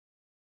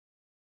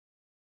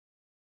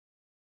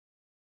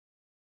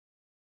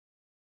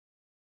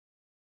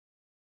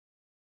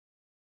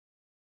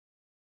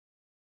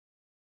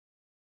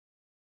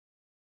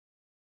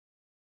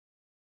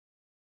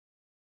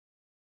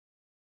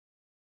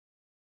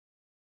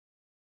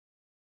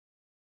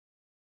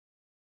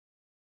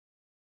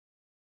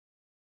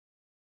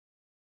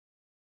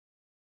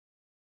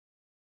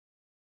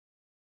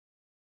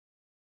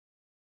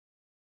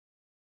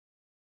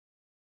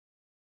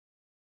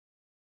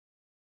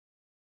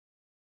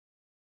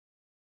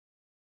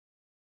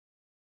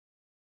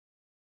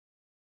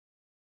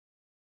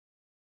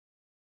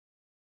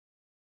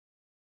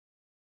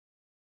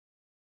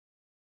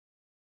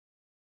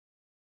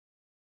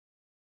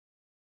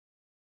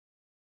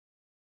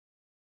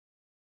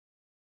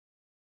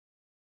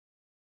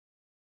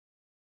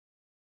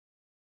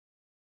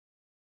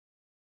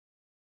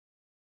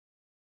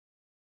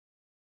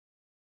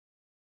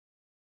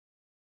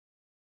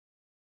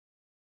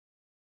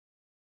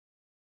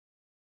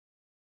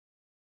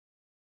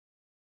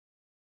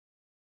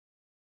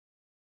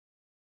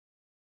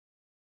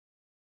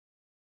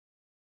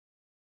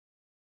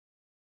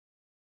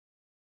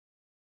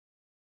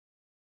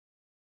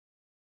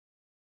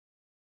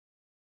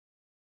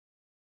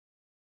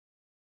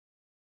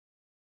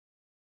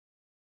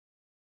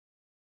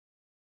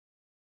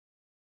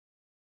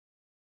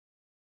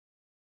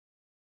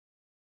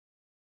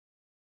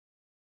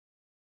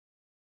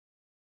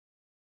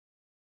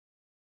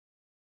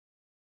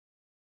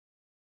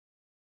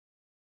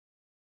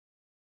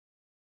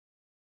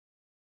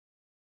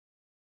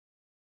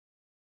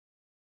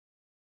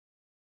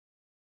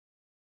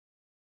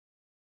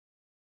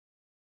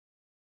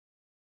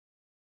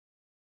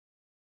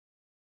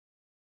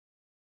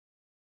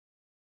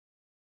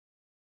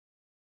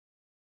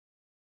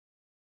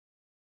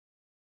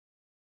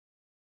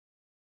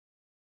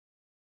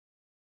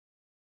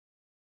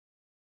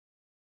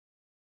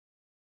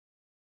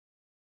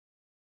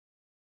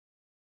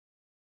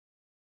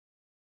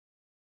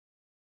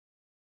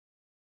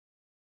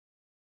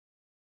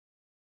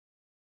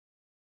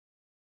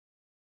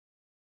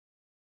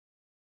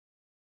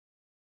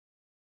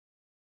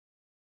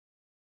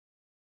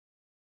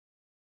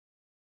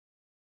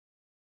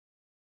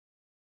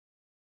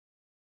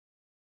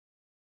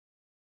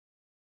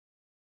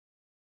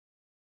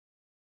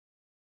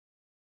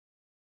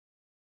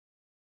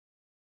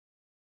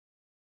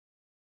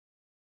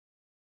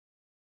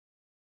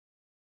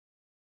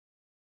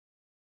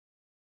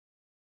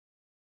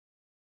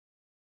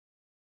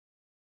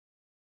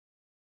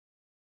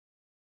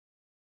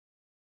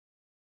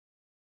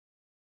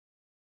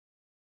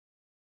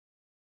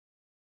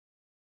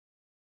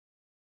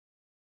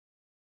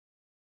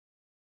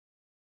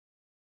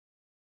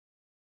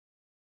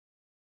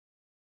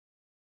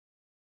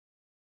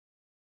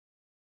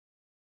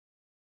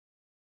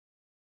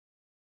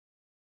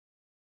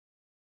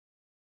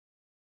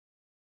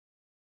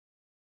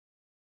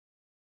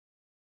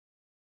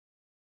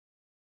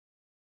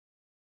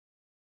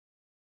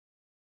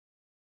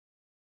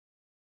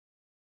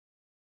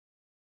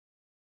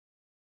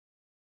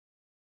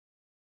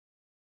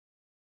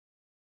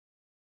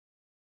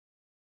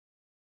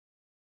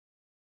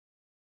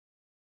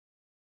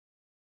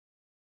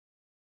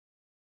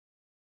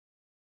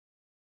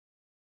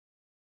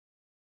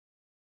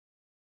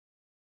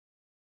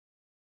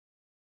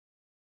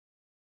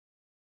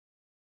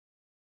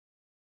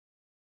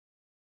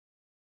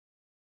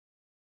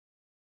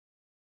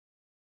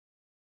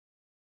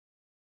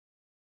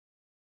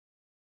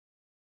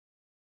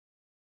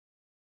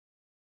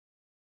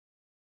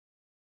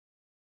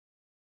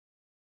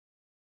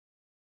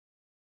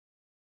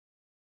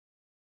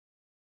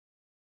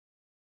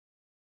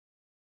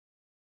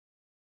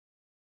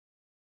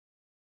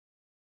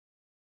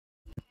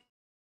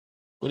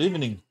Good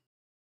evening.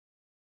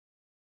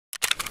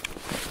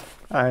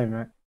 Hey,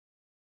 mate.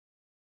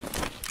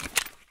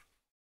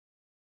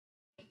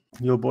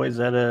 Your boys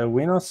had a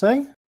win, I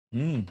see.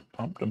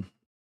 Pumped them.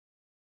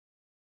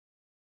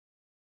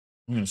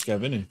 I'm going to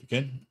scav in if you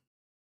can.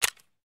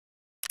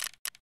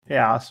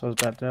 Yeah, that's what I was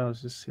about to do. I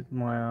was just hitting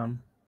my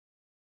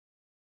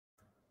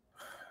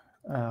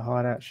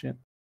hideout shit.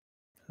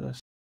 First.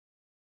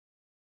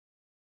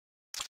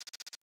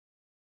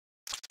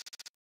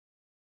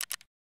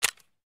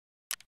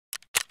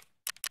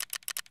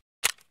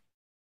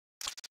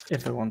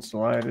 If it wants to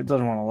load, it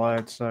doesn't want to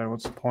load. So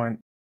what's the point?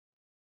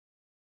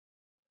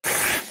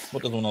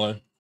 What doesn't want to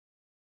load?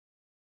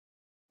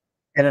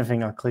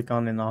 Anything I click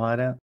on in the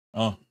hideout,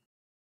 Oh,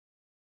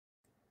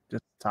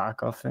 just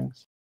Tarkov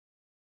things.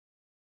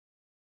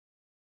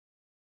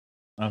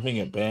 I think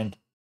it banned.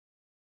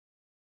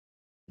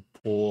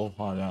 Poor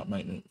hideout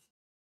maintenance.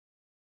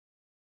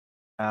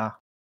 Ah,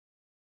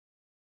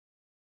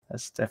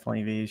 that's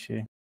definitely the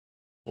issue.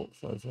 Thought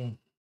so too.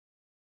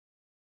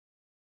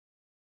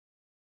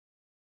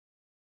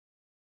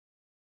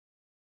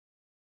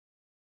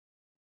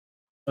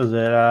 Was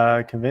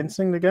it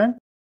convincing, the game?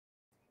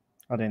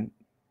 I didn't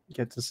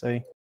get to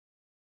see.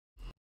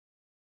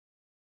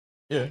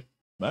 Yeah,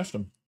 smashed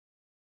them.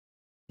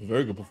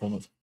 Very good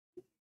performance.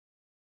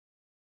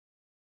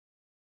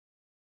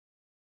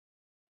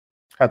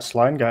 How'd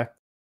Sloan go?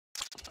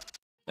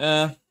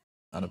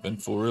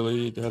 Uneventful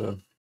really. They had a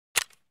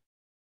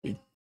big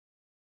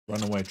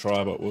runaway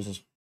try, but it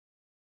was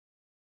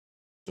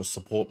just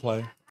support play.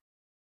 It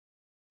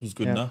was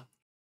good enough.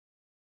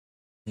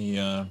 He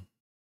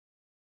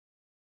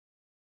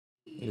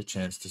had a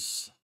chance to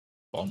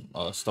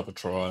stop a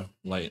try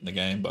late in the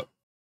game, but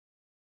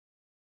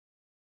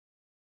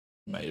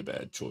made a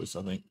bad choice,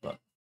 I think. But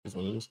is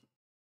what it is.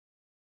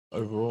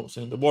 Overall,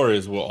 the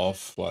Warriors were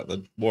off. Like,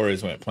 the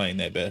Warriors weren't playing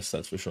their best,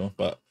 that's for sure.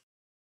 But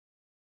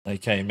they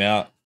came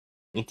out,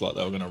 looked like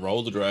they were going to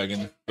roll the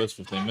Dragon first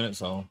 15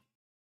 minutes. I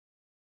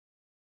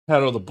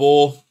had all the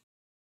ball,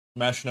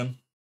 smashing them,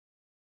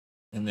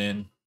 and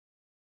then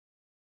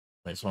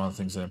that's one of the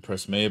things that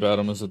impressed me about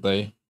them is that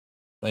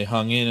they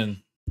hung in and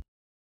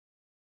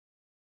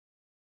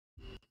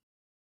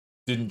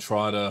didn't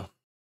try to,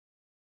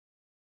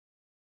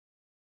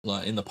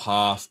 like in the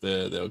past,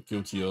 they were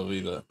guilty of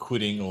either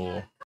quitting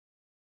or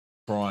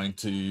trying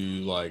to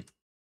like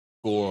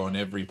score on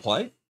every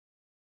play.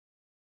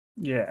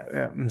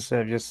 Yeah.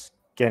 Instead of just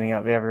getting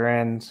up the other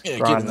end, Getting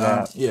grind it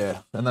out.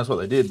 Yeah, and that's what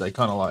they did. They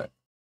kind of like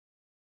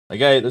they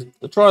gave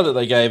the try that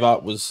they gave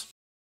up was,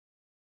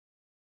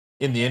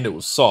 in the end, it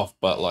was soft,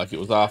 but like it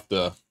was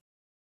after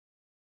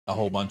a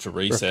whole bunch of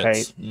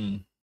resets.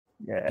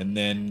 Yeah. And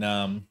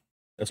then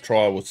this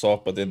try was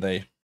soft, but then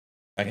they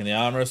back in the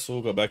arm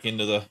wrestle, got back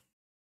into the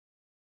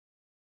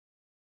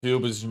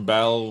field position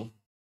battle,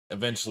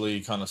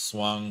 eventually kind of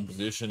swung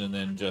position, and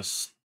then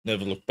just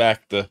never looked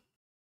back. The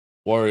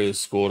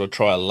Warriors scored a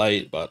try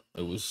late, but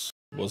it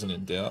wasn't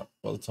in doubt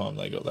by the time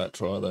they got that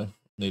try. They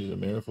needed a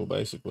miracle,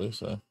 basically.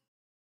 So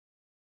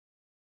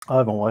I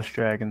haven't watched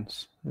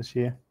Dragons this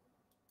year.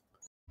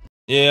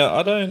 yeah,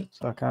 I don't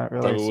So I can't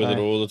really struggle with it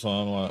say. all the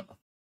time. Like,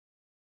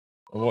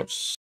 I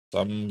watch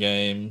some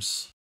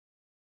games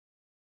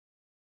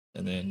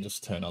and then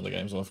just turn other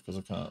games off because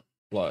I can't.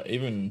 Like,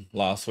 even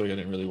last week, I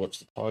didn't really watch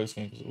the Tigers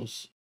game because it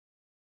was,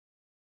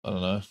 I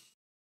don't know,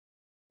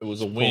 it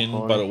was a win,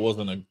 but it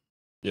wasn't an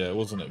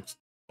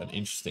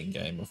interesting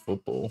game of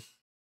football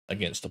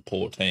against a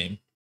poor team.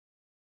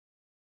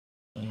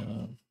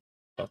 I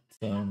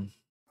can't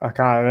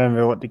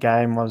remember what the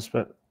game was,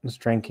 but I was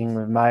drinking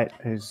with mate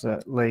who's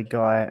a league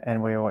guy,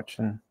 and we were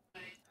watching.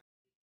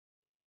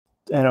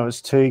 And it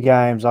was 2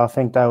 games. I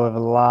think they were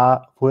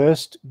the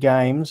worst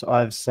games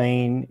I've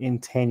seen in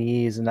 10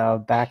 years, and they were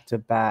back to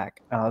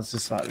back. I was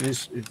just like,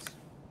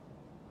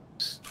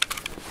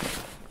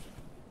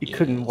 you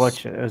couldn't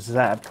watch it. It was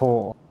that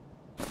poor.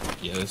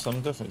 Yeah, there's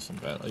definitely some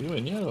bad. Are you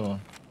in yet, or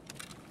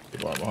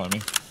you're right behind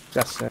me?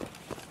 Just it.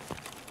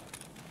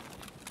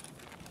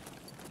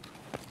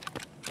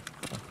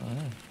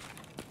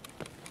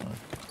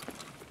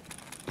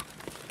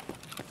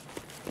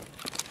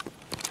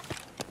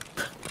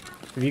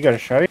 Have you got a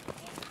show?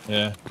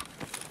 Yeah.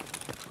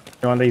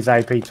 You want these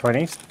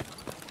AP20s?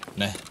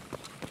 Nah.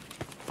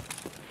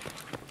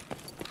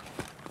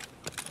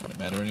 Don't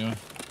matter anyway.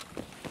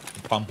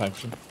 Pump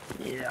action.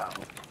 Yeah.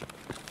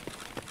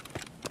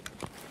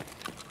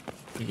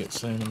 You get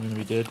soon, I'm going to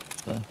be dead.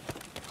 So.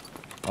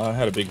 I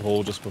had a big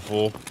haul just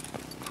before.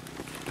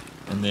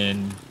 And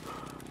then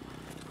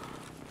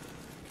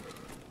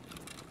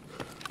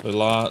the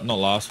not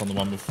last one, the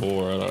one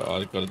before,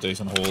 I got a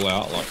decent haul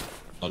out. Like,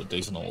 not a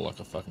decent haul, like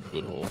a fucking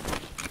good haul.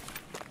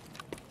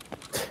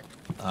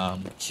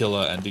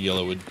 Killa and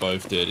Killa were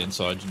both dead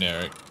inside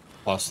generic,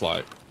 plus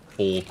like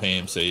 4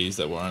 PMCs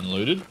that were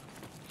unlooted.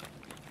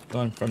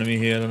 Guy in front of me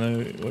here, I don't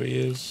know where he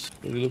is,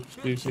 but he looks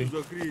juicy.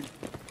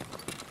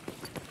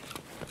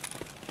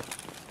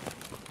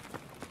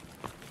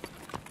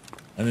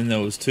 And then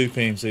there was 2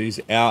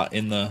 PMCs out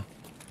in the...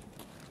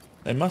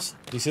 do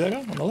you see that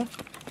guy on the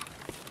left?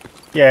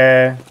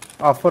 Yeah,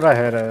 I thought I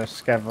heard a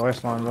scav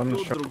voice line, but I'm not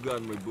Тут sure.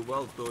 друган мой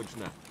бывал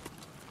точно.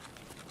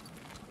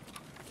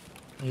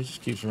 He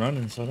just keeps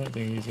running, so I don't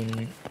think he's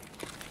anything.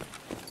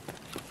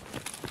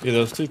 Yeah,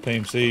 there was 2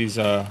 PMCs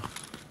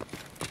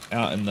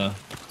out in the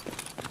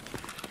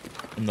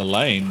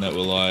lane that were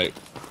like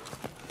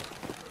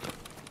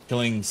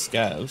killing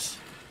scavs.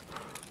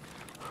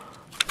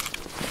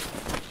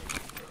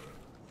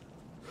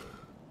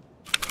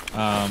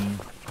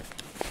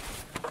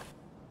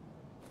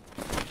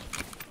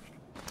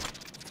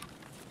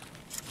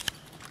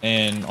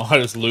 And I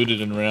just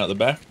looted and ran out the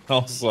back. I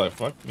was like,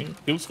 fuck me,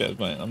 kill scavs,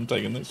 mate. I'm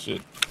taking this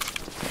shit.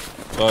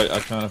 So I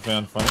kind of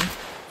found funny.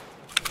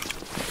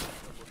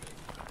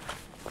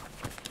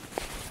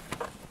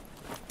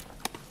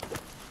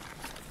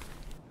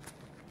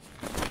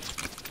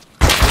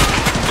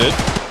 I'm dead.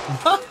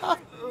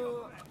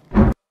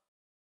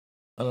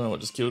 I don't know what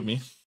just killed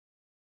me.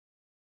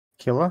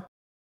 Killer?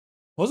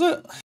 Was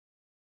it?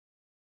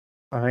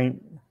 I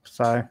think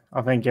so.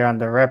 I think you're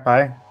under rep,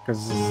 eh?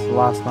 Because this is the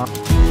last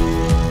night.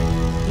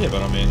 Yeah,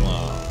 but I mean,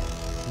 like,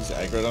 he's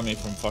aggroed on me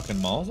from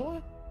fucking miles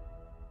away.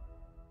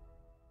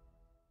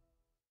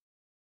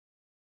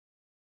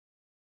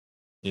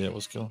 Yeah, it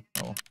was killing.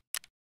 Oh.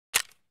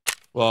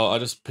 Well, I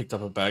just picked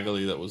up a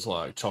baggerly that was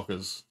like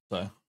chockers,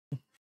 so.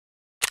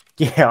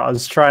 Yeah, I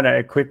was trying to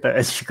equip it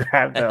as you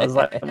grabbed it. I was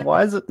like,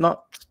 why is it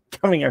not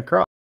coming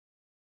across?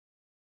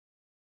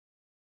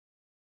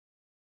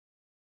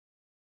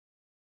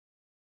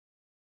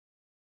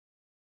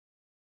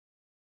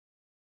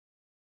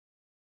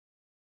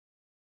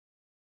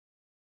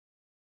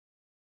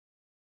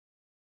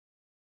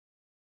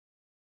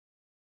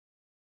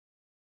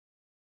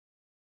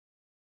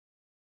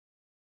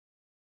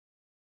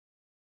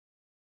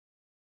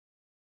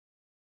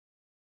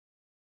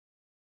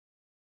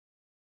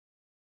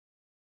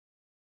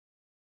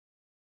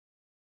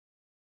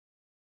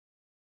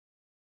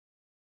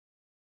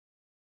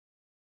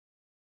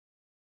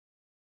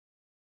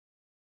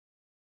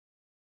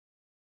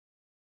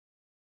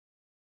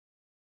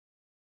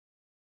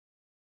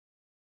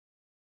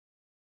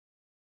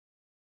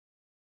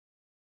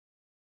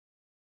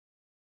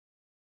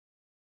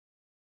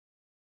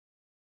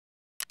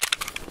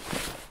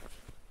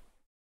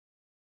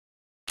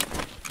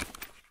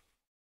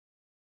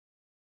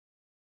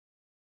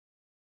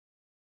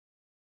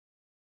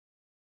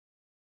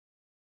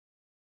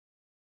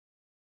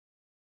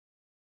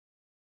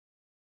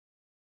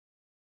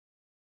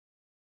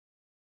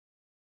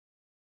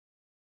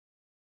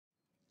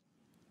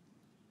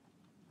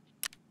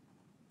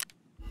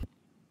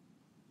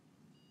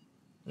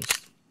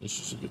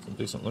 This should get some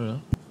decent loot,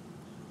 huh?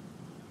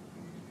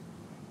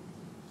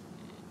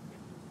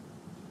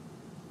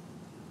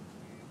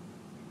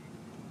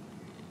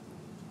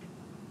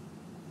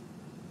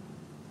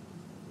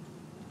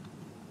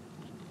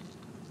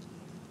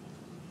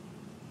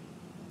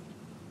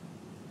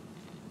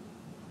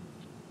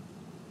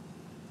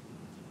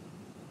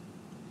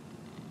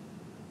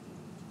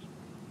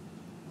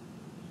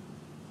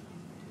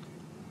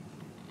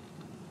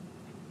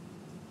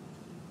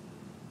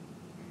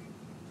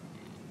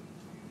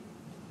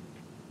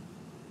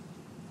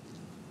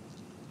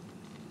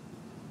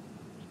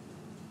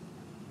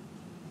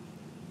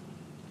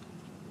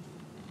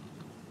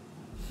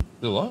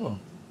 Still over.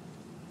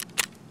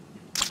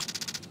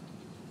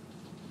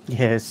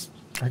 Yes,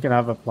 I can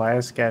have a player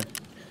scav.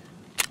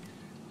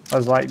 I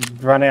was like,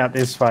 run out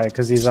this way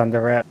because he's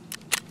under rep.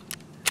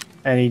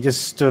 And he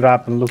just stood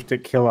up and looked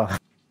at Killer.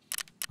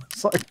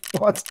 It's like,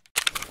 what?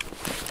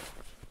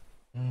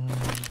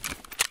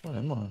 What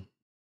am I?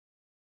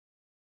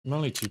 I'm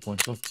only 2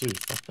 points off too.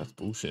 Fuck, that's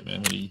bullshit,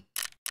 man. Really,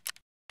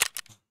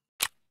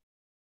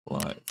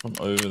 like from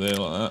over there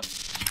like that.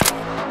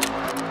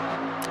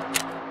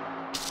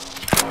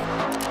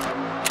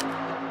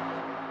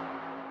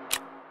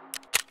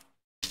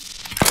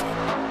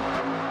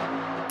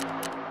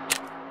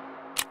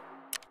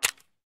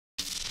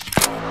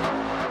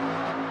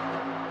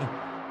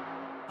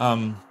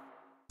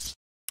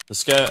 The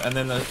scale, and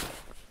then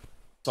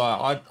so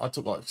I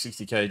took like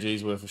 60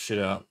 kgs worth of shit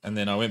out, and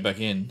then I went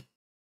back in,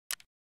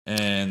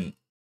 and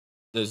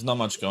there's not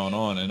much going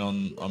on, and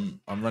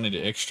I'm running to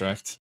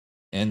extract,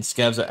 and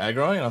scavs are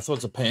aggroing, and I thought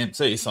it's a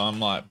PMC, so I'm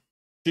like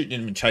shooting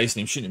him and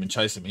chasing him,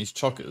 he's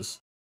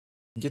chockers.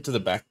 Get to the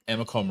back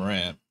Emacom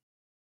ramp,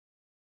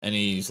 and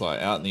he's like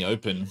out in the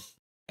open,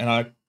 and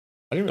I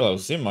didn't realize it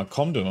was him. I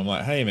commed him. I'm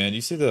like, hey man,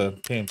 you see the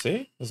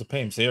PMC? There's a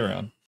PMC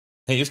around.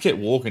 And he just kept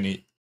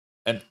walking.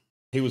 And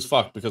he was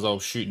fucked because I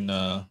was shooting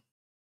a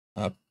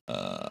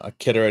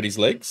ketter at his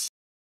legs,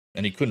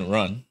 and he couldn't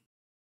run.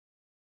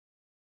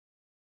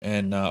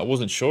 And I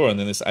wasn't sure. And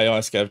then this AI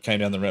scav came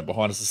down the ramp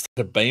behind us and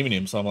started beaming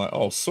him. So I'm like,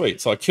 oh sweet.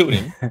 So I killed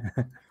him,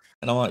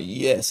 and I'm like,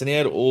 yes. And he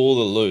had all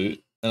the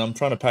loot, and I'm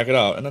trying to pack it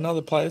up, and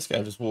another player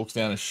scav just walks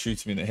down and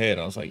shoots me in the head.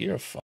 I was like, you're a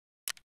fuck.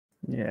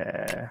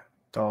 Yeah,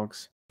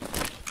 dogs.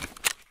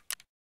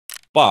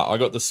 But I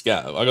got the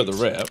scav. I got the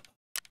rep.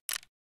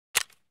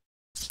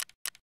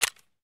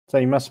 So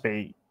you must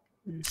be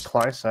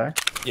close, eh?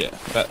 Yeah,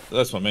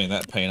 that's what I mean.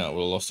 That peanut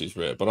would have lost his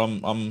rep, but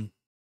I'm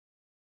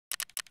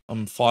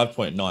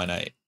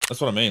 5.98.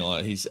 That's what I mean.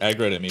 Like he's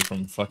aggroed at me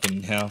from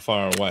fucking how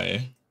far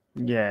away.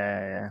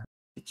 Yeah.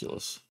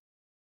 Ridiculous.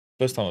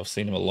 First time I've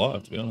seen him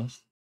alive, to be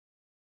honest.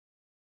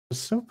 There's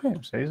still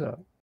PMCs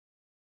up.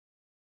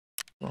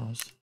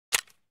 Nice.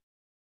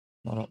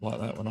 Not up like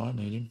that when I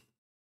need him.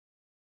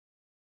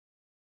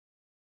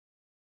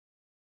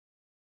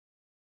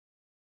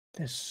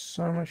 There's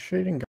so much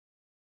shooting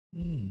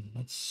going.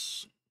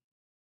 That's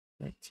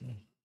great to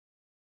me.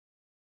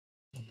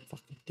 I'm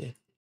fucking dead.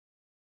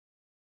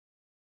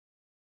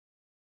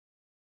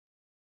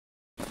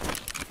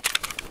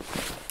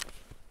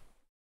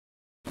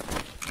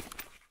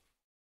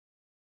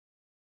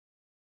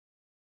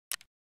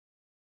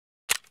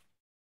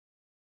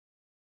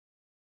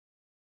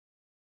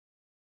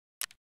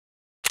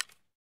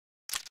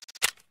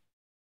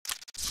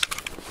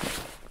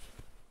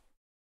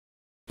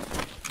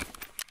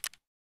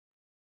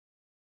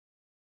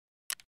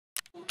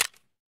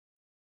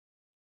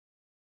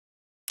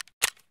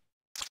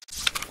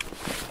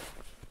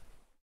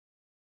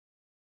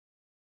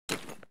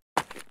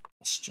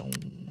 John.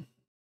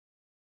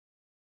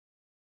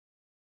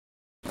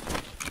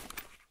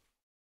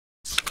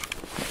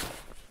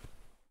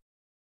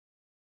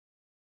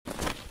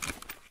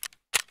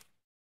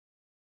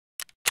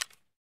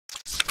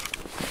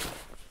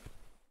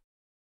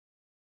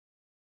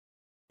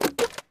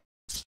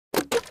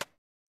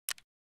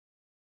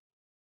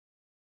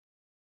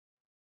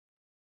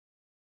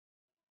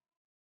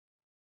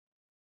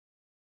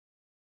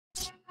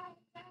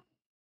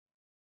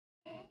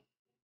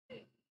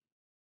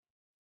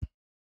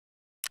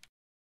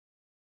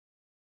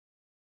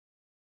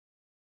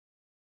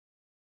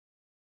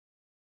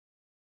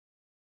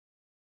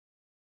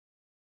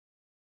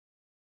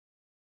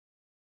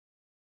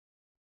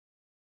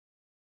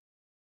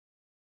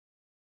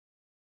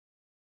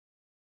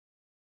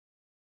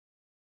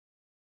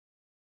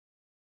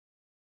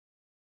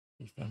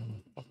 You found him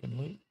a fucking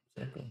loot.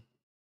 Circle.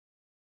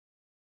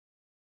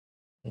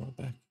 Go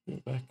back. Go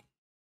back.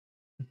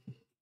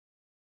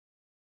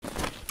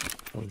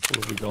 Probably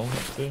full of a goal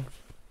next too.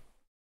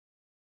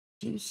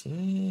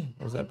 Juicy.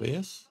 What was that,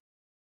 BS?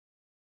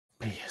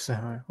 BS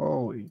ammo.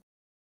 Holy.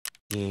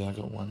 Yeah, I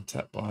got one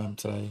tap by him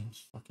today.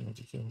 It's fucking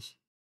ridiculous.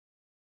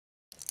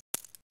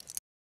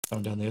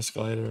 Coming down the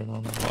escalator and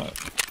I'm like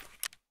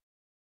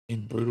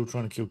in brutal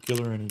trying to kill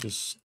Killer and he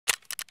just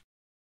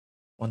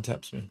one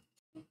taps me.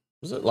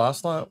 Was it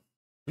last night?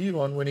 Were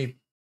you on when he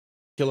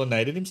Killer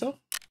naded himself?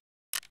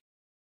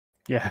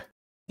 Yeah.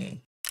 Yeah.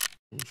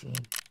 Sure.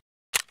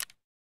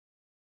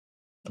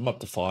 I'm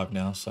up to 5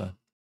 now, so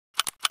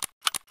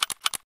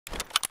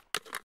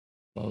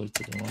slowly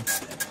ticking along.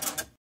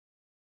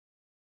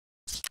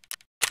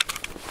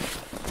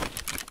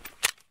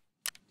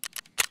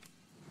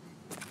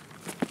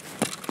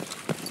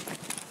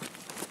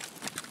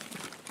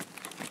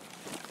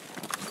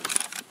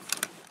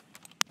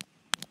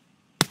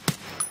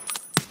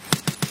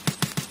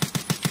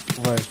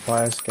 All those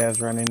fire scavs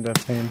run into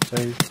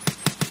PMCs.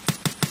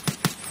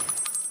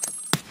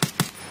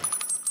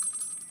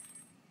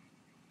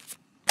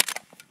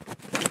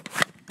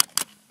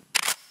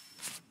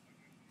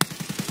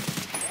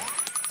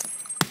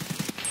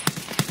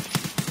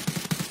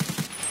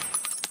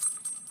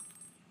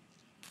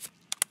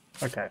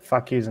 Okay,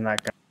 fuck using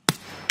that gun.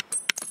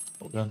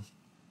 What gun?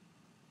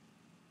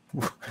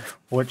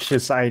 Watch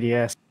this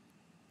ADS.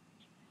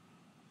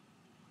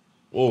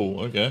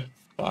 Whoa, okay.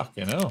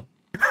 Fucking hell.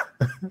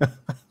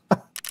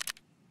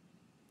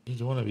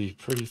 You'd want to be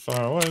pretty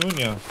far away, wouldn't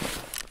you?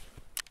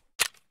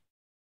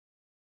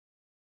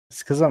 It's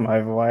because I'm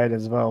overweight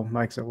as well,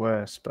 makes it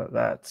worse, but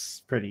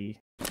that's pretty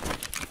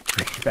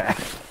bad.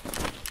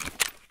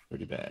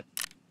 Pretty bad.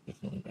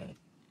 Definitely bad.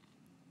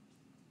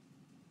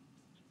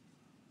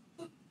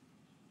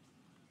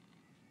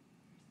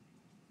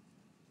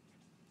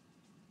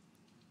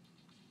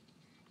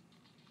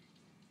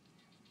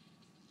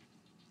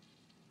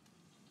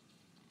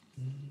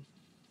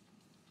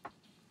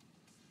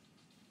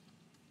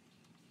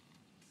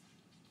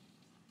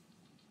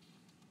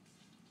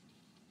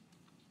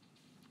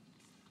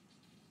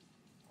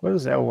 What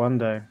does L1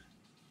 do?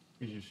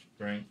 Use your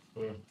strength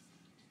for.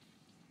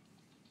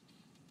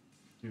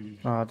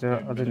 Oh, I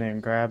didn't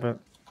even grab it.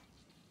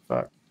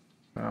 Fuck.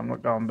 No, I'm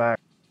not going back.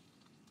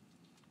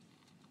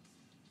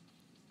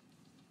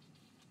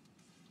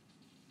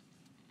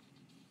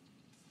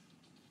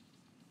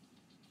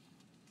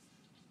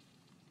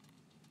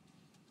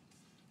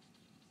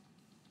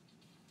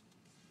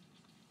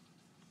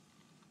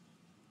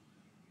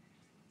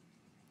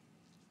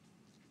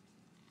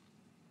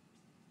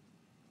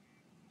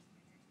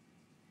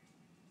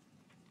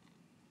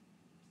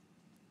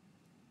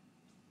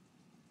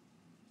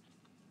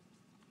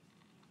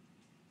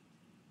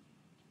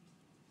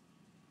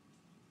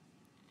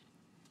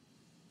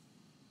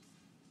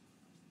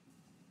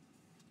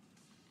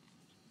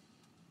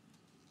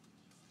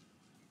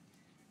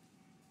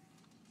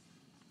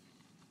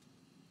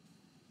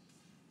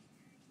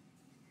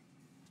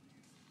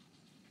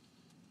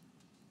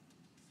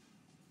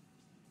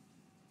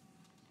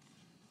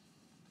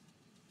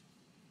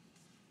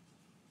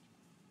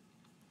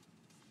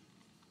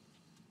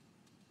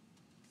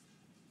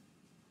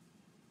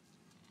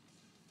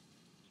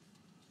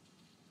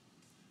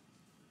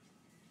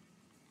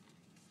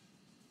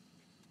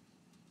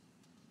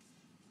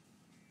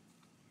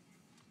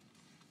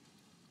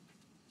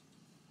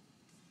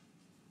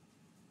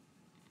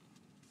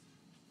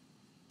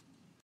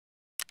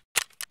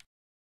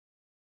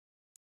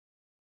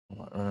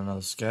 Might run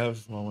another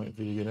scav while I wait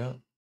for you to get out.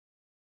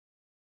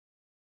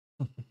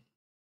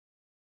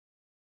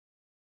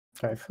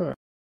 Go for it.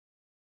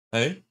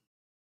 Hey?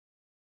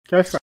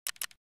 Go for it.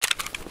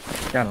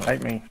 Can't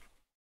take me.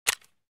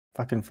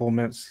 Fucking 4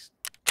 minutes.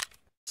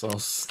 So I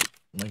was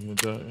making a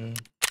joke, yeah.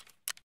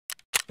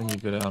 Then you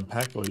gotta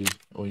unpack all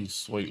you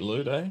sweet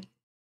loot, eh?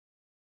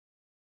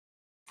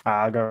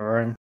 I got a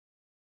room.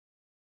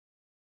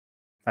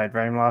 Made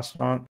room last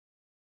night.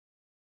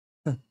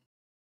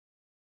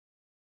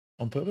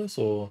 On purpose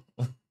or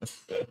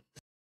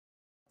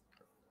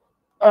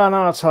Oh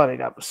no, it's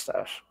hiding up a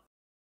stash.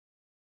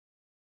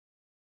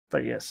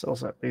 But yes,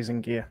 also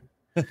using gear.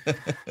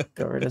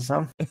 Got rid of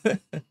some.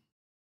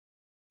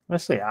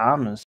 Mostly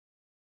armors.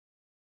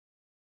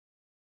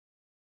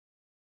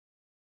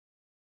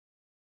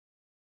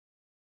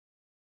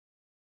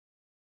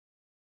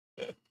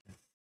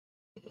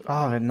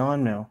 Oh, at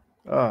 9mm.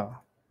 Oh,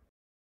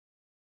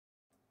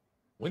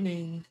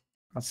 winning?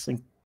 I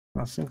think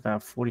they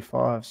have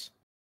 45s.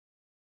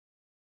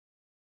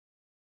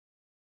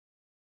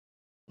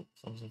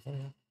 Sounds like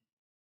fun,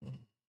 yeah.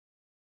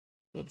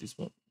 Dodgy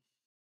spot.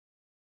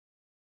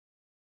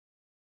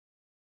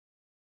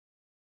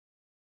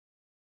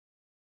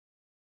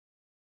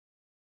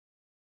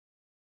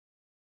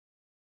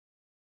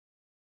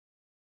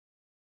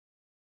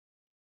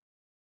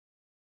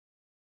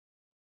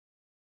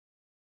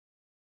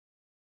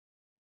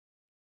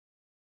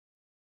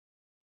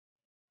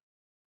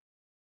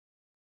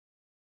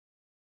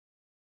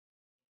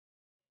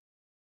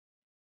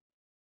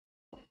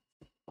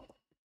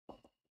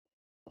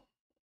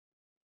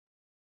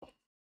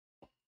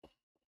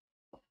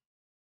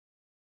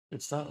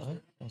 Good start, though.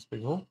 Nice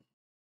big haul.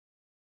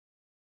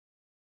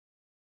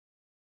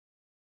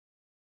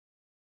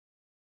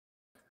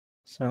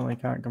 Certainly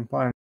can't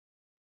complain.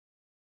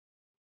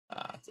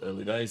 Ah, it's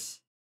early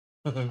days.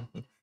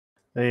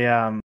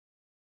 The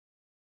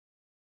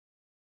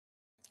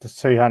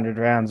 200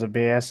 rounds of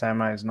BS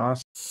ammo is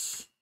nice.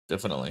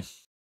 Definitely.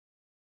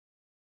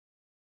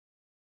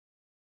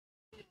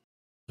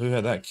 Who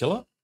had that?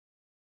 Killer?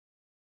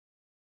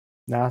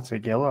 Nah, it's a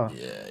Killa.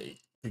 Yeah,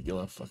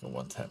 Killer fucking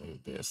one tapped me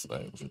with BS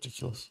today. It was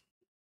ridiculous.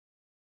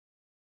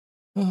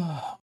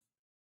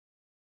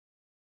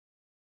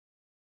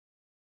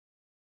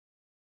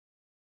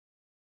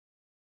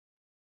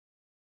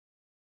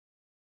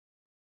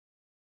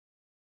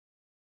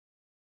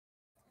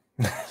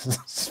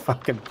 This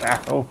fucking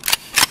barrel.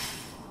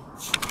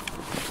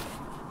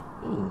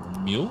 Ooh,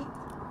 mule?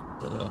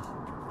 Is that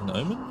an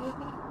omen?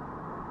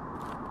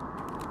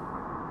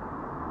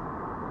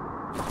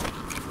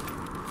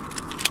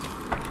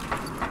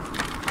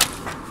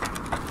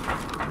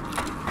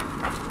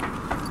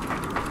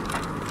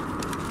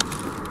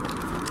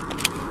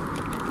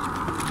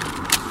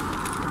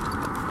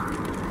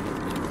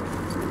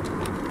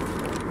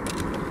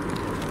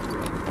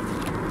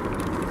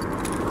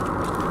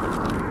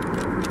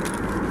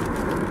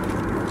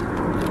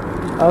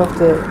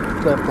 After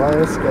the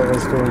player skill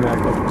was doing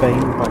like a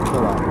beam by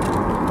Killa.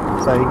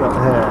 So he got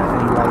her and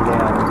he lay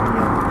down and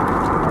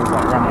I was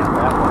like, run out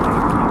that way and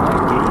he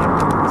won't get you.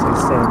 So he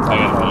stands up I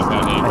close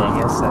got and an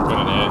yes, got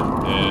an air.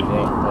 Yeah,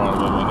 right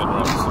on my head,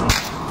 right.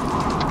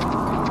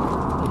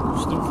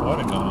 Still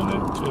fighting going on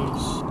there,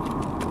 jeez.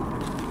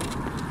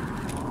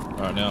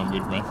 Alright, now I'm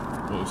good, man.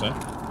 What was that?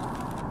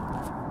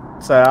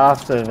 So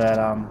after that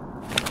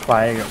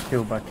player got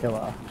killed by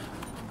Killa,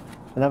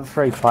 another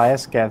 3 player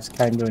scavs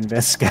came to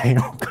investigate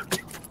what got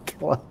killed by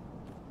Killa.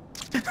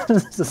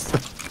 There's just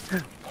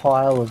a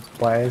pile of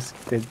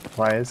dead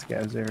player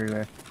scavs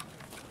everywhere.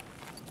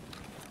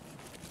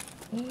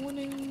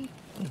 Morning.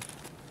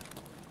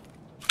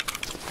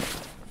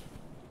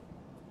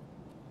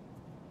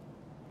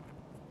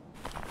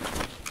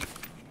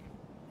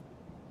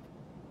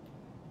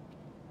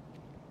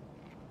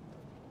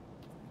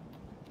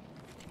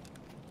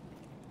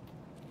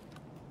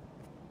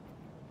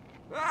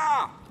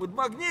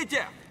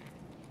 Подмагните!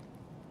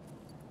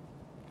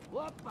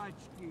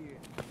 Лопачки!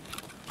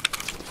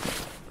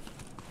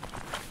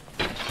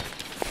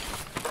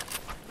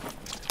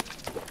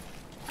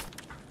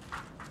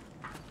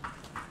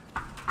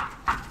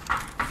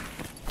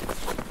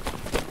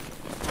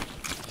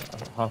 I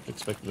half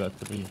expected that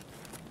to be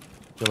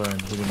Killer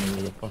and hitting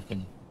me with a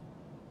fucking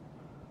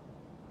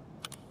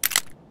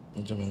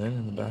jumping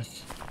in the back.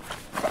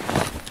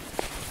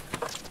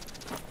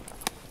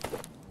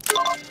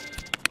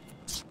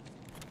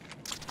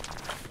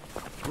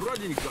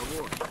 Вроде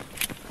никого.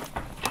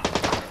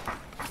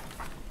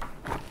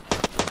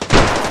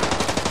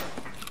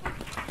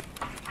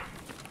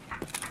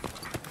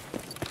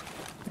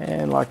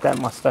 And like that,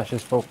 my stash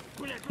is full.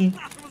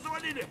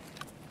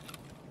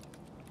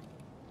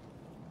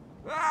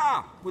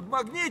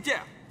 Подмагните!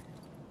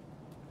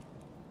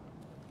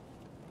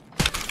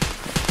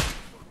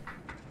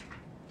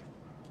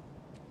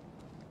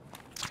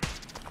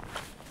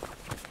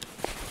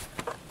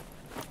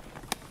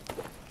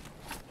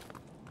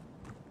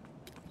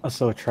 I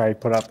saw Trey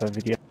put up a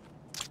video.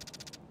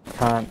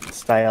 Can't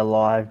stay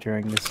alive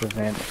during this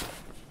event.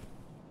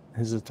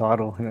 is the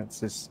title, and it's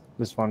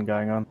this one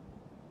going on.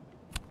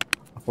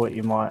 I thought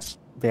you might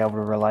be able to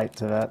relate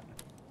to that.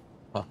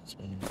 Fuck, it's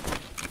been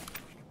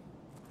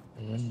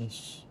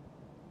horrendous.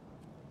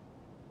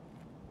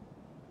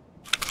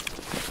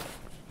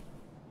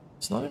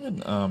 It's not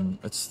even,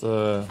 it's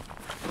the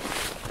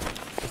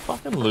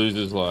fucking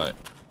losers, like,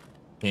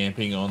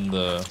 camping on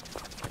the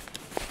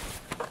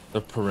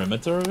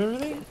perimeter of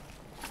everything.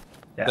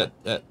 Yeah.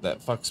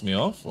 That fucks me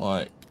off.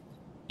 Like,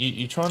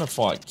 you're trying to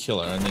fight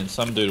Killer, and then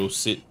some dude will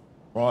sit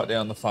right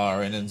down the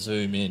far end and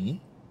zoom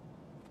in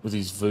with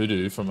his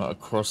voodoo from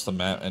across the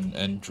map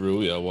and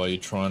drill you while you're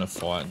trying to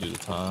fight and do the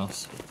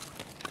task.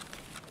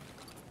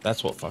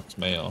 That's what fucks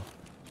me off.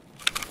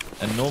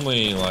 And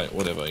normally, like,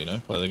 whatever, you know,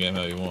 play the game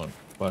how you want.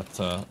 But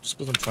just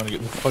because I'm trying to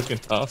get the fucking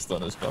task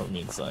done is driving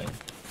me insane.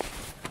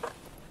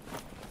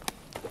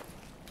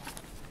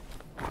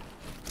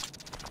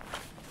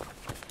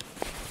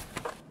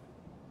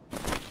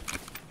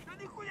 Да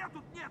нихуя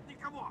тут нет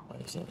никого!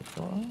 Wait, is that the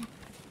guy?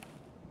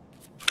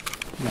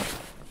 No.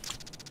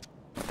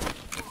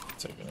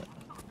 Taking it.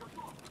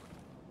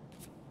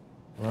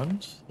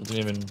 Runs? They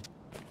didn't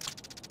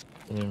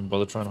even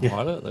bother trying to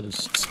hide it. They're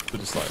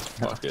just like,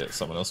 fuck it,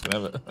 someone else can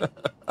have it.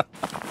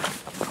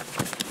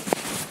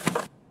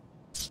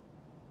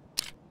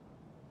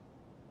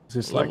 It's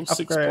just Level like 6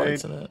 upgrade.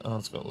 plates in it. Oh,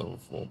 it's got level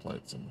 4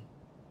 plates in it.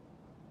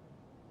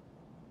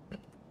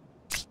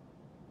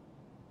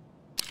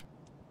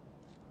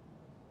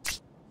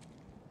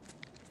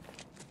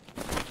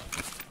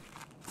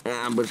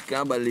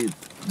 Башка болит.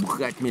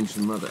 Бухать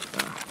меньше надо.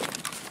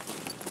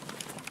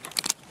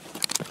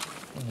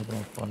 I'm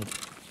gonna find a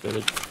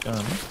better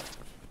gun.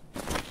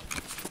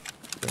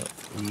 Got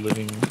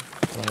living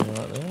player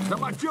right there.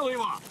 Замочил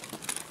его!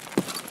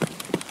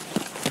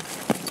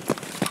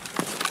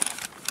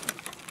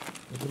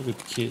 A little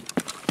good kit.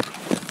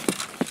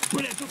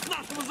 Блять, тут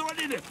нашего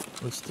завалили!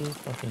 There's still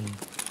fucking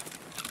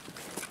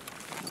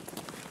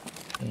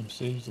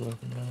MCs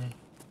lurking around.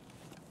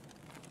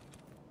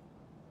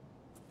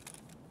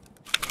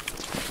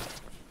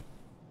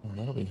 Oh,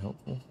 that'll be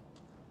helpful.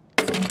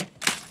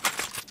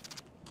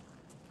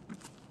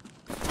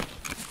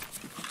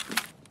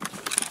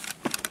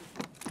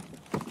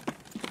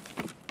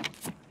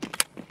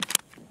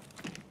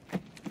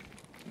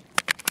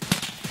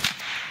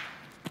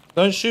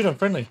 Don't shoot, I'm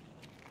friendly.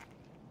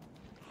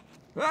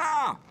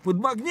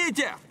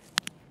 Подмагните!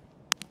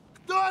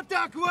 Кто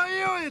так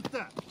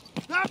воюет-то?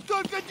 Там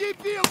только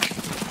дебил!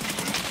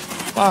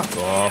 Fuck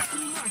off.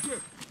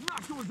 Нахер!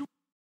 Нашего же...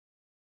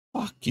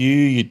 Fuck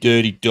you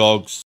dirty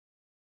dogs.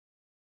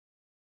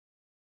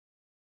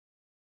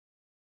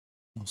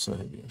 I'm so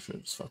heavy, I should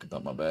have just fucking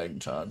done my bag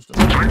and charged them.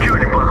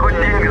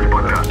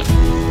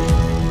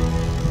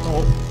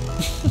 Oh.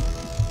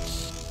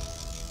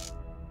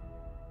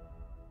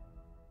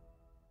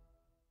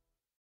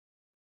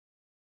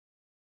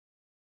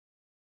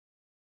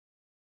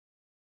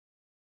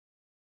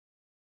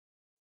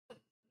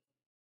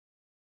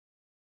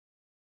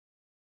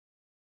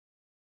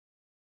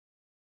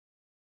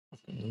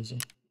 Fucking loser.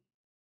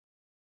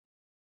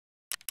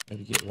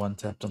 Maybe get one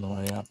tapped on the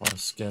way out by a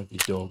scabby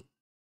dog.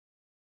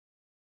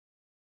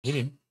 Hit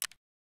him.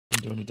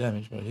 Didn't do any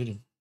damage, but I hit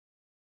him.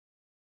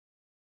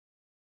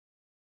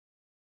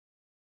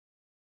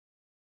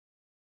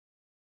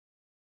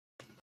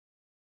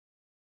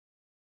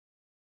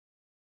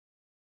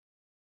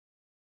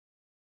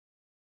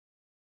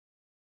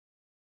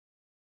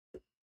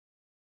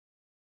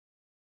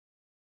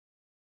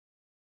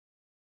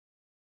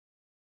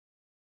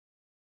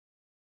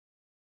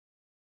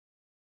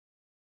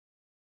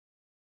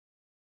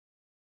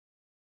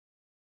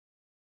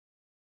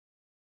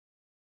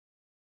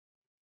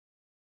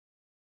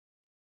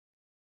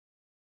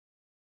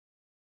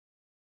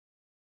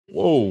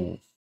 Whoa.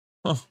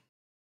 Huh.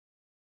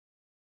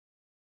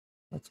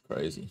 That's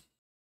crazy.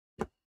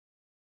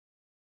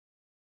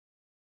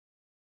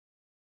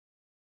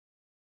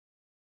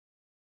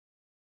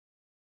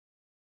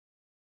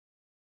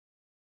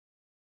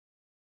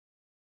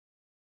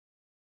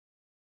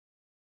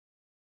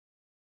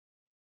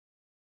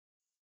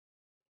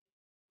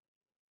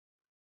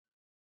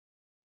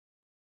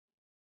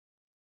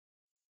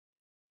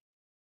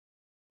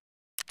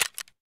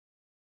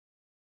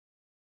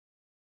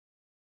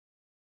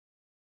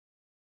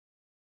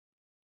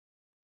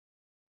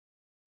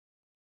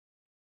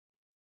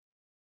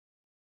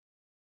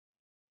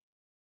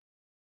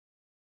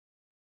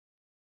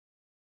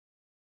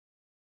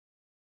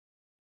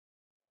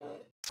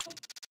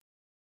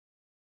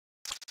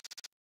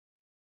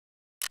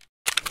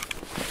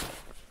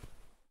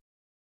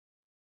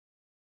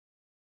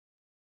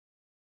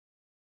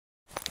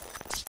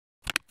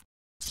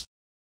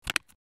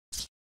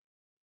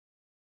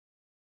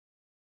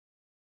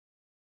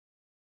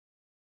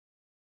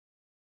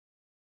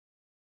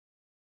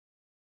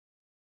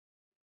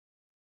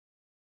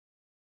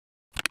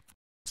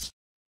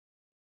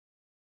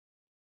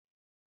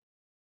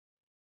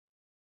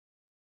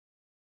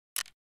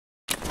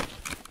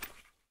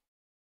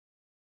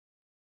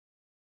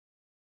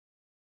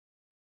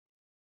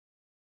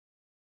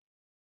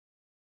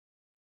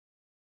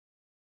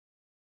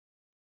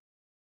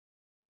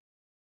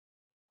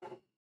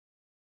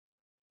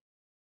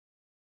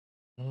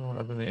 I don't know what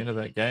happened at the end of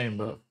that game,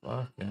 but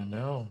fucking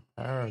hell,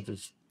 Para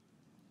just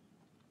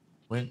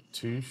went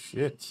to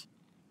shit.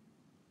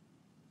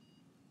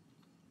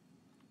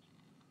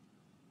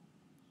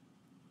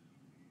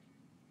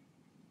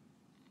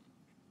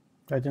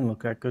 They didn't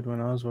look that good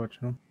when I was watching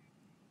them.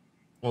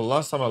 Well,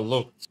 last time I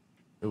looked,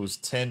 it was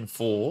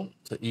 10-4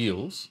 to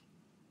Eels.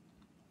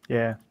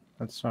 Yeah,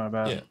 that's not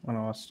bad Yeah. when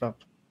I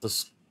stopped.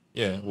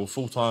 Yeah, well,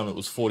 full time it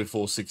was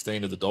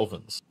 44-16 to the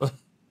Dolphins.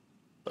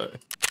 So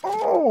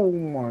Oh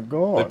my they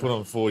god. put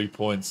on 40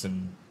 points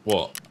in,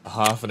 what,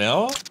 half an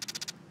hour?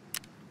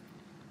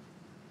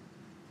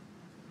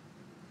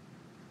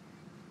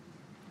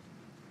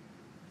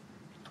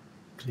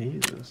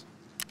 Jesus.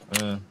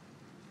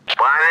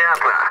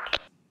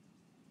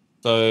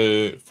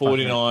 So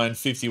 49,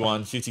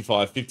 51,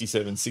 55,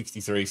 57,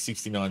 63,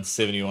 69,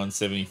 71,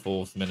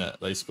 74th minute,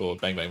 they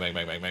scored. Bang, bang, bang,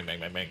 bang, bang, bang, bang,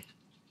 bang, bang.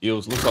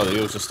 Eels, looks like the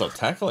Eels just stopped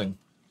tackling.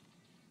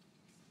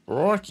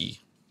 Crikey.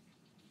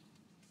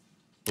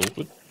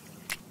 Awkward.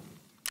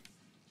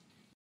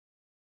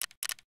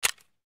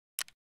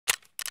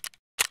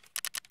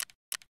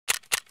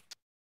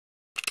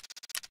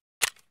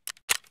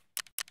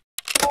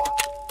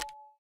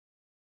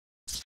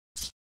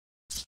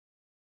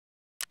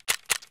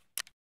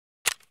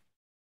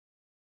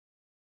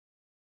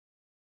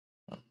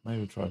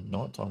 Maybe try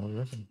night time, what do you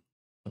reckon?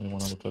 Only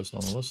one other person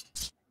on the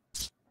list.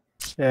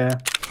 Yeah,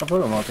 I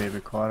thought it might be a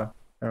bit quieter.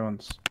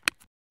 Everyone's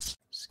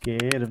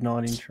scared of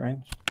night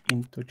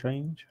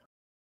interchange.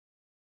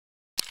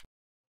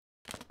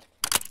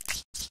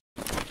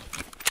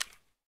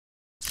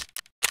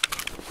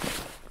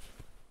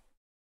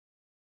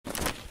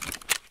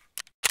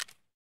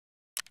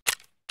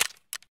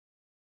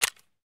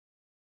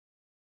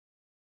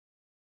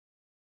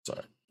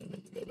 Sorry, I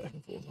meant to go back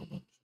and forth on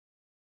that.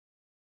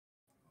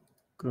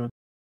 Good.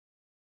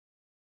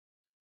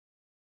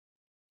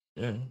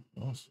 Yeah,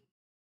 nice.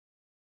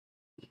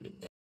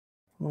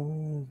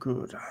 Oh,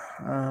 good.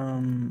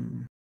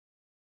 I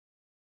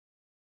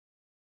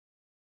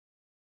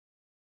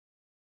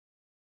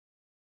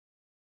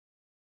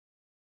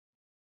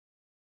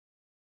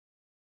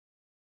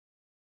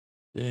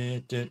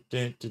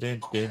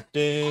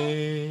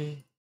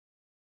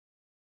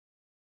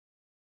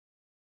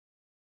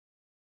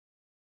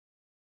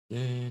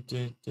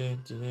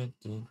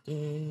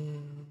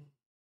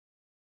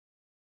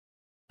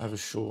have a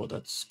short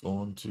that's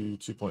gone to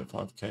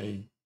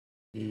 2.5k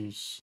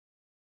views.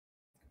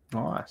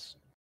 Nice.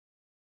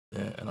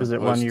 Yeah, and Is I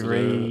it one you posted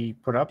it.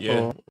 re-put up? Yeah,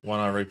 Or? one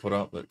I re-put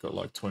up that got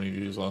like 20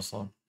 views last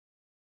time.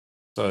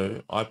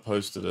 So I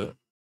posted it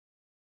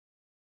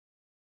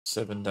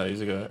 7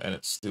 days ago, and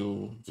it's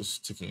still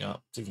just ticking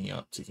up, ticking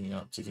up, ticking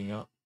up, ticking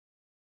up.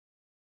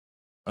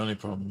 Only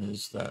problem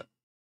is that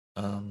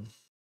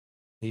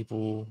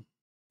people,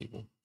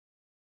 the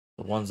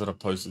ones that I've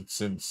posted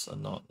since are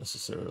not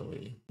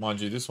necessarily,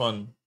 mind you, this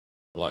one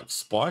like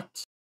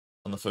spiked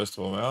on the first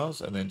 12 hours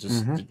and then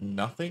just did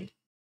nothing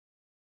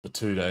for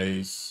 2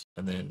 days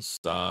and then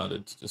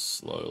started to just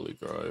slowly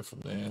grow from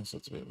there. So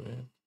it's a bit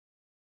weird.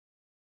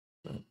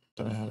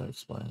 Don't know how to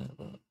explain it,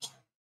 but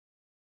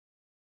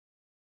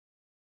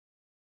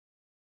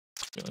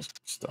let's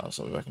start.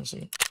 So I'll be back in a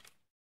second.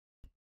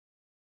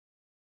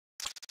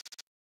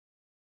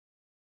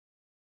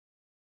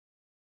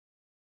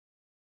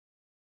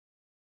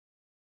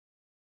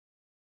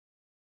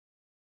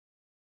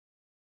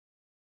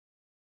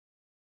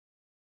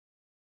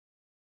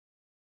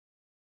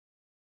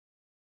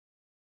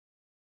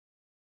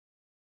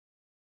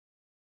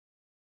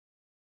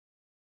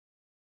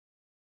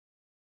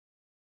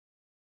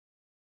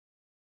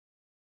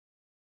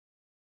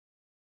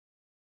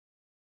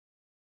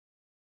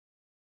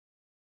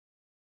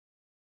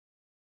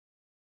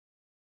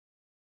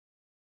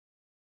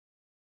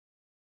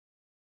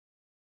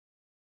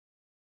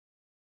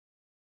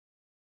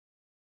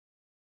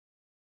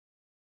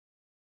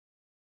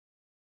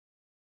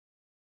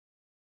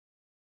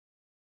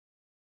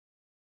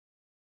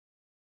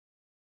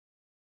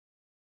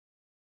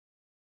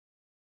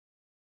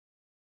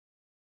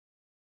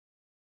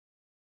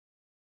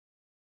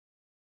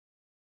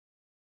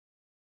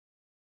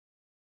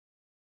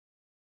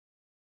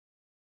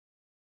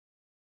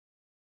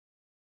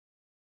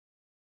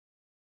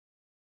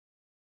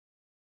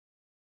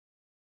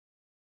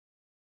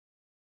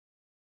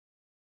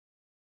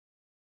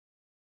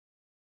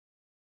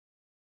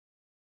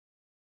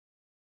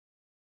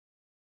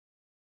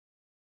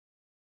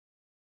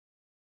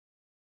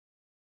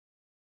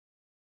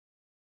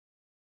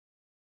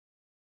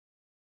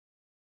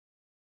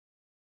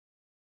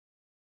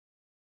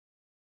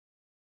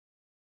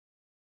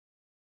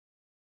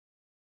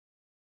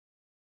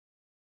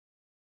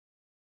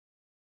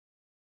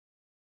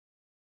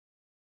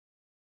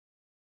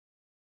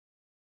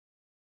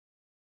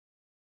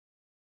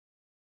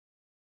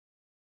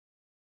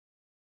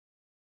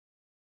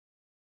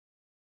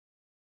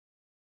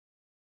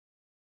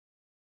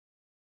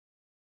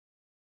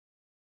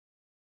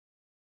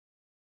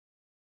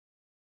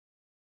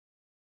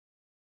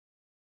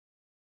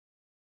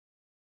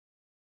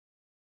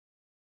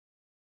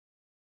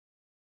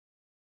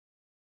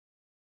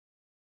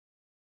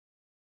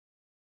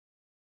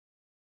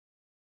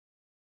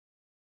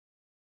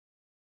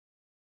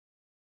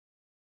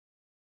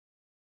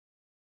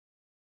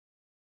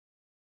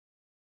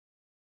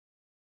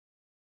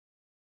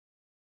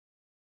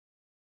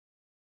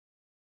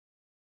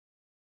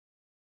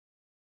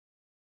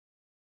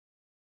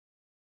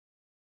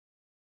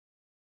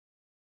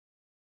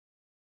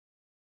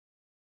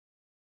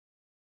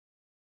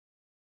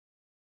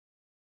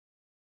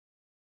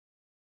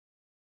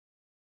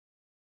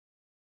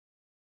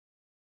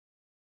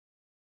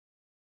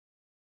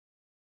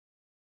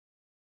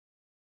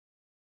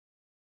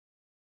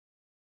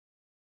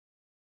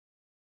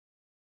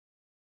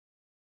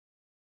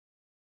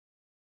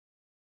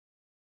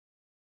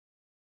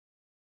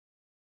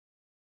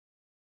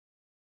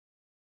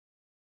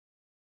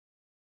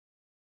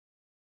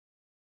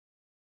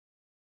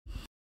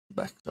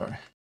 back. Sorry.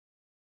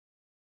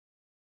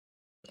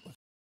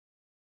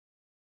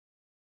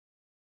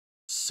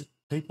 Sick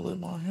people in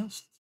my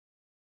house.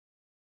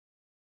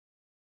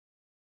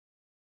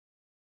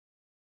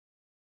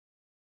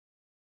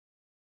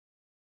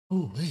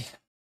 Ooh, hey.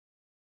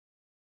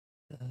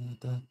 Da,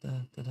 da, da,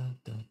 da, da,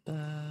 da, da.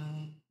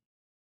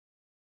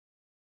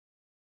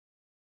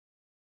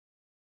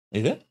 Are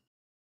you there?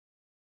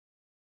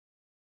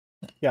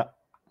 Yeah.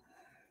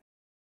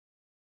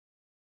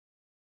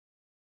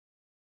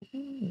 I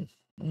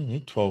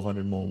need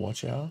 1,200 more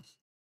watch hours.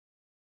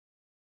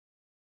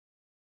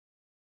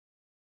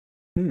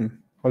 I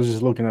was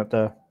just looking at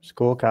the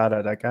scorecard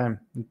of that game.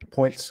 The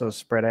points are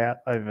spread out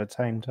over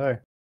team too.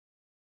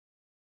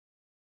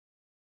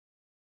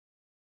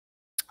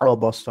 Oh,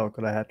 Bostock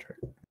got a hat trick.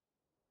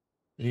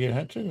 Did he get a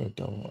hat trick or a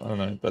double? I don't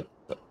know, but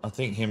I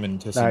think him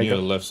and Tessie No, he knew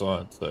the got- left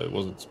side, so it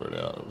wasn't spread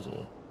out. It was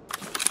all.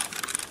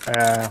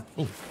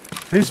 Ooh,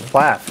 Who's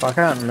Plath? I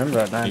can't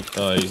remember that name.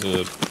 he's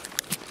a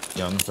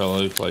young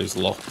fellow who plays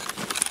lock.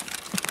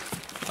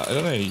 I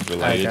don't know if he's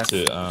related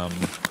to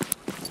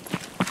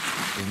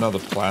there's another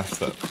Plath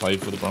that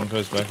played for the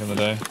Broncos back in the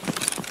day.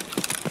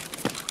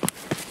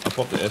 I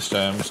popped the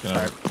SJ. I'm just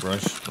gonna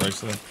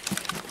race there.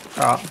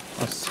 Oh,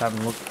 I was just having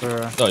a look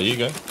for Oh, you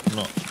go. I'm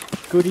not.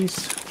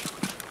 goodies.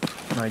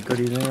 No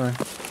goodies anyway.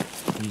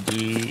 You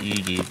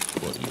do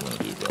what you want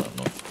to do, bro. I'm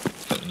not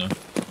letting you know.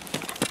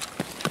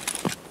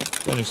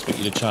 Don't expect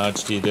you to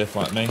charge to your death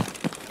like me.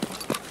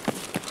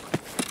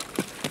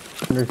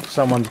 Wonder if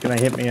someone's going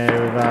to hit me with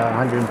a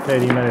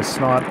 130 meter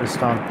snipe this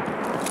time.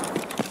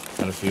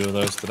 Had a few of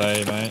those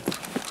today, mate.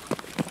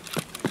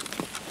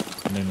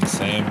 And then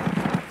Sam.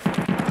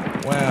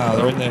 Wow,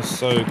 they're in there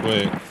so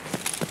quick.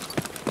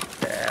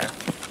 Yeah.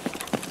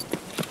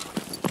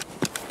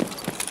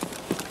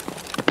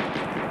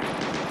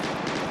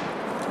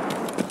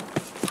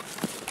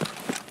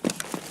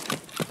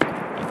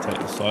 I'll take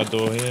the side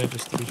door here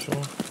just to be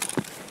sure.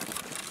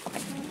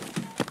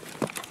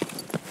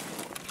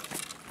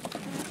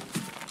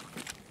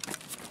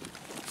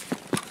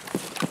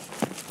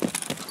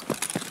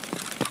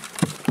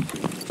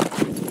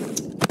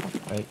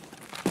 Hey.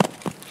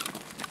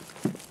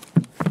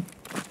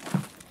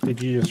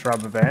 Did you just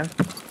rubber band?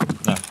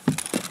 No.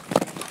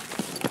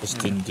 Just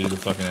didn't do the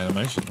fucking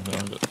animation. I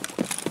don't know, but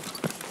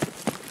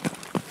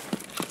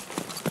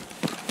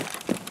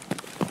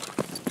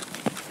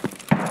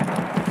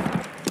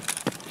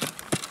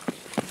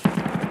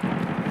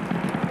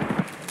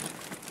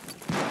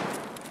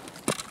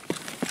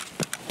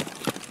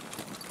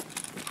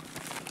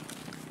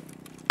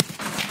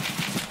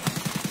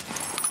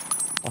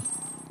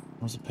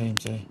what's a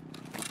PMC?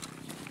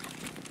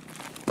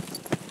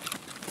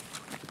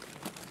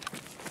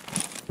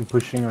 I'm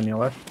pushing on your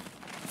left.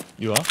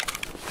 You are?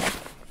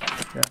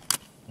 Yeah.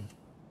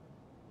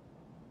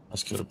 I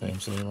just killed a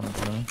PMC one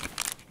today.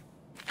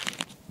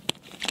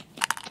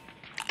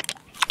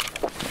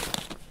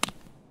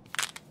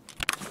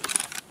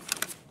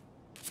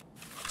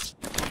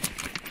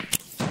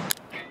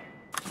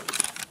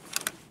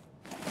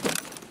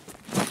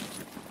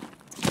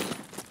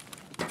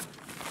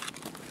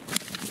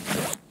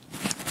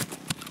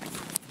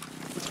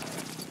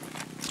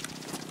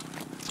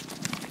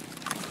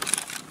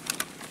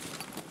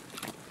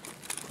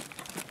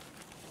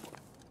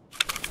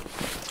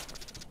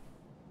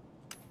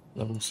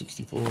 Level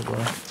 64,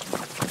 bro.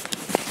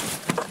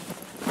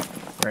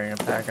 Bring a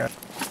pack up.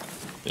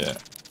 Yeah.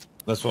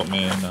 That's what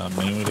me and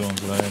me were doing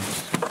today.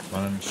 Just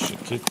running shit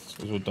kits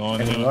because we're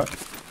dying Any here. luck?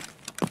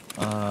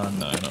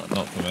 No,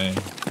 not for me.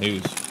 He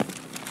was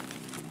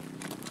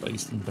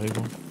beasting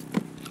people.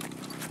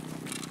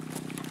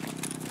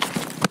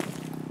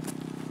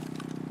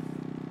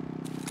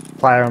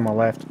 Player on my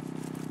left.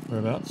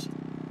 Whereabouts?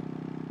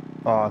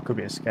 Oh, it could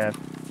be a scab.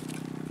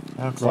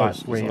 How Right,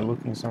 close? where Was you're that?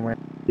 looking somewhere.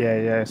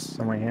 Yeah,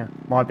 somewhere here.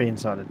 Might be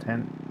inside a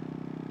tent.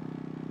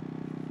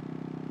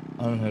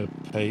 I haven't heard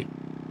a peep.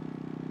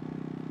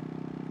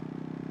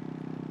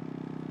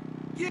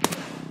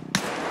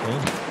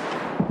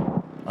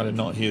 Oh. I did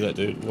not hear that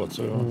dude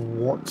whatsoever.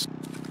 What?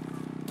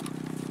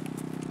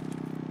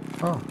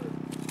 Oh,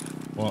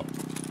 What?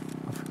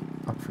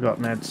 I forgot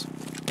meds.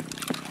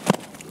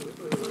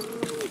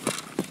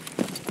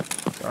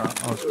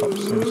 Alright, I'll just pop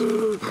Sims.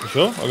 You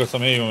sure? I got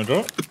some here. You want to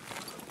drop?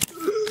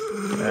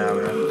 Yeah,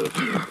 alright.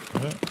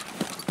 Yeah.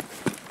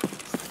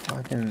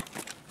 Fucking.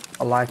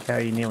 I like how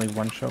you nearly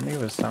one-shot me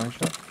with a stomach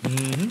shot.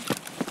 Mm-hmm.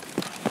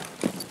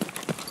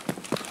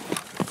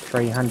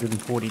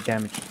 340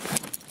 damage.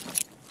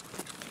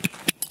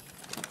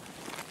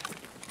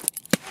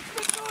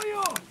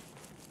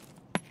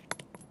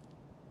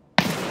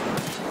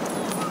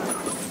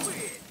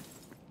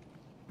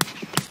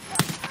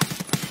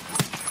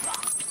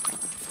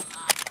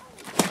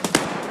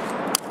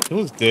 He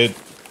was dead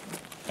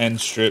and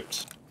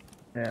stripped.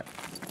 Yeah.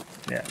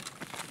 Yeah.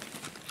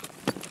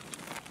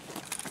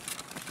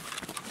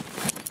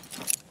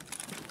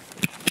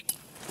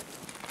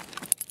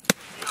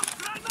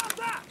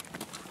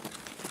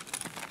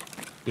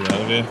 Get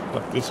out of here.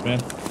 Fuck this,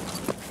 man.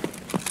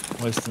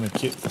 Wasting a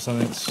kit for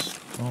something that's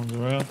Arms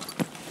around.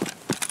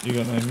 You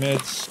got no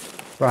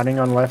meds. Running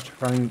on left,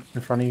 running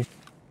in front of you.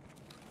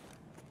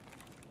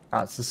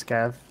 Ah, it's the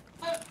scav.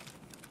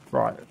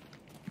 Right.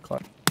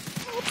 Close.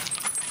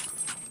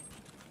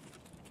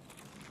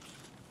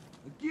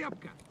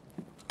 Кепка.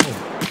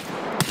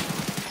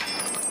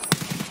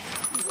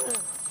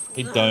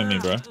 He domed me,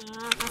 bro.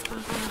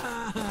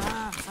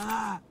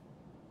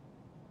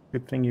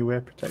 Good thing you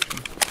wear protection.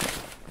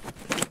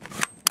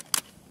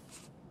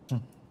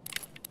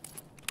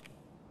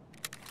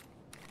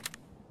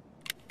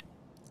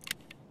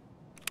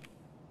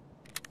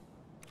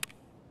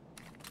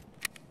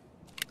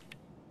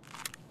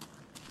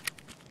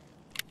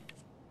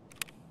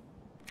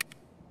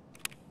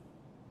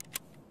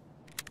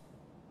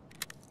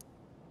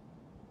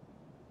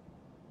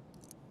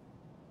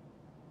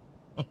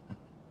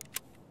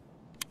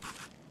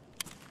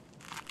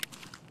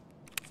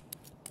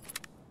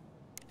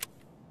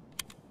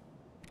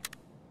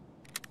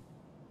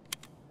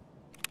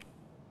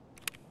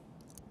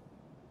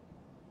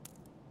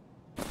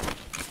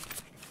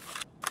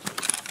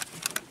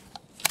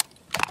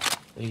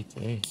 ET.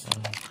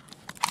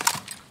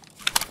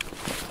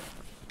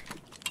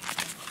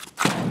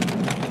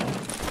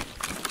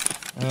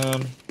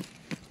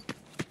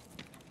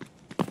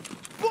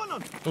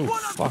 Oh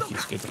fuck! You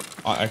scared.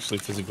 I actually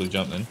physically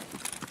jumped in.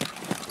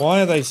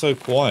 Why are they so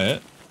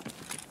quiet?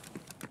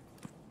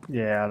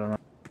 Yeah, I don't know.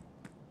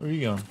 Where are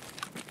you going?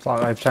 It's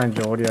like they've changed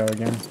the audio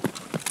again.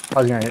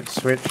 I was going to hit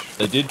switch.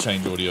 They did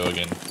change audio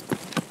again.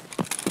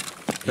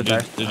 Did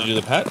they? Did you do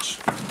the patch?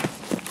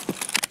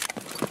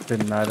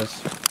 Didn't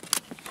notice.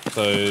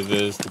 So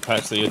there's the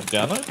patch that you had to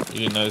download? You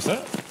didn't notice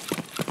that?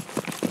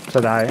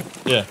 Today.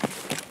 Yeah.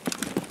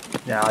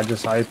 Yeah, I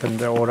just opened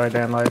the auto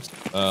downloads.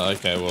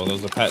 Okay, well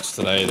there's a patch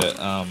today that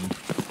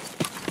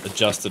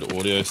adjusted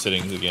audio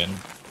settings again.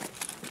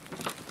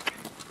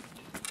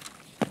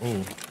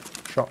 Ooh.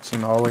 Shots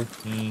and Ollie.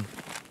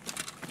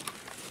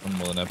 I'm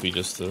more than happy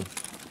just to...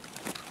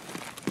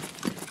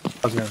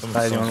 I was going to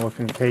say, do you want to look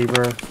in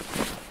Killa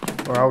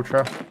or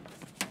Ultra?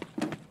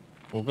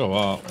 We'll go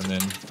up and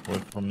then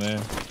work from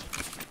there.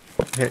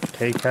 Hit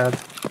keycard.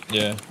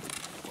 Yeah.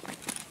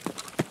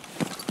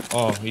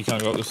 Oh, you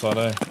can't go up this side,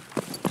 eh?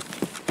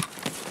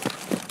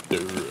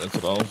 Dude, that's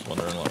what I was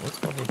wondering, like, what's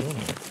the fuck are we doing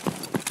here?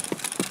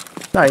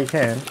 No, you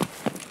can.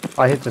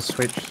 I hit the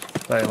switch,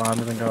 the alarm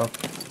doesn't go off.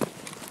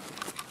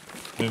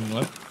 Moving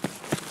left.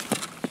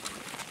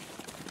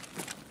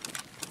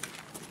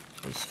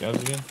 Those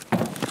scouts again.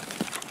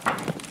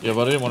 Yeah,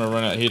 but I didn't want to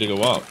run out here to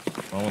go up.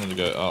 I wanted to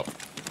go up.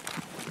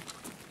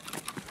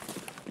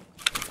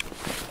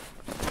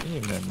 I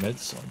didn't even have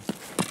meds on.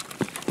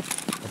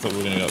 I thought we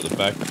were going to go up the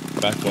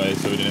back way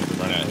so we didn't have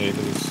to run out here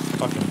because there's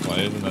fucking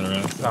players and then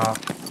around. So. Ah.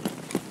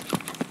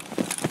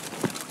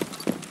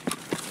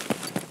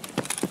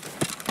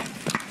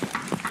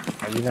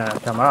 Oh, you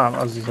don't come up.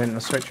 I was just hitting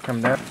the switch,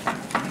 come down.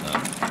 No.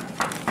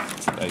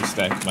 Stay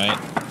stacked, mate.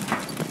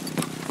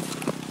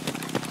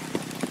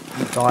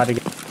 Die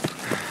together.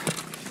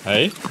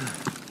 Hey?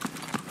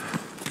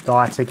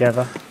 Die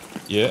together.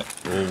 Yeah,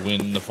 we'll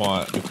win the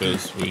fight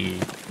because we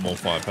have more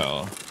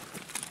firepower.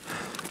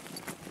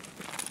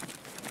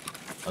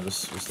 I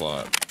just was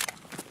like,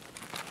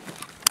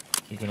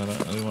 thinking I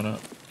don't really want to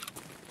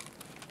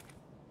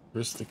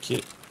risk the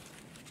kit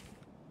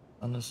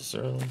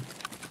unnecessarily.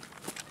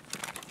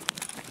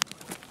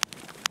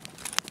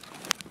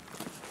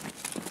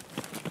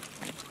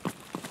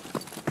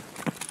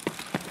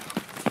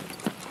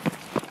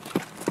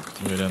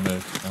 You go down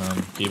the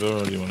Kiba,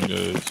 or do you want to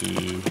go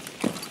to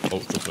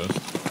Ultra first?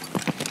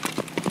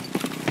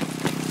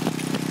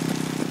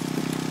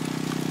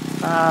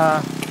 I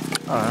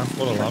don't know.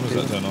 What alarm does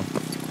that turn off?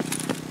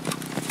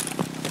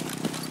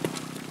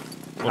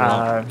 What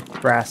alarm?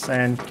 Brass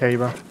and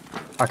Kiba.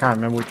 I can't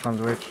remember which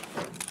one's which.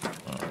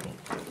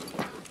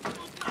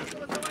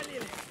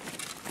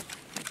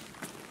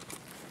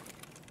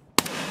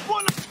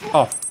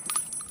 Oh.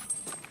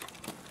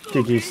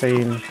 Did you see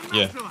him?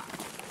 Yeah.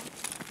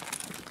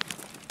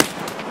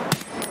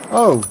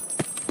 Oh!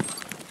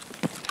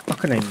 I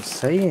couldn't even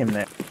see him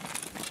there.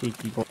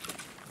 Cheeky boy.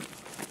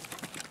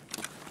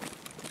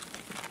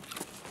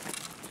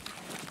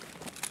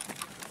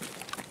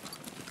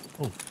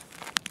 Oh.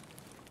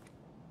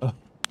 Oh.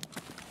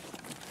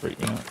 Freak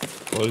me out.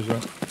 Close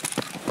right.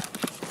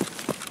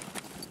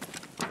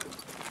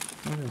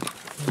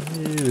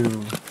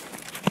 Ew.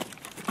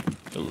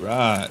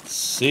 Alright,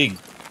 Sig.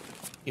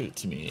 Give it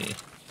to me.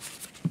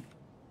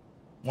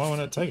 Why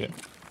won't it take it?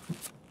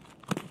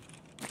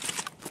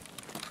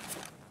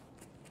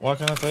 Why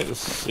can't I take the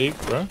Sig,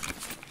 bro?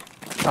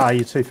 Ah,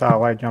 you're too far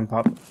away, jump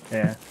up.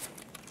 Yeah.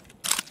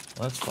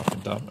 Well, that's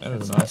fucking dumb. That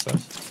is a nice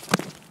ass.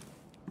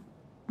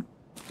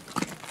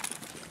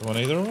 You want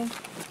either of them?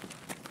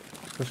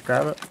 Just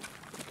grab it.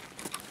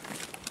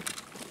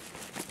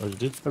 Oh, you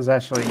did? There's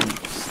actually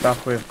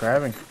stuff worth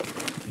grabbing.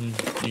 You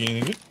get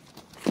anything good?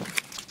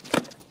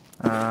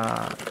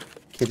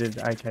 Kitted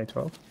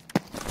AK-12.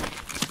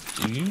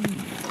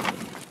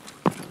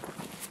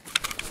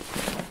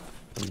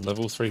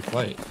 Level 3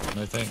 plate.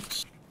 No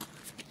thanks.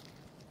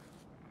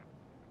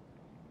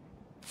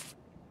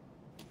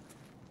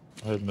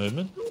 heard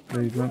movement.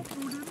 Movement.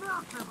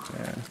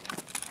 Yeah.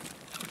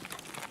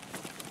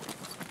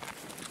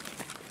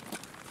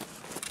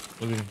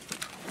 Look at him.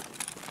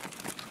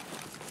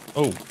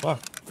 Oh,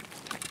 fuck.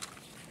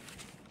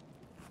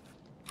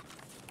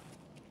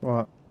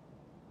 What?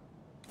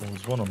 Well,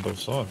 there's one on both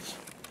sides.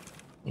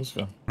 Let's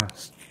go.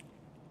 Nice.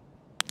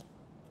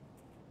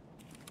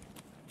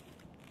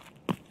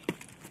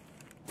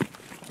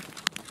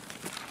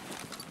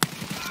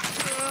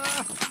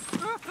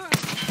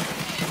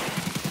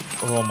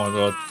 Oh my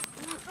god.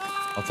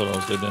 I thought I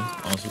was dead then.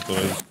 I honestly thought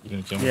he was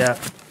going to kill me. Yeah.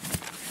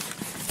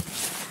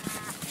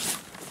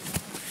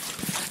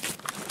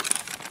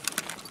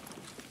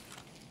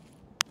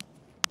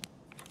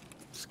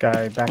 Let's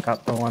go back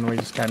up the one we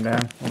just came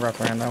down. We'll wrap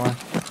around that way.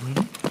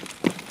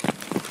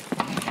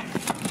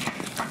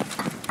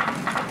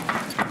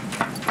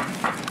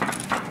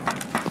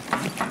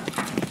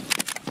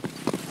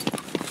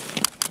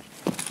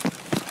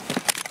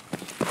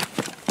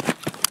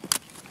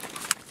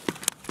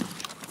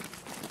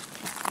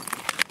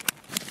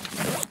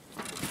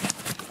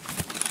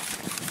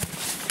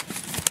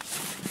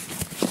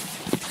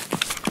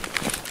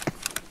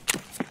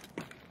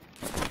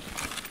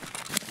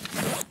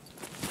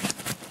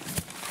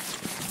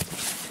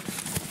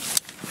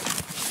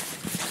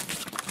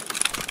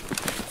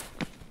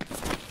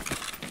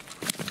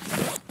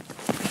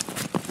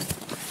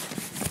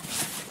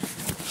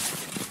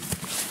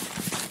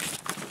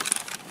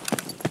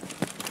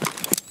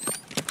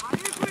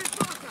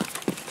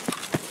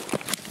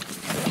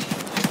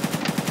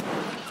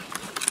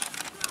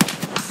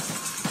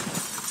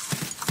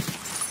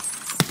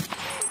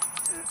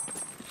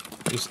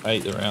 Just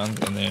ate the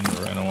round and then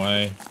ran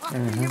away.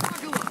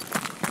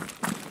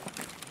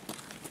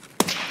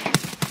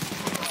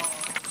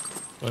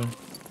 Boom.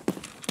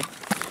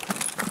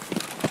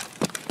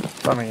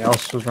 Something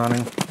else was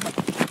running.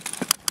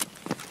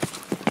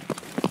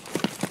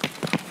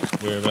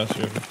 Whereabouts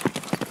you reckon?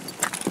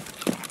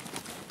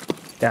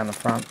 Down the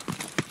front.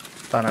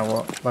 Don't know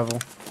what level.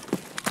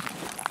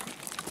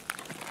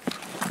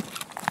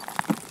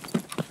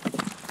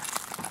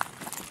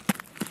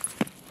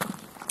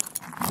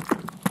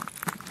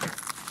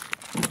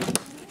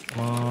 Come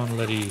on,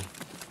 Letty.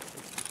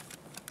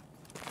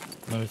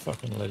 No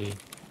fucking Letty.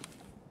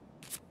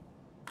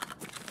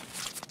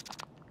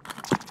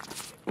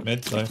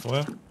 Meds though for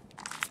you.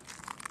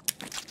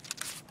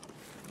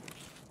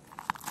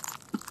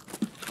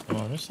 Am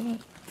I missing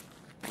it?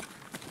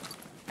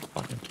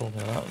 Fucking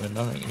talking it up and then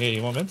nothing. Here,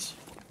 you want meds?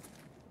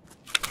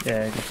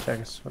 Yeah, just check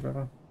us,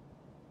 whatever.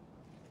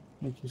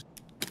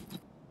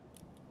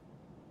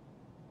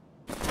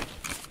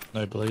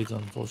 No bleeds,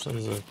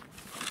 unfortunately. There's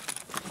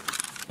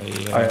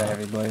Oh yeah,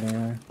 heavy bleeding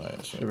there. Oh,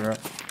 yeah, Should sure. be right.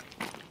 Is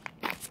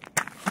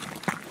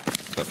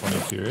that from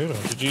your period?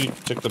 Or did you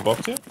check the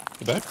box yet?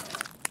 The bag?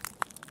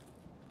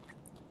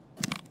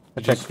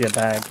 I checked your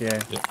bag, yeah.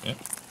 Yeah, yeah.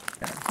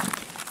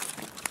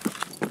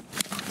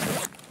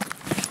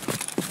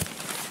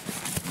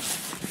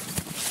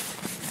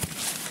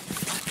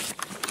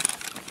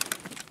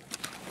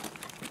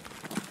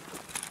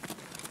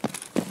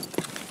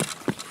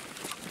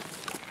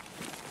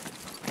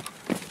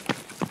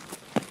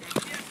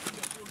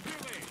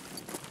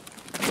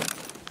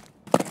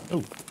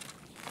 Oh.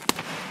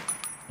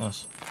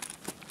 Nice.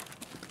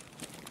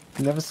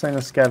 Never seen a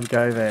scav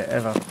go there,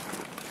 ever.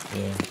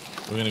 Yeah.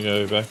 We're gonna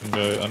go back and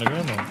go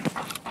underground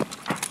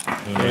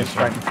or? Yeah,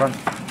 straight in front.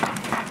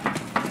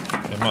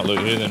 Yeah, might look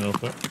here then real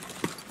quick.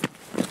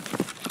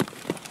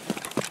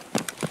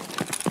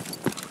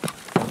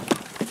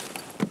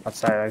 I'd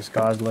say those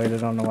guys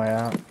looted on the way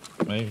out.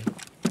 Maybe.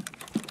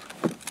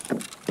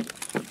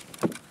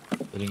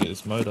 They didn't get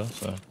this motor,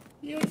 so. Oh,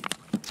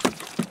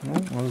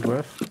 that was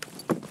worth.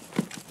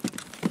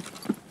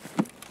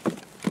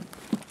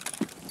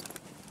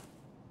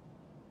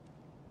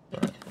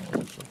 Alright,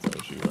 I'll flip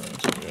those you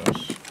around somebody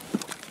else.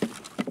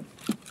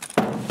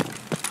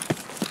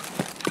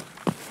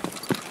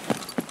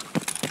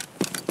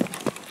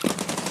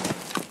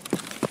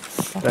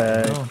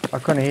 hell. I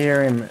couldn't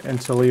hear him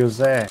until he was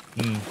there.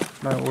 Mm.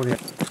 No audio.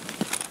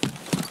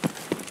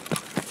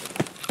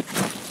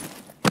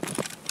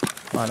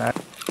 I know.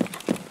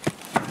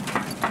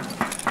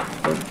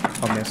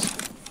 I missed.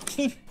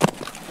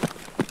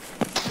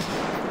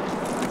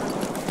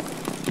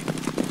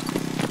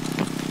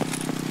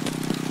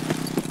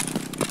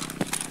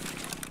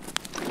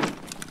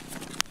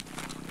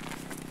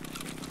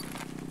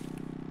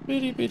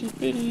 Bitty bitty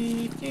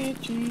bitty,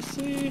 can't you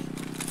see?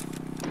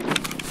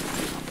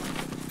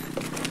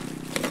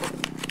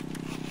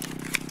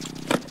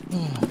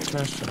 Oh,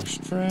 trash, trash,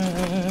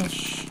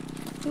 trash,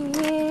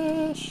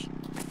 trash.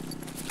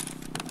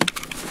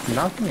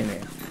 Nothing in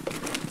there.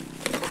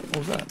 What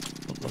was that?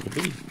 Looked like a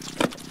bee.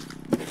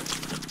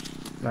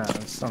 No,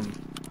 there's some.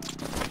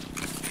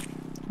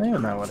 I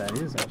don't know what that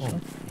is Oh, actually.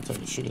 I'll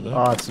take a shit of that.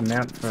 Oh, it's a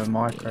mount for a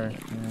micro.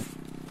 Yeah.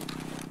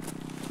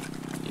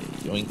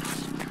 Yeah, yoink.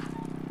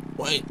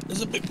 Wait,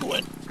 there's a big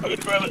point. I gotta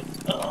grab it.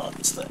 Oh,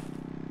 it's there.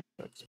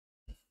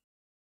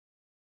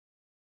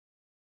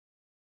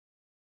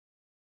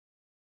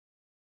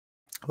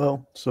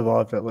 Well,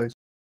 survived at least.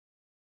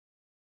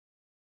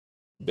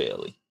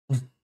 Barely.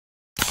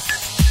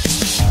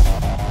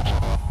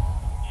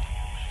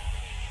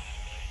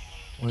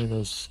 Where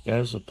those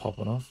scavs are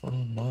popping off. Oh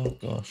my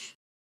gosh.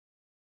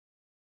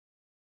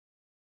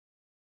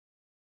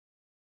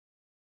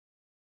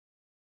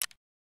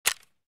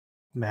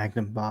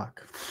 Magnum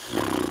bark.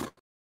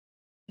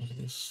 Look at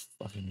this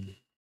fucking.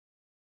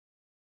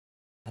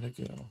 How'd it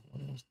go?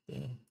 What else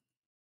there?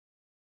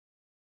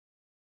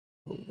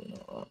 Probably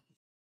not right.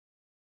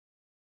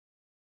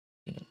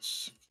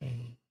 It's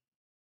okay.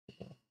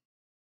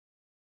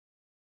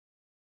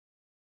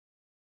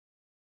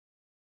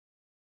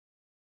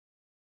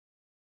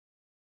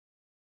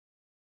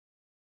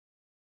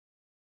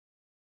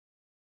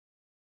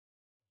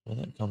 When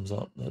that comes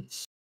up,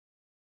 that's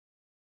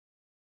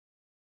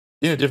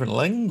in a different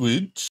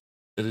language.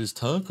 It is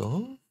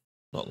Turko.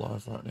 Not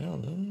live right now,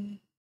 though.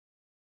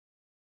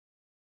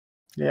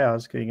 Yeah, I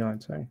was getting on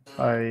too.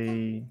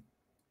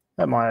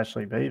 That might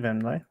actually be them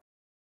though.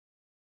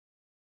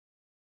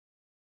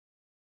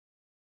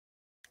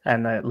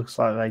 And it looks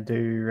like they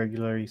do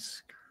regularly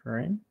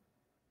screen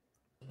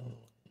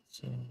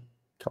It's, a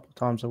couple of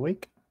times a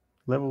week.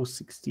 Level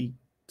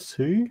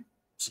 62.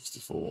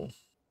 64.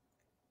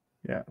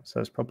 Yeah, so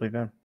it's probably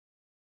them.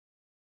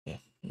 Yeah,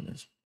 it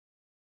is.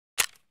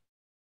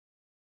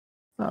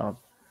 Oh,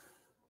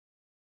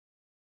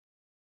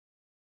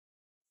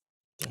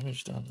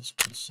 Damage done is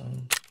the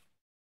same.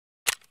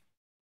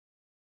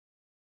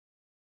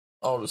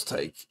 I'll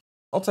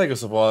take a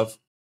survive.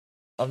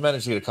 I've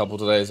managed to get a couple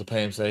today as a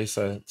PMC,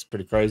 so it's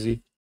pretty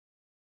crazy.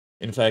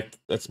 In fact,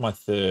 that's my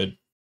third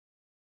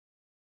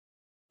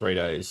 3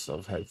 days.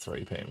 I've had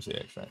 3 PMC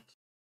extracts.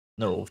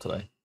 They're all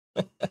today.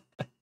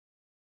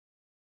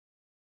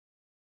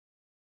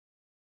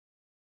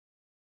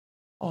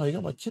 Oh, you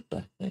got my kit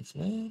back. Thanks,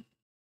 man.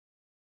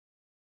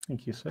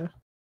 thank you, sir.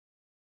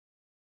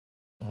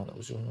 Oh, that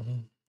was your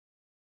one.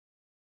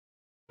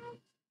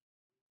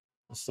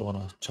 That's the one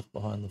I chucked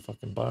behind the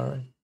fucking bar.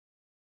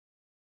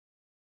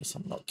 Guess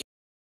I'm not.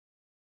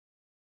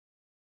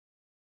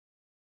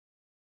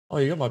 Oh,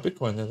 you got my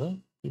Bitcoin there, though.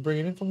 You bring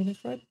it in for me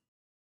next raid?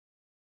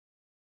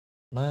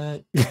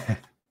 Mate.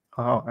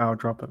 I'll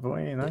drop it for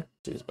you, you know. Yeah,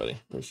 cheers, buddy.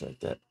 Appreciate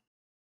that.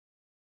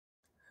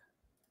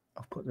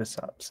 I'll put this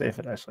up, see if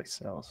it actually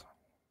sells.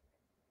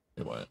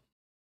 It won't.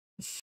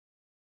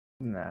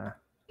 Nah.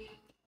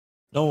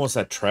 No one wants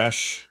that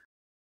trash.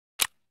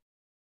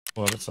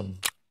 Well, got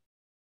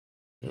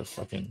a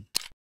fucking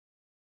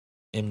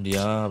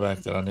MDR back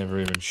that I never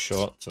even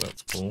shot, so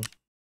that's cool.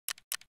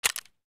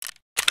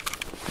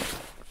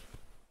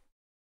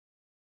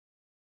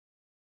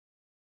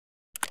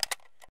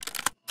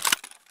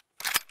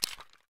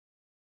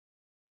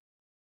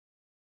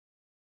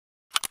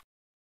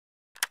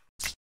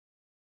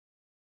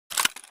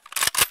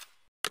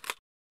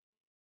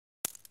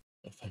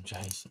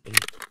 FMJ's.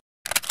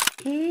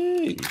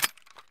 Hey.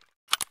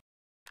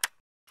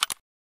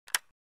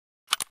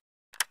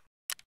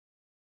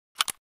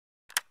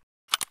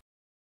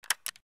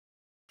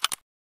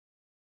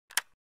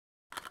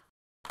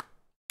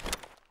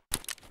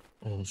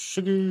 All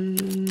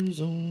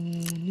sugars,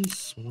 only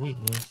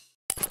sweetness.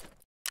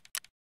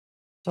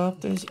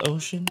 Soft as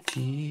ocean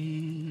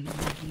tea.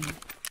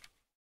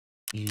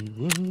 You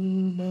were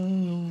my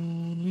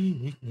only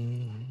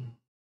weakness.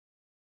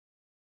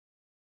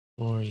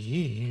 For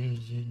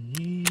years and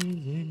years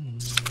and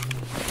years.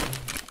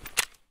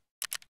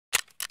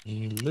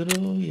 You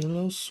little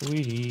yellow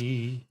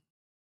sweetie.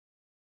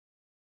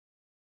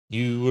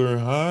 You were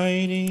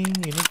hiding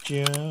in a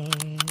jar.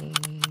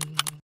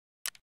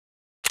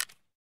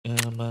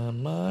 And my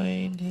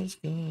mind has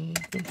gone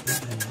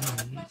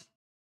completely.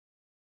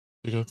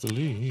 Pick up the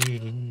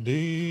lead and there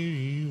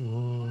you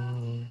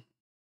are.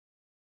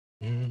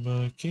 You're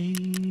my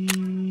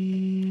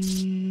candy.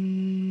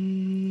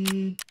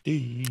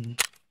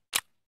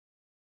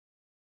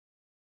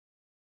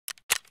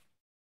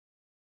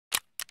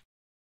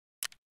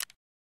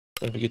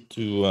 Don't forget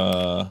to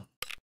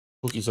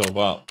hook yourself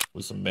up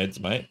with some meds,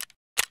 mate.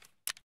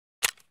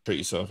 Treat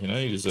yourself, you know,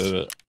 you deserve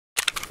it.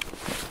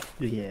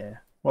 Yeah.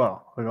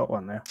 Well, I got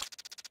one now.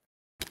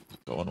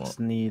 Go on, what?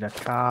 Just need a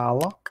car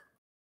lock.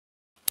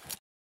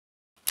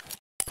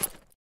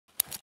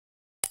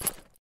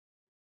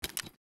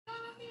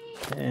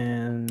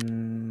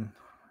 And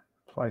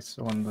place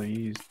the one they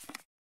used.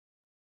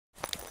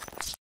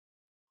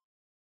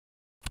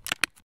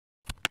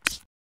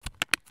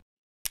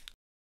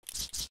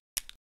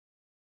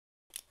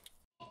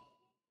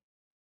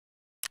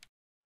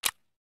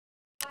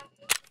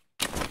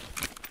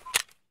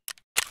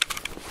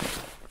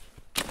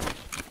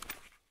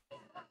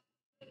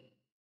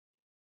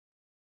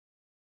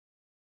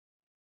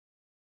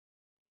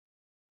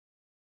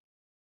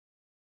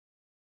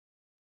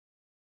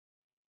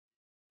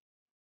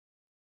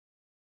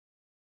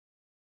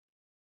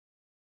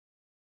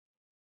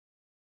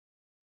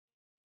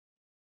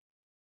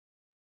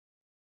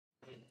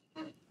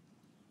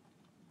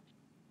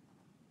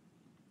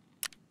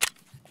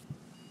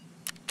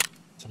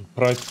 Some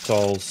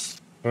propitols.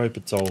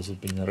 Propitols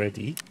have been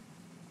ready.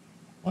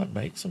 Might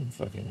make some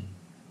fucking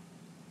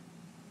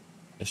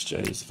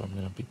SJs if I'm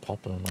going to be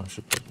popping them. I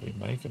should probably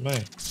make them,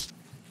 eh?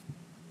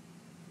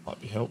 Might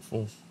be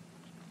helpful.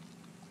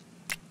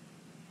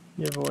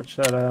 You ever watch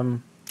that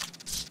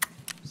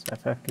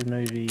South African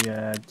movie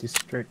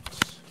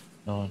District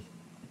 9.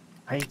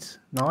 8,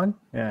 9?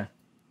 Yeah.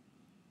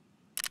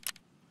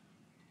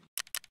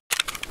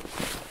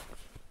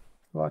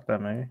 I like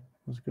that movie. It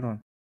was a good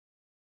one.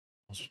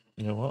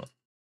 You know what?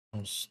 I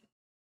was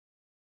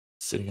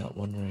sitting up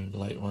wondering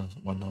late one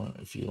night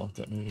if you like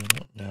that movie or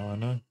not. Now I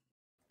know.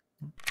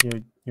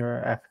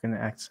 Your African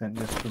accent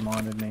just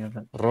reminded me of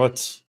it.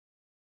 Right.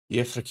 The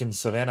African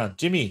Savannah.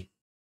 Jimmy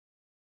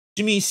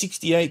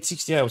 68.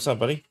 What's up,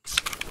 buddy?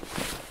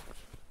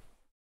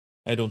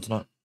 How you doing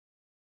tonight?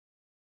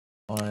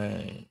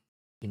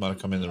 You might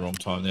have come in the wrong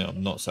time now.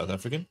 I'm not South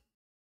African.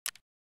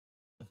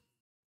 I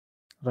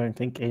don't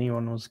think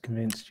anyone was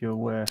convinced you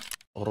were.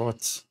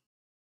 Alright.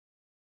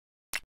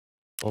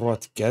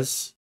 Alright,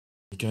 Gaz.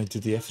 We're going to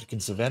the African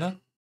Savannah.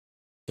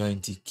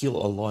 Going to kill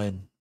a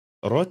lion.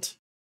 Alright?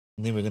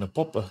 And then we're going to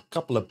pop a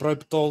couple of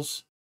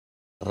propitols.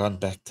 Run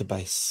back to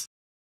base.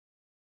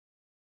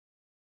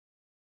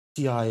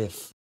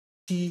 TIF.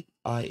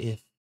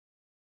 TIF.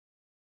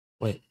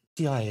 Wait,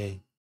 TIA.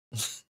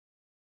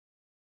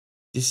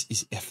 This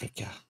is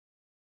Africa.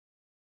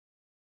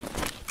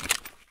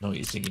 No, what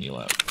you're thinking, you're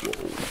like, whoa.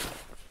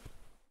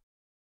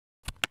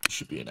 You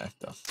should be an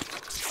actor.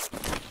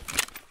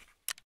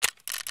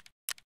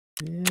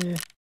 Yeah.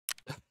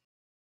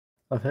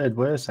 I've heard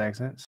worse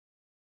accents.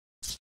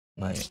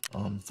 Mate,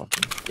 I'm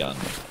fucking gun.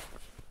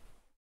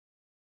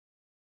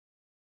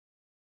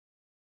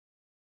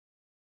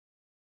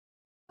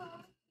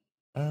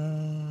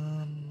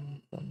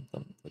 Dum, dum,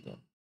 dum, dum.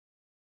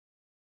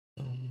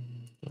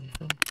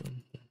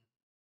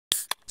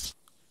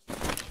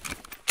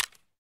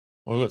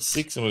 Well, we got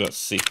 6 and we got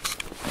 6.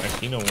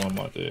 Actually, you know what I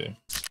might do?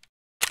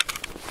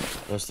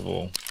 First of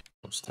all,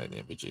 I'll just take the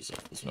MPGs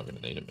off because we're not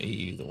going to need them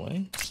either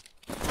way.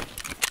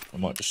 I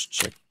might just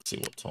check, see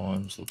what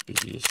times look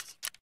busiest.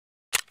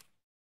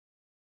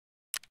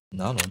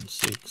 None on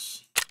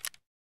 6.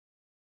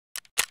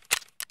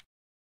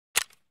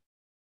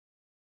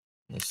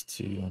 There's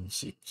 2 on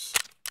 6.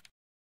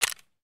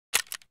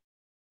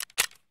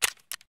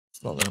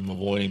 It's not that I'm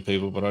avoiding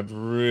people, but I'd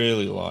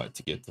really like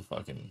to get the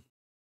fucking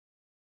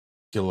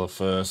Killa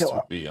first. Killa.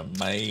 Would be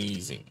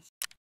amazing.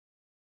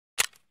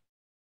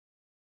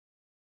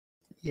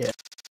 Yeah.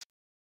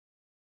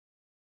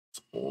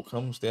 It all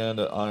comes down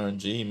to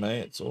RNG,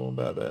 mate. It's all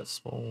about that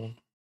spawn.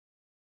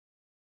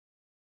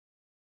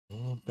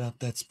 All about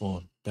that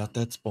spawn. About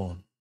that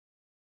spawn.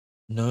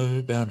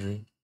 No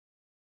boundary.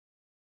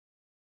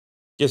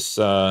 Guess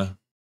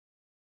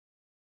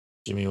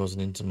Jimmy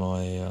wasn't into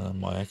my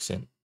my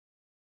accent.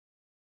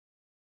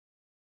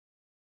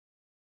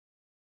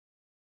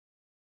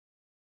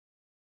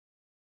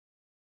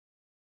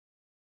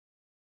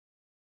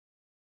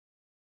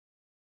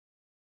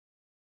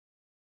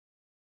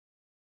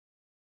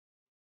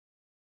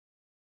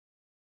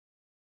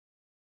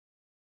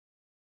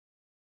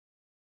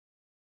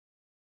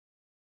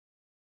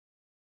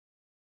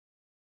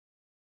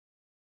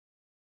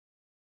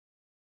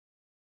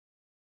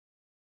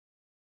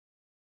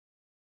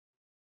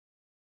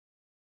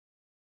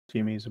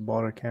 Jimmy's a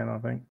bot account, I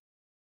think.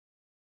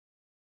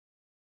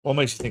 What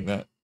makes you think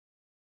that?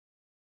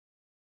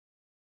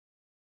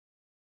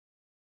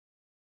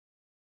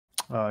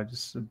 Oh,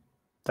 just a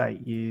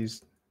date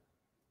used.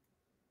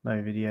 No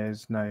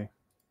videos, no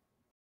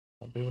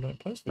Some people don't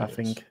post videos.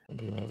 nothing. Some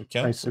people have No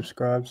accounts.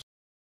 subscribes.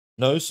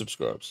 No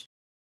subscribes.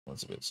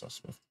 That's a bit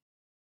suspect.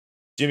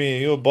 Jimmy,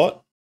 are you a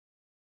bot?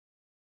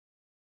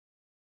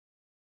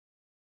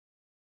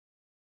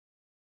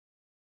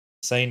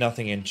 Say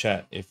nothing in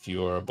chat if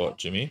you are a bot,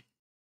 Jimmy.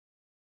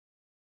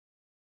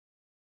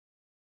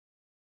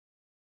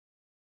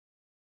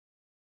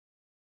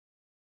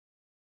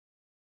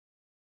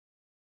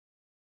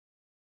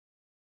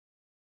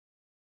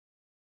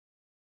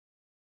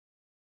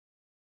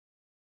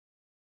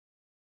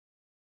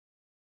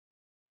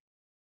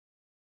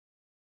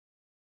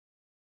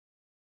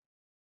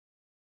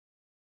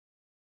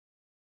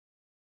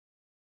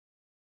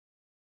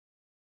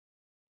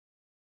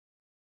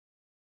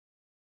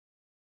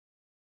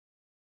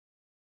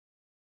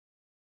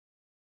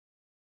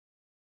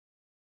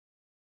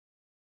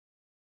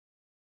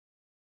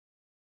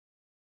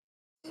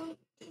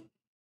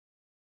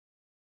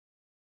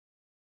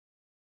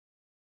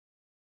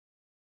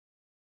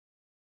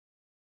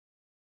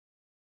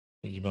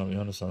 I think you might be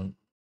honest something.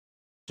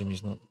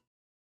 Jimmy's not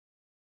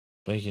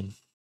bacon.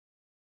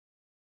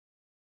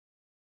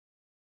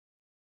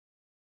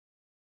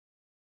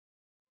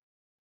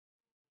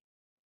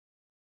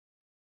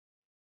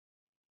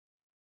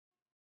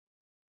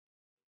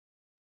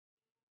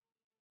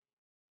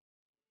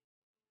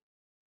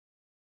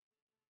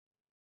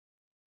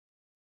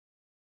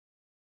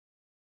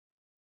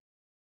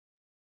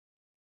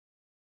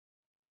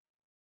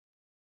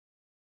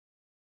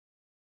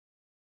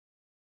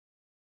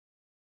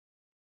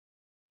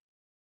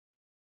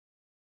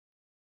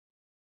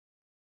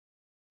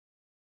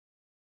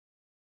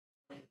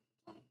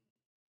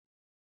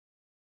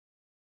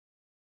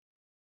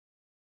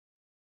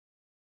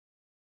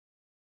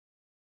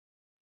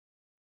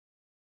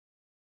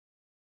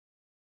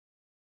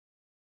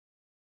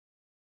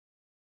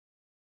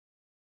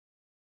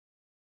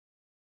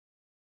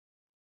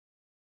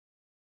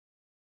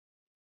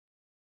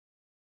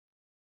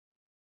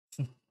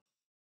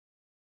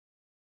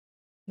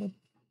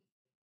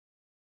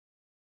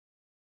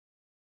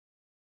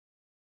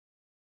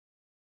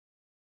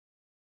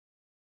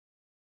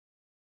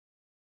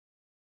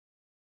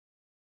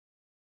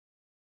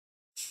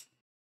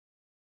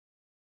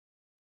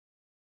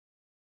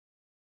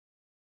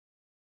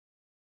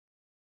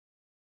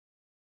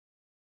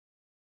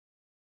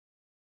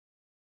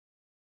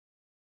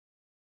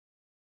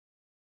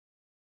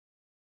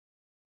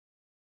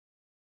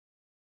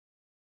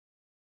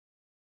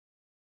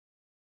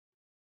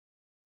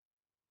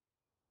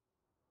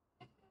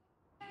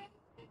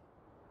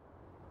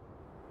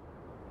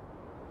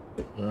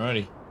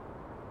 Alrighty.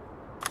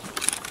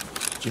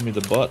 Jimmy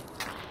the butt.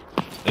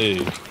 Hey.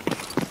 Look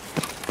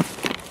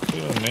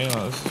at man,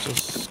 this is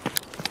just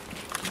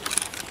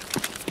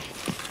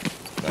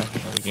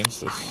backing up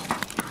against us.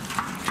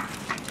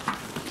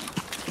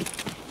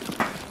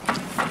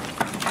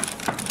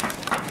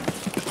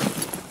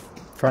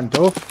 Front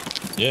door.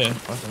 Yeah,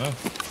 I don't know.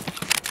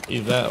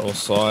 Either that or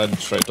side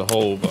straight to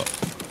hole, but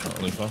not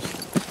really fast.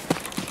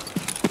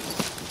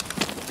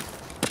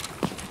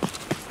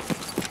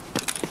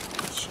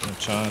 Just gonna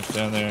charge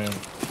down there and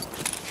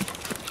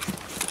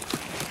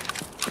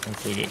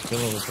hopefully get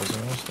Killa before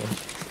someone else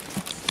does.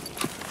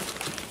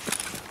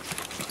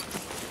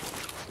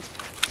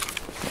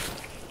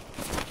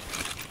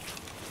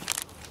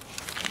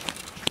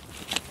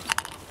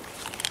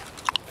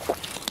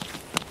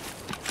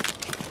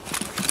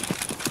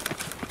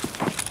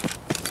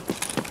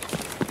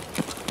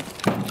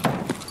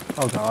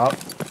 I'll go up.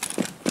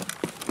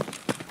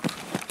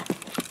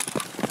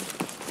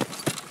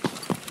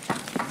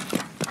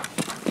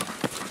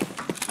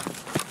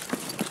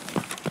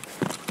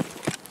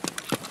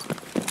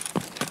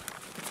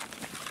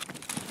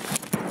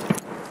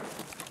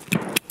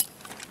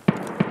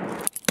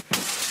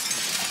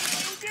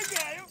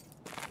 Убегаю.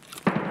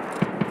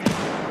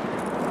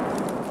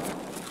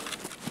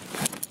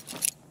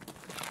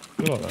 I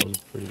feel like that was a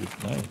pretty good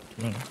name, to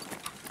be honest.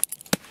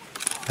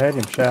 Heard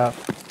him shout.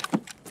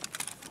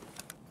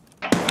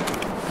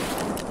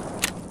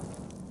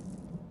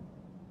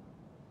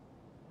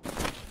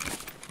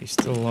 He's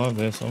still alive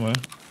there somewhere.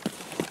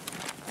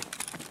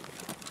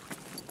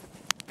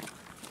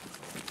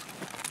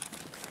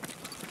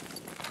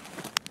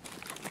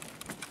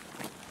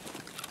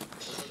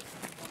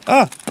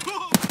 Ah!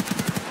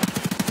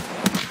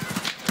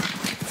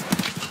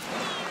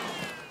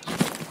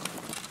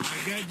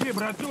 Погоди,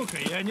 братуха,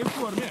 я не в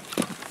форме.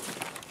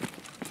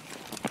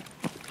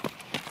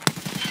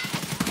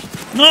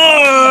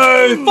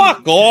 No!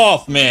 Fuck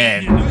off,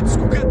 man! Ну это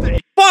скукота.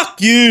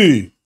 Fuck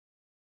you!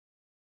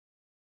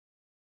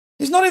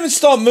 He's not even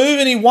stopped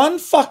moving. He one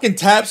fucking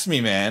taps me,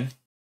 man.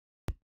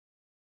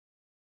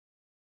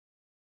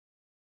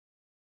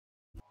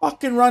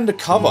 Fucking run to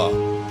cover.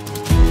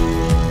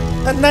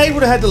 That nade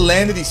would have had to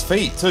land at his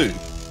feet too.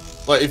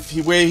 Like if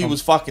he where he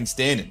was fucking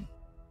standing.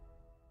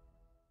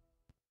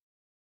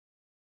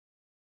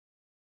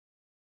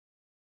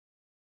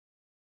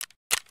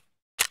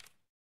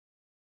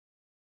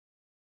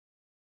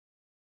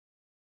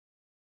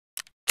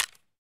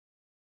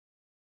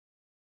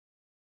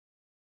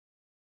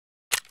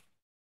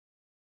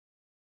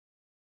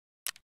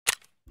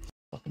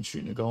 Fucking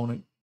shooting a goal on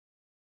it.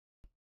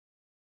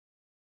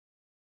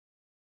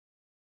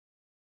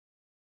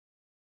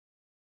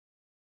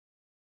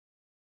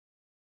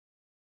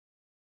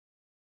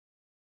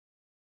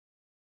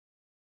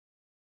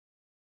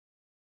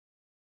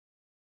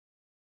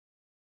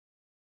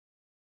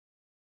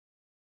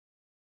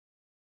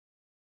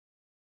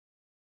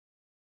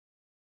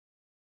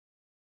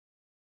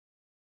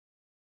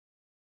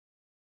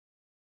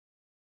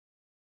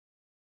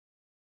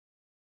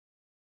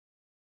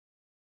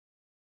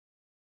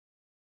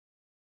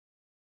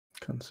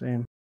 Can't see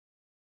him.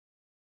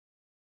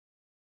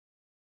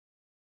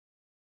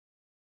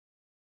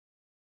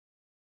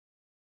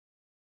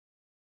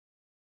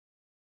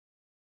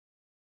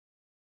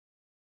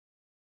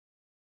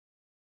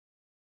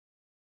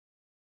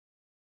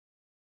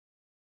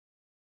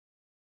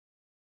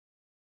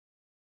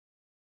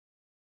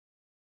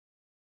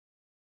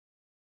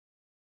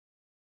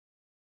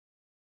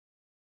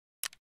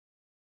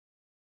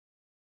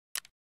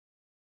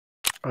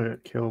 I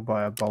got killed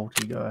by a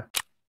bolty guy.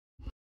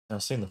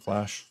 I've seen the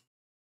flash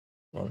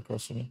right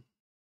across from me.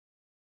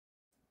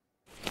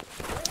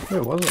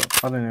 Where was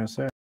it? I didn't even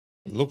see it.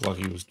 It looked like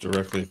he was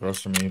directly across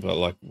from me, but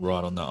like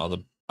right on that other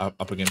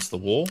up against the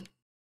wall.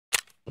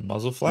 The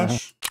muzzle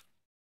flash.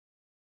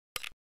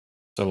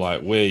 So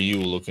like where you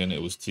were looking,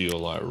 it was to your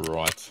like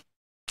right.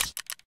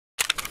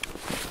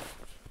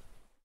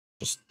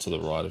 Just to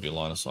the right of your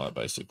line of sight,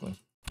 basically.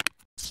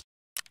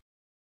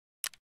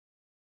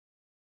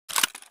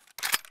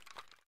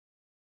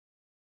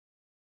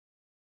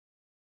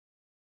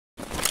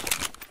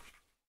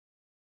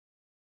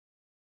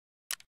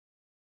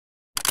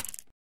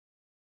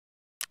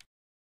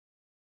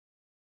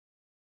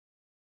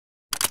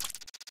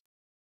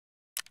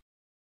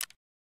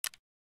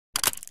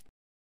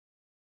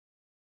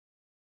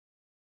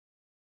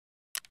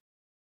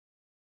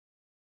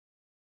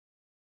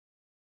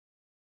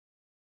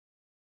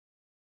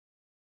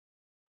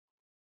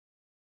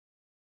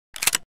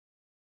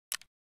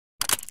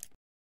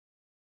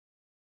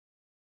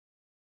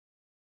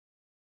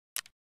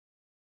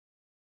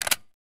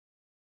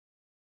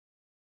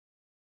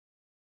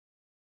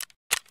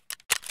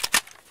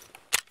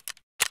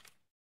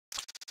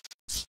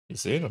 You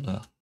see it or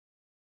not?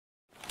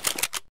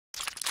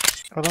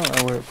 I don't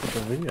know where it put the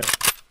video.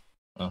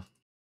 Oh.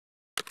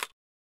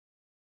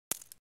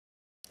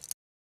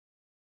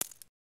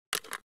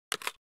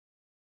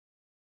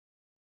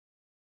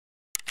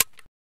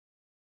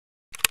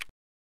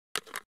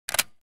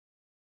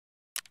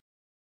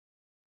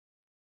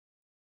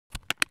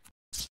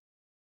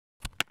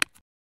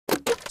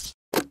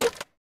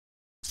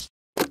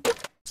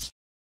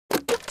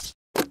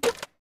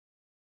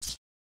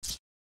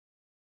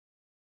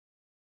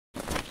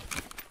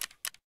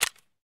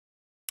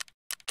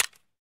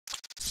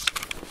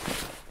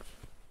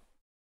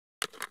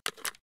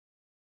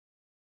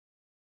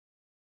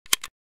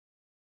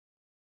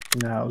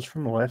 No, it was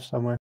from the left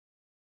somewhere.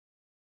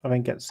 I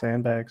didn't get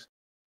sandbags.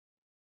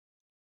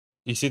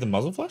 You see the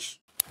muzzle flash?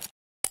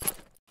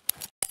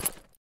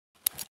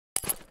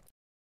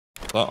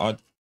 I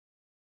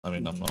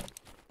mean, I'm not.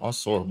 I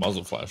saw a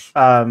muzzle flash.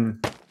 I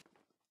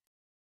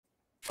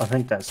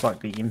think that's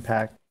like the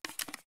impact.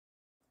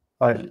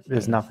 Like,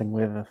 there's Yeah. nothing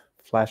where the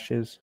flash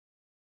is.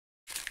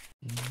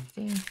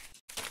 Okay.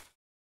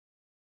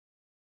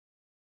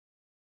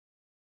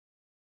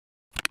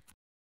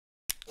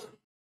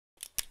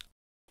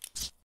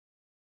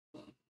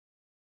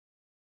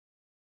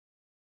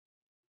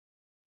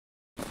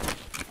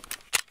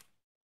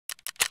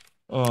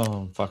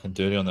 Oh, I'm fucking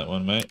dirty on that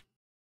one, mate.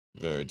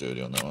 Very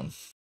dirty on that one.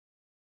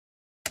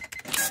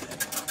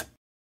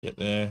 Get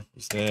there.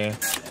 He's there.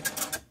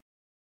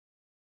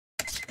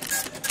 Okay.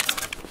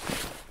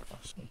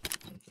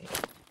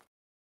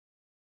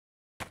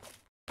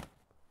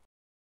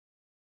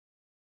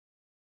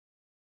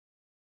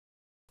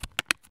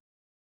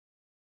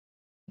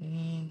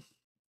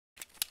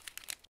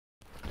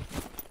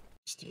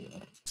 Let's do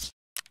that.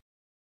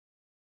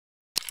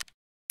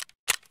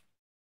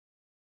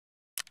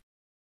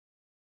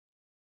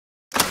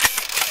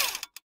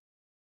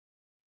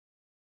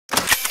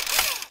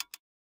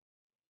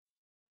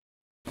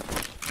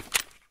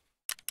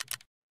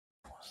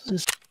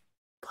 This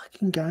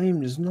fucking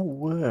game does not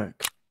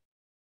work.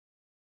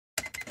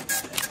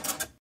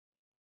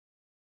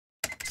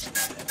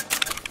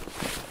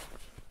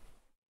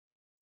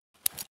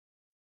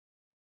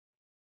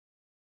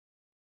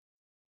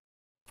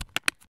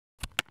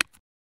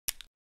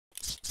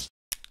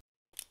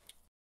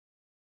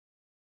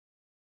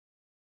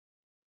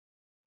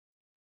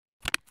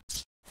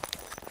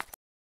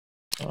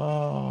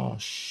 Oh,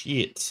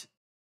 shit.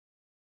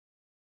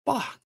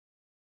 Fuck.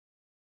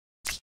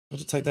 I had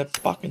to take that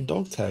fucking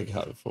dog tag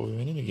out before we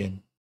went in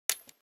again.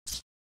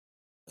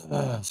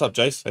 What's up,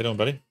 Jace? How you doing,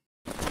 buddy?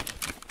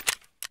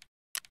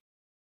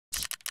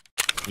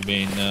 You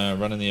been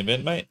running the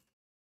event, mate?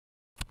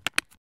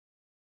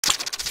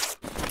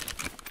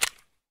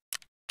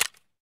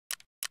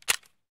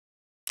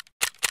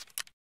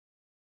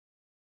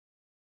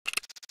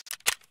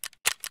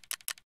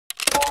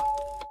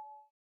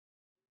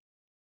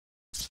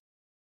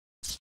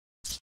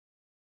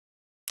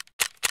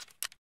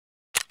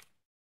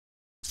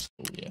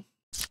 Oh, yeah.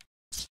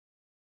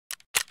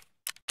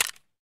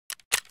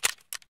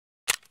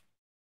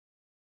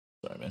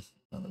 Sorry, man.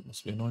 That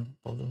must be annoying.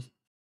 Apologize.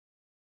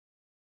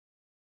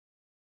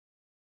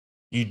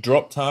 You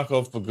dropped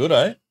Tarkov for good,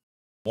 eh?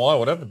 Why?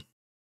 What happened?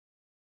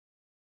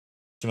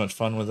 Too much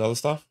fun with other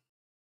stuff?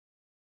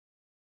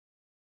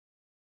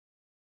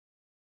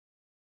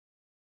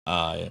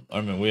 Ah, yeah. I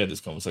remember we had this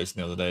conversation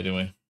the other day, didn't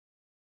we?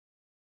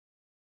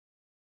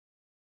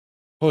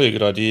 Probably a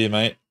good idea,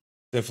 mate.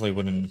 Definitely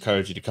wouldn't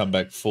encourage you to come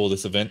back for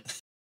this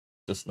event.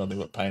 Just nothing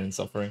but pain and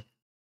suffering.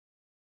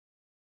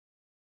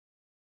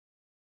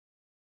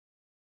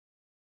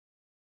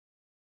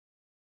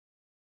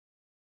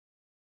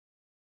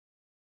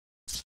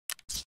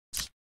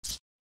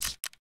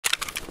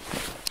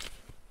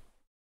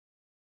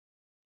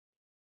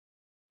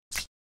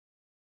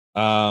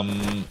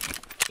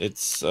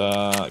 It's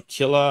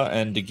Killa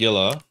and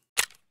Killa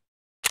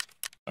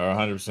are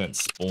 100%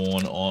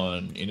 spawn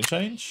on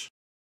interchange.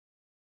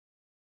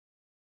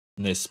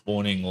 And they're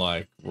spawning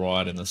like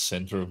right in the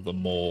center of the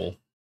mall.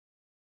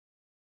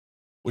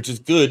 Which is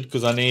good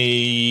because I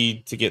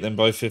need to get them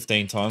both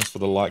 15 times for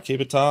the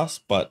Lightkeeper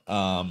task, but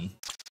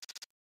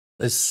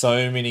there's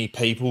so many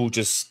people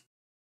just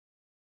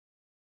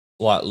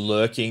like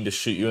lurking to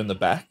shoot you in the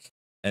back,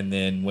 and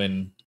then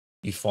when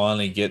you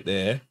finally get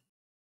there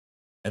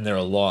and they're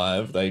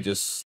alive, they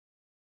just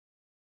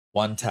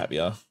one tap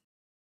you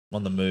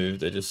on the move.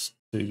 They're just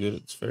too good.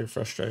 It's very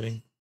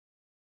frustrating.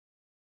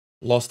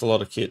 Lost a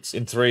lot of kits.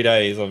 In 3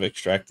 days, I've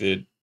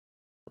extracted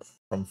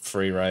from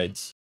 3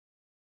 raids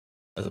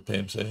as a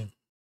PMC.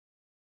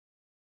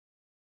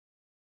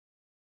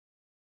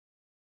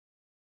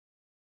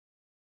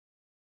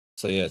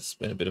 So yeah, it's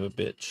been a bit of a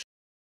bitch.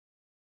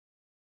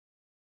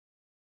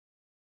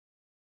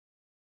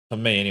 For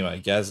me anyway,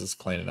 Gaz is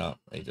cleaning up.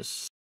 He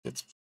just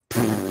gets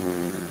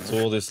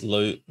all this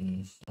loot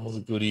and all the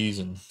goodies,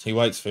 and he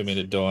waits for me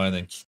to die and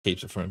then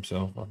keeps it for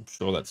himself. I'm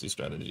sure that's his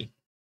strategy.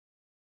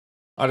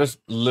 I just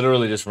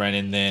literally just ran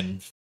in there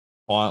and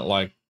find,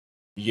 like,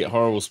 you get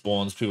horrible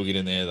spawns, people get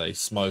in there, they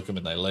smoke them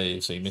and they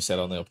leave, so you miss out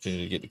on the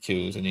opportunity to get the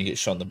kills, and you get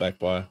shot in the back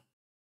by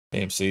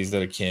PMCs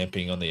that are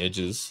camping on the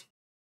edges.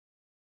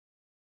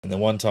 And the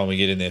one time we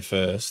get in there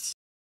first,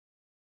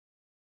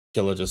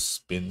 Killer just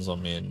spins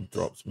on me and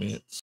drops me.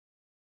 It's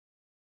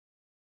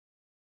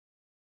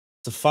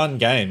a fun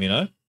game, you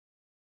know?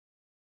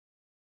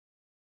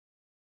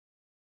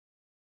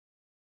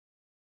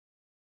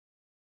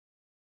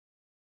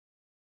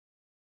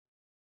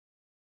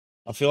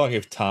 I feel like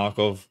if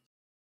Tarkov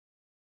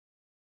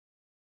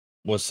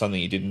was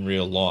something you did in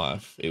real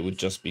life, it would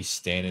just be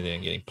standing there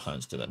and getting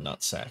punched in the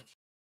nutsack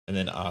and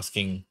then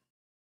asking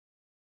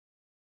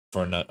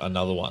for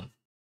another one.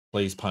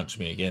 Please punch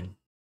me again.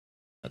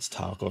 That's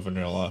Tarkov in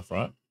real life,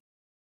 right?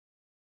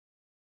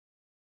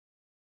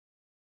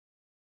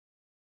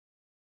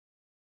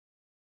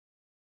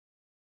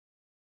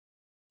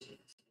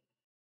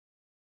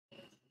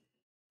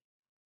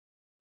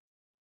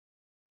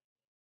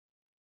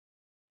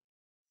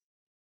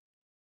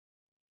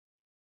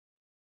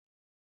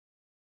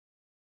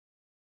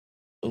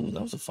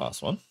 that was a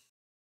fast one.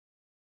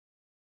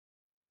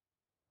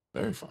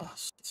 Very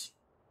fast.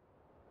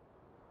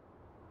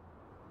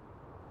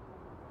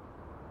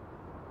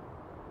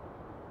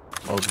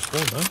 Oh, just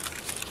spawn, though.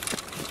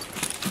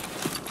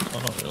 Oh,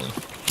 not really.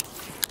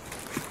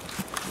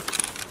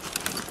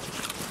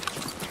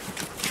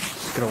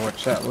 Just gotta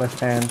watch that left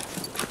hand.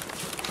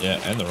 Yeah,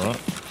 and the right.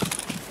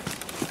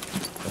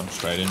 Going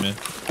straight in, man.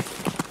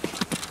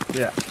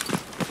 Yeah.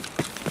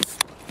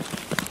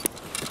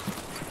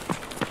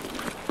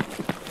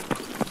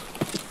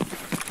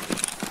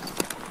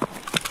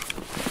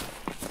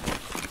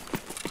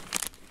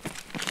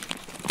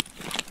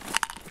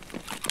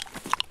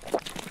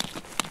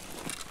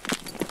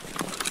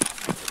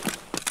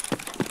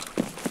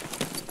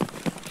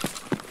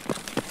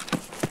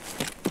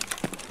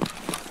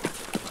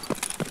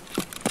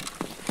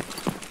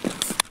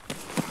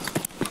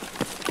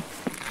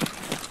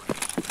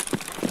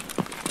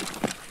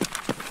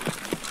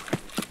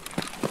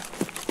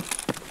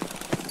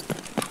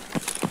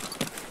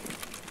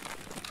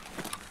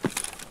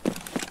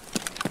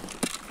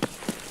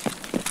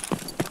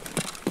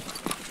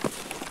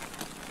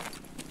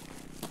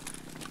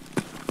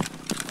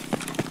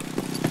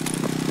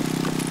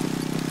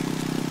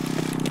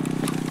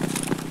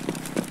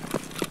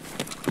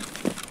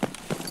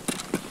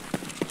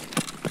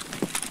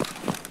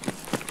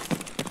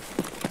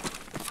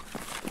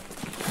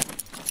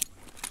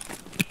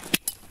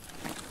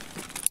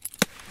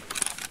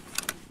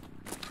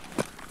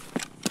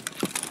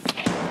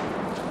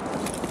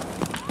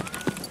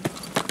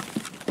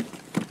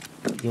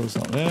 Yours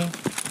not there.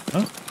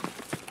 Huh?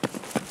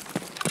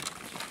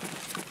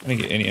 I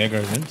didn't get any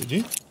aggro's in, did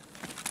you?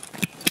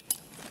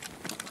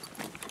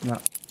 No.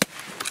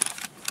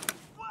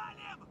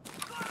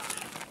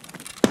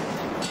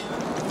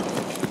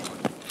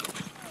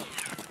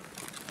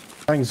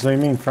 Something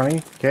zooming in front of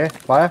you. Okay,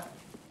 player.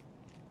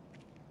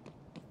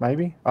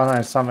 Maybe? Oh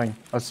no, something.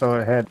 I saw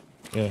it ahead.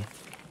 Yeah.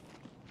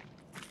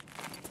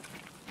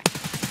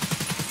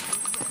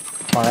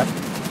 Player.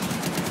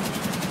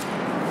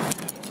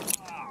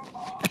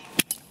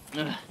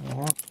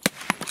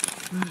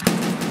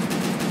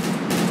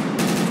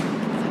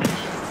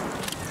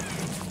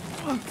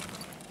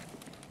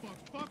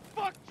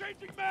 Fuck,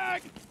 changing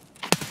mag!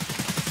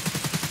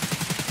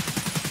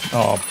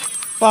 Oh,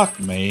 fuck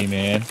me,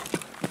 man.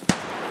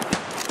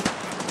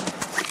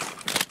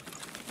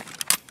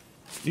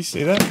 You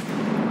see that?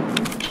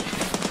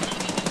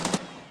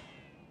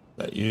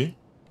 That you?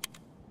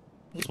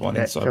 There's one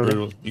Yeah, inside killed him.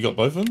 Brutal. You got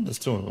both of them? There's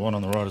two. One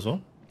on the right as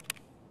well.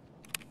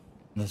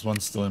 And there's one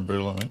still in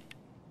Brutal, I think.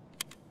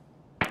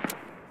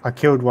 I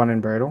killed one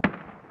in Brutal.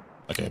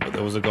 Okay, but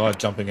there was a guy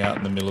jumping out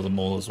in the middle of the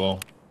mall as well.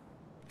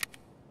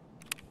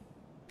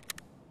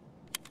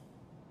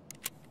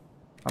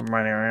 I'm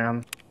running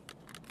around.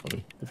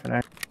 Probably. Different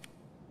act.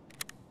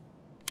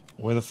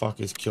 Where the fuck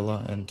is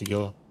Killa and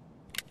Killa?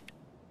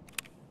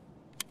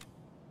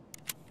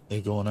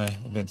 They're gone, eh?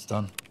 Event's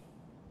done.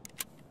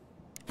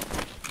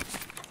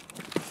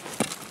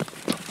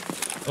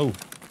 Oh.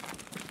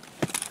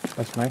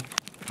 That's me.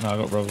 No, I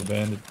got rubber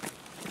banded.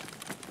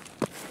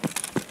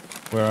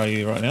 Where are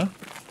you right now?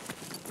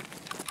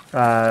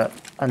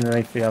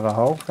 Underneath the other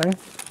hole thing.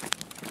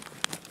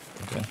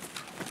 Okay.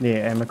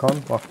 Near Amicon.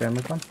 Blocked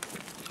Amicon.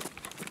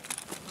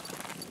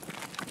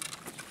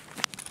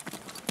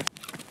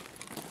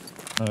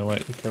 No,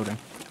 wait. You killed him.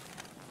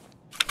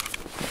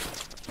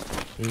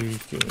 Who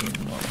killed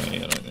him? Not me,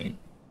 I don't think.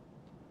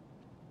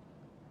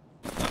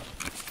 No.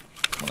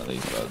 One of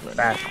these guys right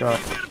now. Ash guy.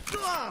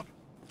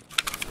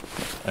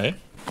 Hey?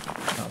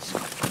 Oh,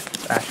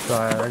 it's Ash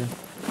guy already.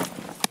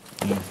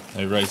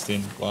 They raced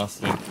in,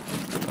 blasted in. I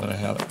don't know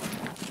how that...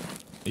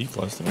 Are you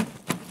close to me?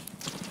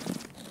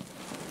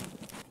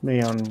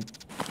 Me on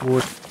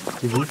wood.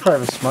 Did you throw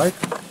the smoke?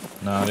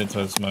 No, I didn't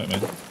throw the smoke,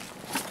 man.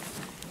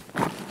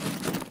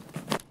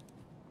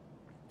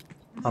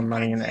 I'm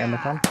running into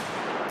Amicon.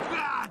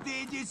 Гад,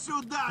 иди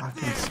сюда,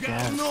 ты Fucking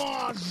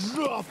говно,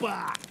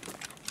 жопа!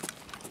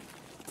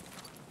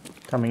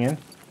 Coming in.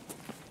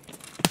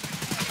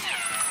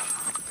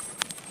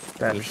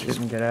 Grab This shit is-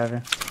 and get out of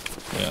here.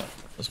 Yeah.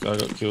 This guy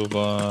got killed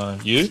by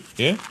you?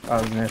 Yeah? Oh,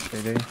 it was an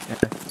SVD. Yeah,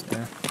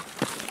 yeah.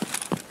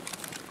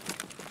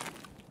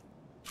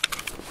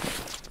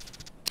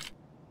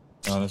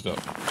 Oh, there's got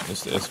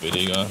this the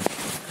SVD guy.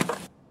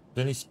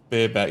 Did any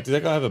spare bag? Did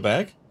that guy have a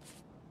bag?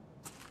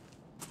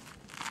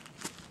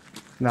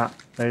 Nah,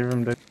 neither of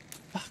them do.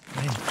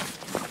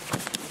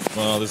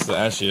 Well, this is the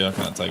ash here. I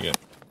can't take it.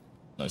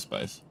 No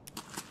space.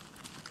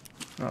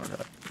 Oh,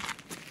 God.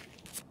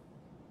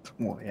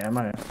 Well, yeah,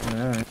 mate.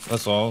 Yeah.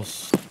 That's all I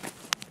was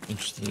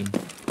interested in.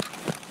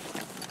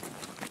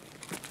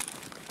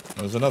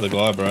 There's another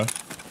guy, bro.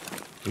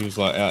 He was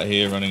like out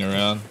here running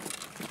around.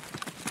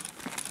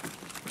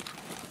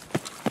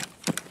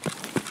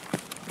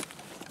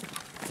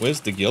 Where's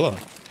the Killa?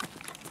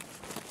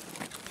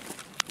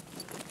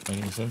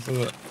 Making sense of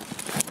it?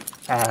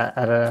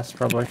 At us,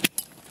 probably.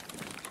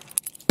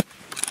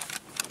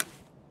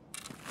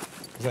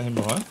 Is that him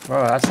behind?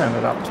 Oh, that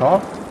sounded up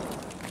top.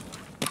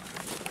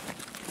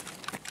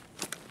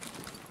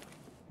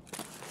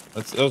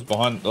 That was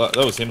behind. That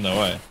was him though,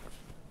 way.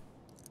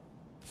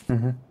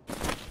 Yeah,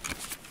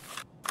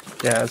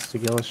 that's the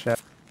Killa shot.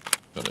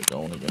 Got it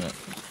going again.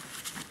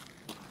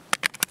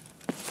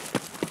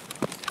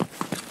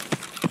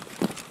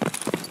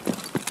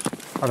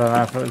 I don't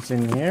know if it was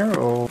in here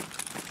or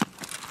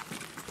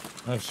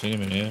I've seen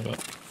him in here, but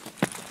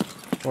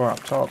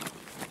up top.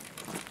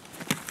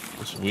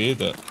 it's weird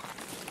that.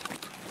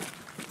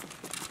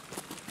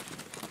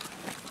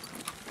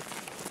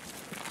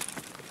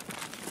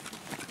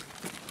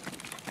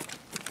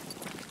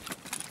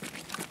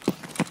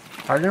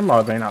 I reckon it might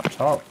have been up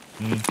top.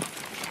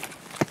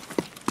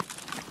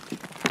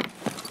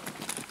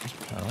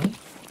 Apparently.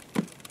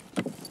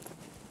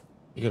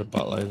 You got a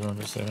butt laser on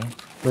just there, man.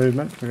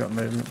 Movement. We got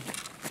movement.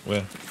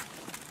 Where?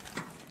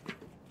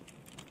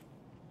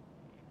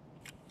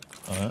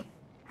 Alright.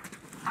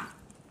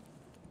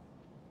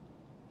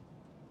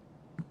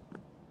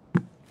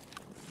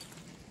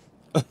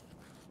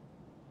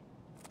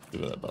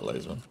 Give it that butt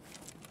laser on.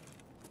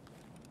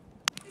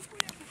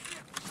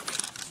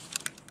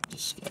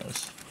 Just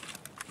guys.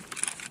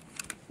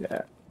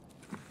 Yeah.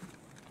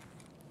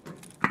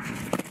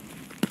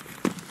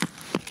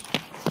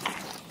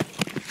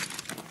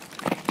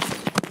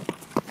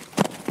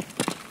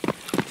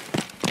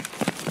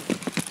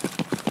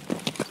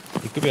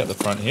 He could be at the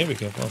front here, be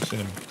careful. I've seen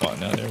him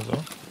fighting out there as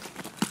well.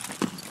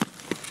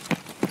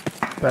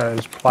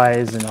 Those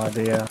players an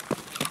idea.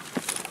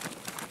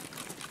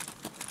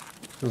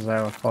 Because they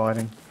were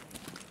fighting.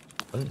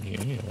 I didn't hear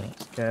any of that.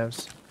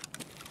 Scavs.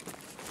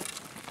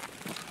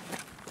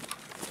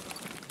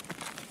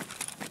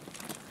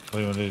 What do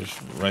you want to do?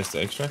 Just race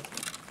the extract?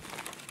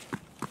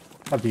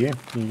 Up to you.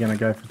 You gonna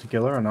go for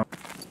tequila or not?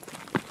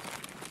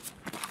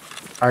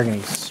 I reckon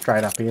he's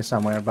straight up here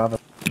somewhere above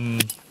it.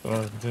 What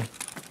I can do.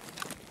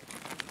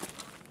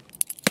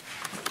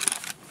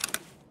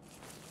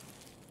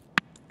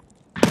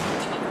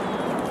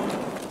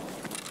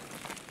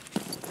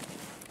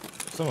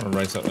 Someone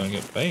race up there and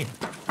get beamed.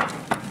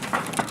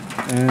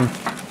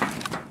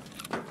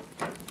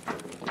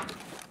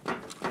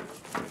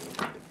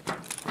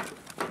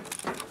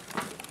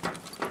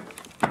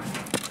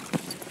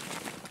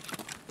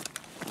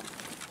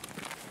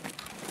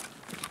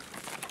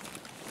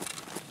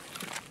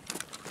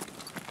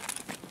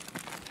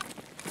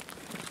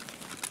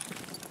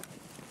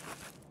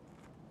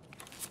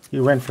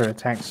 You went for a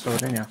tank store,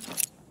 didn't you?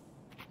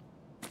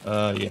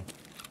 Yeah.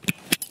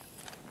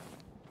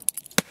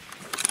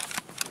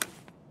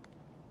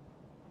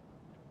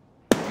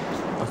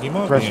 Like he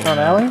might Restaurant be in,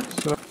 alley?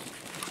 So,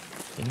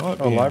 He might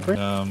be or library?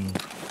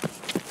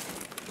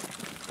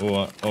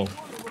 oh.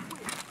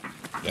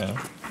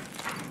 Yeah.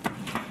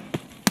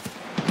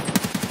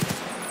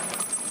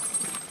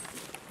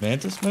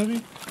 Mantis,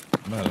 maybe?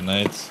 I'm out of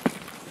nades.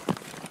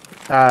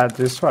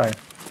 This way.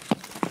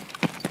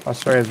 I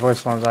saw his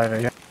voice line's over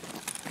here.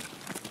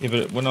 Yeah,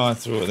 but when I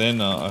threw it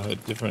then, I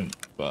heard different,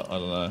 but I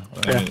don't know.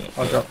 Yeah,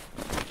 I'll drop.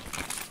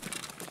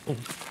 Oh.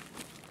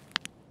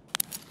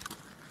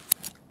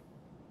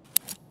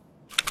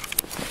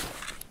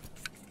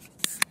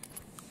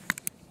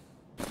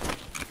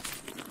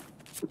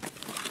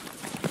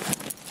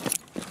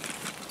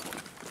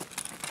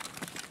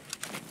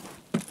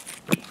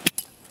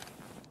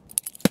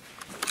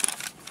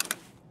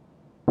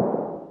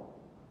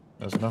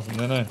 There's nothing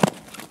there, no.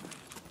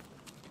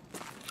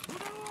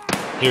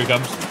 Here he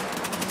comes.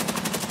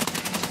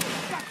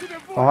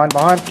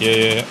 Behind.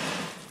 Yeah.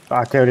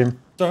 I killed him.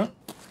 It's alright.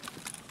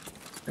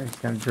 He's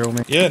gonna drill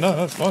me. Yeah, no,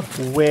 that's fine.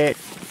 Where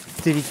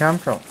did he come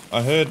from?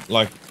 I heard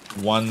like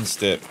one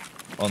step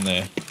on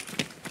there.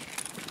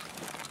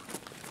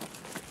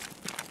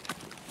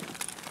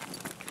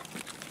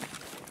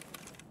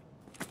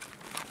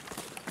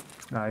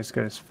 No, he's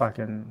got his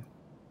fucking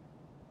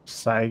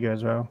Sega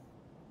as well.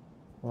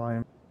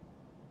 Lame.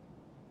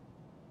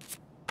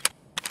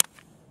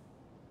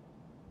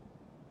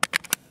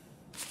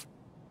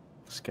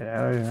 Let's get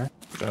out of here.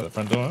 Go out the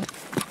front door. Huh?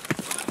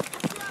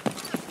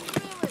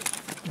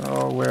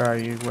 Oh, where are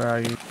you? Where are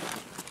you?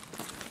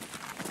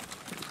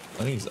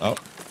 I think he's up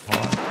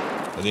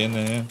high at the end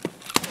there.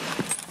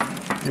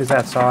 He's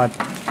outside.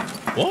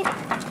 What?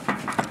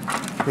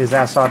 He's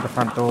outside the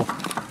front door.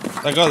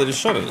 That guy that just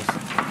shot at us.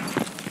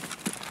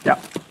 Yep.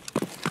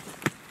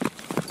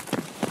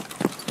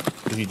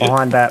 Is he dead?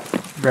 Behind that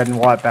red and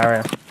white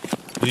barrier.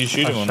 Did you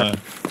shoot him or no?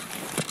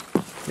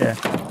 Yeah.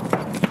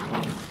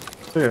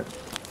 Shoot it.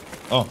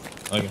 Oh,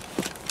 okay.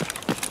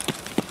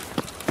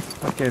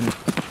 Fucking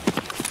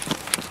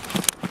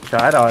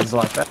giant eyes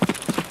like that.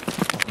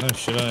 No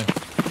shit, eh?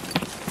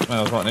 Man,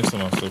 I was right next to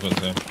him. I still couldn't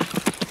see him.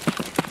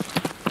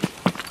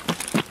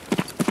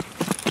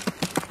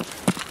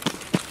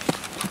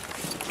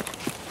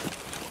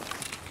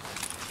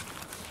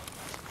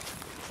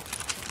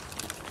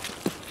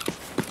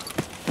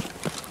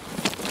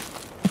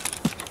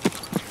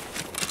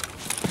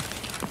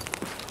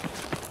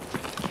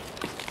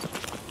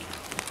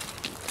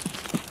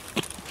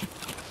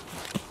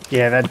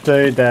 Yeah, that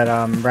dude that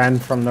ran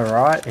from the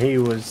right, he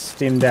was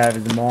stimmed out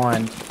of his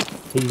mind.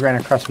 He ran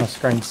across my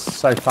screen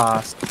so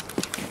fast.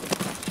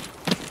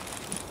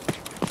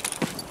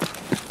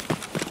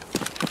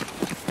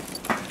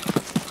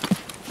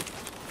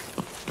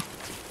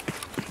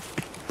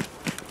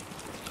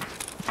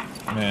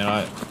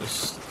 man. I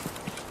just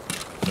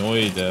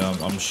annoyed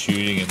that I'm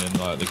shooting and then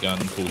like the gun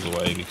pulls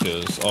away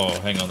because oh,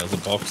 hang on, there's a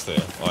box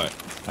there. Like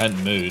I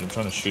hadn't moved. I'm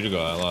trying to shoot a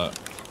guy. Like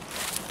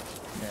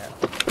Yeah.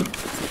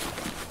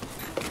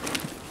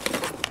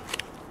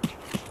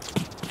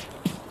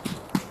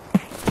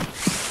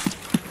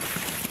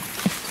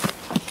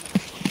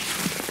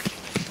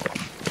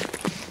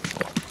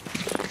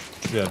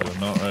 yeah, do a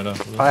night radar.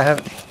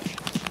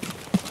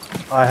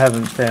 I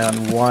haven't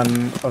found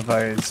one of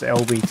those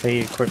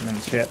LBT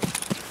equipments yet.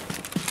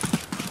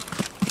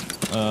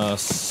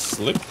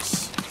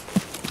 Slips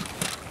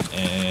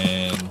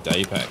and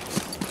day packs.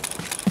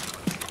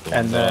 The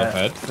And ones that I've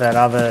had. that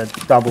other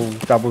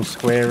double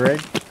square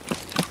rig.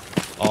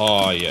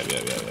 Oh yeah.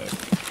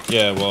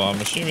 Yeah, well,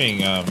 I'm assuming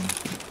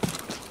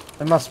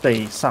There must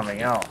be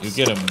something else. you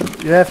get them.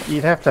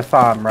 You'd have to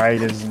farm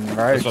raiders and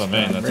roads. That's what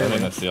I mean. I really.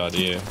 think that's the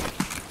idea.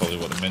 Probably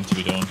what they're meant to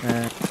be doing.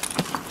 Yeah.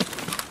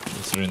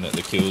 Considering that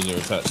the kills are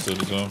attached to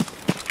it as well.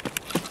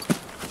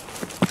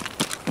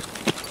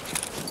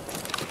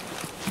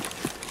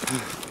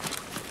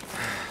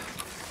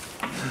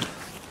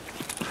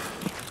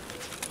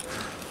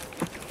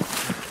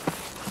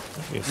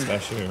 Be a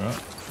stash here,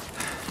 right?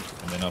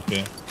 And then up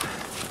here.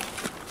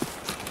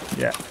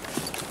 Yeah.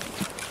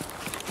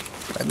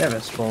 They never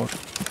spawn.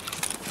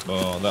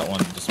 Oh, that one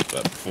just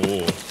about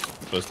before.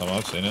 First time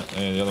I've seen it.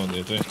 Yeah, the other one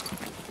did too.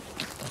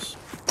 That's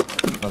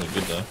nothing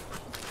good though.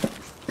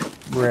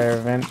 Rare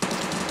event.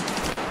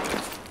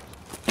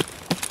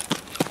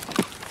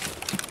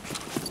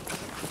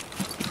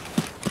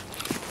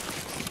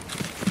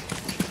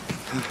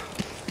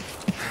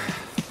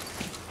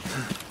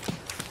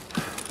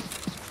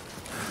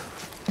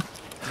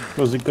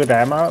 Was it good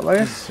ammo at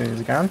least?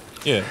 His gun?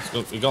 Yeah, it's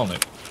got a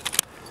Golnick.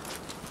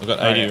 I've got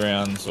 80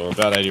 rounds, or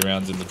about 80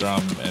 rounds in the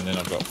drum, and then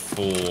I've got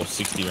 4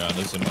 60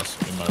 rounders in my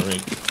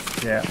rig.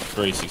 Yeah.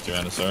 3 60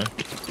 rounders, sorry.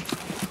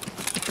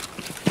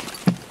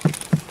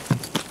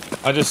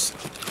 I just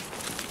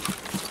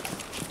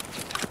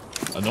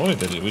annoyed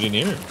that we didn't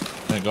hear him.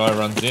 That guy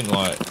runs in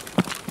like,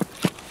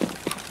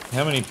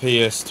 how many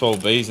PS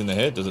 12Bs in the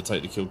head does it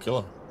take to kill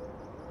Killa?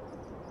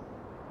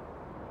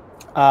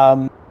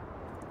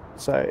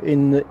 So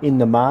in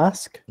the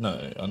mask,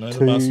 No, I know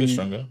the mask is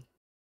stronger.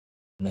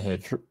 In the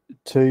head.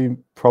 2,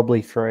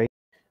 probably 3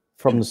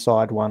 from the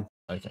side one.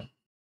 Okay.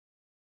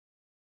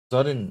 So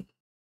I didn't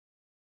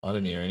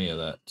hear any of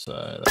that.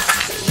 So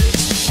that's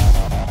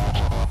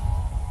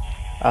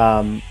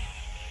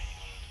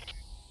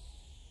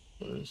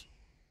what it is.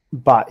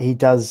 But he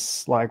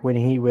does, like, when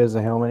he wears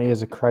a helmet, he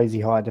has a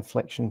crazy high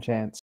deflection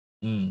chance.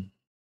 Mm.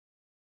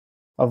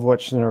 I've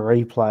watched in a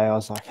replay. I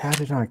was like, how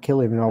did I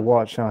kill him? And I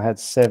watched, and I had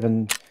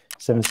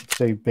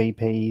 762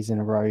 BPs in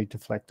a row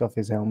deflect off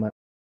his helmet.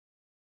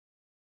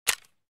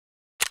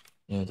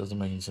 Yeah, it doesn't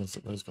make any sense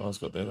that those guys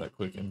got there that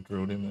quick and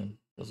drilled him then,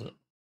 does it?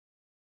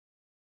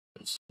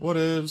 What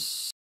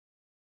ifs?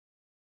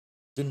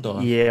 Didn't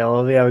die. Yeah,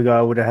 well, the other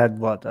guy would have had,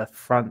 what, a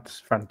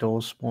front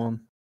door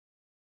spawn.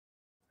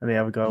 And the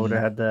other guy would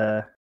have had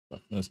the...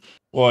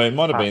 Well, it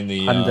might have been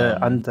the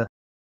under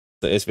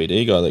the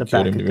SVD guy that the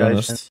killed him, to be back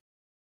honest.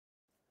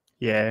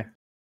 Yeah.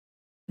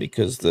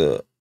 Because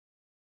the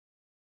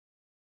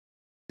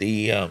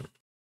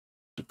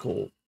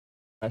call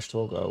Ash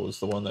Tall guy was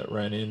the one that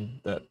ran in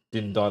that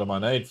didn't die to my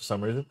nade for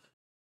some reason.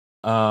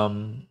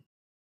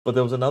 But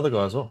there was another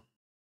guy as well.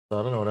 So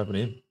I don't know what happened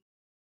to him.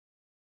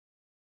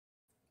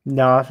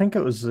 No, I think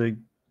it was the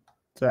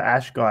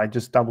Ash guy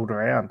just doubled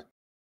around.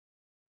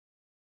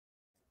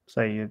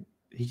 So he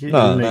moved a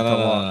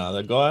lot. No.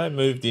 The guy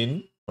moved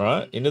in,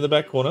 right, into the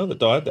back corner that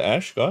died, the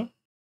Ash guy.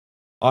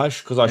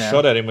 Because I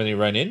shot at him when he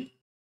ran in.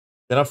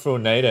 Then I threw a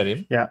nade at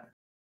him. Yeah.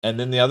 And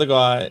then the other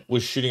guy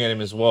was shooting at him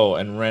as well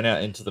and ran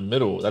out into the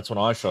middle. That's when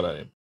I shot at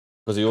him.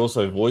 Because he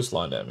also voice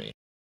lined at me.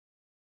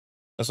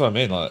 That's what I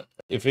mean. Like,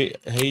 if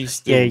he's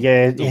still...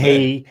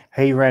 He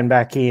ran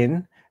back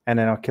in and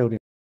then I killed him.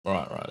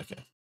 Right,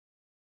 okay.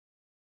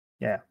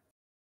 Yeah.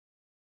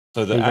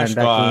 So the he Ash ran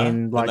back guy...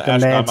 in, like the the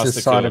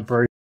Mantis side of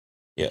Bruce.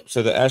 Yeah,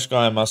 so the Ash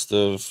guy must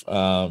have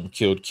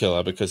killed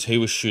Killa because he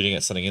was shooting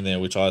at something in there,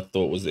 which I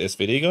thought was the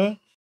SVD guy,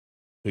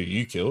 who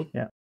you killed.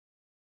 Yeah.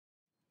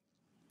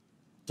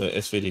 The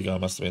SVD guy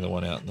must have been the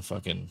one out in the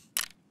fucking...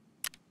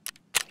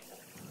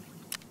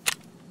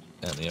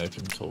 out in the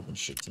open talking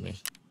shit to me.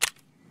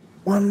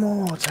 One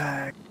more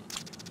tag.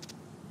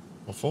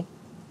 What for?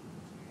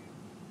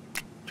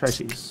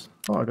 Tracy's.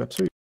 Oh, I got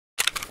 2.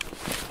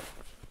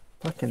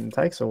 Fucking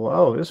takes a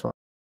while, this one.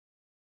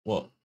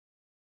 What?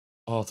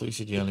 Oh, I thought you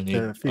said you only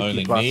The 50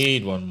 need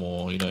plus. one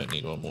more. You don't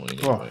need one more. You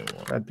need Oh, way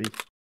more. that'd be...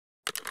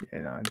 Yeah,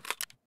 no, I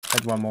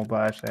had one more, but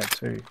I actually had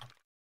 2.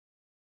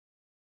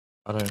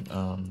 I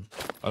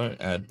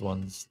don't add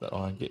ones that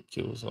I get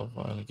kills of.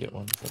 I only get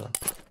ones that are...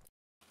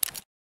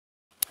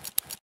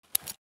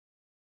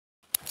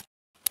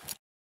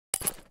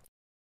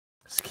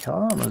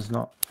 Karma's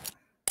not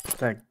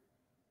that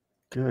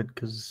good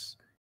because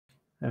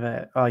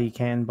you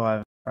can buy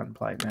a front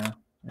plate now.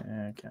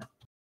 Yeah, okay,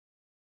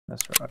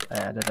 that's right. I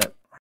added it.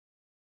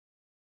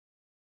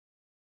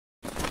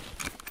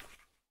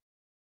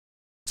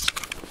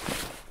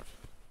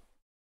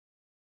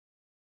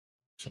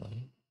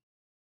 actually.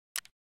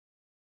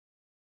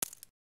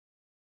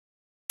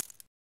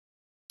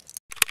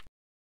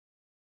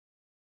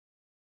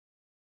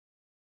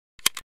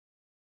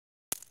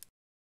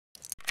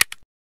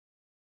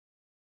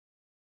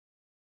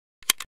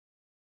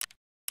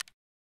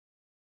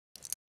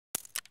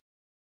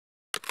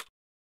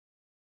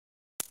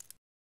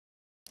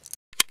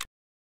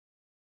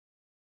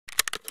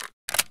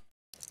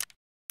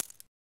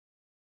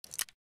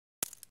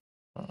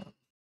 Alright.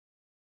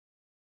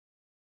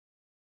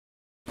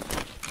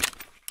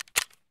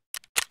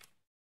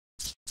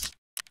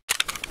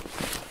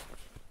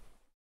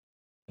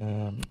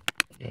 I'm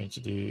going to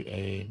do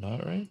a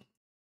night raid.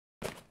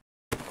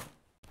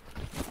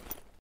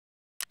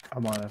 I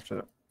might have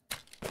to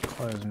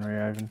close and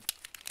reopen.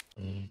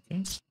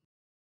 Okay.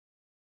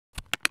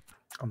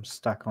 I'm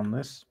stuck on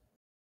this.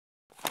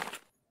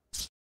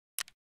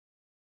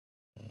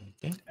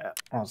 Okay. Yeah,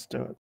 I'll just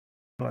do it.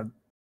 But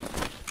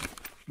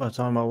by the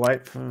time I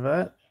wait for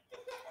that,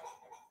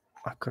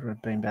 I could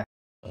have been back.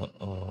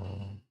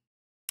 Uh-oh.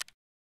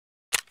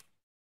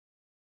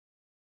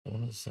 I don't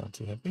want to sound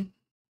too happy.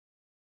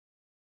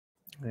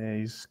 Yeah,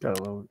 he's got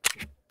a little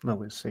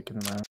bit sick in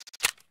the moment.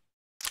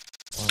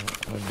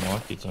 I had my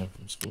kids home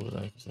from school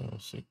today because they were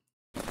sick.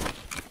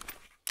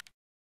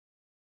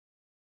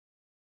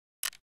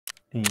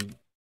 He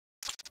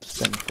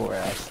spent 4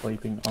 hours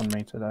sleeping on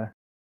me today.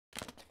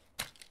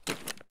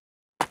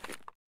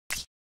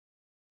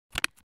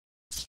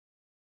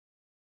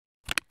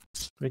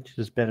 Which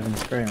is better than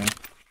screaming.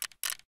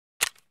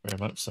 Very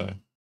much so.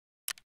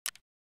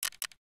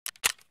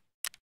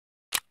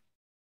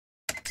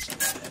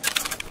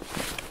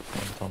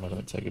 One time I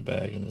don't take a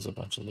bag and there's a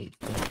bunch of loot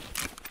there.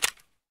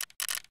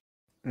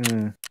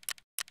 Mm.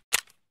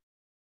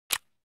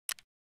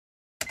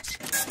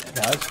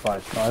 Yeah, those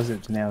 5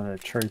 trizips now the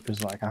troop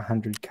is like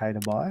 100k to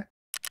buy.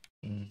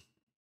 Mm.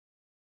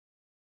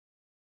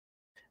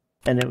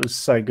 And it was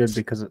so good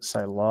because it's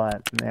so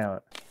light.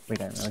 Now we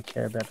don't really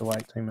care about the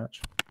weight too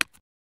much.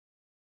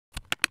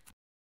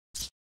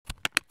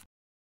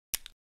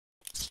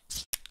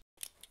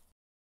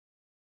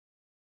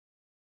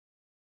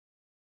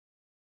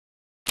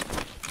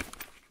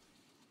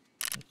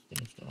 Let's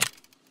finish it off.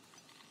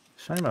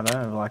 Shame I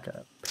don't have like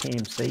a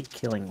PMC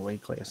killing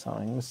weekly or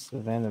something. This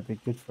event would be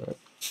good for it.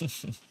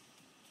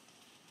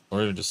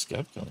 Or even just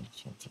scab killing,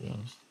 to be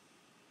honest.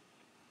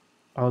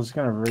 I was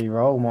going to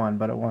re-roll mine,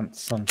 but it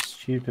wants some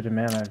stupid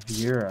amount of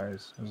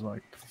euros. It was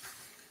like...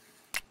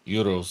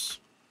 Euros.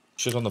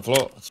 Shit on the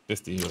floor. It's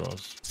 50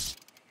 euros.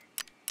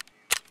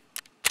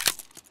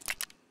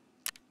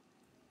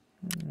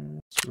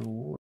 It's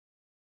reward.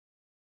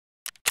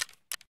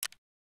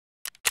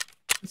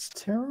 It's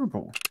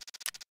terrible.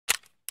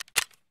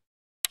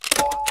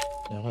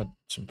 Yeah, I've had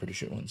some pretty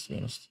shit ones, to be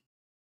honest.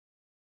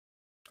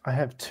 I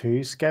have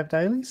 2 scab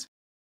dailies.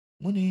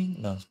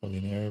 Winning. No, it's probably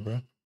an error,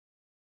 bro.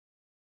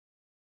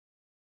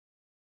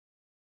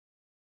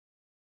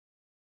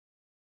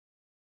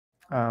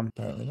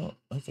 Apparently not.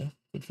 Okay,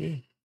 good for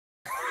you.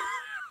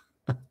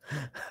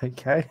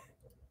 Okay.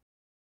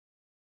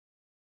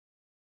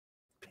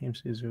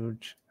 PMC is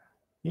huge.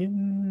 Yeah,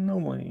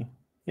 normally.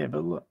 Yeah,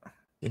 but look.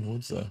 In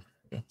woods, though.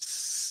 Yeah.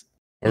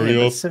 Yeah, Hurry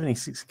but up.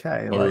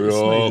 76k, like, Hurry it's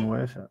not up. even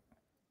worth it.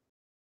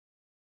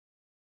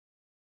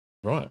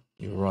 Right.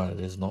 You're right. It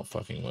is not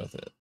fucking worth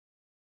it.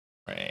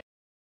 Right.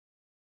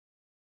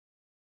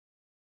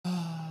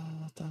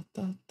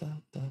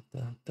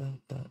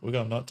 We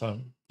got night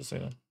time, just so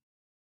you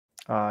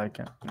Oh,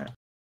 okay. know.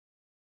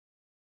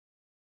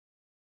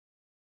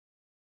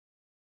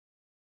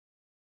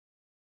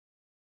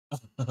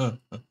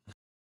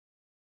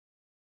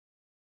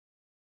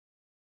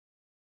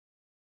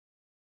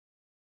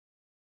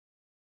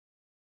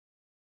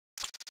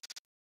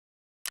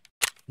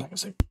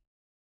 Magazine.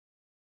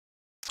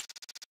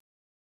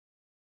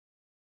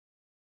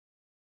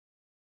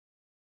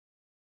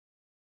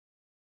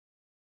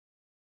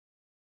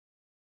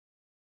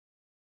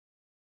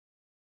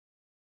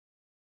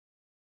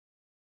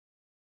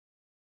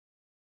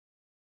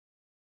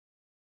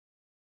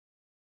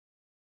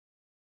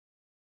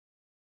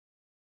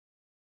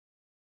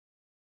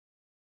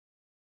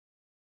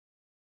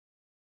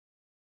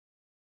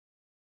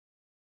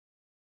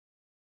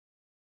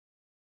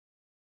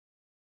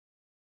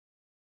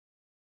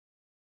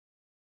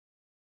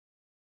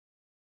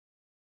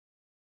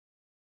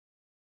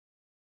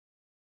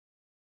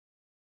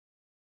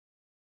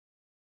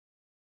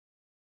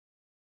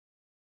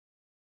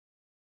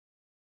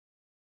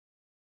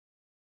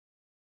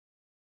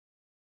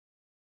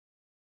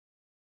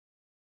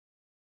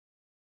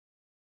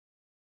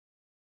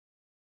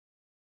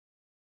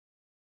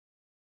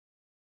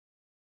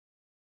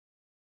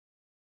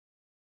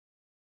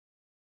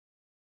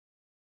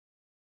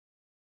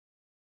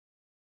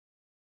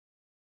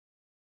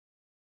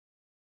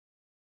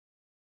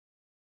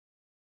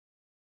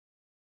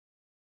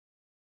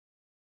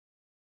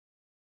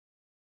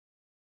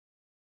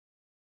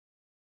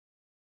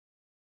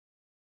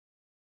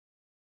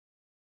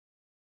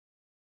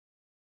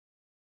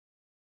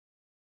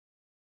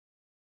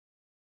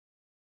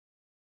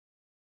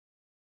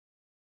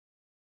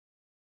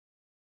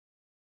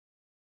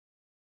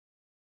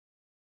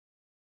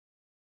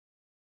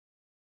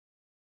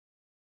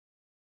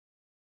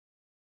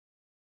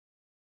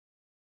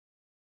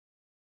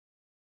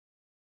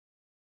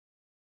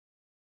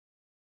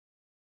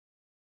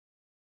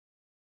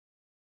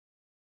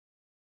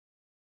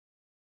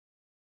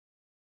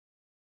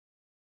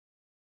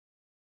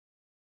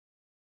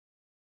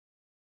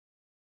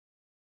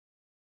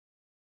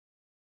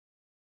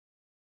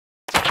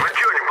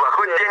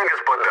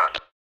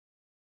 господа.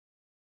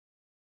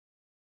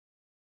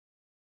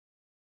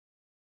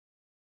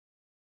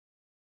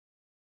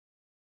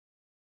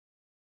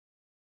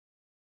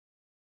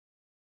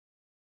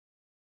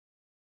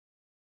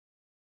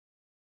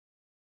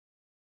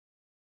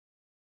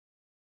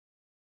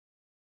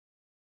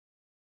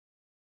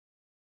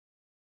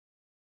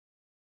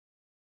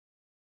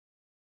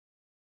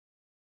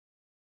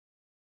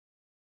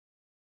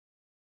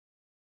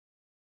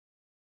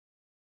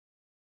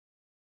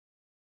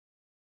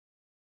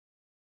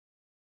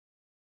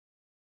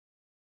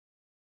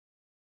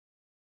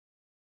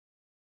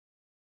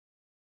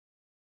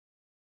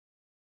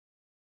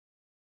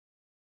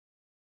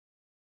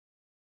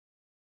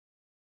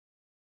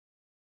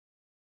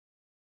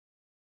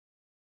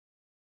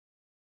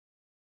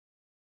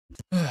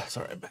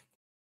 Sorry, I'm back.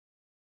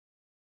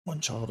 One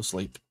child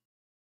asleep.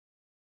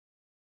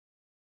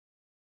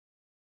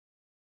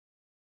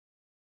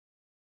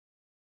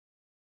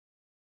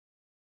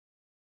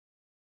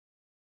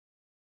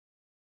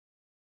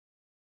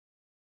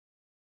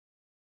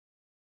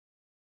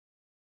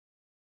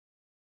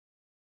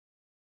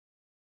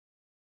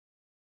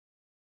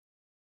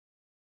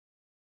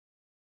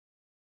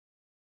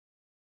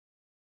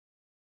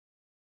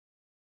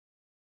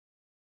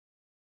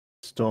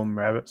 Storm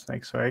rabbits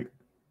next week.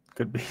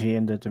 Could be the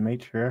end of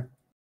Demetria.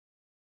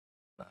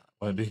 Nah,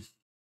 won't be.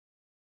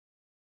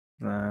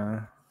 Nah.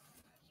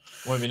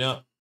 Won't be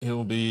now.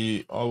 He'll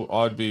be.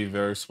 I'd be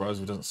very surprised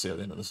if he doesn't see at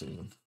the end of the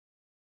season.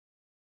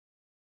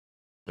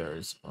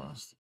 Very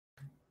surprised.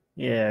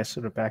 Yeah, I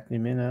sort of backed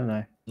him in, haven't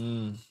I?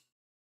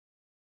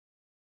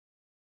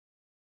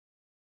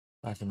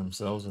 Backing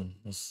themselves, and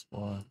that's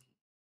why.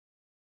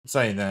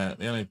 Saying that,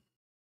 the only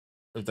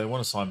if they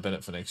want to sign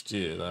Bennett for next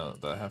year,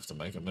 they have to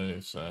make a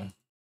move. So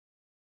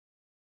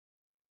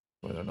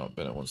whether or not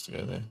Bennett wants to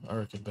go there, I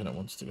reckon Bennett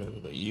wants to go to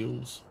the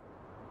Eels.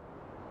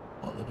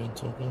 What they've been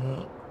talking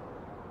about.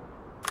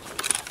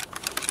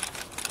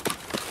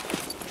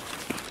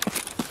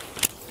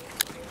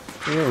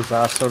 Eels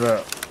are sort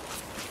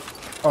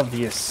of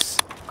obvious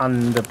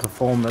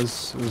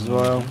underperformers as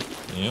well.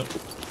 Yep.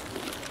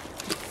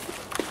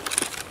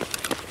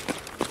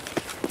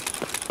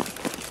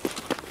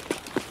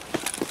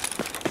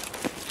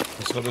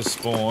 It's got this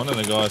spawn, and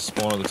the guy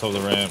spawned at the top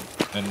of the ramp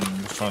and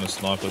was trying to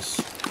snipe us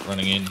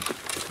running in.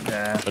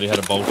 Yeah. But he had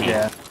a bolty.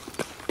 Yeah.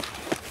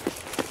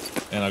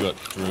 And I got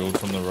drilled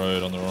from the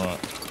road on the right.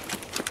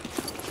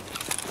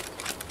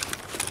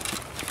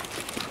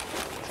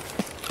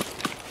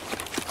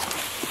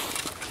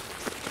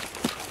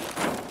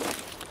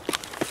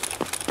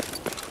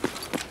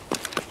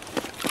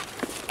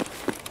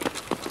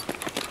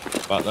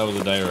 But that was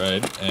a day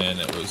raid, and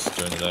it was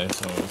during the day,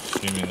 so I was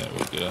assuming that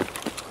we'd get a...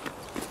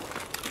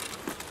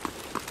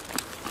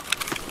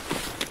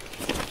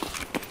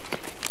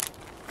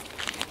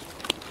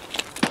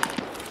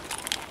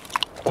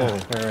 Oh,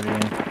 they're already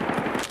in.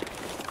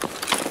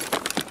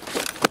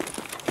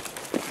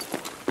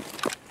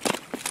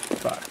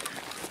 Fuck.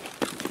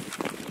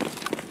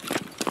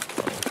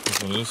 This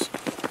one is.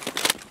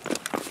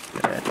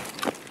 Yeah.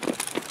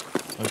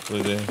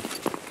 Hopefully they're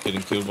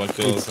getting killed by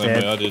Killa the It's same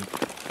dead. way I did.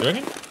 You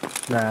reckon?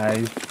 Nah,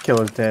 his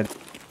killer's dead.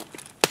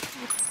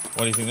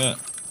 Why do you think that?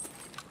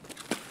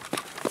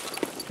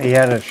 He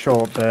had a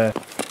short burst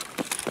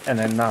and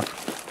then nothing.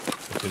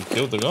 Because he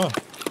killed the guy.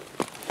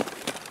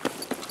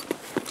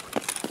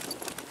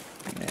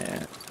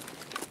 Yeah.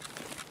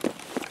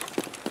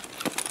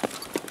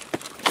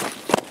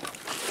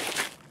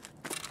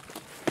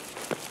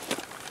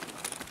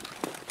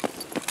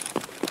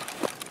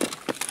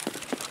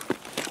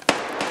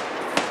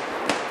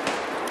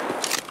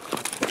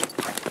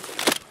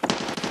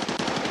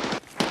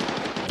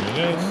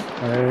 There it is.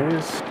 There it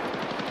is.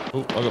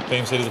 Oh, I got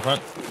PMC to the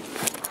front.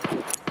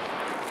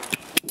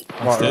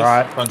 What, Stairs.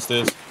 right? Front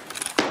stairs.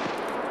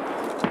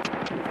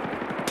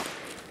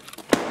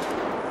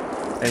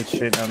 He's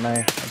shooting at me.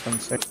 I can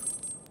see.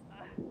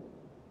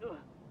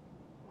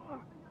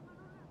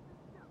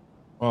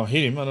 Oh, I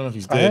hit him. I don't know if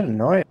he's I heard a dead.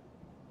 noise.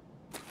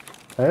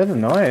 I heard a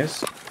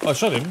noise. I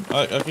shot him.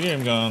 I could hear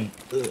him going,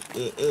 I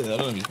don't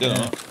know if he's dead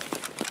or not.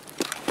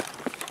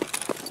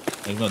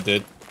 He's not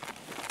dead.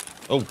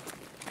 Oh.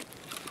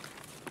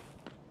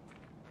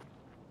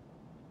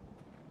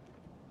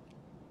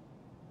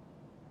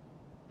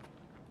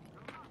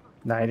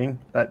 Nading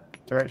that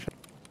direction.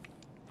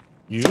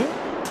 You?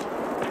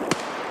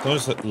 Someone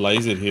just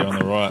lasered here on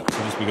the right, so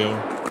just be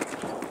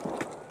careful.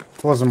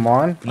 It wasn't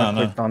mine. No, I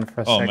no. clicked on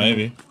for a Oh, second.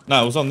 maybe.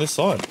 No, it was on this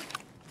side.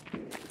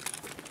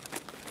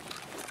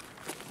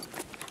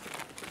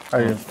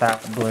 Oh,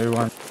 that blue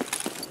one.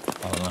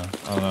 I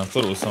don't know. I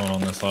thought it was someone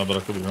on this side, but I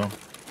could be wrong.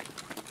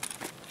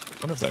 I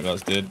wonder if that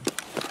guy's dead.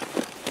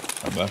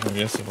 I'm back, I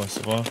guess, if I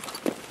survive.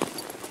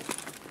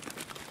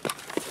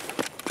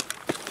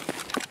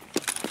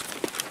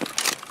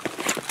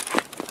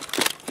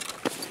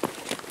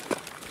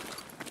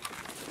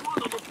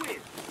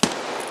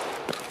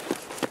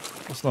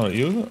 That's not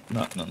you, is it?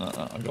 No. I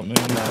got moving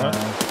in front.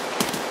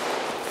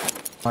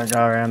 I go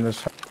around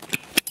this.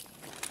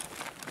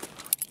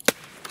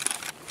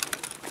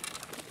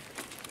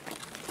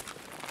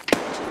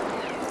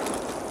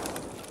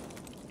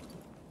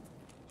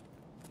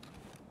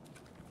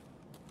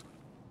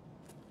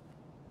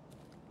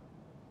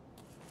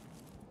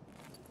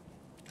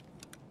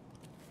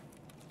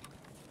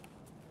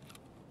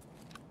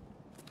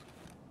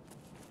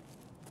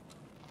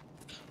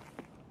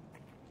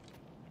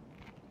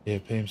 Yeah,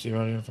 PMC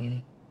right here in front of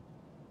me.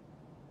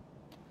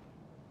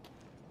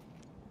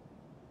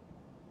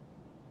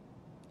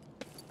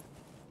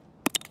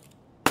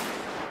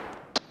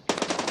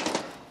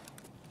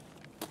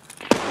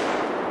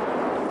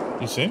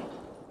 You see him?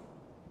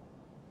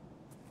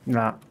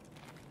 Nah.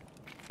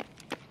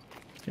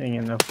 Getting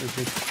in the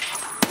position.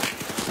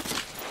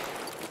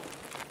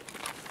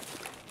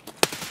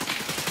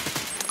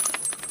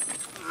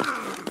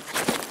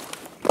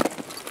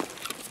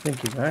 I think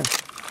he's home.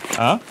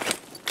 Huh?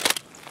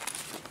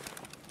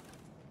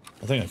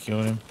 I think I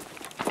killed him.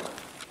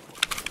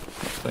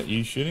 Is that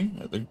you shooting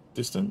at the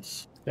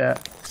distance? Yeah.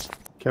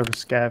 Killed a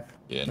scav.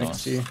 Yeah, next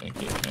nice. to you.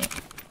 Thank you. Yeah.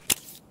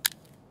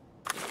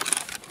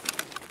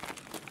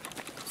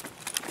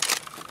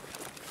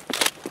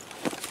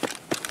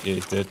 Yeah,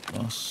 he's dead.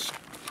 Nice.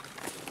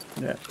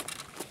 Yeah.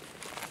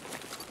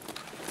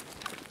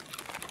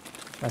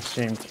 I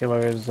assume Killa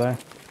is there.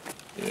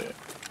 Yeah,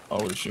 I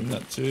would assume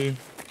that too.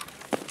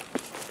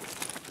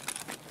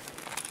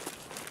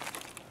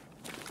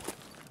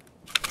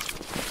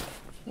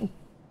 Ooh.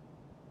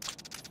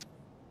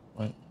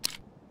 Wait.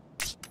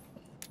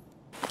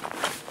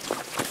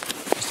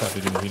 Just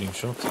happy to be hitting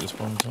shots at this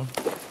point in time.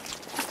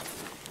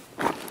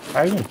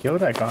 I can kill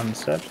that guy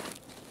instead.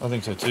 I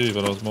think so too,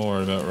 but I was more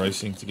worried about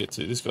racing to get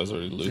to. This guy's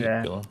already looted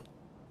Yeah. Killer.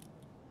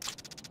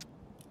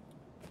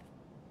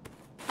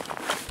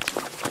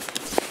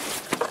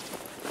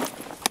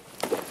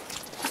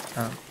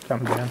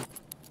 Come down.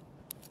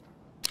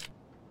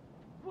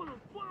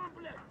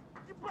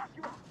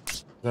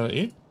 Is that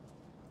it?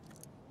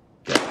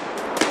 Yeah.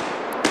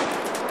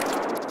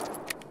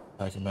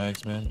 Packing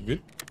mags, man. You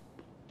good?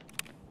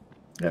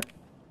 Yep.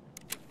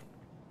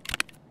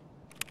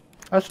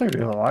 I actually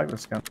really like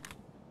this gun.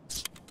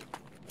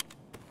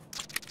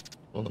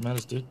 All that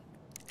matters, dude.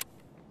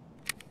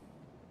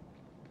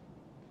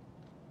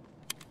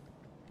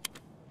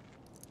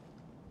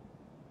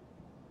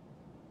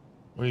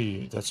 Where are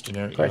you? That's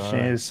generic. Question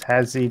guy. is,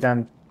 has he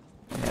done?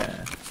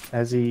 Yeah.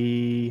 Has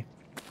he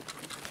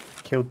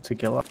killed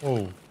Killa?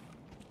 Oh.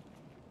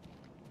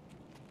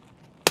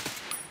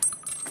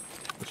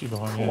 What's you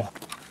behind here?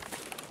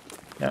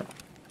 Yep.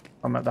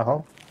 I'm at the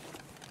hole.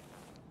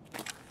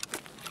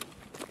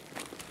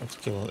 Let's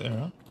kill it there,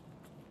 huh?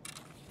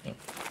 Yep.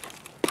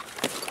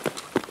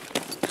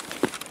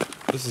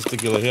 This is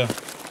Killa here.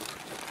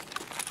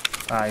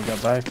 Ah, you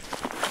got both.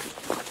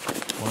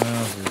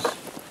 Wowzers.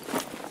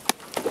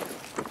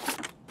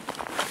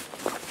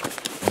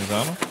 And his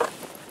armor?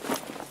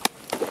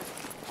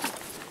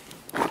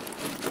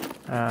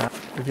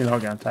 If you're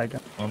not going to take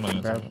it. I'm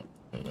not Grab. gonna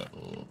take that.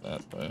 Oh,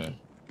 that bad.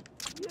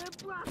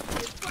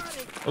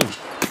 Oh.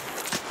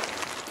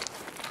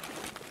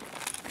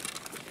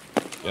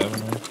 Yeah, I don't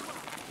know.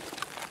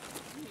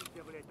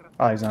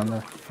 Oh, he's on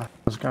there. I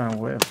was going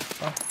with.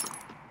 Oh.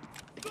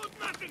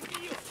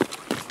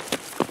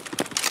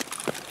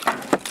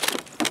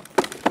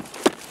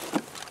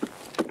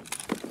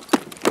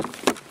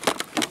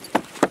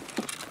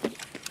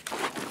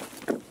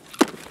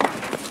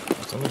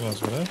 That's other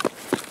guys were there.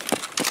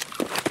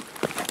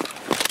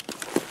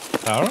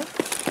 Tara?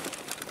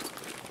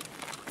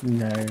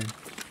 No.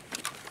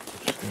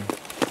 Interesting.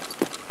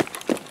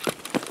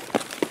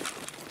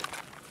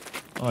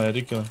 Oh, yeah, I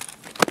did kill him.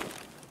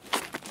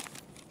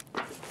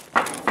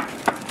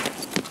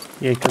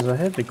 Yeah, because I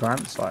heard the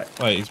grunts like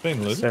Wait, he's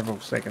been looted? several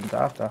seconds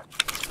after.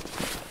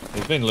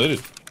 He's been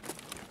looted.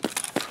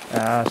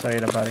 Ah, so you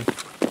buddy. I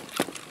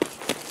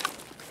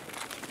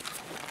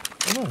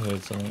thought I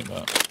heard something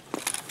about.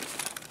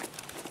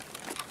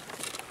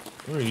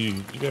 Where are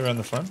you? You go around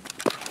the front?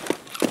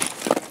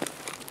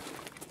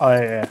 Oh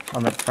yeah,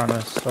 I'm at front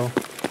of still.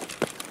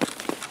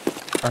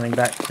 Running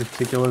back to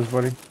Killa's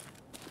body.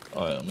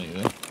 Oh, yeah, me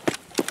there.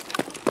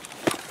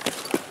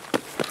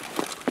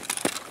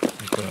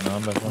 You put an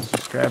arm back I on. was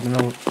just grabbing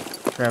all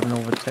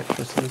the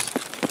Tetrises.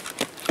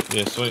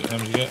 Yeah, sweet. How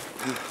much you get?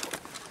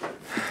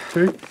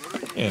 2.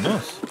 Yeah,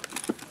 nice.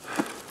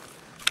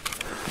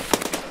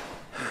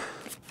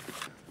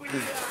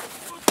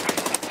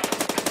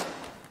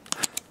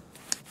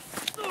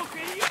 Сука,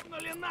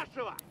 ёбнули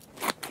нашего!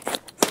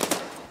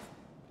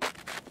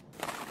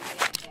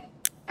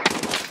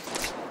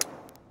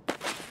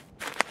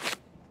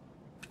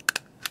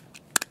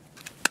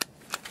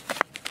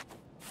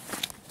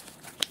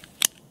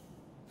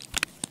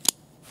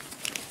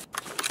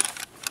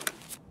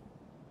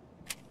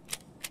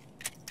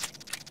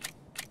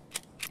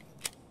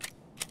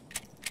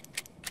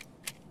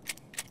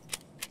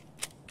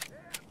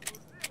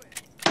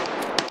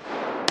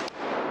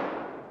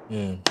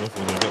 Yeah,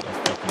 careful. They got that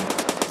fucking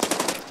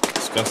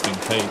disgusting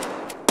tape.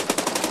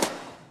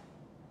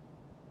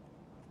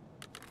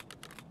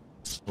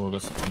 Oh, I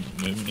got something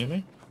moving near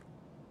me.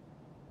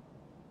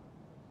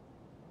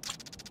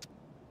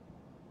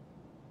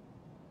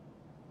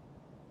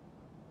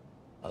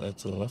 Are they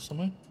to the left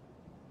somewhere?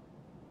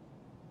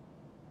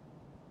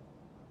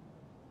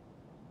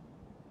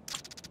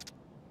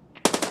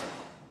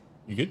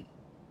 You good?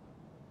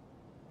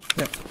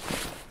 Yep.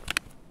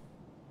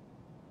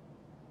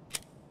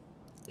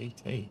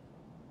 ET.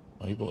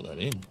 Oh, he brought that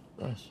in.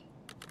 Gross.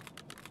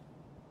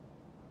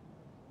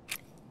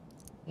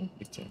 Oh,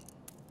 big team.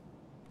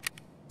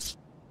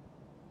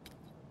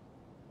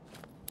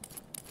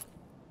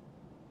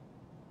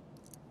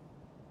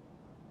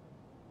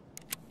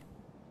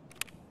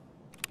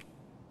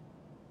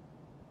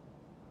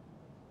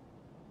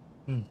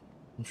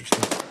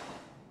 Interesting.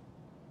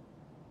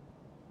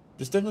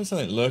 There's definitely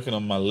something lurking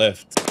on my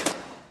left.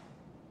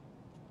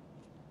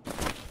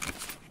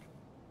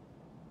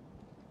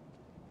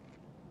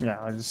 Yeah,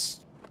 I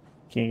just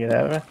can you get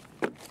out of it?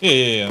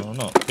 Yeah. I'm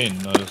not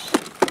pinned. I just.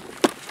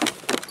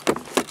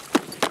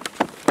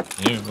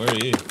 Yeah, where are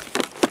you?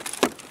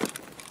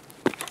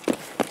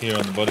 Here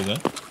on the body there.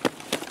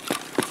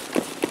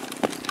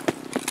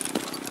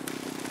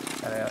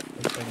 Cut out.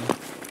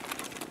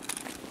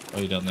 Oh,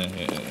 you down there?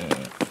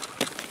 Yeah.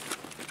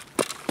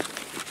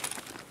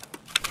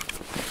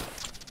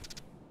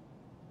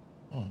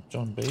 Oh,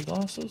 John B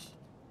glasses?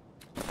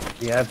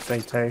 Yeah,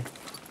 BT.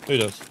 Who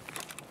does?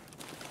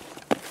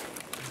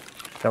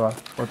 Killa.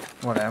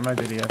 What ammo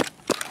did he have?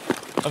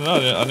 I don't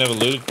know. I never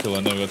looted Killa.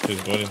 I never got to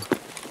his body.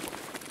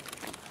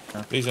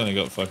 Oh. He's only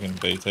got fucking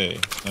BT.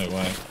 No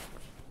way.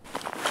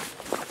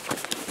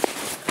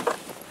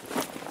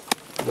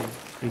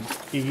 Big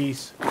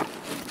Iggy's.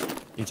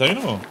 You taking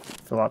them or?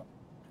 Fill up.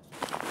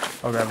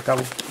 I'll grab a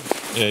couple.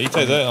 Yeah, you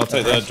take that. I'll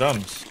take the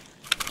drums.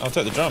 I'll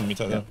take the drum. You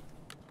take that.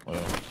 Oh,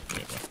 yeah.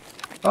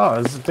 Oh,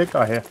 there's a dick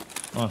guy here.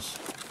 Nice.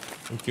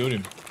 We killed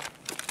him.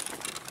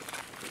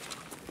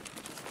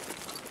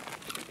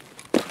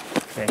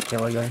 Yeah,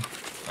 Killa going.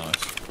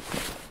 Nice.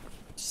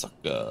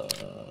 Sucker.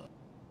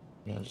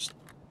 Yeah, just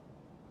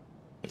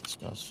get this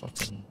guy's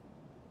fucking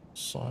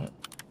sight.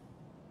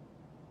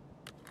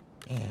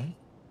 And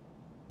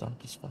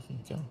dump his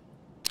fucking gun.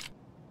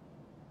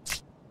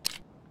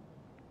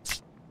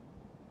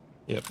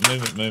 Yep,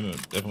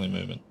 movement, definitely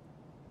movement.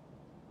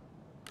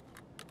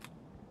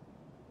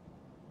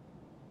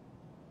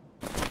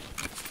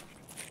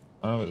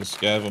 I don't know if it's a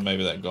scav or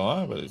maybe that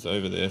guy, but it's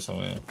over there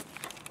somewhere.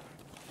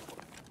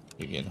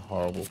 You're getting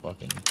horrible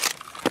fucking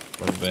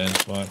rubber band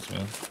spikes,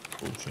 man.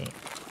 Bullshit.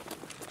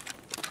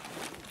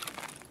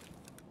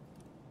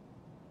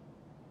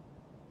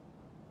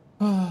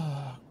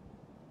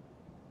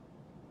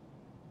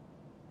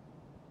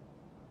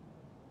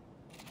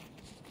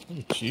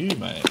 Look at you,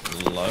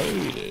 mate.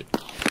 Loaded.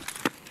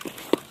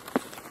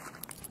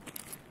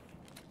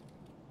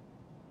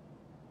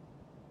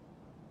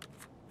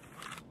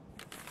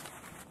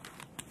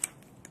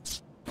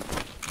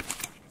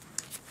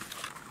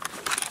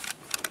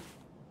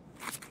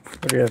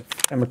 What do you have?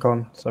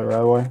 Emicon, so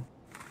railway.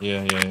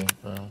 Yeah.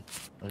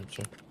 Right,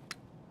 check.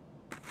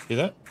 See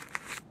that?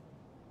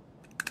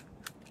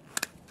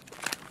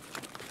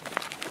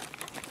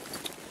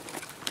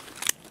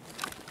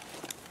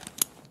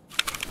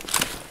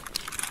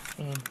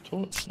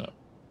 Torch? No.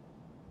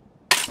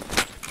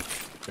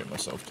 Bring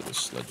myself to this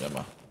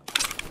sledgehammer.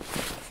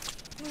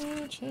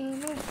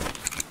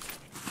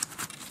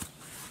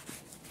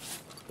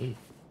 Ooh.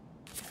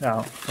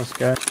 No, let's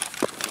go.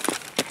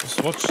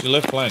 Just watch your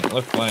left flank.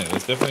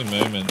 There's definitely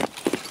movement.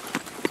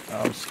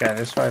 I'll just go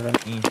this way then.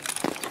 You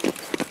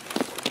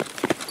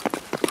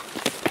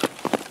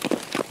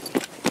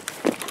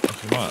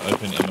might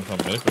open Emicon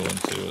Medical and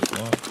see what it's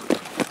like.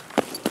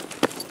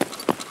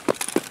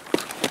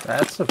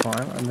 That's the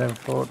point. I never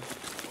thought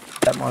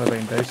that might have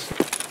been decent.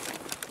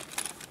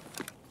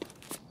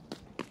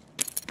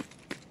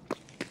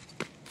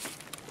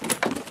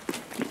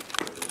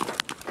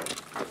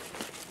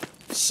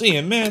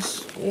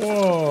 CMS?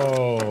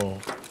 Whoa.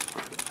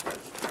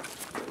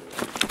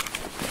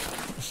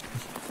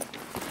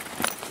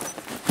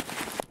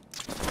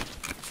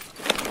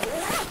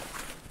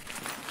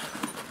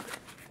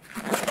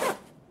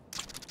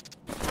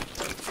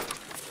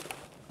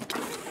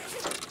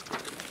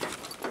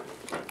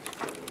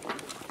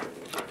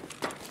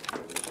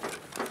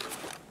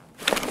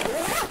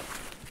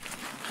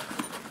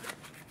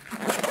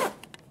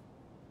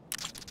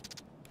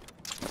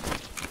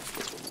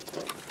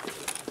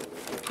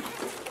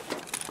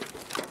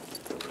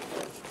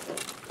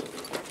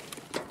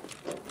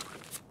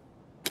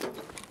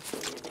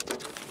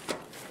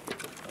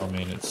 I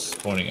mean, it's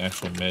spawning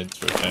actual meds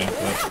for a tank, so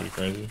that's pretty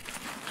crazy.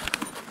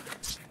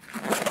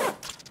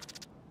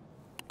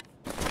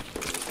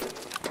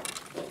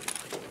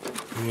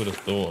 Who would have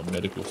thought a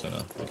medical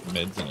center with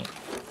meds in it?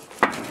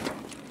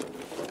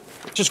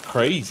 Just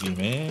crazy,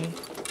 man.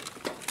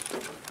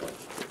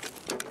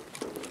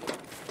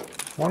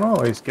 One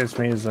always gets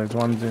me is those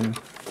ones in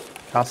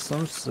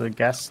customs, the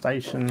gas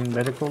station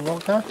medical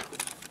locker.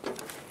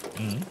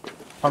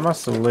 I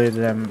must have looted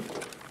them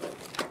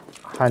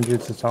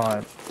hundreds of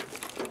times.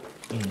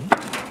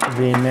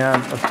 The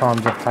amount of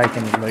times I've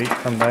taken loot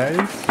from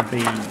those to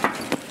be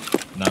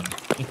None.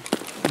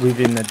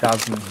 within a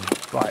dozen,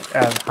 like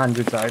out of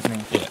hundreds of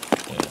openings. Yeah,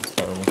 it's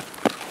horrible.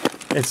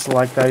 It's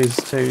like those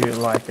two,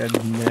 like a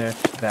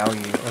nerfed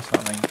value or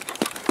something.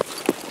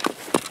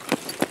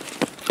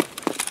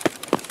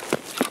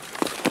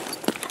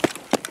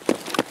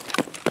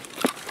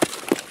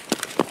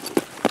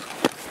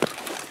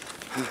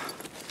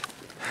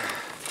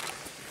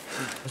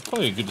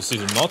 Probably a good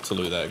decision not to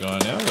loot that guy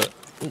now, but...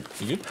 Ooh,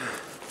 you good?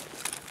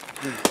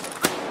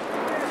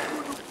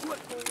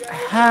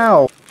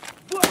 How?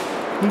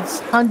 He's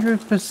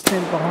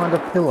 100% behind a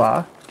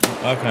pillar.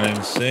 I can't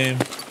even see him.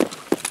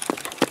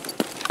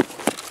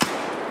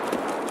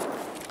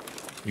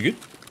 You good?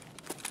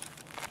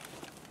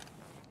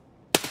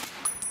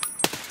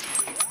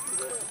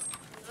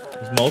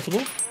 There's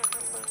multiple?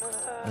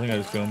 I think I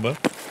just killed them both.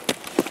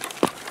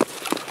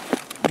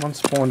 One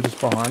spawned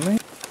just behind me.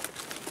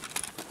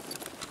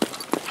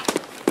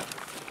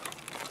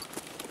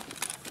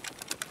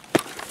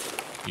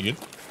 You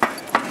good?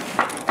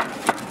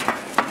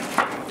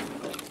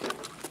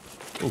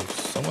 Oh,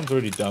 someone's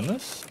already done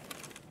this?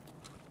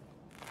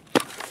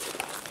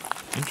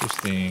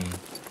 Interesting.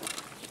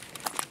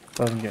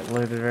 Doesn't get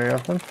looted very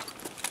often.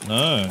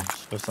 No,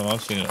 it's the first time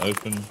I've seen it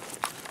open.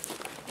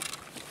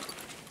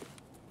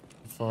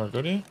 Before I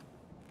got here?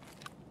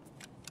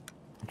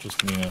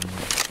 Interesting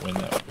when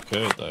that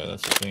occurred though,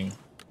 that's the thing.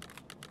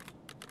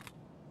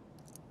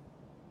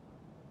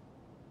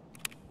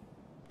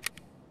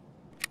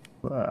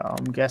 Well,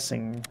 I'm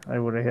guessing they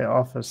would have hit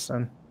office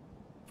then.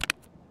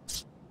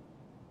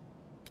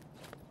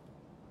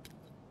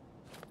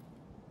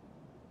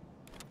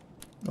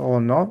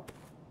 Or not.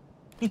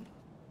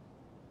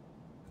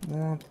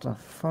 What the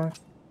fuck?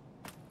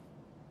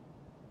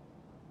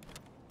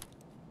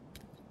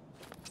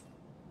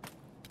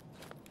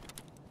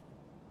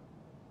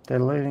 They're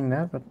looting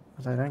that, but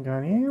they don't go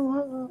in here?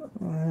 What?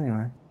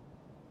 Anyway.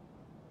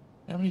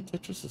 How many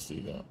Tetrises do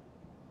you got?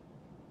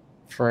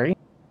 3.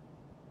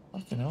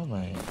 Fucking hell,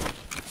 mate.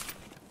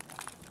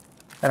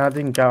 And I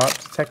didn't go up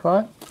to Tech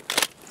Light.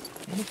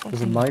 What the fuck?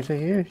 There's a motor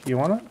here. You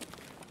want it?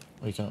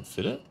 Oh, you can't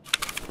fit it?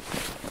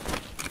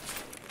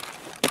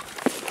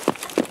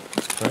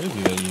 It's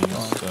crazy that you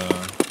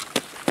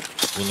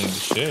just willing to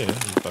share, you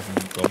fucking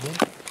goblin.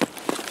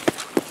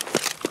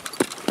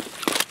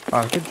 Oh,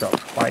 I could drop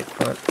plate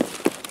for it.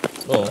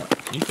 Well,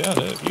 you found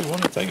it. If you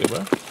want to take it,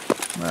 bro.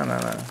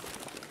 No.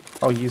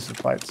 I'll use the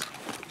plates.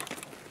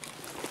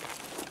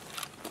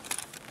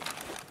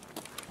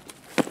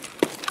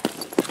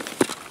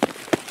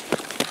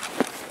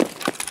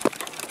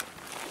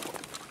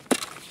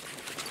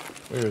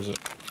 Where is it?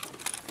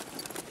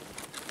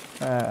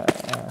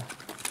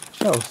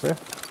 Shelves there.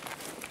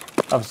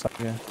 Other side,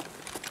 yeah.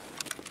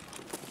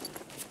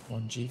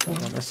 1G Oh,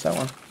 card? I missed that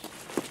one.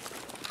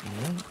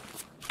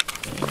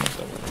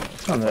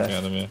 It's on there.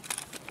 out of here.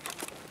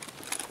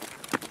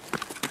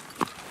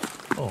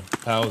 Oh,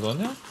 power's on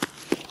now?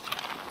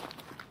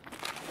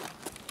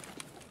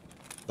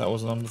 That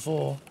wasn't on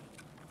before.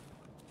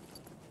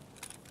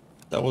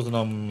 That wasn't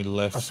on when we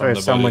left. I swear from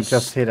the someone bodies.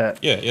 just hit it.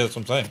 Yeah, that's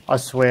what I'm saying. I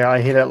swear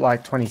I hit it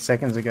like 20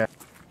 seconds ago.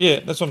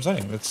 Yeah, that's what I'm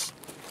saying. That's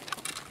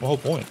the whole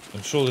point.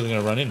 And surely they're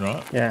going to run in,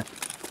 right? Yeah.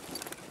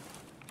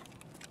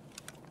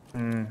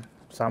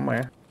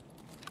 Somewhere.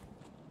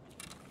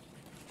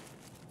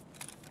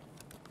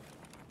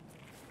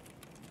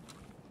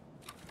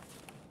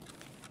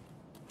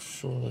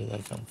 Surely they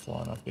come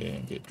flying up here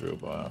and get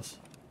drilled by us.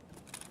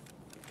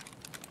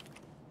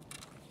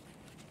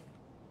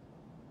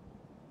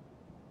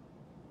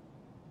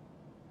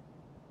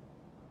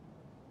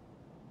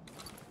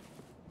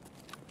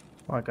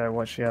 Might go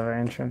watch the other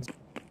entrance.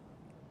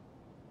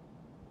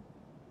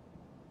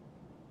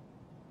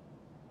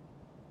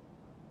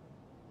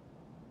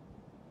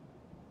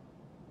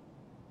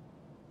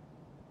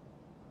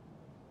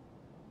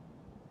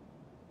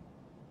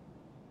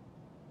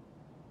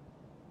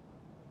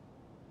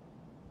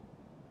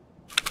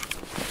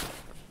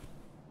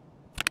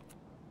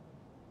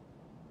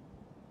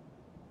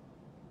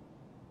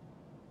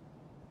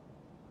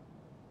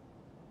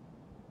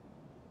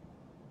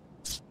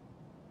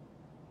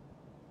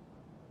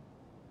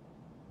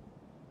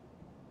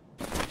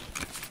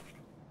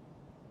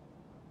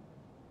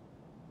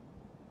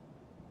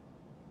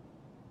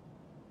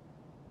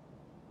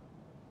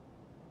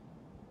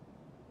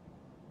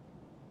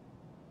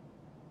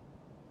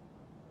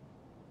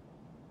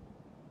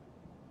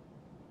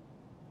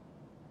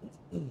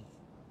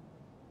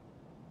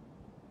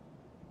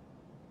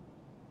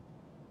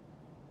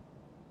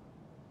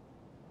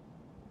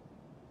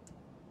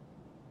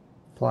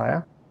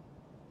 Player.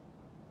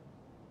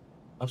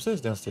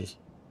 Upstairs, downstairs.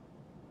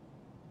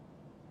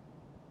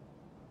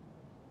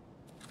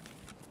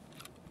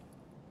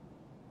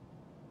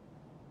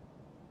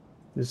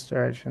 This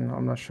direction,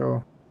 I'm not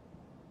sure.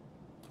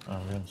 Oh,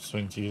 we're going to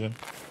swing to you then.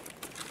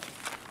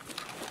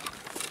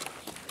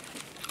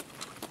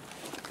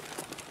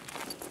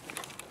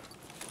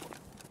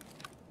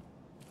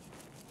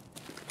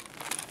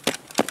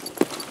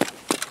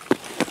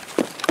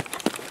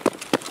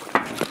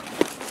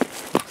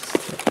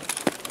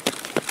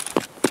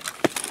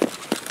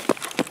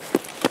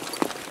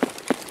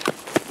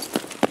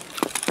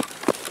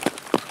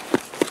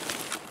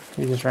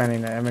 He just ran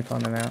into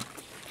Emicon and out.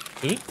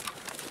 Did he?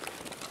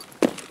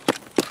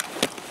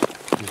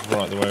 He's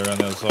right the way around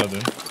the other side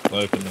then.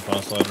 They open the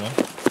far side one.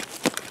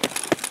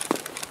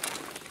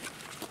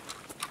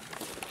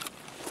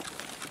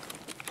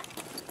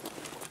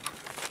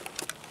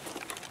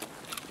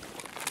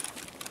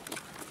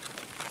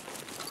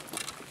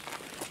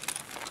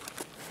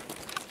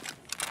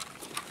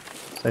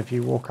 So if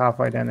you walk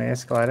halfway down the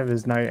escalator,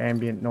 there's no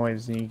ambient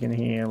noise and you can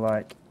hear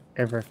like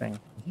everything.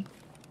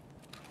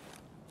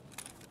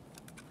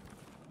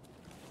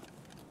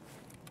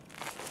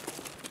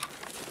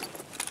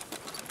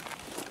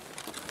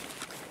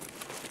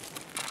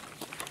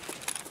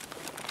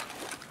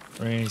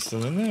 Randy's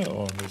still in there,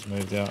 or he's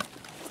moved out?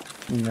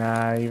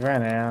 Nah, he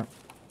ran out.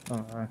 I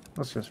don't know.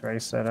 Let's just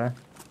reset her.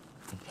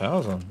 The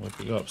power's on. We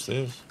could go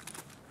upstairs.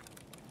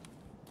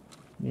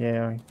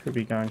 Yeah, he could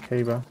be going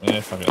Kiba. Yeah,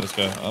 fuck it. Let's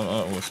go.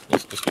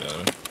 Let's just get out of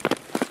here.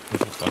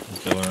 Let's just fucking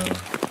kill her.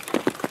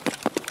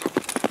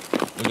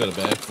 We got a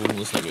bag full.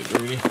 Let's not get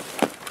greedy.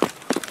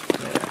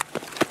 Yeah.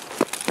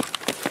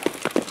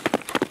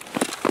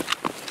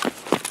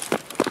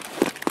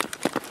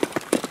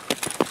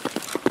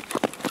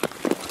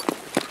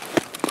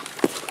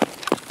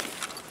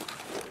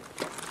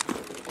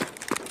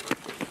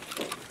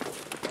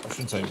 I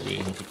shouldn't say we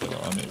have to kill her.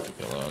 I need to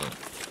kill her.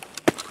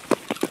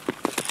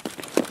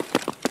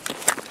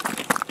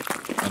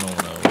 I don't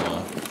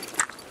want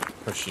to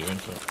push you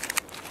into it.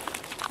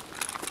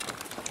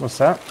 What's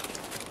that?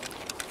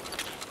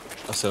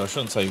 I said I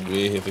shouldn't say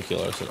we're here to kill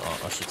her. I said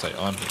I should say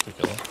I'm here to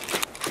kill her.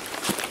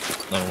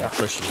 I don't want to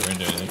pressure you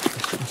into anything.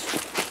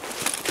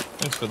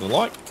 Thanks for the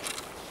like.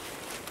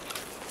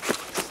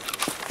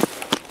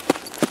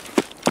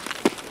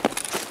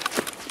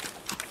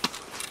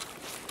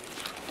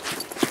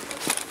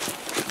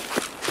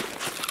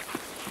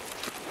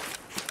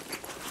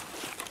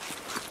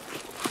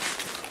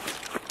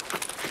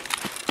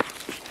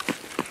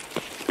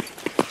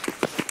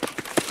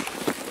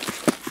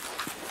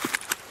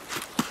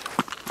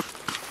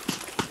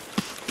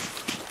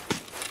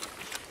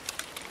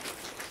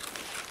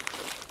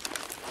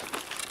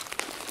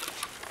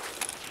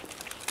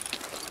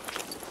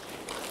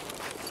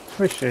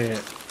 Push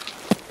it.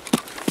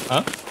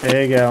 Huh?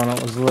 There you go, and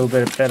it was a little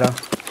bit better.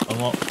 I'm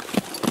not.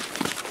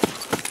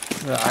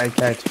 The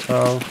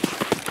AK-12.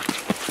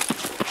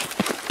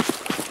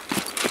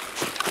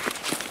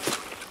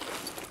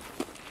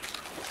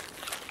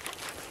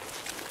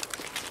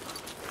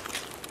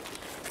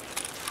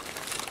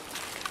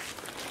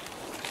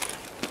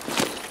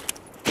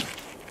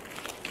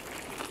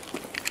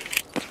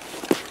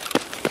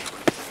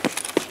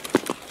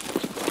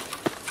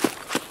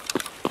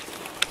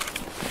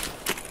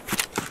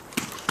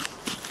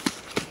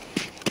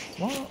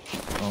 What?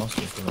 Oh, that's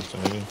just enough to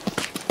maybe.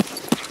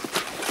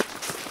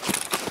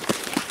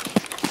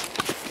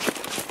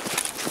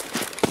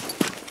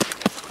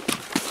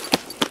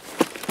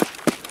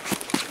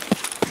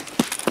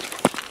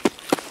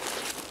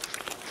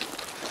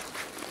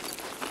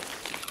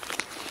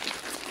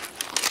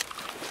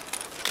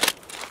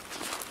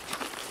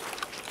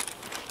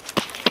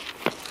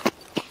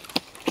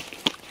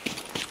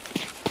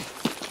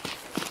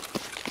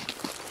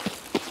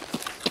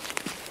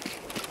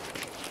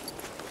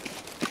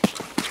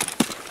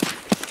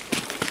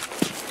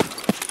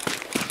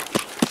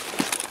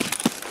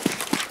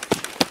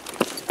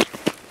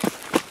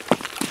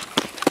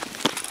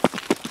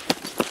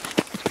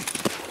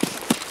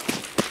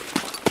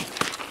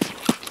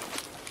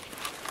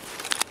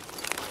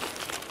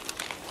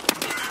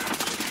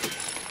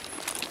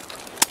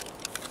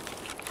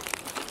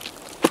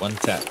 One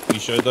tap. You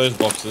showed those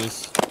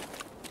boxes.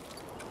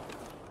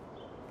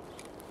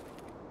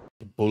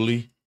 The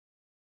bully.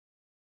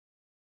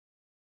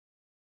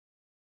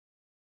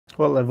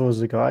 What level was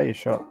the guy you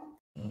shot?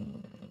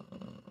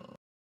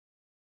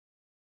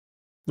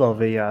 Well,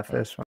 VR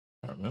first one.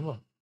 I can't remember.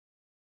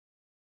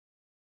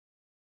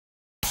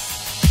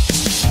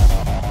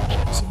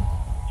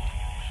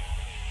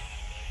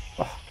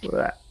 Oh, look at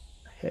that.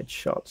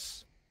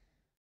 Headshots.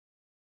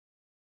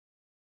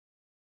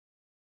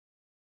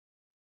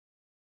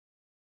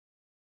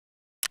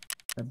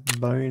 A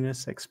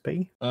bonus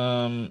XP.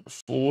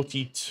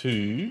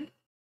 42.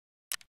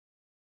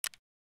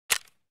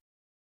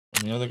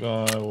 And the other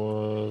guy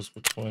was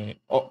between.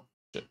 Oh,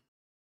 shit.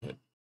 Yeah,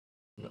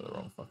 I got the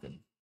wrong fucking.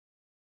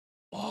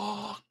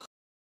 Fuck.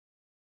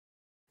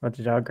 What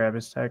did I grab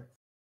his tag?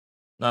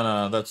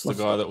 No, that's the What's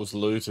guy that? that was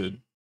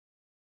looted.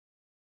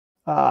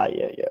 Ah,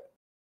 yeah.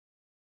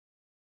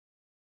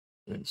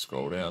 Didn't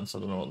scroll down, so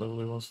I don't know what level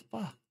he was.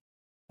 Fuck.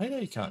 I know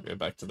you can't go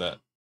back to that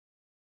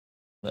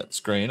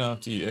screen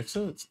after you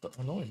exit. It's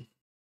annoying.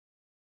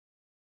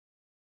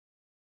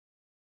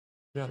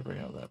 Be able to bring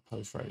out that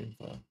post rating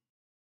file.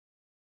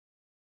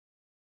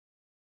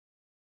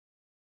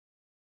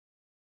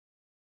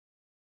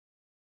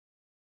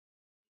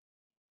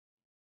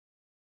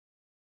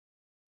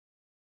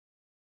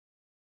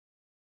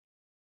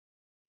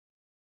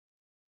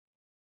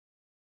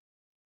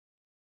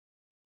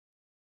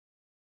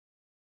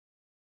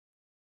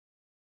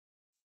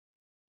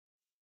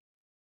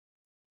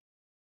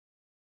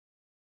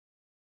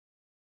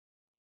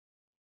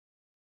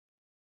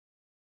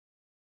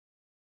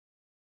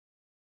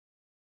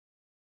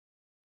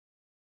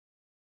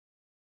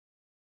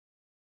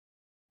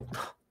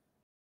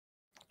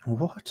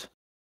 What?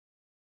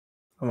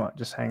 I might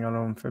just hang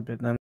on for a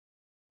bit then.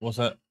 What's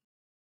that?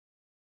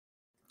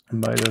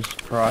 Motor's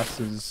price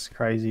is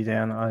crazy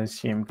down, I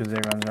assume, because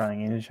everyone's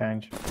running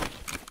interchange.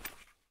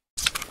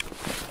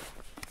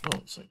 Oh,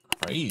 it's like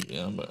crazy,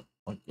 yeah, but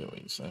I get what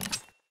you're saying.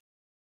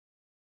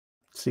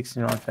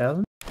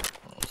 69,000? Oh,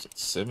 it's at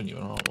 70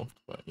 when I looked,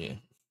 but yeah.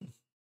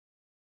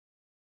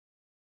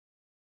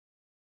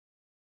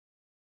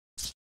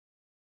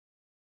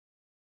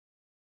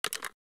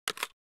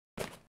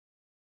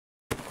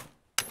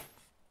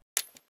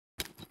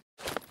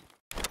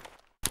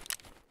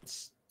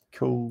 It's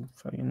cool.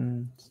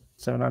 Fucking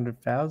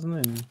 700,000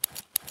 in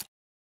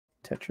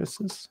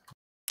Tetrises.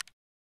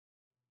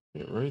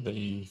 Bit rude that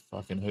you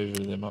fucking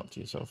hoovered them up to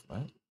yourself,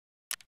 mate.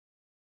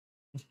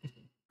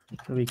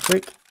 It'll be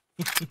quick.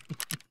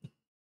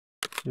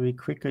 It'll be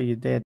quick or you're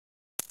dead.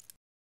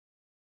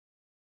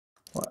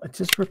 What?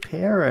 Just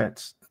repair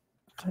it.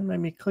 Don't make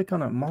me click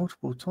on it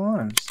multiple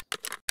times.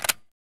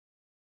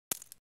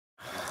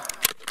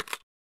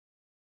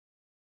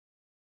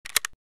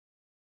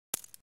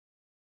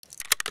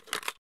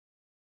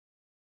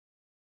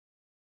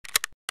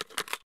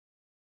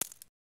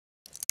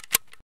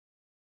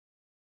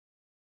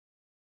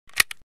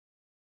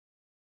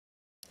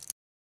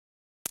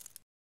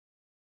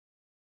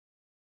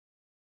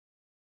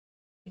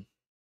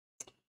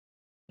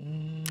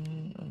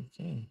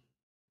 Okay.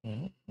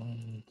 Yeah,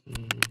 1,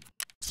 2.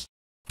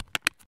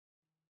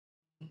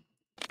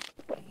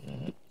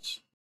 That's.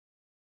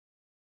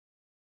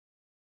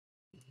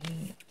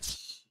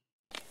 That's.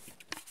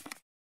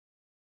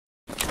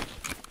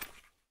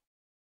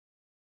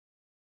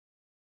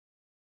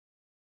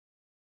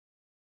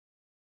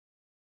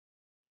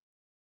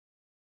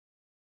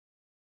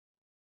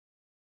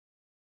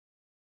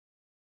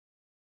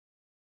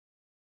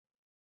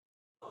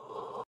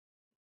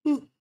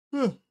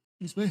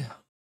 Excuse me.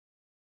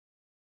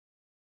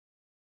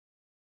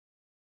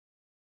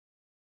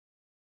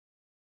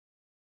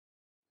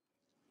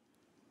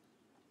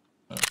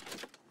 Oh.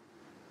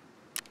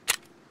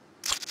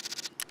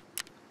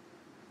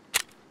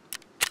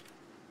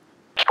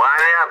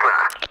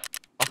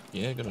 Fuck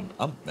yeah, got an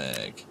ump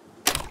mag.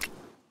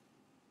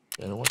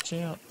 Better watch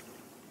out.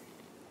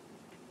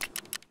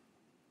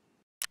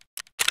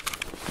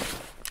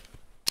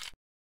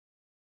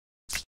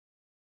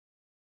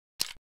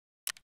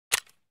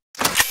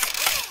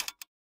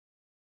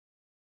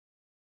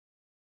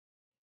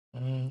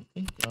 I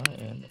think I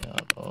am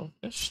out of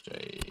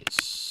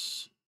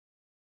SJs.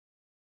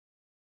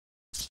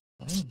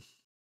 Oh.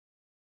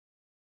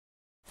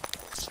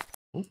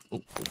 Ooh, ooh,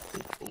 ooh,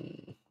 ooh,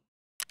 ooh.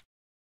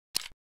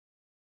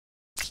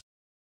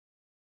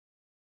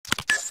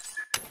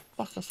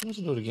 Fuck, I forgot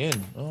to do it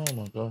again. Oh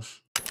my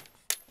gosh.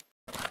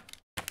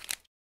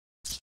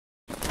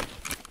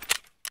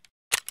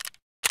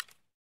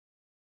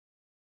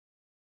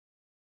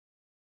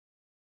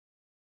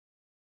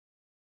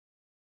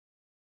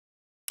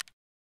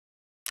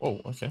 Oh,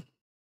 okay.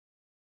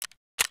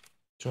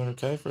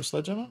 200k for a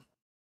sledgehammer?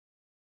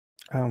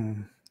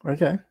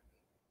 Okay.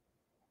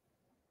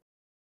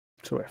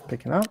 It's worth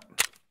picking up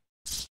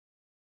if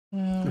you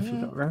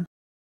Yeah. got room.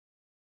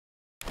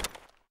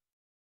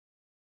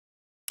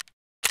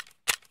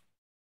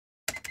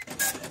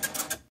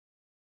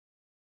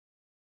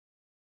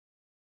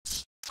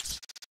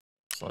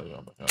 Slowly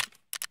on back up.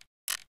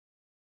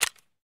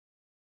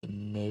 The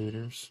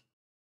motors.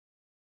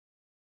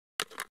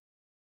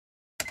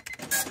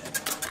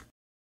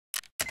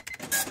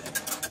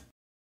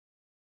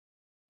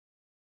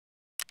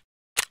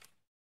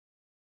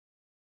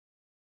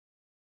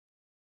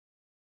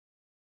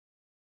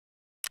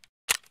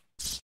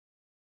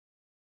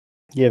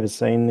 You ever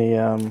seen the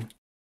I don't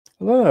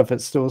know if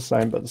it's still the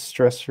same, but the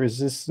stress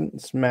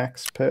resistance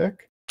max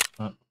perk?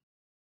 Huh.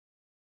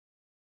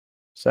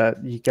 So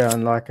you go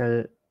in like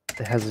it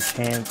has a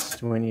chance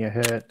to, when you're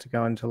hurt, to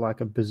go into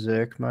like a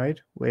berserk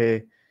mode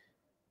where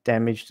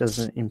damage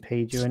doesn't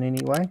impede you in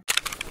any way.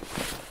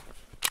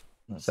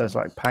 That So it's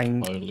like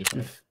pain totally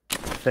fine.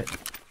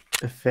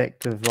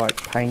 effect of like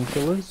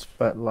painkillers,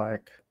 but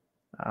like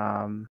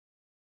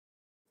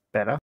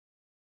better.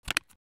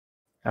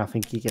 I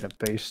think you get a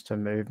boost to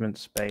movement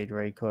speed,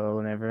 recoil,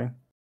 and everything.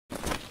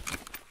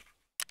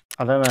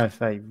 I don't know if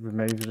they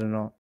removed it or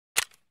not,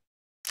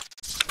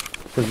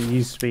 because it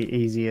used to be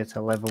easier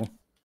to level,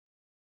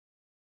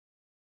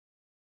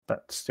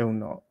 but still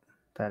not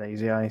that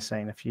easy. I only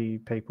seen a few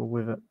people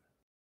with it.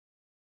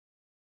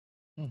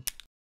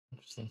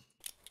 Interesting.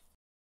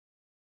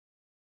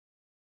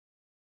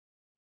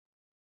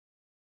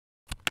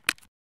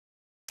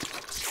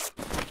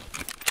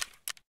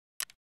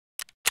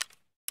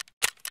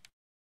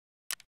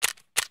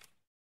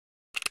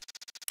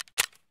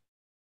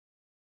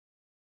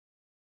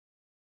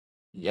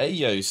 Yeah,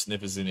 yo,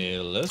 snippers in here.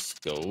 Let's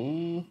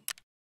go.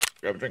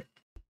 Grab a drink.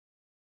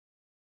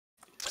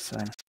 So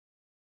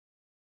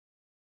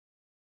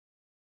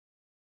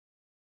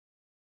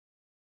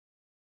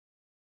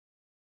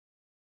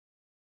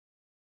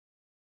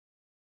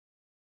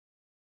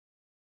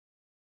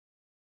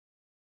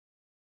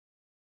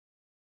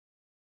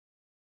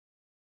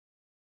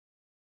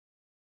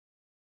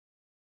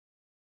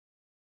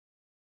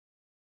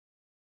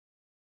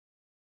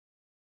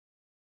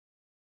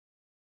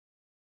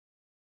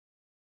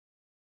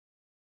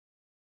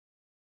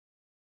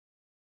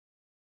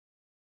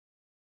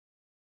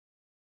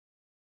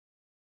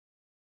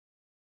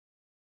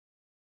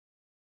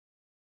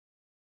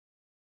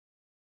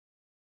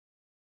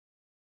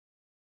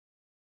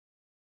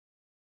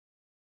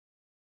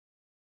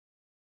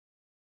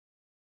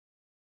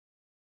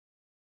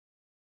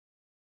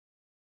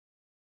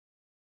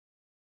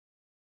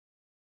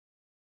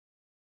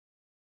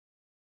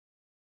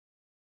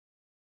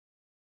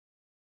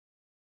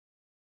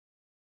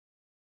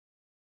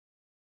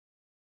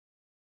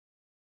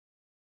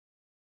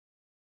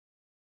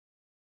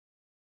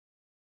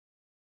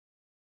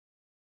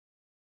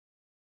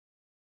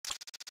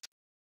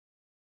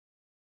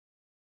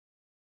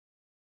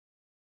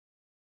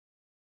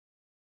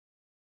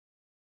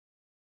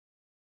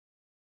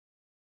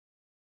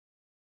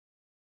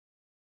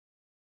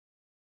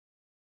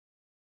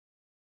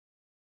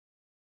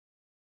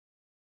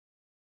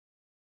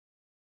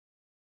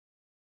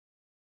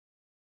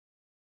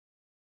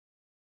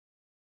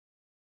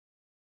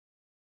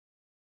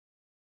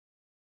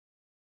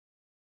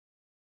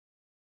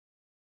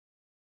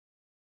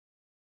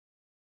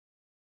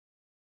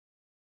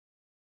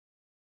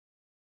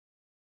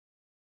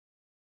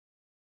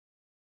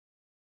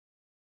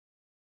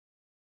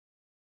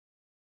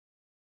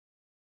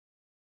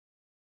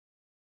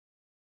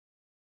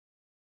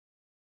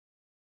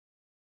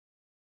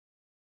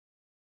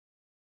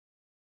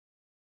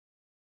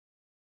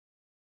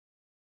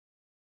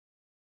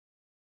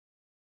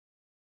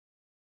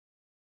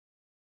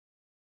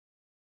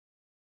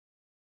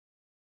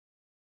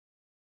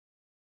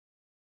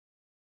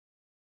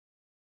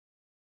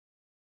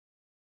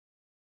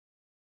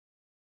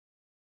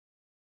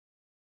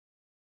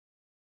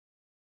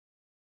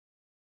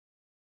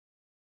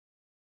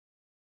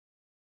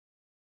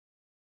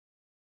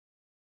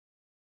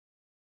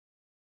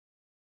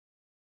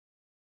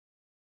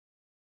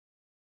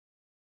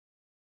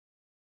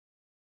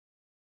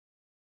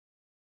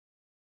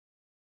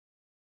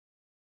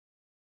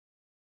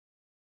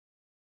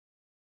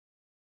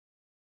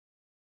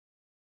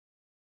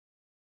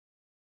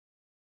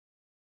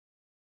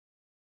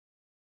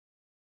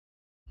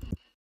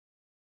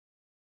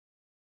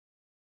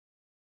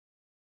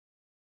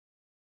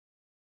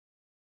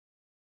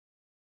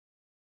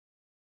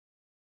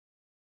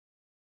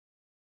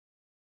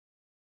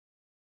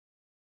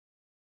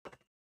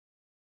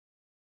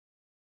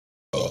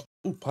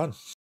Ooh, pun.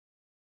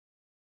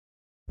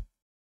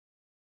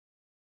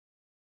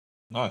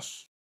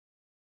 Nice.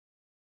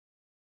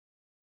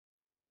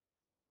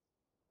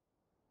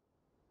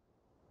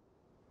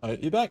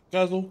 Alright, you back,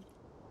 Gazzle?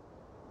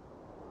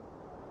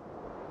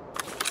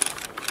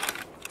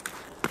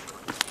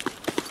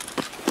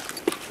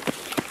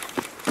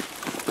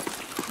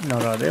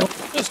 Not ideal.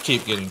 Just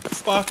keep getting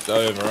fucked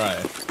over,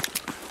 eh?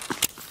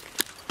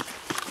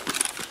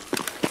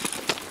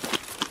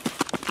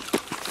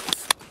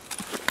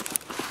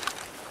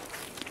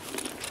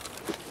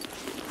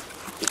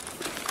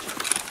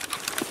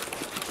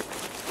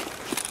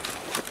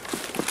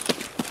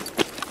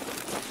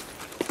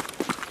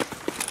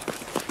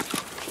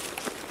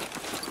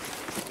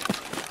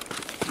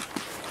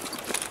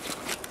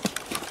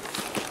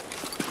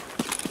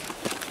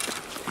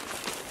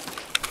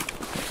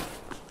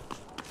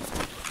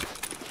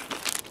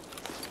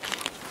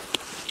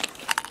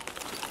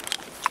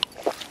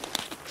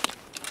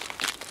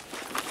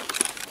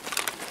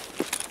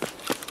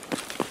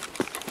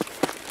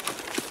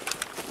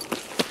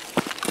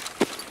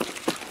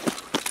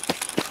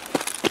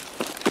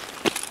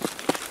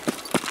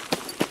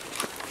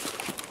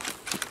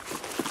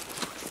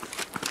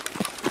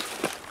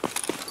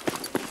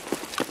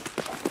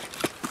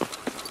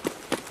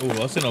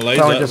 Oh, I seen a laser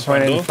Someone at the just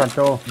went front in door. the front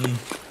door.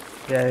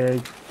 Mm.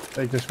 Yeah,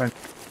 they just went.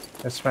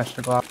 They smashed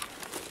the glass.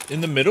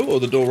 In the middle or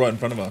the door right in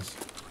front of us?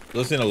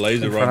 I seen a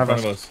laser right in front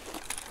of us.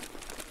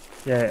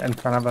 Yeah, in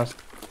front of us.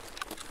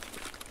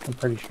 I'm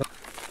pretty sure.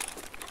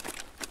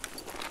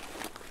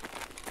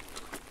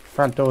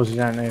 Front doors, you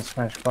don't need to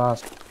smash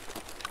glass.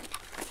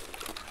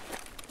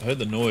 I heard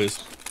the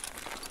noise.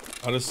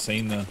 I just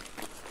seen the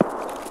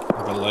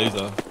like a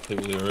laser hit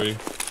with the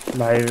roof.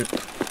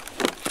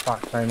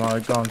 They might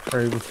have gone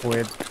through before we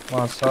had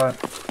last sight.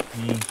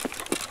 Yeah,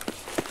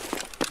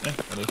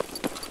 that is.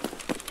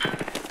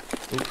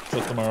 Oh,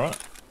 shot to my right.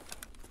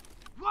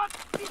 Вот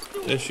и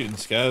тут. They're shooting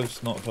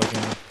scavs, not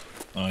fucking.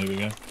 Oh, here we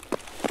go.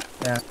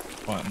 Yeah.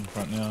 Fighting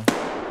front now.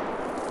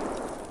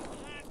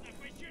 Ладно,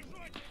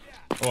 пощажу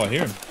тебя. Oh, I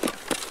hear him.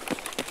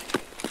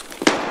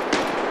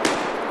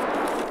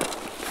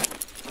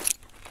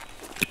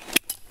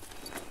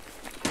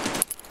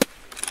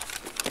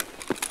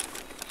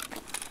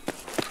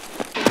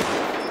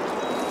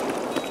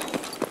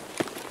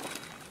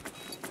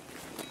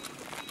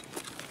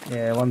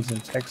 Yeah, one's in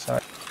tech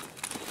site.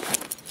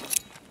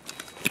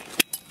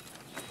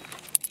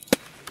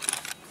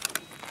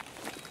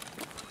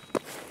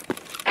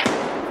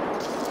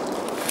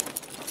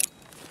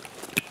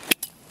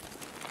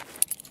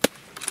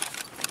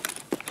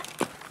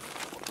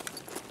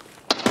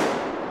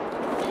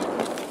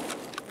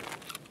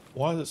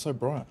 Why is it so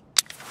bright?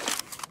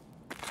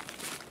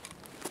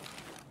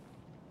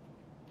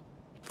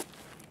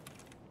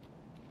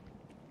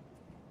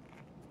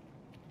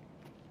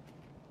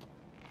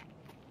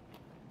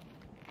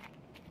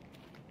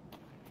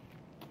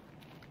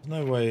 There's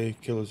no way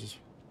Killa's just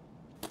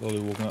slowly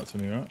walking up to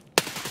me, right?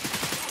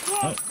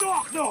 Вот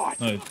сдохнуть!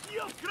 No,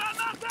 Есть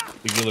граната!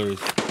 the Killa is.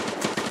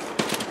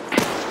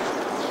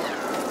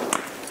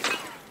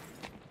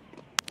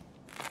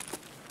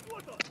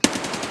 Вот он!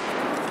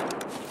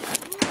 Поломного!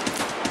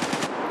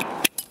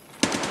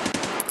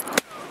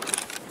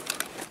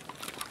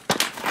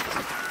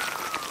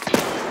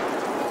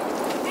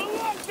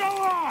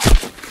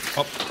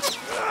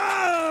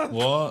 Oh.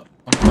 What?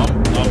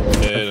 I'm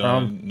dead.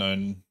 from?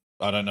 No,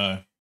 I don't know.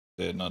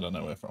 Dead and I don't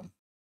know where from.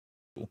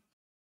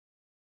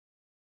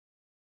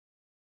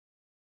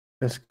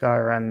 This guy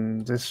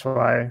ran this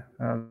way.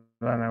 And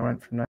then I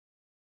went from there.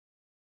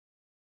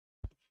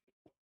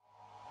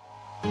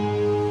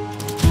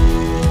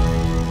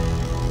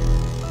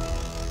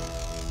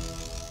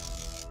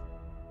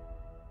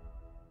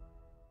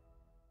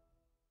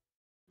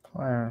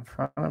 Player in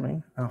front of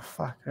me. Oh,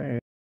 fuck. Hey.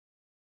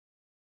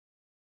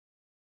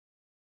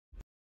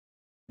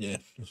 Yeah,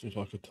 this is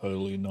like a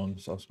totally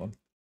non-sus one.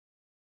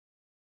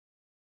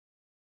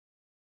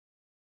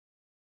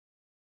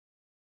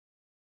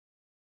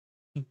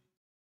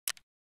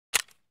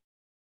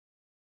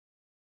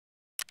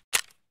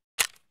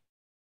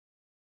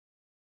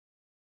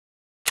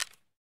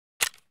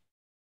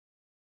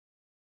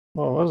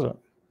 What was it?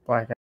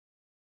 Black.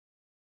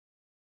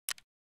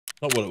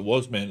 Not what it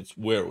was, man. It's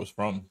where it was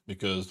from.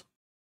 Because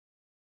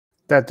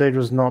That dude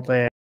was not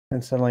there.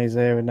 And suddenly he's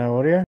there with no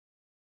audio.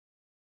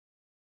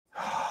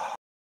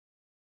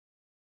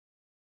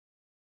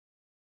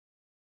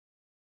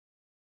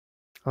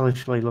 I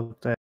literally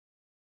looked at.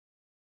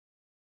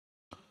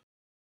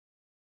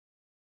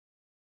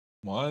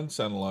 mine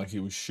sounded like he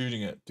was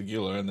shooting at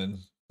Killa and then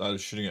started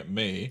shooting at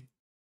me.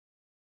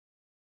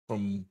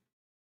 From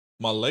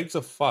my legs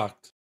are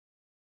fucked.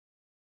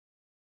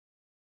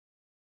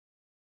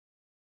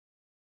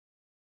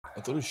 I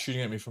thought he was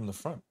shooting at me from the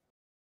front.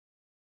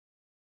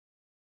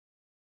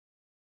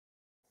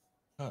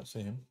 Can't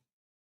see him.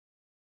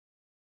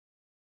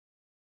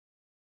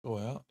 Go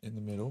out in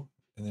the middle,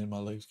 and then my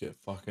legs get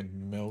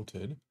fucking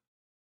melted.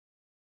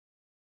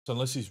 So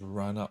unless he's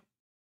run up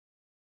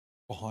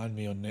behind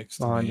me or next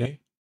to Behind you. me,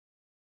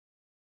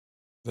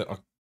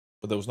 But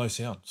there was no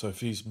sound. So if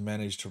he's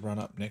managed to run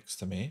up next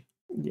to me,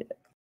 Yeah,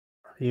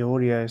 the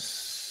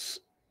audio's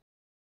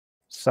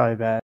so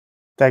bad.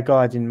 That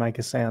guy didn't make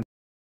a sound.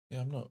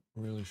 yeah, I'm not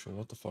really sure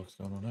what the fuck's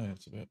going on there.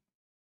 It's a bit.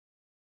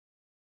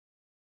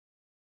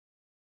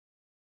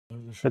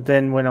 But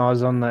then when I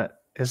was on the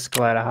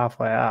escalator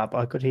halfway up,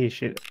 I could hear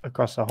shit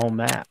across the whole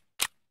map.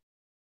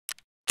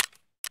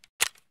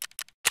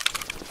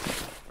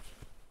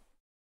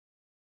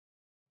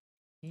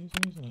 Easy,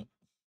 isn't it?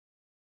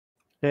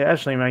 It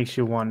actually makes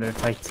you wonder if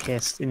they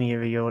test any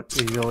of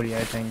his audio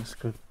things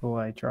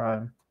before they try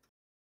them.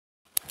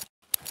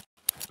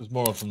 Because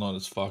more often than not,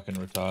 it's fucking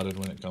retarded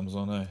when it comes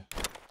on, eh?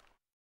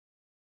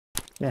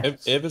 Yeah,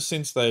 Ever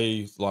since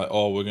they like,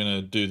 oh, we're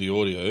gonna do the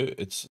audio,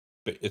 it's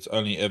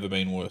only ever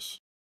been worse.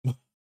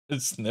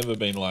 It's never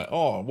been like,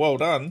 oh, well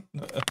done.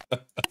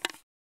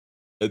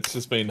 It's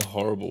just been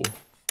horrible.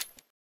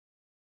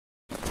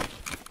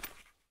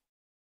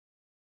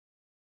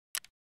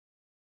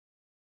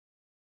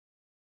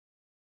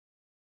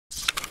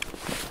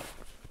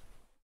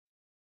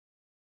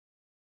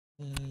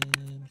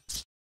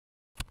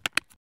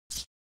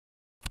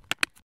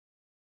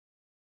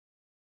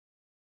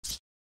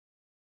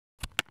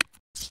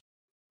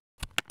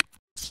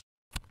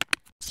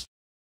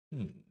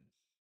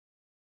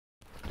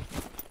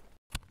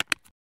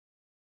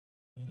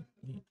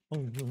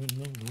 Over and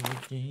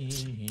over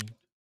again.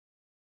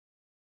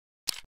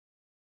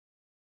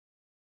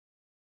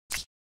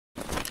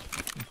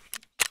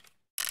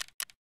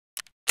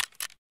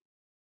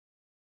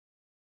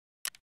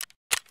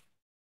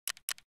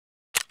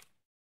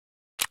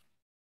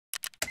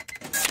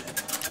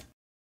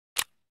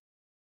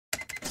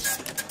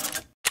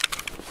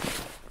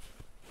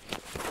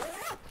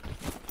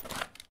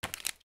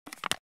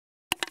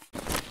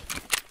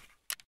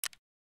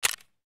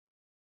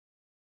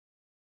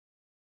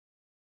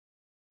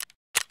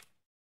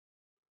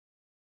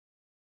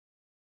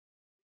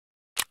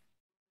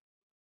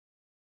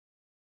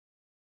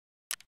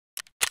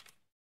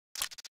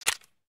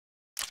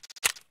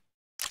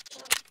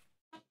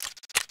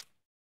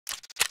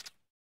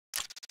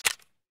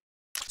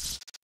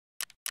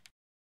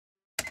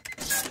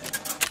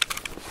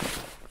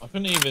 I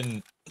couldn't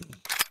even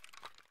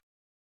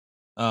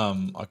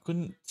I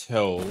couldn't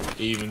tell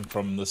even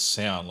from the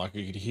sound. Like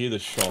I could hear the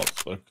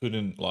shots, but I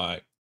couldn't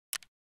like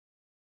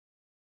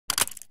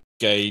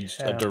gauge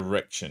a Yeah.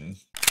 direction.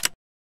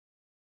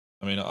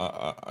 I mean,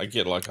 I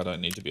get like I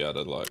don't need to be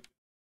able to like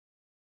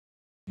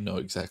know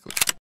exactly,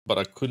 but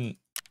I couldn't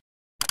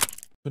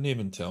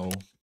even tell.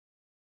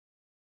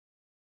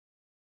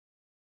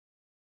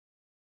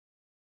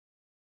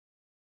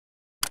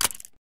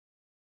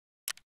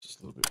 Just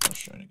a little bit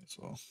frustrating as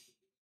well.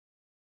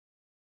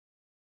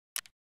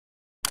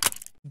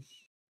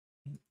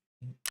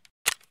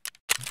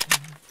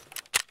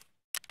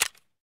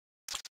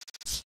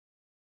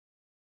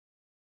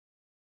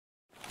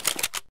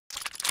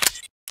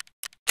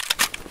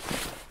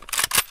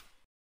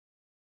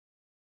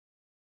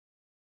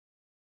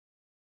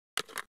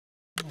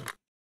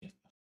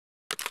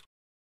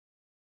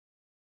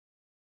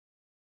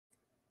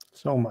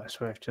 It's almost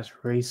worth just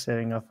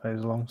resetting off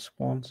those long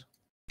spawns.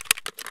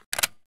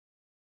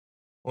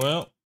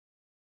 Well,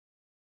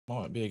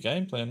 might be a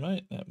game plan,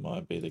 mate. That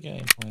might be the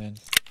game plan.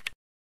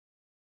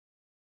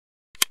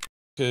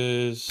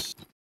 Because,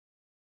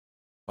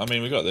 I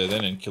mean, we got there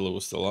then and Killa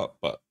was still up,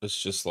 but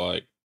it's just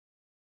like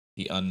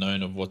the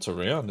unknown of what's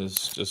around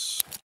is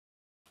just.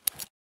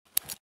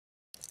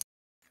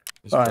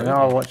 I know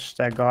I watched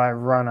that guy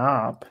run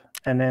up,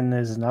 and then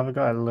there's another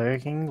guy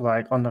lurking,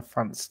 like on the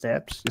front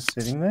steps, just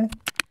sitting there.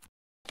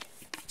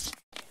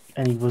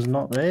 And he was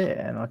not there,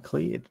 and I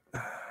cleared.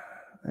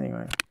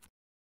 Anyway.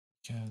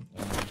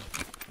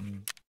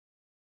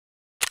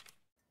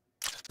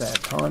 It's bad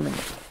timing.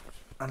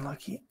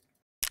 Unlucky.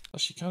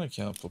 Plus, you can't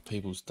account for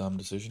people's dumb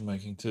decision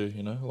making too,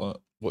 you know? Like,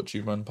 watch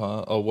you run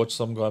past, or watch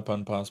some guy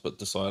run past, but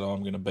decide, oh,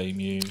 I'm going to beam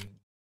you.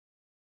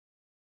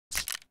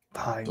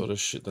 Sort of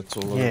shit that's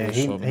all over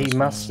his shop. He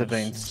must have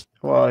been.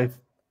 Well, if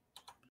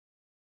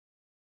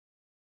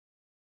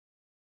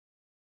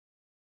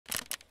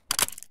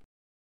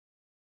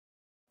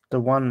the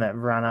one that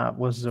ran up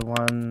was the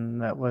one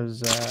that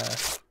was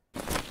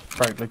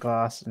broke the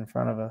glass in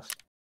front of us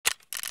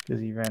because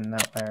he ran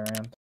that way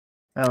around.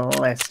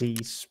 Unless he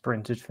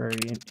sprinted through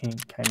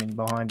and came in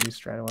behind you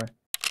straight away.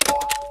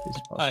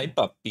 Hi,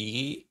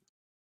 puppy.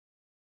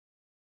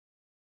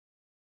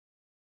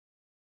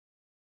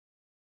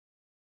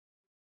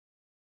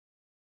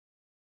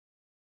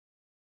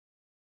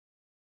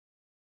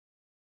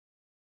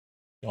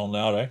 Going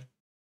loud, eh?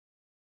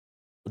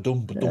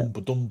 Ba-dum, ba-dum,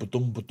 ba-dum,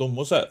 ba-dum, ba-dum.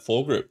 What's that?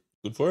 Full grip.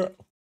 Good for it?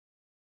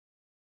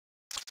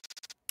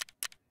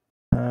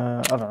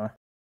 I don't know.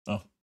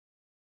 Oh.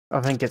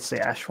 I think it's the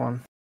Ash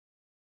one.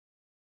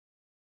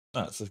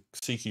 No, it's a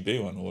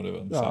CCB one or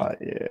whatever.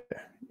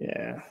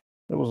 Yeah.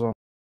 It was a.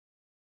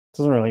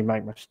 Doesn't really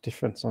make much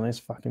difference on this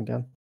fucking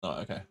gun. Oh,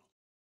 okay.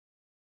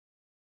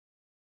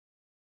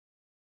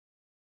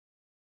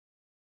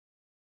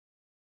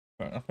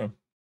 Fair enough.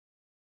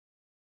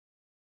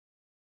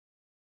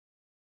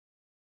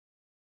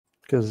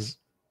 because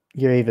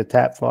you're either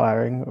tap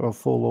firing or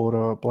full auto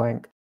or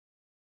blank.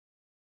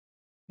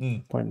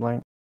 Mm. Point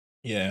blank.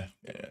 Yeah.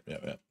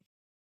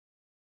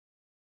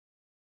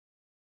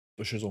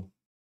 For shizzle.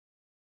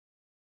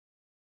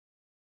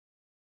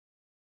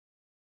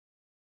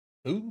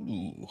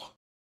 Ooh.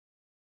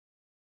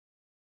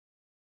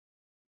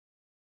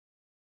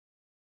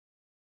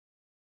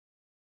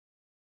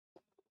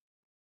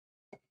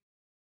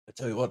 I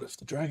tell you what, if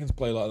the Dragons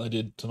play like they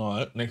did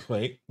tonight, next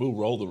week, we'll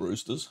roll the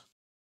Roosters.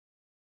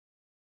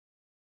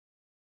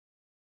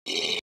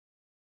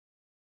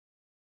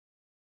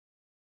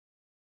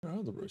 Where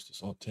are the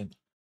Roosters? Oh, 10.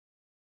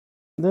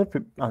 They're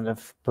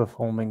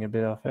underperforming a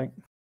bit, I think.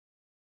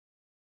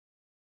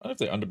 I don't know if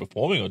they're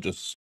underperforming or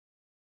just...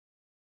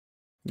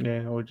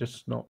 Yeah, or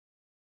just not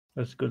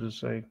as good as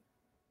they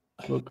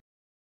look.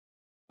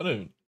 I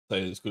don't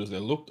say as good as they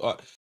looked.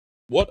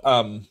 What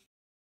I'm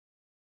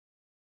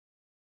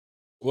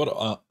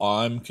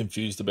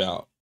confused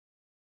about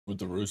with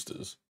the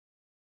Roosters,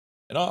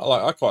 and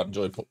I quite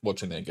enjoy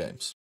watching their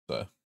games.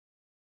 So,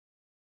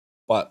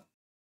 but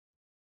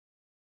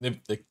they're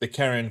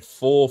carrying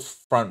 4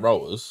 front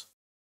rowers,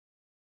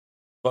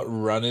 but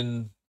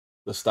running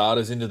the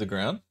starters into the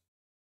ground.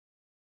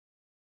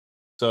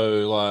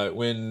 So like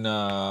when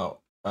Wahia,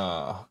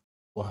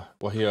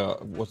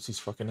 what's his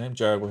fucking name?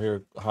 Jared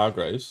Wahia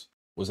Hargraves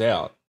was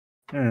out.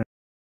 Mm.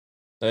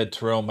 They had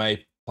Terrell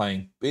May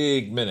playing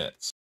big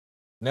minutes.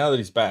 Now that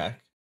he's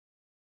back,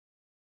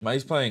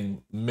 May's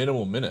playing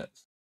minimal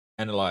minutes,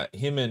 and like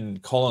him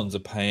and Collins are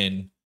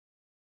paying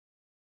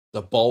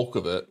the bulk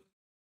of it.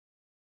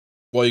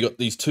 While you got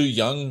these 2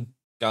 young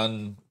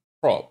gun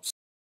props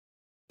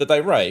that they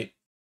rate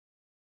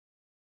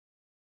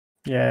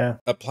Yeah.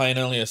 are playing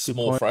only a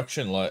small point.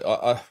 fraction. Like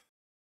I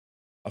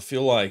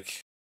feel like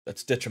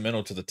that's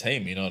detrimental to the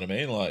team. You know what I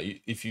mean?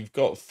 Like if you've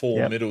got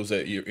 4 middles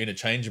that you're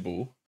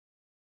interchangeable,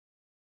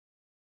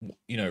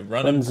 you know,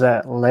 run When's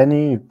them. that?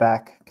 Lenny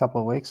back a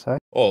couple of weeks, eh?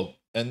 Oh,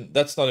 and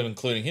that's not even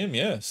including him.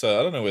 Yeah, so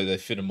I don't know where they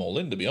fit them all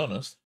in, to be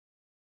honest.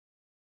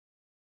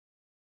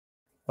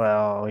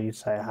 Well, you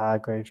say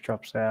Hargreaves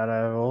drops out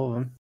over all of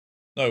them.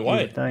 No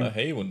way. would think. No,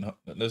 he wouldn't.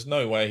 There's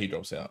no way he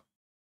drops out.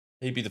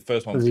 He'd be the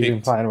first one Has he been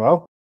picked. playing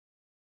well?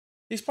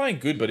 He's playing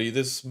good, but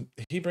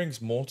he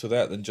brings more to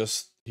that than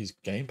just his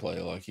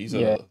gameplay. Like he's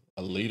a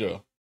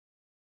leader,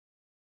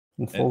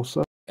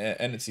 Enforcer.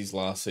 and it's his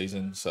last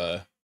season,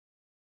 so.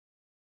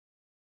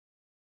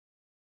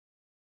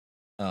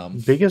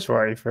 Biggest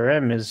worry for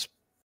him is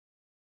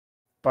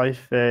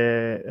both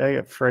they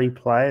got 3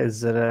 players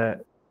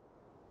that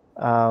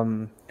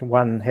are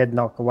one head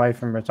knock away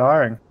from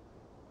retiring.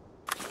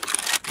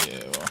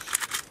 Yeah,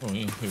 well,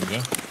 here we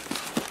go.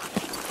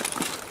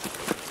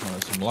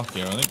 Some luck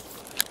here, I think.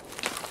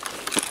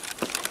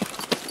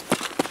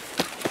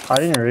 I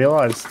didn't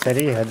realise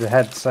Teddy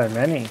had so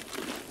many.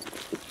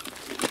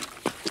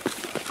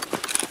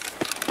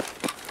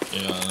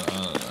 Yeah, I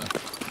don't know.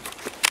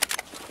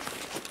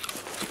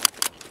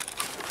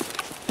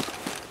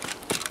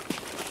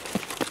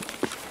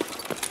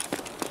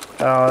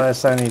 Oh,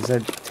 that's only he's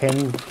had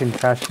 10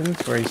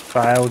 concussions where he's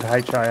failed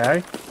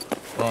HIA.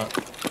 Right.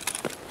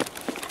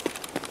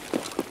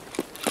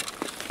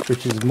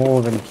 Which is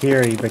more than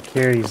Kiri, but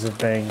Kiri's have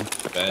been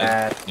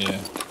bad. Yeah.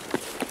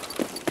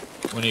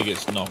 When he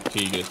gets knocked,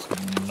 he gets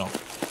knocked.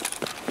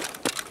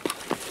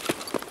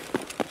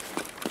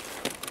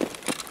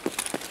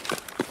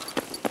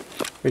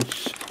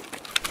 Which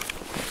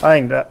I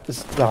think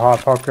that's the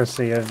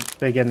hypocrisy of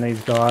they're getting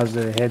these guys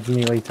that their heads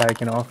nearly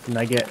taken off and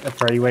they get a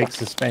 3-week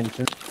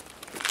suspension.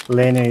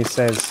 Lenny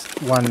says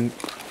one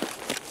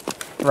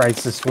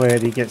racist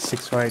word, he gets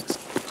 6 weeks.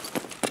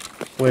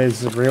 Where's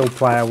the real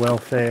player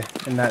welfare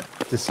in that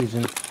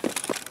decision?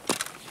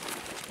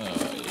 Yeah,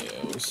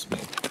 it was more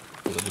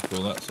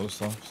political, that sort of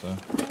stuff, so.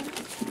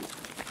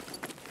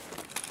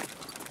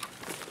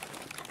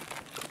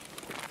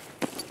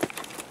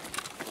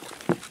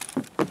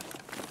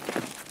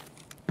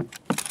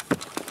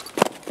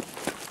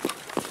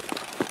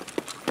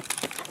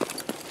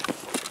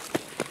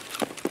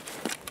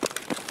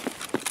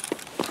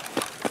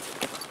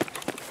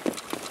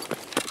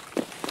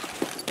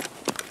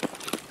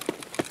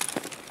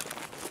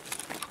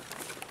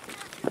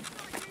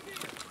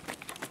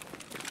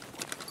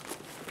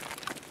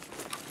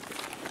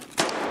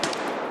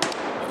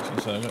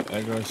 So I got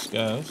aggro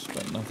scars,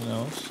 but nothing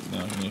else.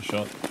 Now give me a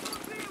shot.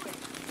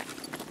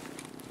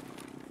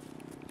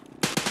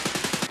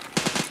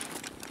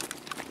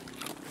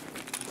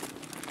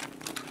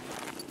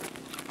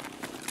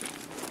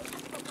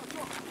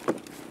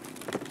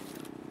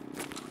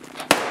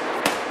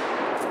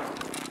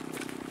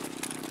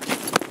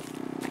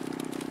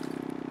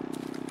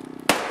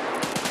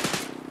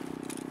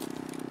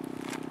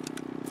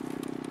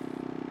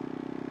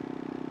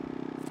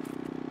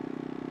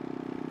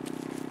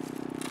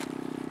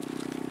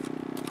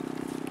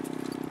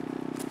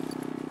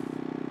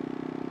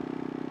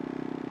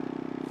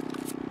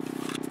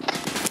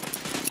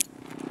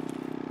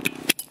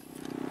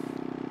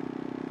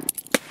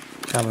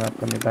 Coming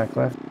up on your back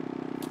left.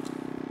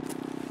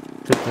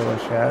 People are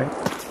shouting.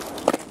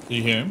 Do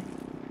you hear him?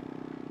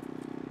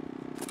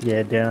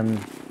 Yeah, down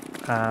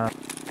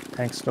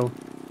tank store.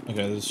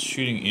 Okay, there's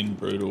shooting in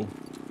Brutal.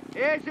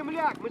 Эй,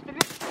 земляк, мы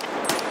стреляем.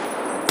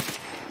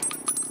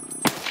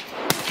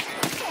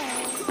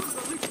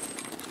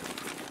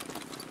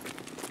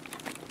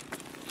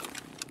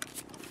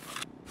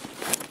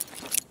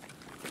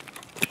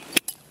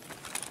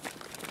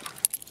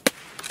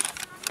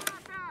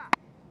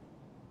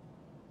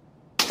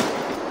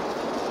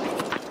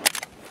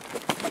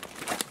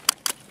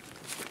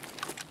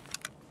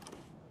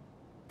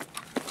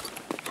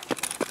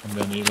 I'm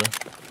down here, bro.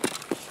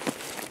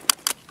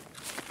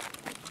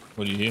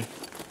 What do you hear?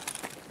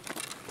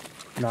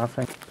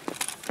 Nothing.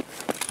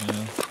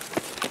 Yeah.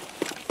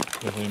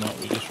 Definitely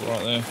might be just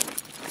right there.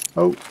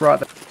 Oh, right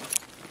there.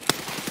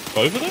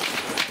 Over there?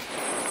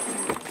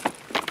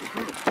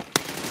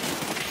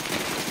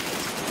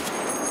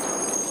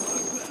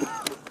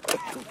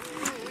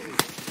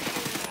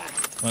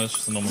 No, that's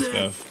just a normal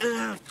scav.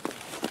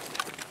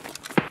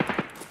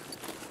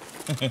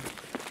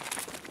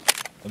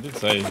 I did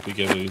say be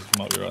careful, he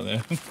might be right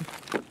there.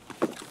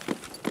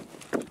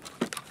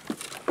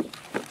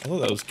 I thought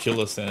that was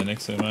Killa standing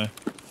next to him, eh?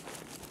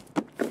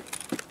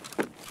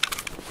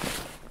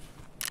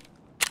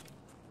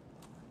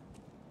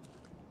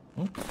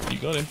 Oh, you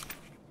got him.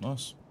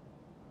 Nice.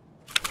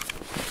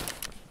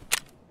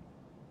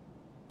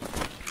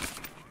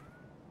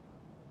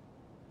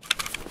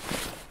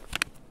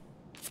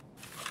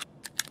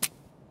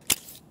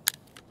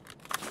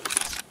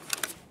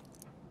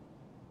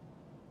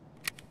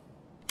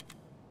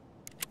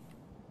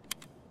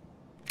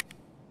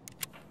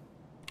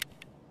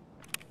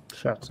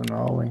 Shots and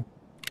rolling.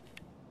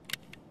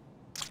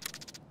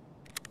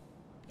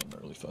 I'm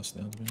not really fast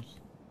now, to be honest.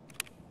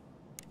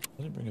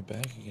 I didn't bring a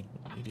bag again.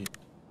 What an idiot.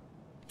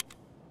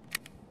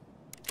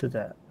 Did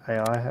that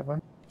AI have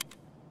one?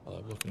 I'll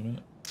have a look in a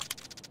minute.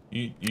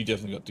 You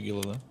definitely got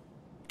Killa though.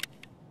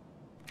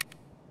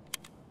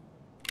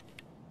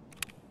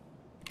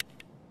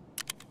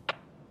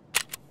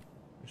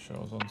 Pretty sure I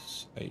was on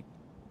 8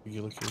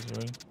 Killa kills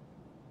already.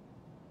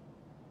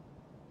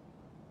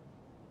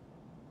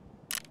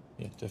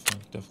 Yeah,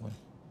 definitely.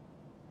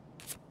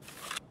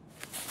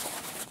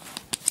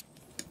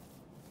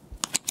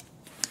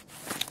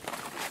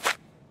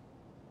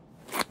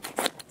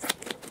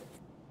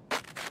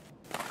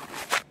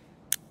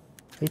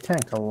 He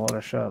tanked a lot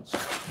of shots.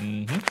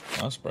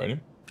 I sprayed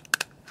him.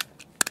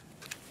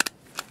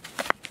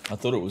 I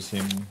thought it was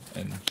him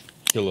and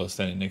Killa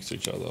standing next to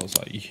each other. I was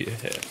like, yeah.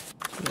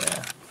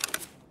 Yeah.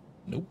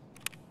 Nope.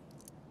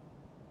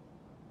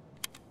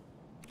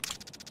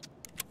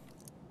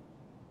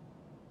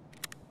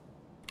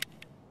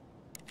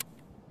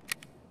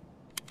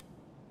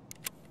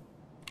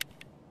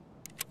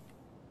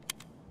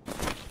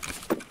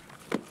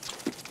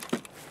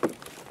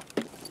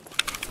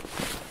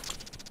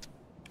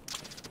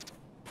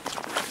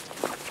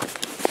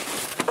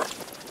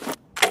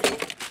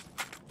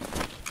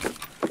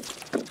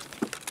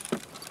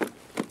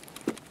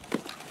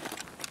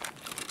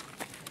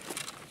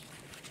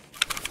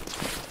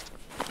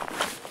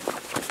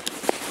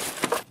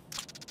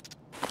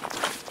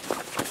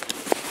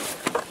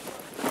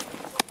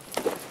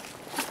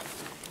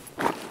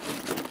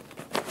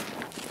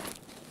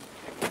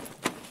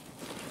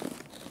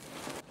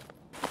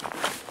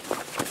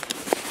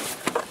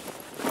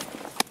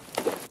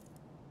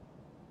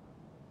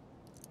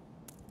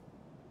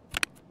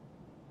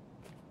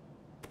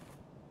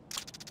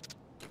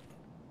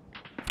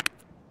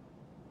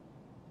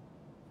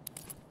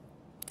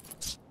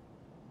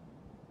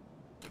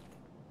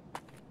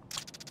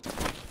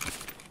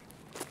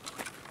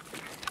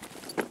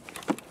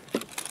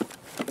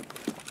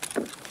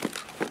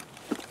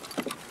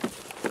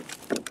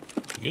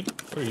 You good?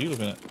 Where are you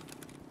looking at?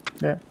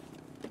 Yeah.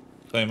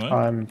 Same, mate.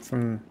 I'm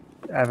from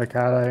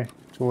Avocado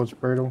towards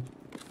Brutal.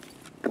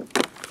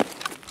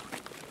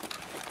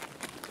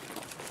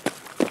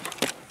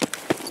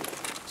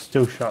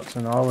 Still shots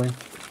and rolling.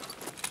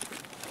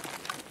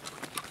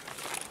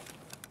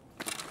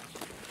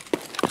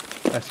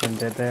 That's him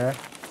dead there.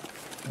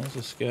 There's a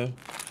scav.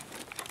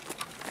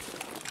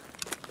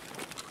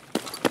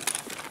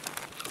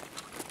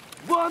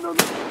 Вон он!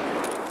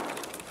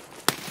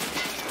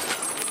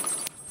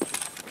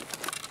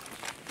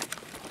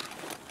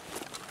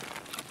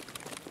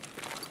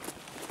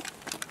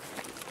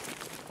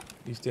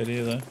 He's dead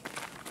here though.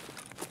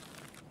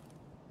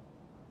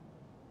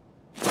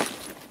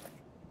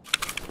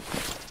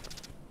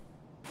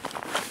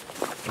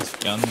 There's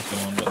guns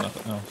going, but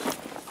nothing else.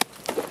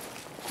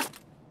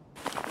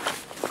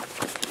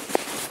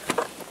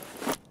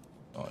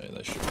 Oh yeah,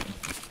 they shoot me.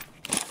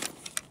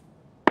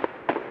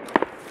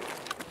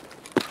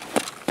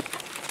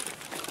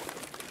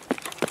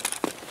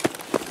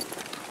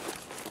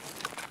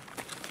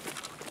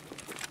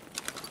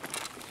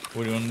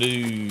 What do you want to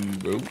do,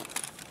 bro?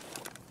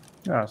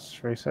 Oh,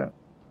 it's reset.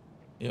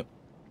 Yep.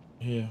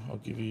 Here, I'll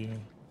give you.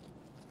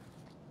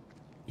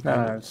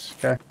 No, it's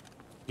okay.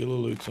 Killa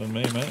loot's on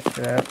me, mate.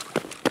 Yeah.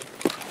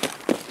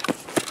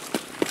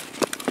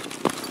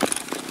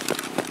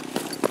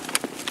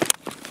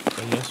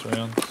 nice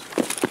rounds.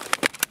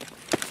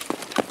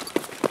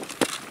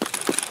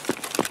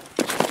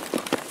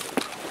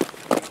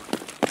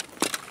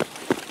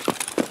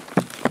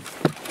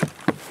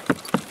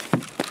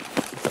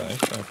 Okay,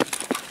 so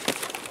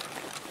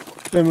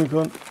Then we've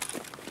got.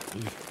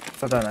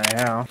 I don't know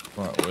how.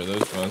 right, where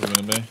those guys are going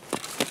to be.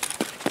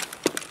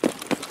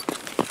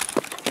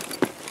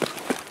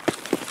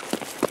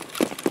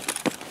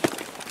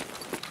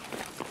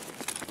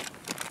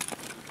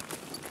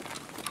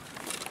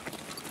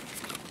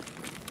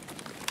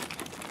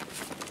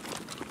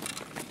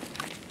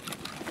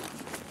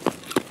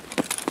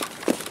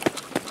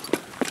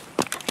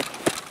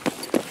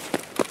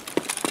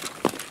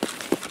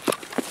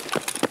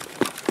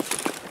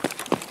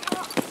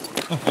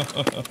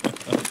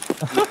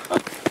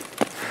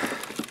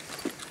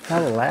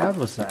 How loud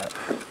was that?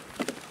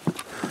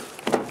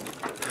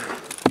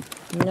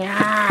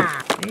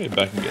 Nah. I'm going to go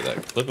back and get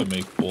that clip of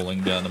me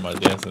falling down to my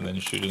death and then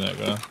shooting that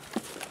guy.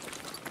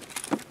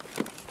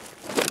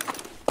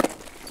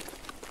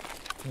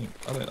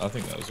 I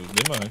think that was a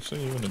limo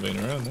actually. You wouldn't have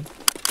been around then.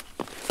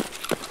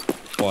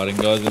 Fighting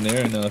guys in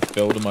there and then I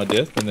fell to my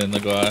death and then the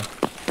guy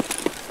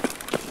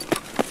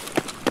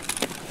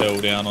fell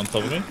down on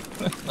top of me.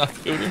 I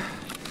killed him.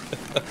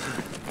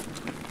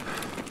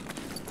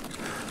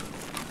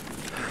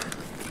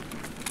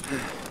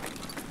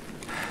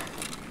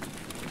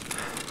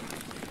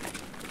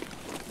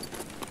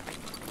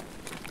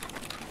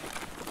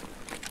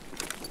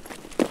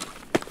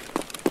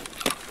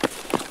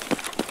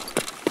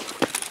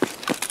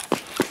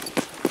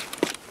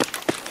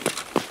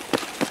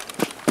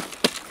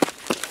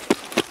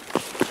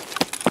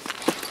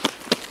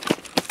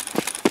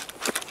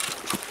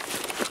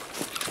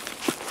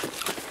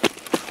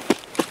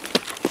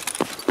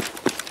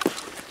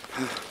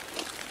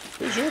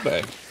 Where's your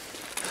bag?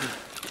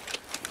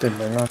 Didn't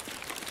bring that.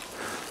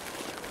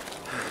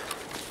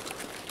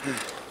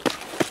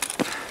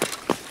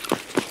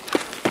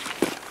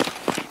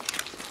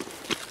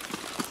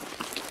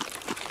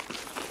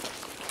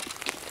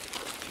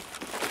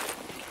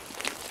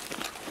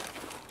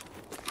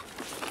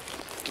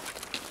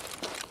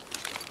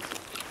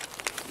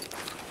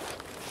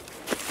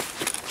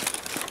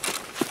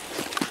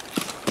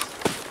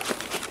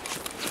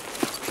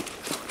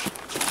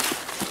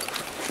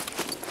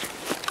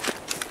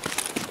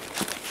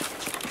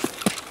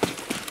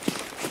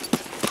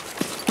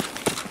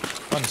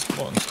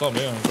 Stop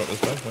me, I haven't got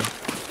this bag for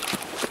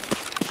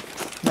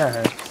No,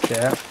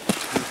 yeah.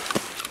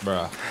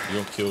 Bruh,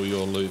 you'll kill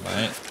your loot,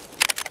 mate.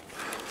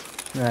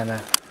 No.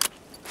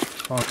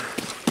 Oh.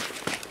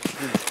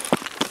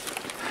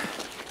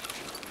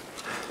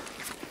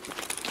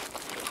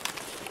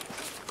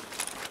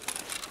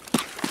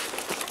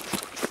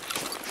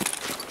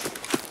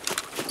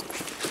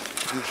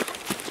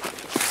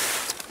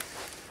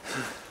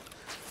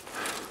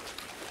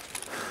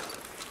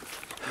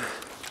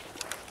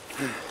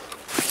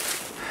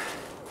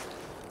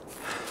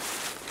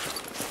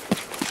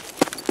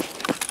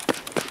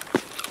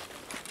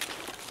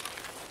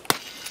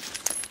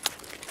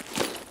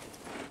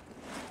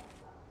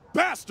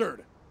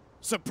 Bastard!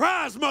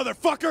 Surprise,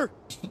 motherfucker!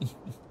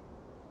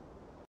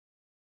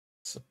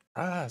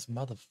 Surprise,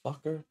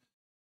 motherfucker.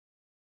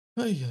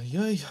 Ay, ay,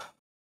 ay.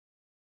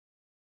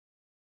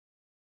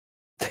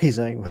 He's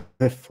only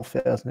worth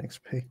 4,000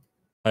 XP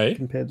Hey?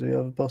 compared to the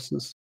other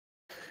bosses.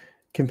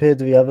 Compared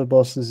to the other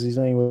bosses, he's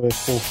only worth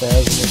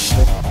 4,000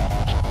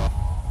 XP.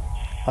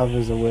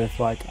 Others are worth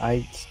like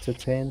 8 to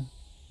 10.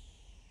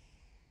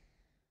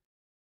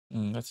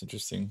 That's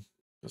interesting.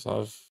 Because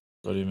I've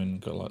got him and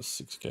got like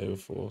 6k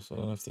before, so I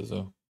don't know if there's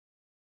a...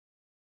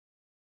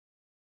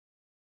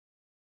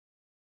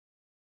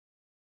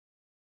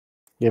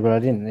 Yeah, but I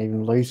didn't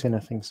even lose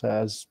anything, so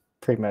it was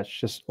pretty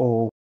much just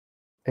all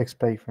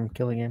XP from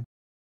killing him.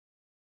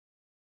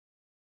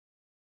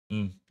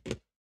 Sure.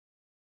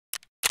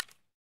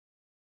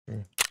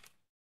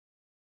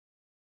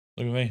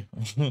 Look at me.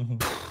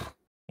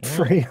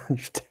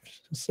 300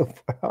 silver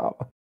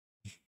armor.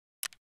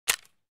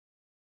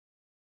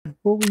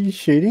 What were you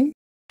shooting?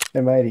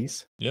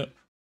 M80s. Yep.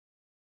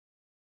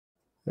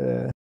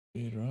 Weird,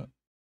 right?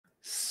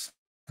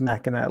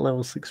 Smacking that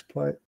level 6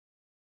 plate.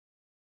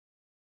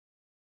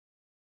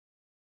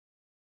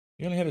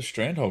 You only had a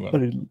strandhold What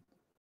gun.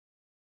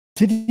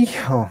 did he?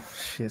 Oh,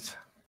 shit.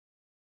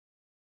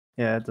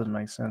 Yeah, it doesn't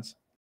make sense.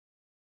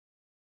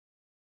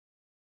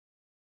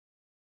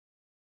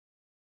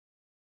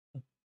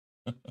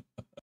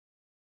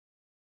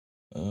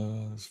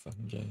 This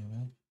fucking game,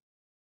 man.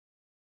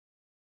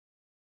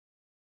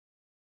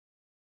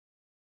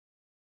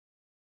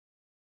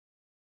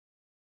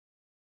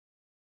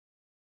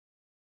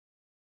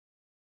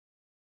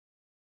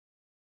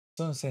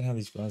 I don't understand how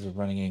these guys are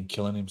running in and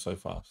killing him so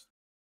fast.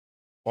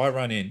 If I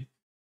run in,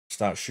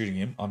 start shooting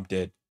him, I'm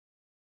dead.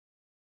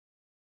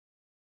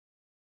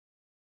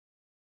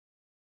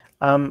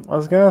 I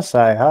was gonna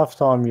say half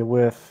time you're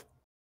worth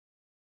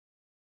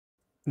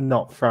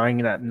not throwing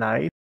that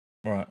nade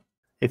Right.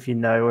 if you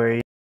know where he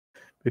is,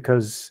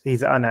 because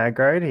he's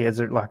unaggroed. He has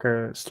like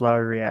a slow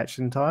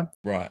reaction time.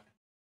 Right.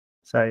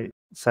 So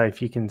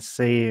if you can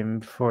see him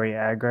before he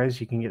aggroes,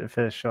 you can get the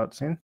first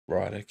shots in.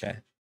 Right, okay.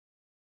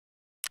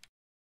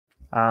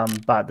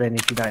 But then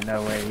if you don't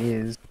know where he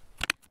is,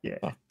 yeah.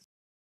 Fuck.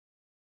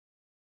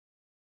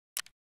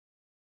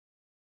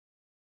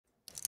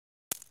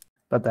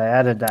 But they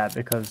added that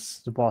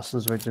because the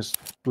bosses were just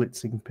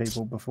blitzing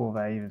people before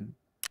they even,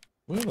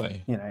 Were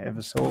they?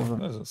 ever saw them.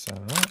 Doesn't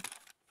sound right.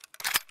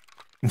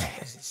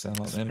 Doesn't sound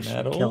like them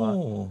Especially at Killa.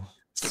 all.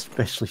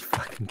 Especially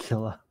fucking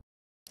Killer.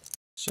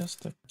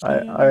 Just a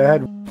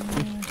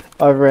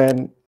I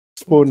ran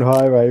Spawn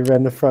Highway,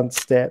 ran the front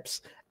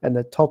steps, and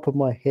the top of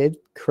my head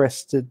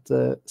crested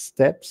the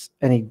steps,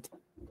 and he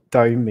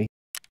domed me.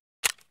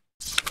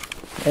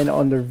 And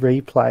on the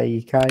replay,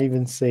 you can't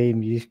even see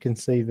him. You can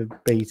see the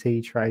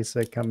BT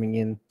tracer coming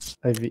in,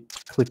 over,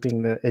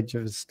 clipping the edge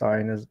of the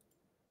stone as it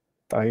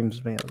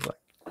domes me. I was like,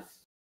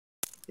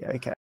 yeah,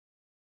 okay.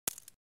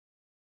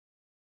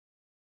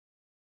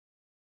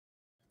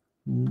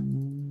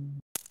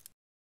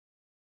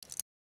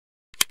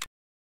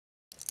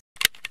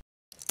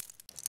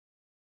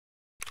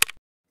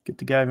 Good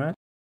to go, mate.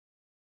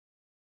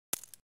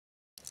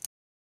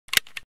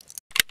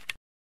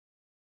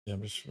 Yeah,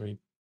 I'm just reloading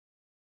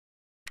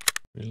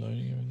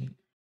everything.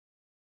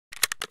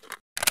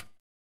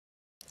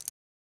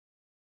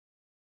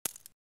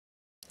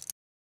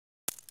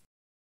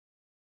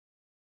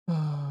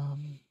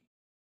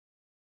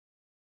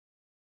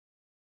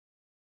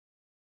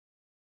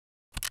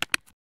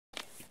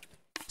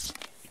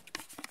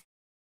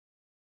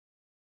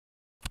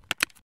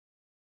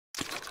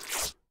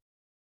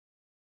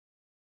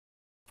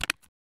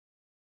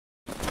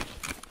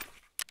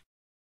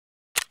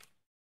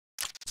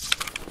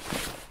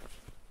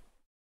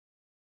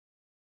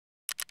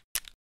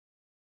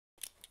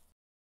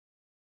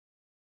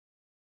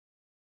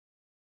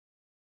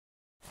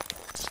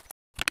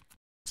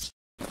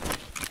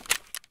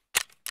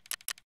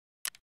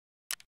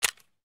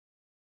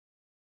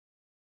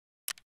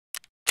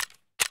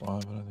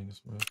 Five, I don't think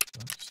it's worth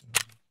that.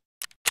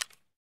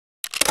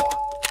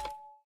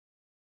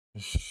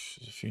 There's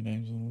a few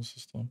names on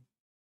this time.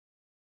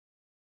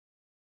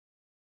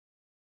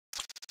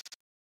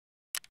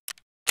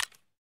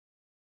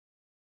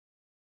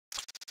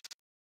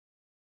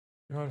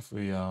 You know, if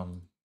we got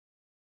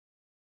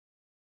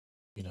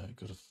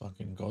a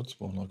fucking god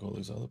spawn like all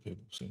these other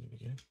people seem to be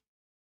getting.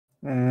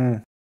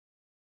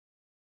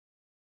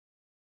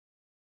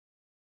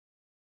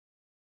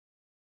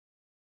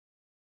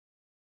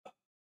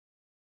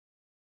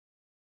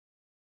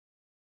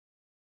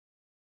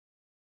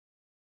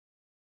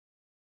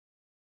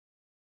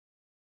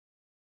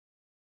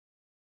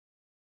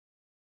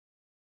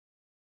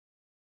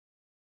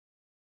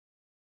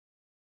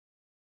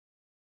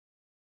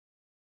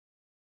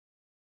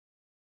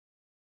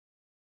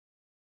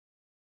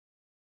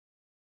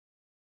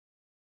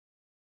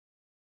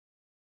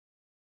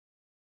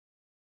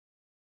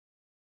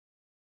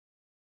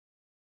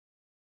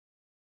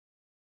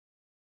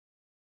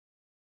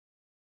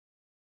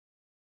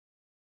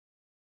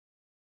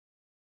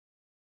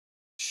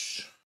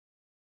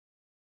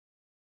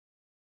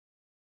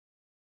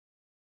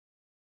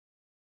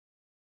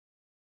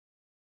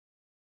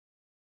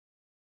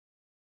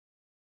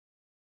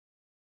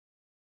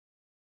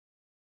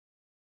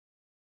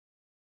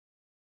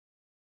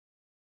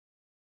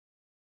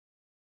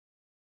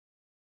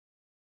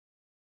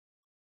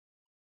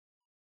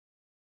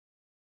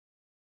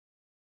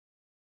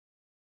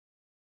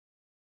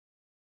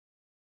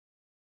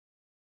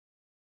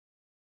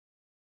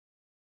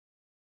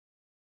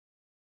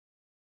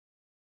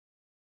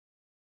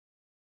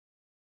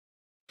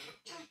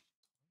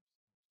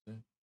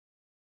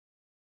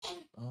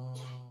 Oh,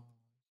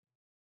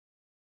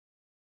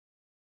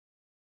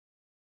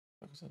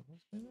 what was that?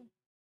 What's that?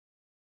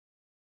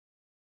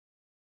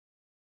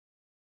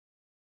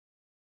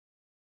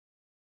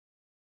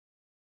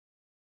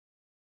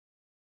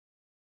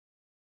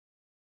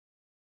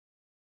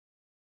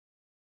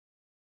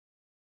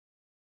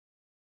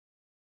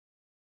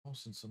 Oh,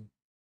 since some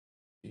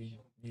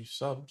new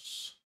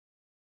subs.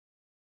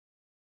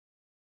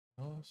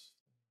 Nice.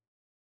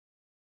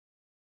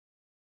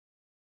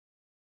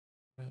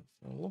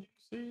 Look,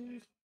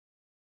 see.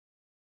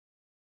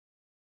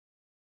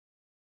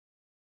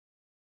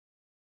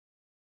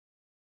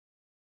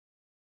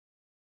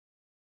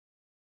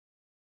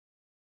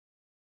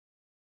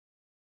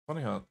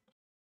 Funny how,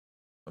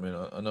 I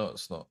know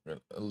it's not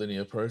a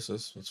linear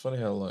process. It's funny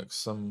how, like,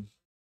 some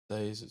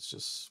days it's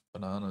just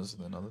bananas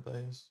and then other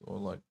days, or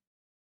like,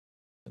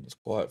 and it's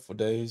quiet for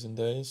days and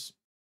days.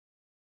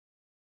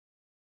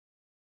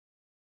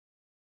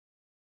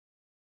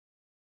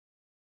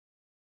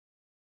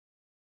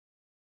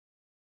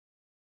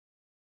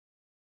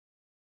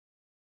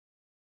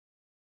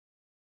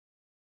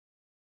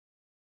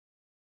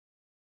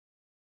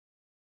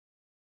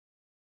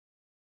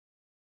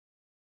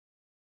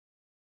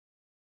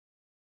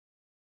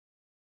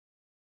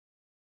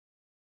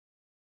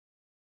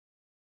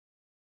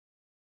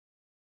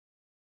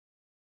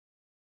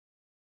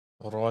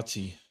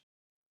 Alrighty.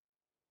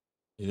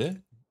 You there?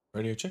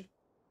 Radio check?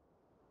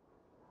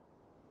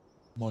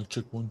 Mic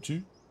check 1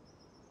 2.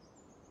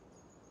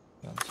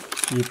 Yep.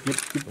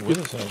 The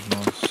weather sounds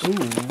nice. Ooh.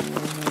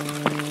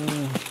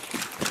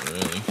 Not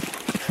really.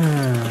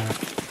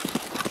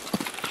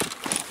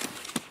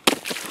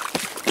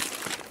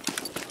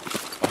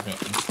 Fuck it,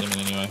 I'm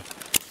stimming anyway.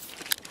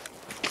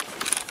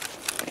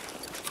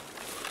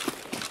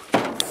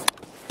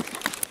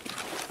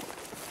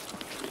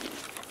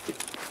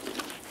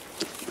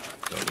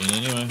 Go in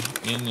anyway.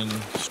 In and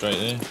straight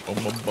there. Boom,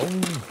 boom,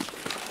 boom.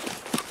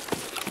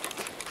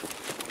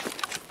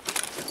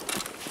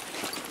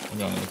 I'm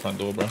going to the front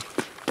door, bro.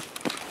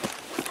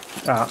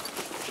 Ah.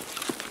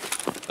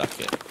 Duck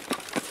it.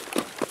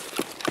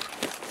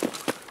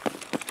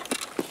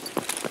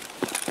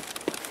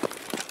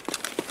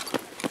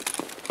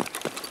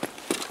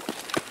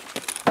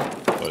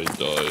 I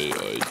die.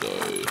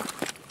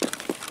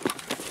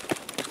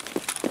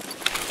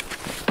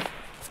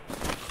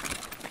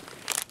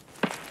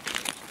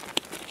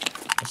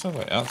 That sounds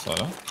like outside,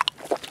 huh?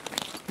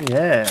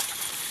 Yeah.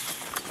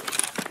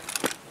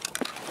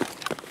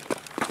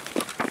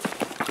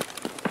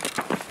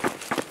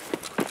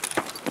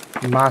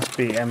 Must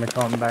be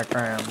Emicon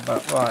background,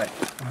 but like.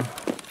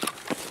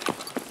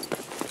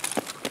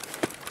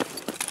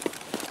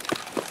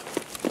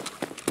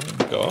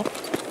 Go up.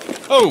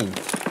 Oh!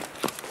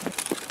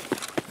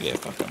 Yeah,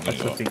 fuck, I'm gonna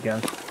That's go a up. big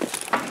gun.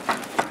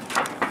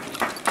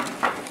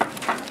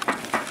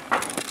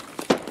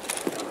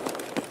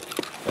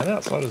 That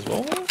outside as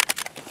well, though?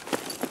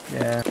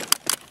 Yeah. I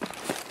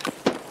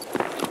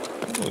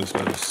thought these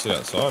guys just sit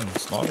outside and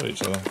snipe at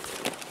each other.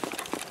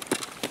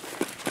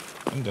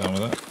 I'm down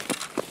with that.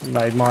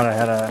 They might have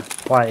had a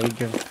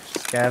plague of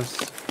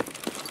scavs.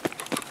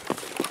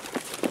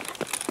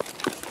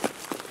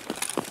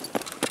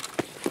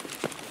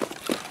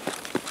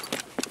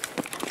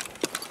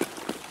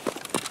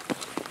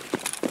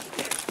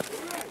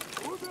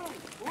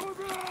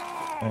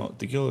 Oh,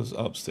 the Killa's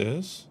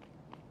upstairs.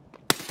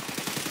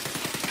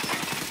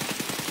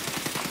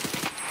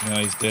 Now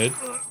he's dead.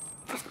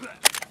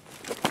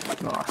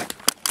 Nice.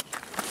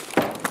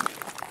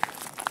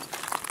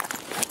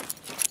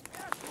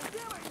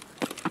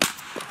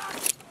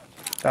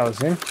 That was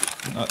him.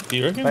 Do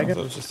you reckon? Take I it.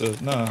 thought it was just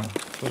a... Nah, I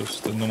thought it was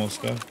just a normal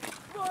scav.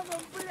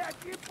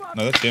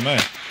 No, that's him,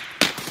 eh?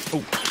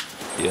 Oh,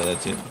 yeah,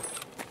 that's it.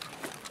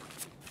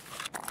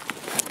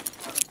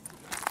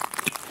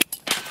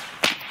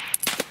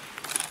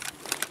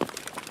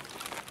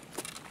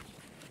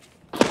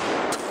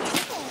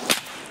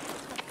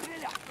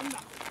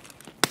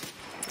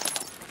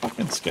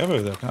 Fucking scav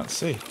over there, I can't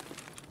see.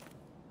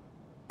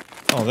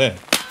 Oh, there.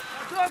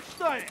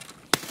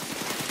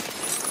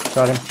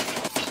 Got him.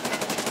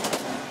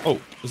 Oh,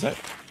 is that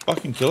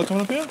fucking Killa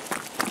coming up here?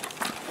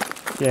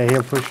 Yeah,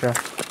 he'll push her.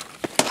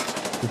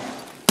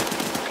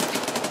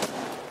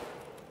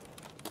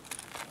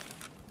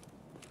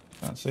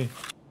 Can't see.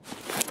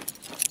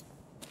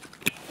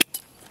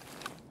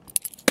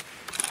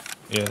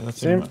 Yeah,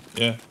 that's him.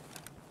 Yeah.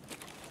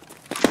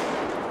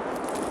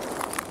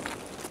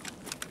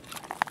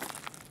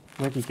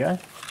 Where'd he go?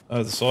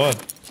 Over the side.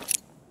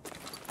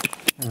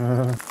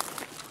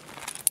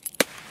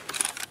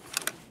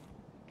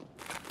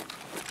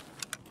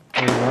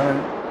 He's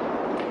running.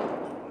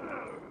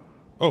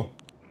 Oh.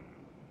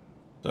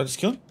 Did I just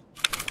kill him?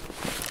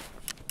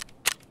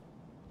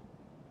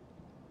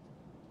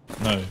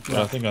 No, but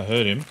I think I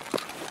heard him.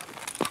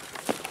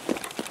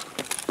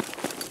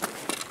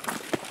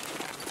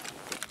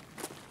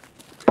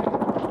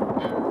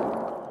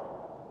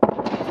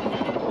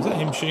 Is that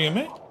him shooting at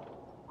me?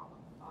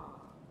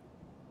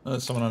 No,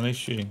 that's someone underneath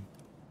shooting.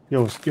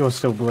 You're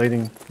still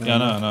bleeding. Yeah,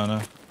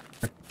 no.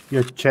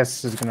 Your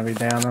chest is going to be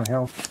down on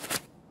health.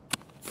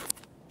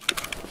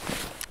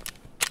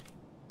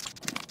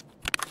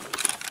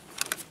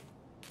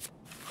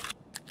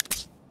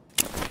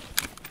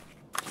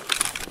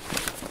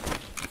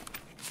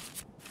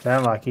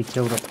 Sound like he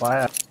killed a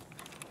player.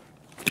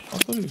 I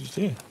thought he was just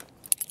here.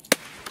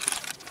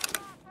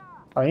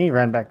 I think he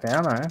ran back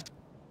down though.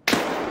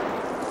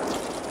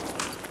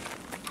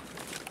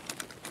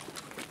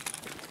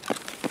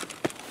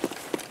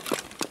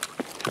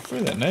 I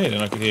threw that nade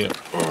and I could hear it.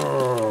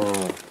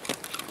 Oh.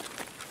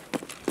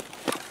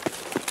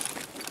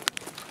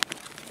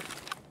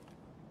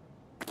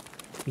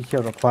 He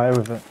killed a player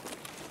with it.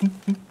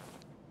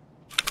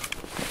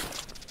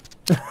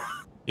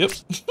 Yep.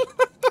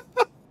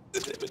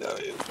 Didn't even know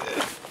he was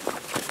there.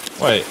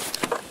 Wait.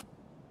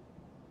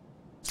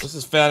 This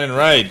is found in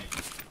raid.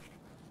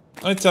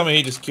 Don't tell me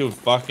he just killed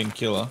fucking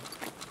Killa.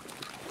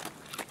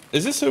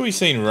 Is this who we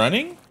seen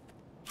running?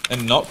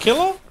 And not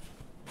Killa?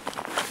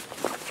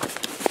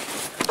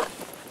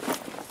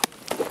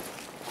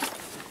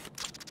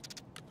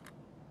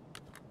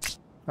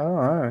 I don't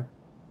know.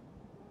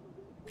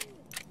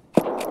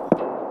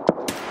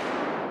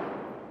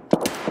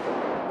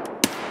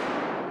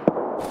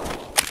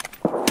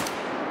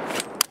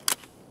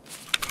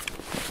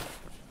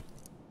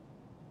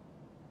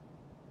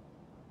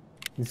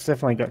 He's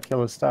definitely got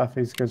killer stuff.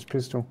 He's got his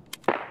pistol.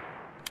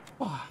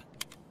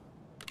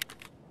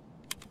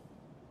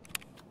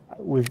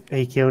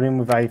 he killed him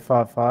with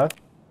A55.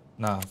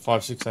 Nah,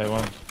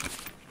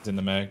 5.6A1 is in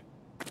the mag.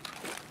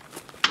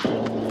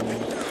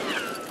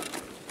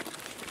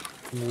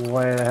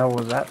 Where the hell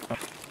was that from?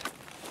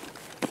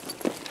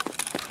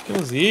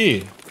 Killa's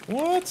here.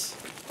 What?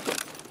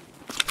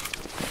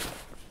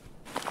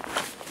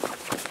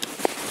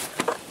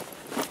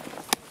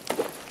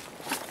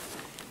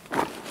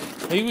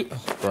 He,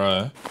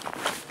 bro.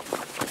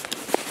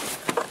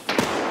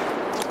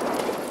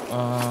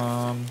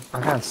 I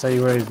can't see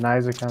where his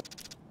nose are coming.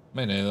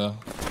 Me neither.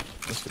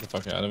 Let's get the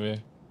fuck out of here.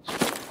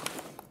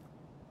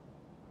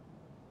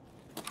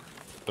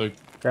 Luke,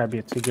 Grab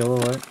your Tigilla,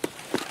 Luke.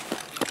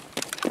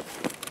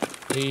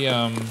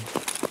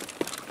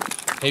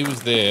 he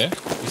was there.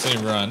 You seen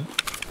him run.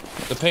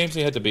 The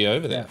PMC had to be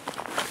over there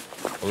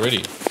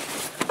already.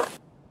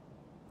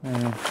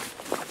 Mm.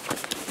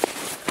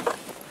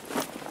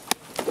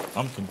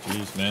 I'm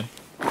confused, man.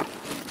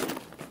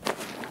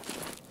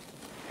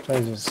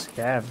 Those are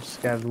scabs.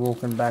 Scabs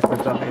walking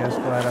backwards up the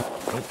escalator.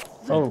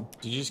 Oh.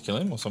 Did you just kill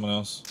him or someone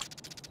else?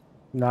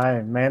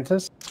 No,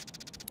 Mantis.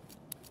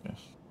 Yeah.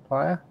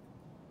 Player.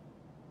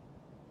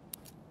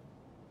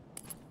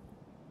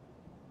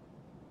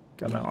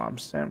 Got no arm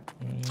stamp.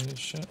 This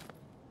shit.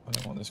 I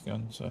don't want this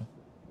gun, so.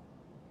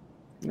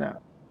 No.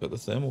 Got the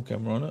thermal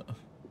camera on it.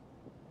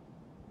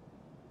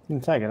 You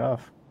can take it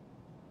off.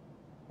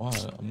 Why?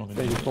 I'm not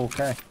gonna use it.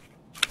 34k.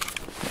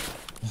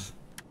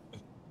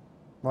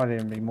 Might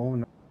even be more than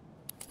that.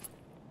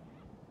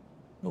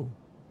 Oh,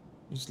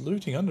 he's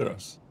looting under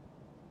us.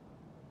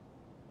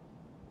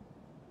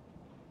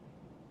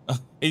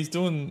 He's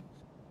doing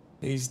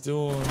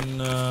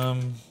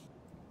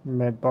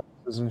Med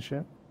boxes and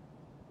shit.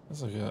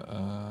 that's like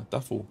a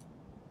duffel.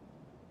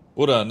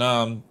 Buddha,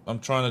 no, I'm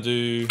trying to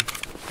do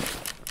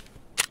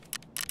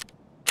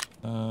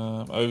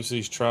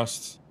overseas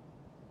trust.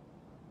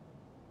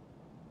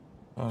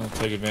 Trying to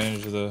take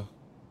advantage of the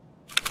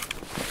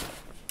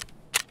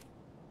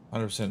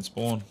 100%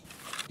 spawn.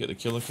 Get the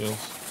killer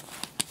kills.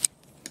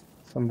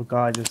 Some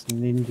guy just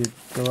ninja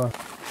Killa.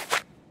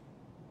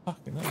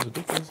 Fucking that was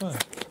ridiculous, eh?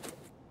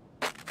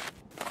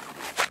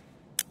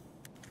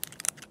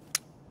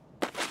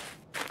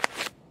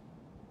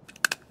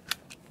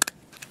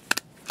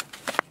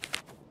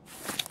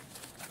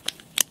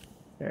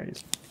 There he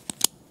is.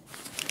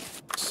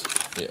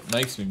 Yeah, it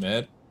makes me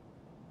mad.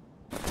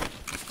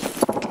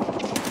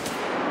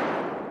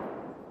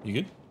 You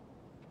good?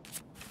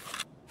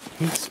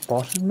 He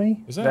spotted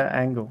me? Is that that-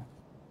 angle?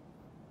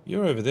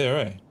 You're over there,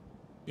 eh?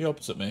 You're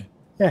opposite me.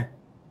 Yeah.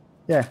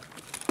 Yeah.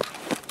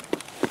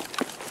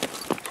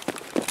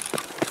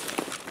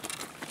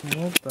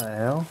 What the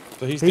hell?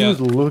 So he's He down. was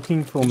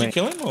looking for Did me. you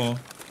kill him or?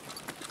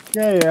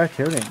 Yeah, I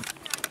killed him.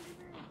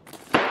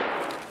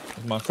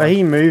 With my So phone?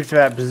 he moved to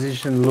that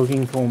position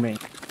looking for me.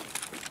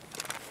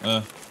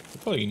 He's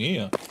probably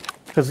near.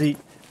 Because he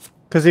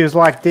was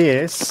like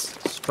this,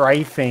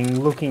 strafing,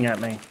 looking at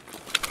me.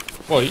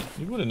 Well, you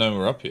would have known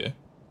we're up here.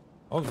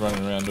 I was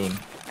running around doing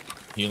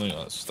healing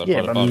like stuff. Yeah,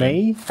 right but above him.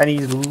 me? And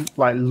he's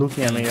like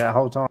looking at me that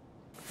whole time.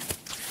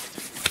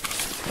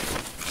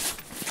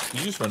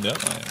 You just run down.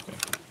 Oh, yeah, okay.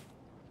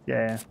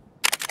 Yeah.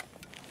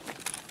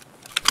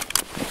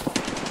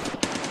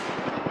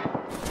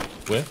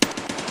 Where?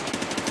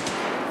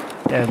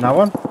 Yeah, no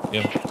one?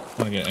 Yeah,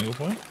 trying to get an angle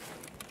point.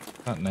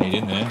 Can't nade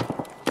in there.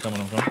 Come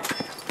on, I'm coming.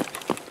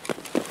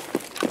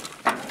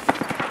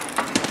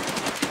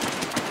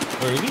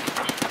 Where is he?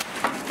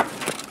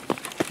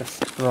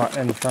 That's right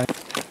in front.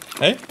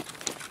 Hey?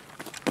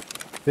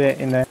 There,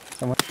 in there,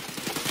 somewhere.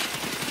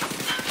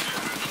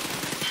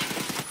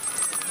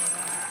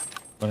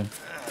 Got him.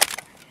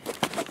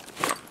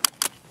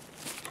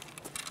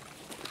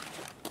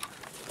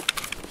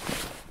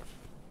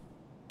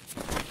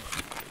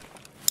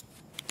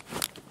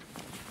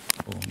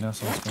 Oh, now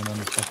someone's going on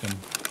the fucking...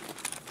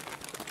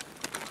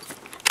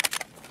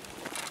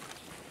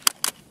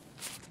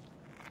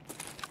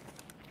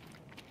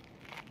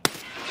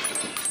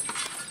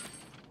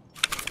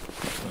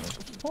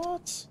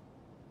 What?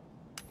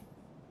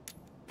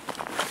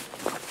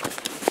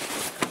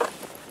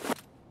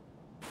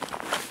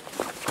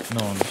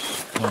 No one.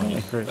 Shot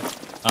me through,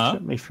 Huh?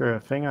 shot me through a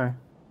finger.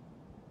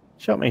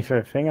 Shot me through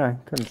a finger.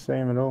 Couldn't see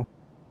him at all.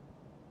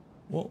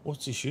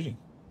 What's he shooting?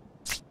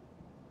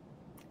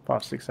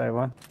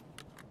 5601.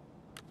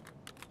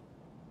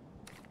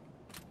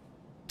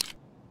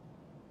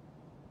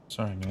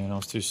 Sorry, man. I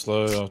was too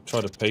slow. I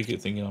tried to peek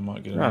it, thinking I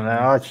might get it.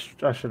 No,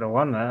 I should have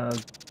won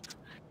that.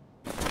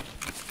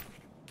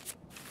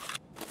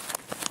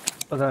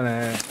 I don't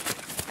know.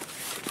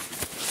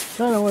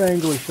 Don't know what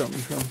angle he shot me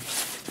from.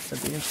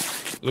 At the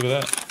end. Look at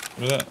that.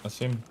 Look at that. That's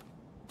him.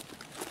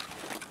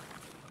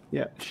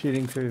 Yeah,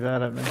 shooting through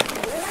that at me.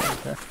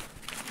 Okay.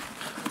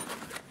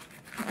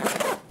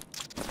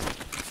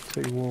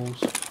 2 walls.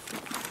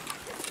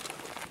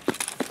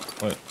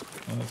 Wait.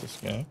 Oh, there's this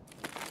guy.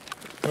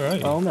 Where are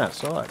you? Oh, I'm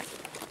outside.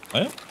 Oh,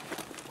 yeah?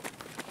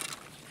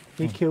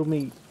 He killed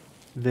me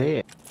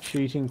there,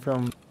 shooting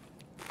from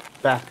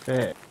back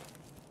there.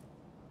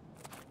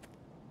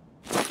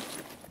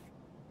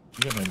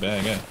 You got no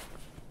bag, eh?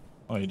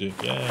 Oh, you do?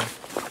 Yeah.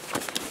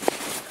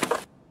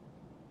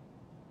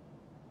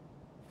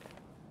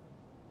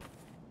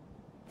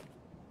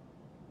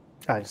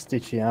 I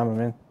stitch the armor,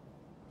 man.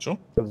 Sure.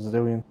 Got a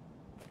zillion.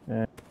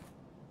 Yeah.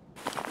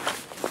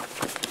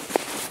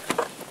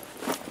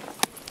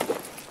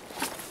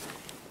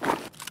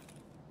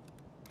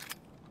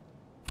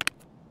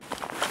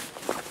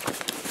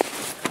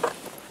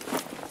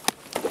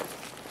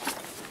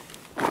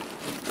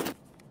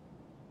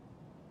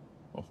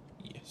 Oh,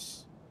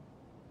 yes.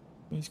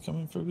 He's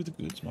coming through with the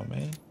goods, my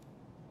man.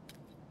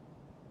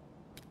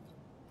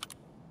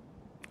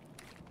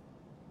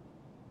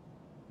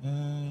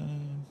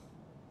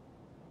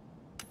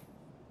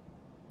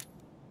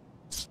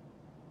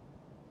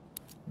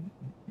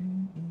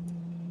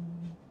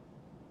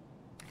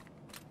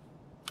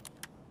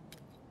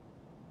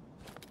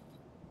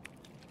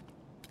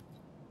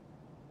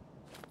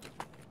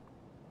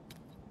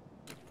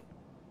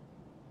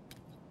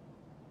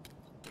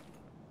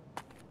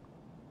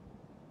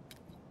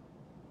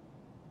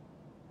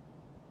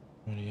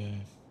 Radio.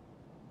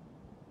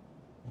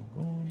 All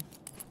gone.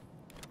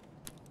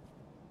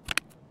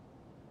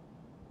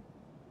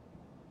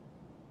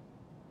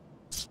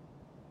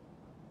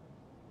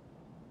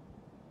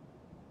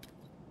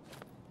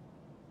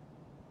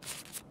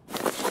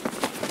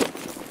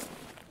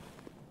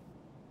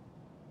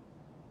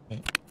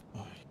 Okay.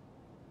 Oh.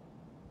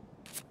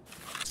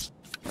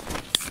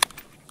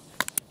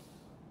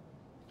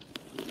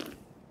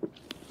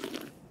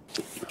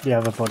 The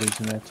other body's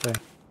in there too.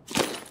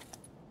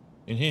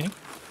 In here?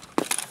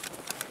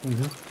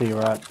 To your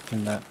right,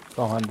 in that,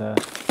 behind the...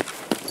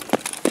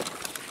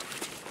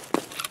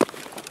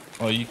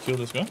 Oh, you killed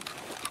this guy?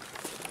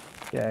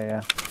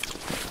 Yeah.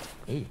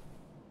 Ooh.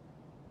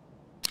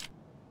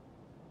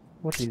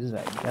 What is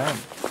that gun?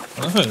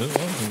 I don't know, there's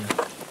one here.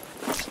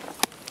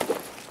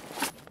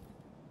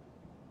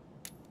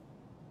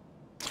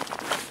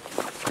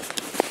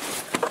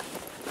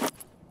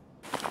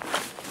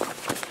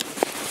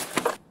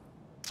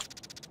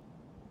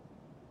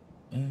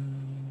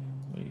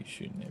 What are you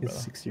shooting there, His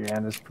brother? 60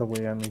 round is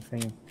probably the only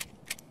thing.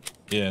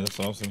 Yeah, that's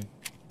what I was thinking.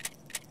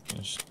 I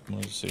just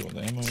wanted to see what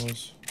the ammo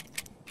was.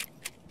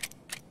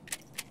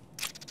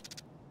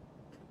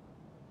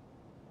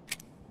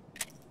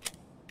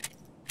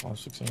 Oh,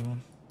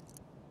 601.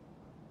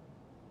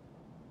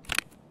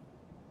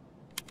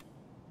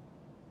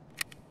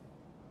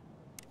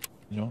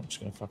 You know what? I'm just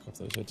gonna fuck off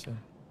those heads here.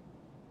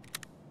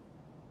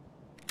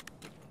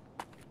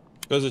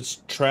 Because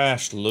it's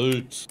trash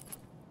loot.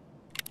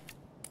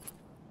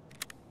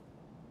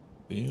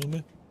 Feel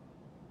me?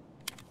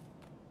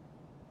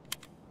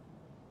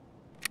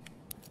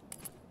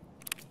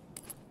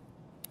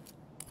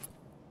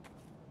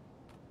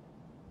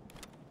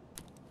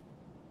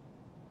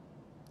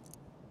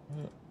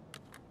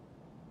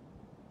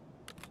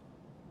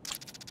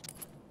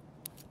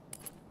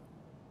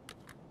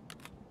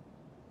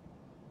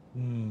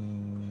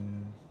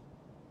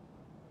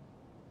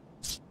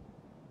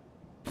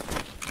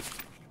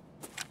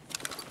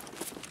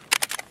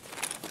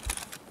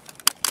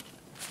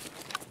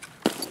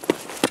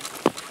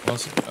 Well,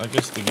 I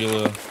guess the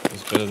Killa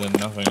is better than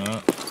nothing,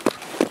 right?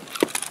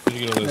 Where'd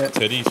you get all those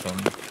teddies from?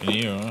 In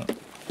here, right?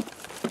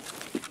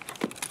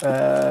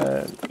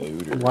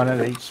 One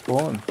at each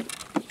spawn.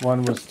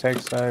 One was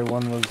Texo,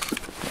 one was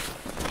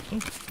Oh,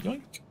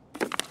 yoink.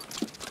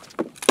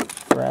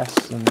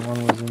 Brass, and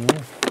one was in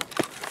here.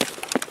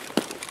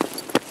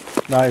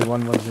 No,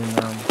 one was in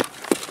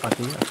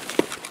IKEA.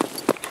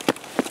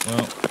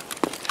 Well,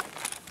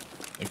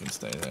 they can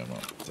stay there,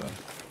 mate. So.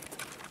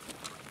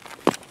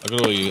 I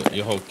got all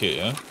your whole kit,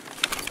 yeah?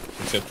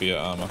 Except for your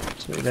armor.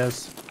 Sweet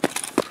as.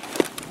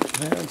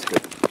 Yeah, that's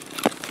good.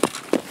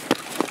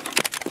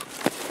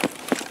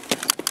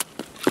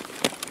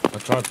 I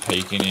tried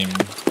peeking him,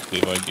 see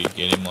if I could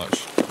get him like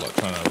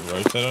trying to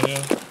rotate on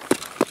you.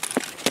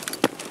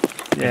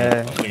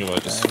 Yeah. I think if I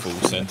just full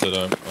centered,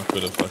 I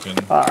could have fucking.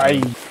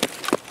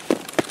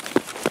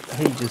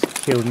 He just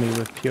killed me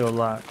with pure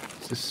luck,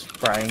 just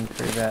spraying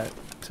through that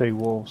 2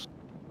 walls.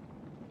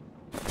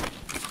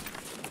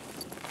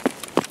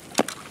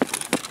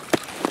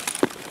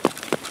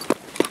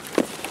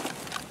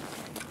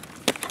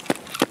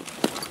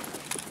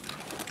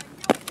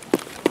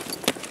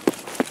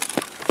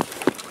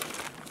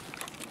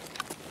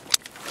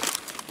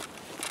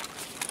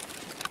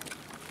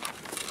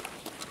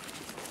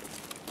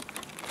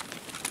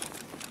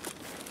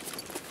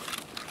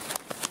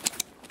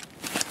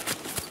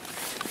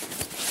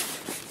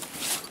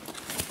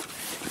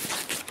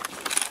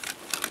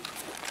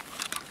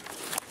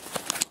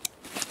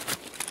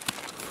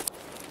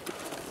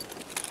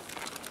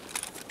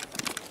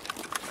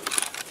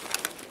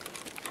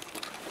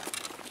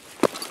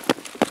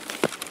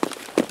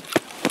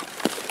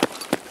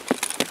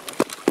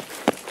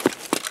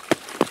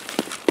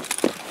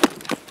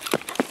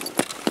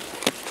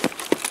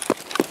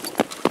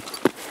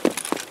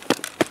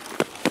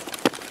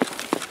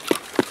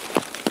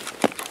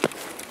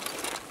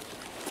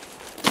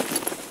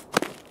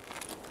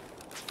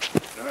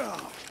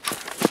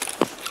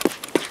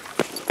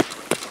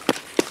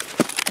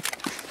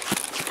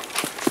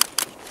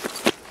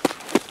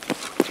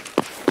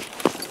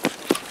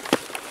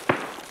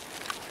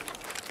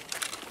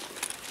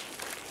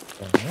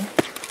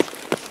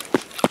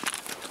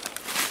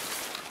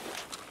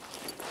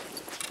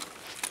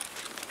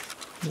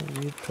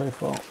 Weird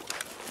profile.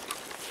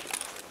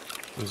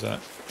 Who's that?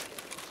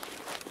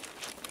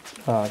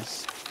 Oh,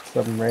 it's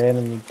some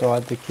randomly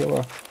died the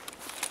killer.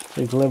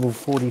 He's level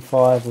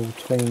 45 with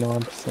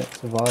 29%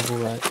 survival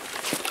rate.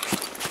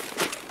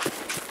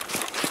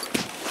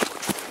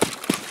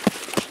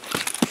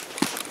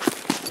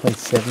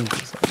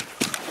 27%.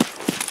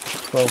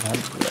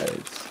 1200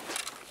 raids.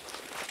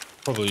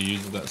 Probably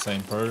uses that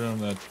same program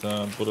that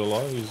Buddha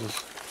Live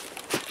uses.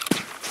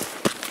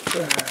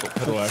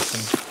 Pedal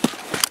action.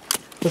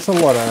 There's a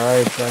lot of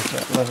raids like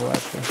that level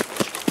actually.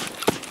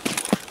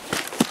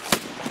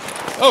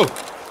 Oh!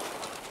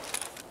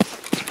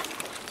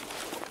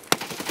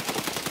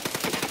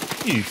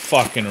 You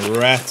fucking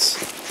rats.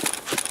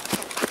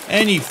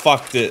 And you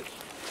fucked it.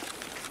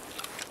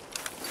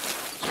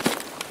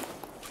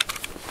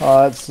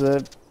 Oh, it's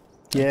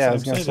yeah, I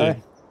was Same gonna say.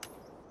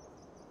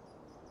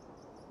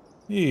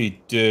 dude. You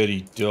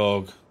dirty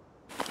dog.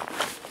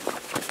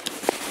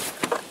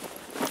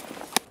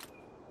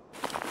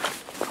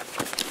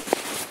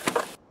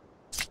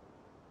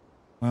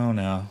 Well,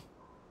 now.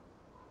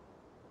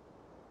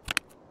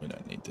 We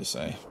don't need to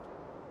say.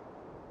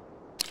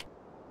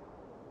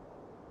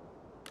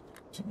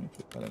 So let me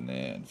put that in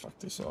there and fuck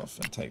this off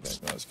and take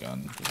that guy's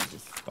gun because he's a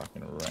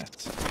fucking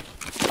rat.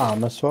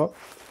 Armor swap.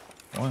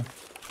 Why?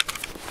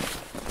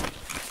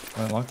 I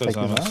don't like those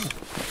Take his armors. armor.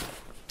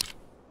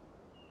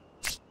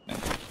 Nah.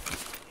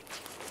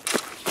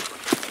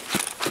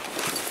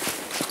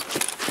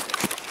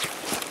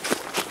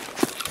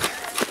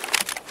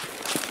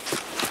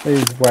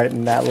 He's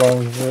waiting that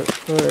long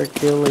for a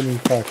kill and he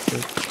fucks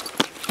it.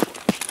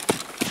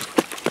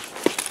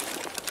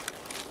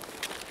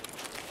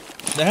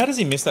 Now, how does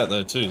he miss that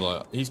though too?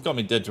 Like, he's got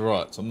me dead to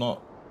rights. I'm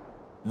not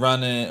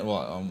running.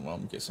 Well,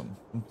 I'm guessing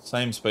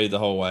same speed the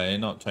whole way,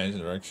 not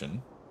changing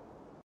direction.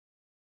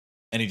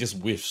 And he just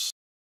whiffs.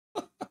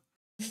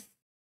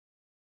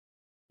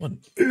 What an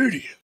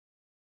idiot.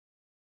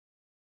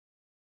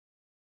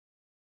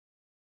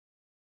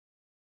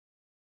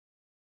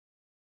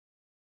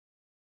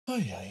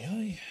 Ay, ay,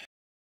 ay.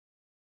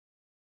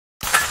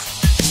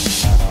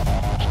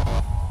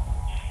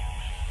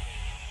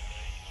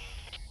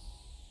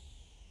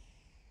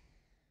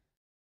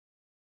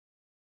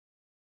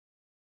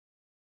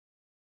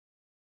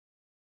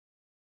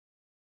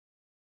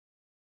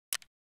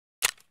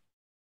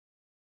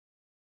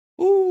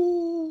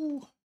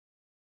 Ooh.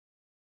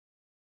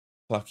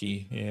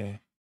 Plucky, yeah.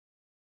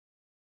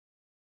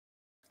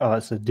 Oh,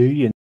 it's a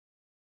doyin.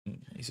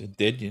 He's a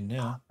dead you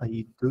now. Are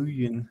you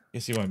doyin?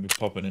 Guess he won't be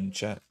popping in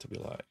chat to be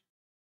like,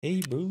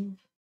 hey, boo.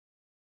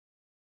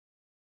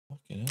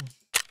 Fucking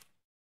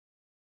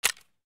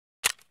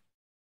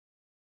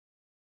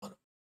hell.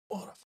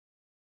 What a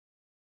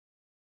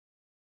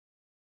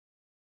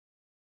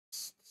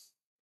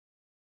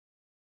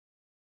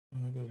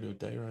I'm gonna do a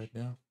day right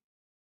now.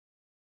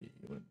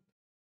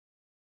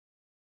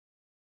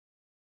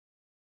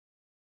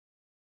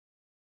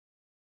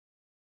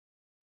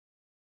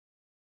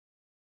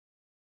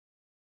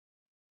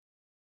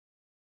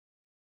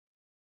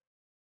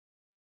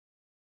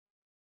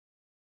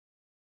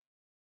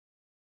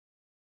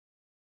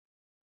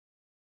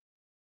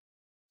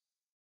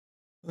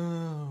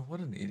 Oh, what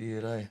an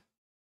idiot, eh?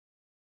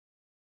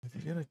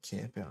 If you're gonna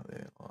camp out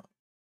there, like,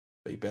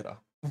 be better.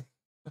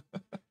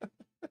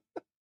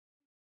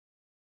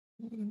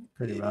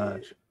 Pretty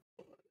much.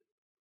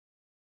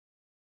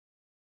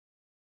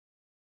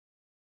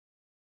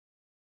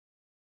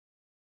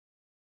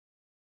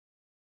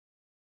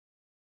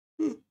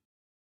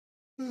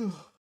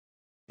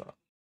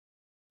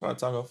 Right,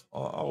 tug off.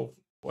 I'll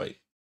wait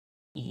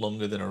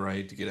longer than a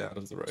raid to get out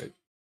of the raid.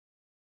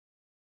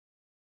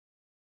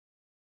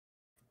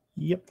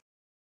 Yep.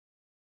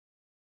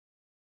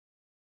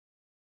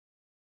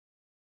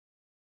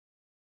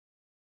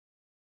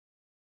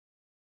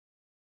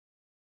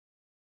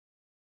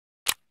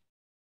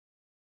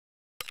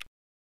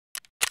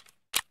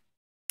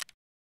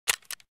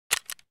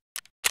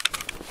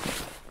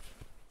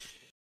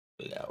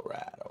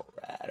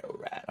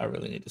 Alright. I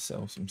really need to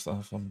sell some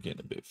stuff. I'm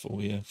getting a bit full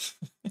here.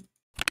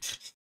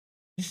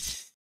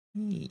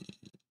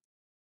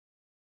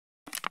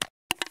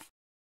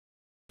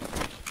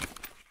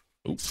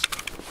 Oops.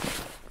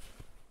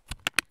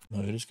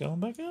 Motor's going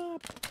back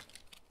up.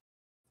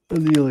 I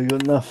nearly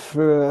got enough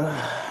for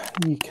a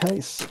new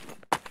case.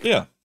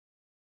 Yeah.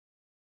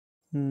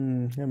 How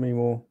many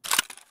more?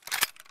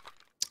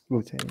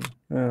 14.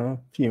 Oh, a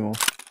few more.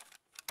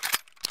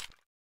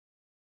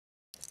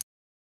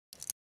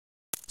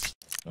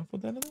 I'll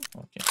put that in there?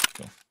 Okay,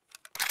 cool.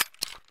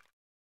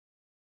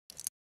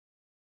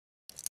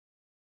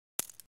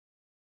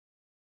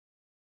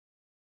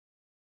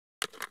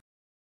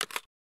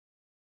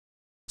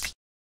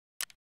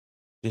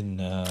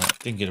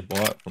 Didn't get a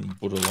bite from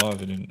Buddha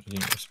Live. He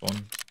didn't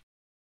respond.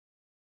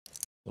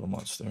 Thought I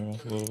might stir him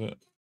up a little bit.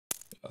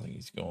 I think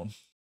he's gone.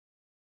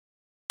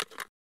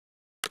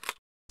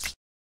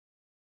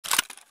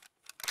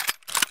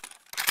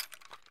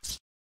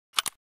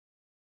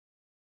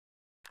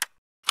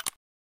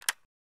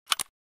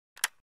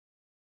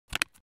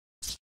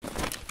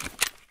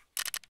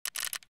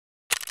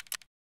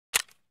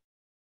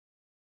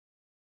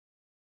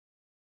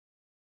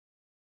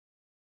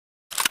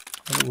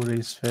 what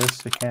his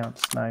first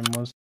account's name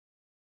was.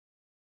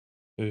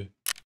 Who?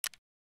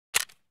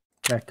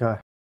 That guy.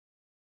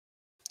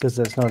 Because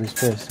that's not his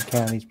first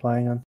account he's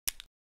playing on.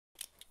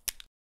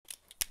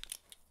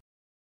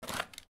 I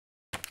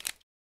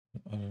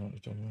don't know what you're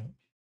talking about.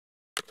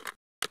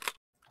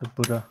 The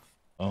Buddha.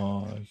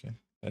 Oh, okay.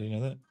 How do you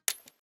know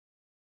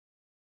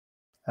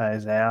that?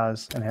 His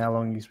hours and how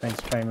long he's been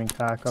streaming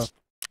Tarkov.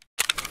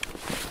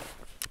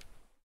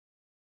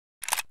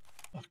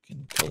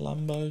 Fucking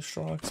Columbo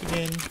strikes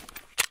again.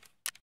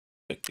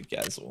 Pick the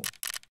Gazzle.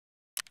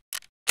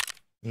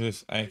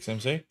 This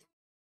AXMC?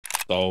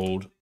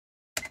 Sold.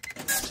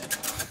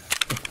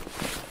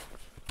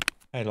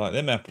 Hey, like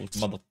them apples,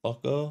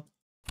 motherfucker.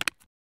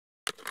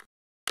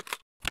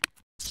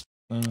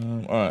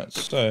 Alright,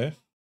 so.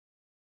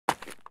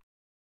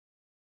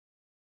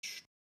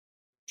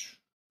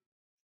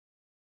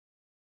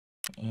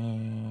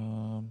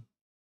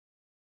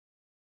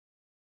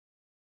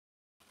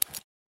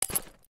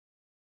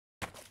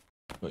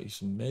 Got you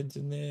some meds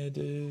in there,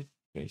 dude.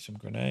 Got you some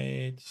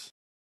grenades.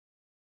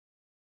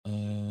 All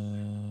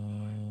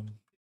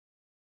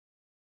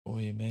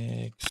your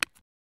mags.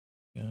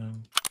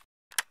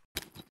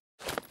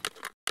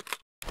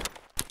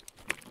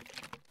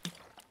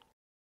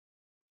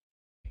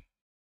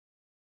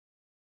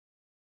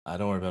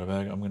 Don't worry about a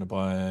bag. I'm gonna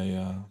buy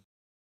a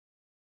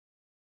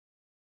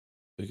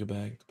bigger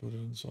bag to put it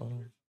inside of.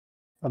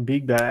 A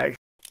big bag.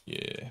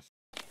 Yeah.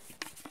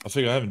 I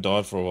figure I haven't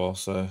died for a while,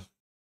 so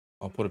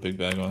I'll put a big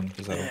bag on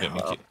because that'll get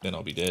me. Then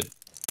I'll be dead.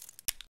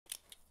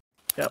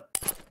 Yep.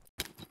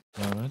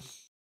 All right.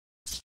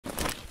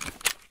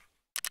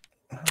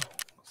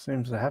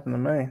 Seems to happen to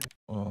me.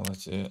 Well,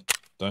 that's it.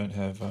 Don't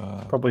have.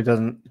 Probably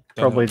doesn't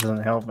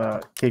help.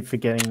 Keep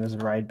forgetting there's a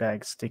raid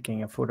bag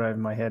sticking a foot over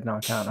my head and I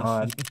can't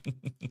hide.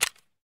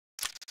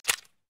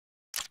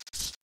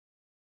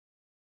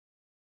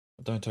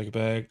 Don't take a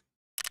bag.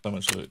 So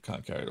much loot,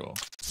 can't carry it all.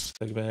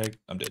 Take a bag,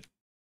 I'm dead.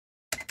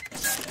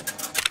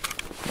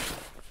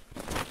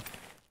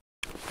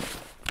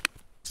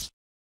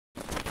 I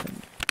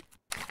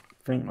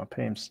think my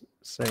PMC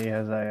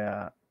has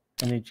a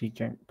energy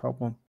drink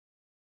problem.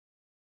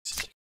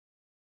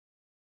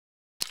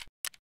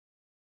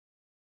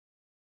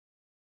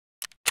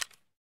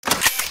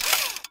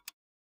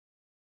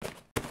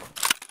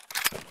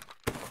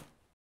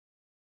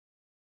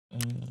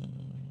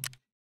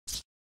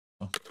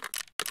 Oh.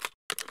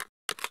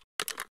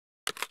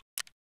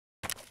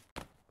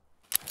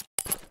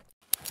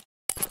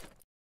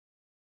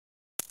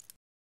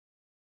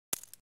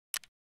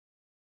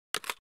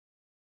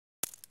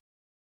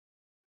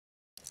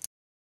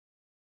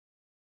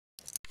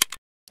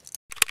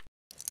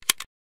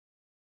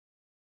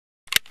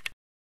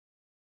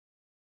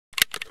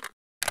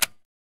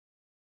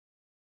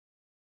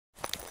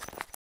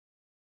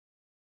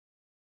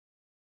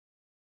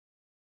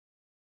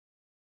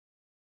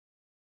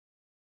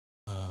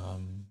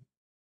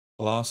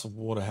 Glass of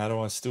water. How do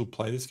I still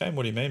play this game?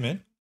 What do you mean,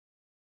 man?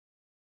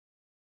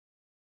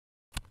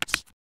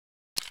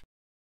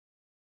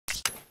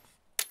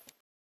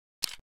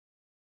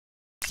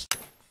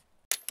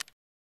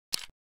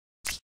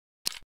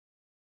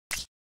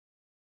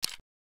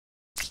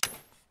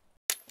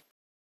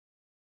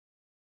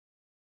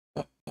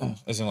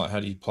 As in, like, how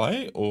do you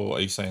play? Or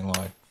are you saying,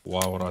 like,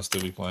 why would I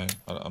still be playing?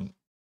 Oh,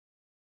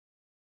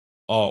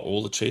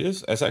 all the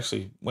cheaters? That's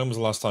actually, when was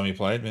the last time you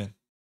played, man?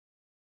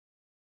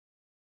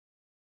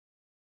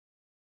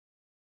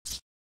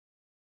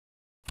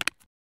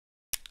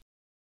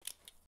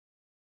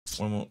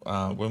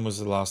 When was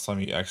the last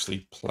time you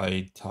actually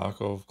played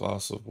Tarkov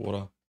Glass of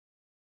Water?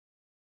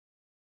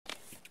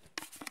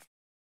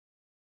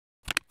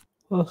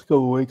 Last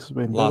couple of weeks have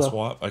been Last better.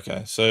 wipe?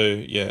 Okay,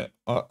 so yeah,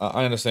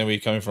 I understand where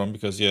you're coming from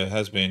because yeah, it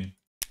has been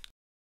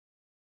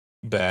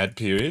bad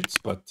periods,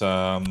 but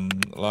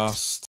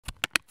last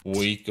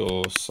week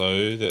or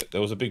so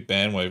there was a big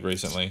ban wave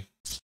recently,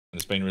 and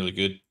it's been really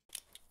good.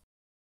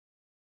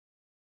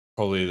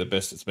 Probably the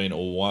best it's been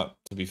all wipe,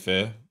 to be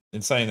fair.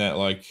 In saying that,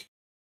 like,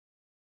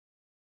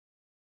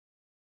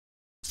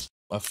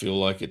 I feel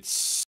like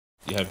it's,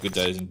 you have good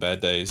days and bad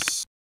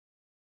days,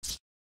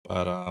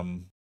 but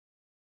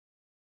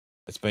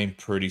it's been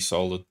pretty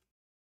solid.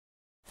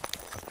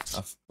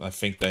 I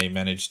think they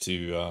managed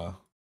to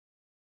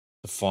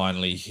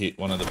finally hit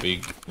one of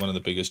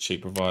the biggest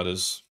cheap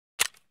providers,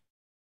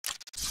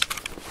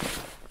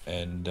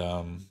 and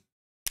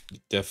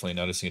definitely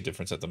noticing a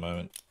difference at the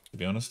moment, to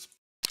be honest.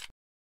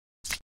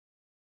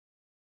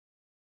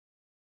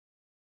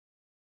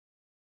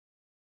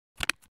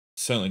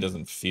 Certainly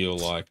doesn't feel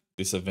like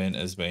this event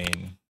has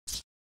been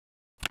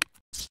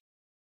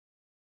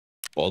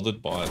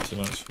bothered by it too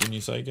much, wouldn't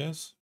you say,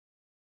 Gaz?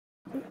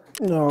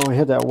 No, we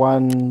had that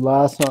one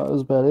last night. That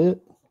was about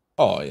it.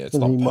 Oh yeah, it's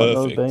not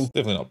perfect. It's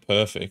definitely not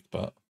perfect,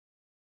 but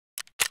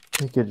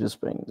it could just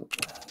been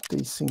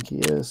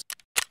desyncy as.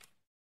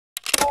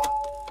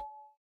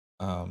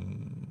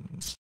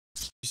 You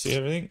see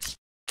everything?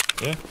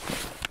 Yeah.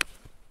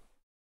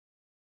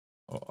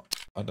 Oh,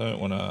 I don't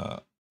want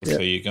to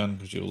refer your gun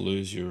because you'll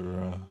lose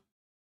your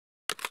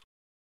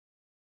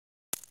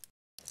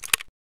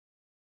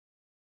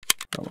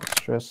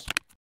stress.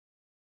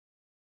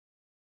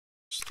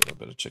 Just thought I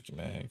better check your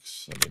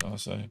mags. That'd be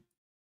nice, eh?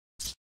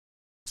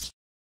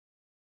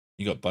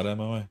 You got butt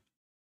ammo, eh?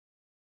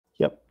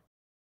 Yep.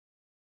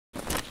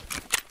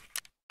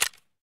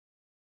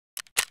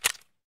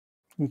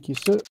 Thank you,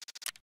 sir.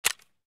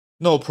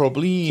 No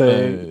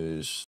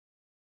problemos.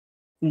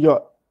 You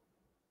got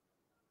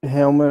a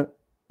helmet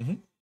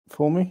Mhm.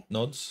 for me?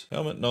 Nods,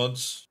 helmet,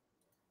 nods,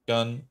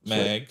 gun, Sweet.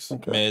 mags,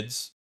 Okay.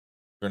 meds,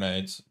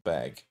 grenades,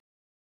 bag.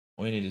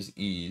 All you need is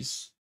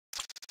ears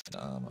and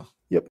armor.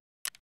 Yep.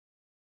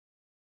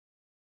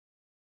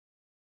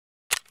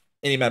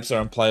 Any maps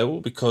are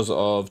unplayable because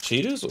of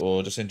cheaters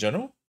or just in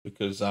general?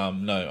 Because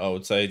no, I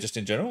would say just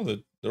in general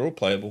they're all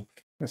playable.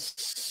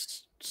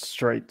 It's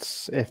straight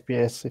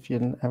FPS if you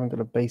haven't got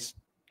a beast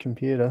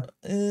computer.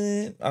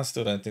 I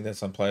still don't think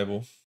that's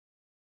unplayable.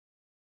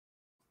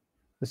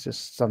 It's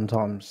just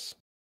sometimes.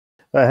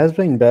 But it has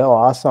been better.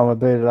 Last time I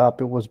boot it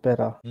up, it was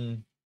better.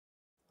 Mm,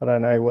 I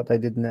don't know what they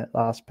did in that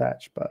last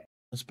patch, but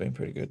it's been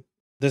pretty good.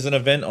 There's an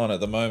event on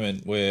at the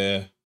moment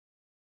where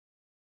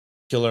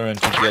Killa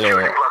and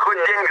Killa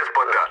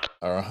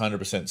are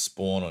 100%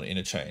 spawn on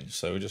interchange.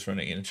 So we're just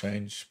running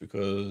interchange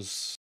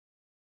because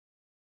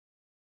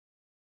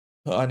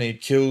I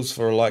need kills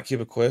for a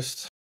Lightkeeper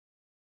quest.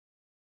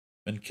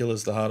 And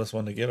Killa's the hardest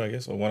one to get, I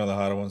guess, or one of the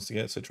harder ones to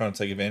get. So trying to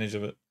take advantage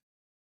of it.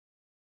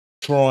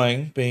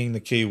 Trying being the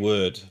key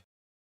word.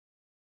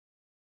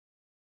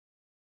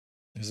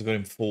 Because I got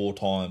him 4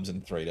 times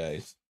in 3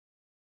 days.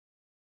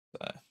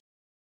 So.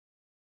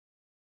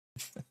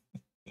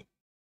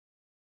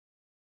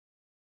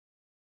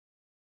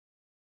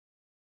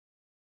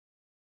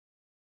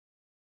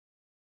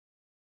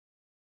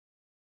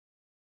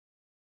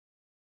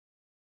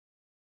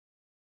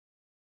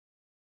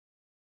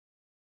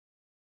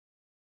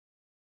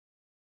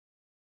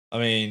 I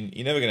mean,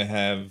 you're never going to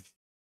have...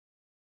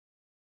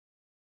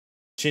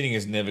 Cheating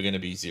is never going to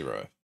be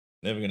 0.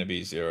 Never going to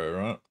be 0,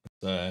 right?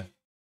 So...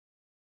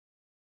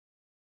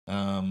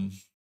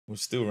 we've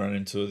still run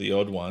into the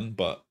odd one,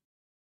 but...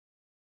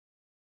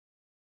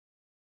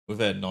 We've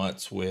had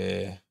nights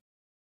where...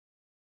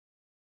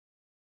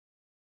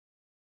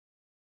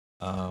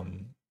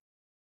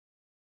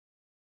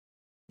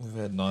 we've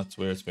had nights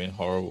where it's been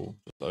horrible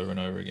just over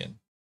and over again.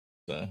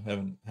 So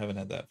haven't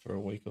had that for a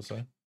week or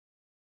so.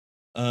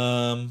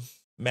 Amount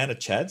of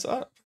chads?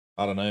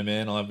 I don't know,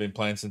 man. I've been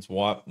playing since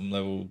Wipe. I'm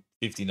level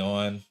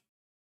 59.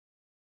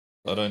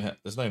 I don't have.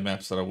 There's no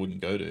maps that I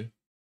wouldn't go to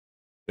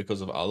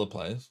because of other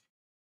players.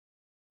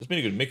 It's been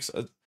a good mix.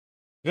 To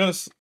be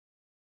honest,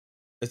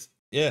 it's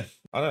yeah.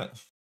 I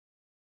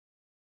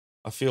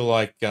feel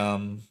like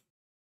there's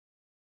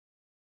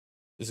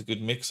a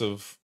good mix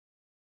of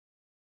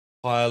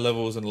higher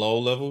levels and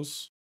lower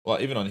levels. Like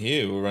even on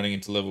here, we're running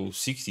into level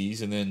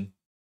 60s and then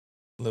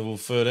level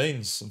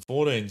 13s and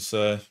 14s.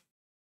 So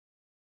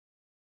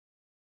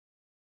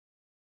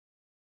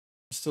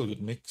it's still a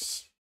good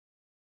mix.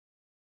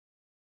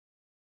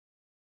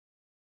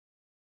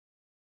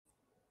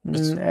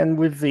 And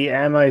with the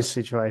ammo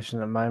situation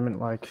at the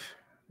moment, like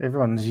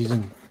everyone's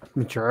using,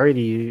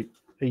 majority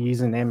are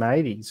using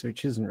M80s,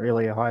 which isn't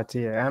really a high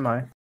tier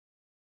ammo.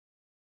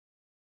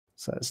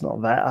 So it's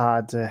not that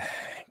hard to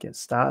get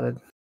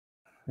started.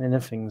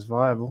 Anything's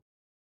viable.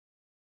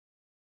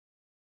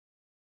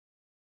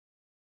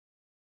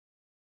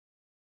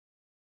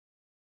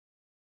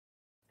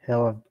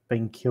 Hell, I've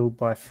been killed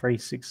by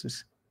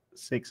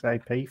 366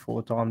 AP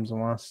 4 times in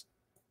the last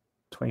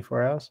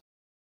 24 hours.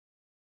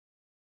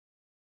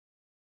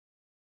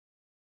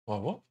 Why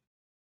what?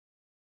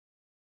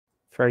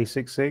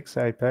 366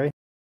 AP.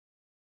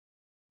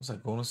 What's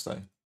that corner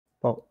stay?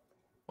 Well,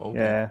 Oh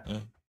yeah.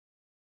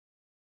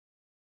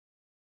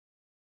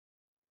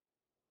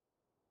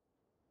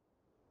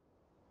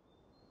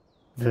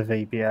 The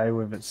VBA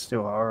with it's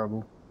still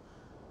horrible.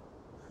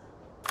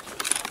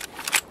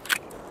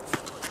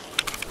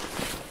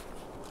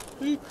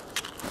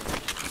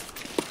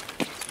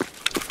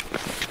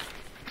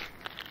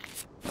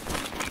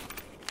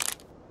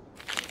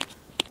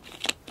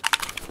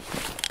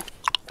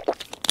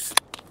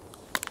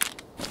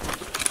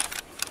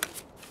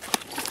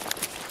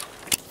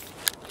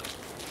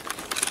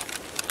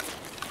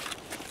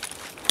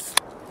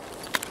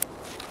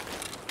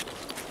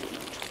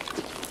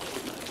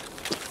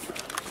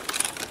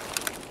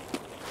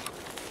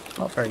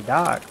 Not very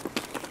dark.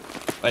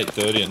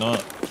 8:30 at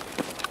night.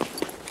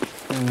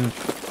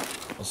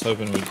 I was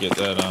hoping we'd get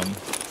that,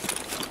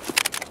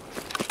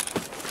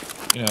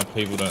 you know how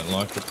people don't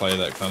like to play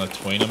that kind of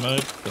tweener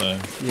mode, so...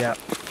 Yeah.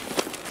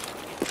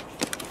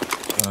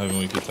 I'm hoping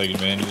we could take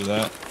advantage of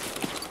that.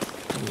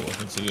 Ooh, I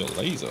can see your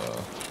laser.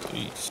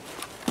 Jeez.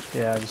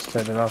 Yeah, I just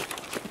turned it off.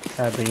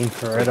 Had the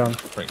infrared on.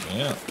 Freak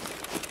me out.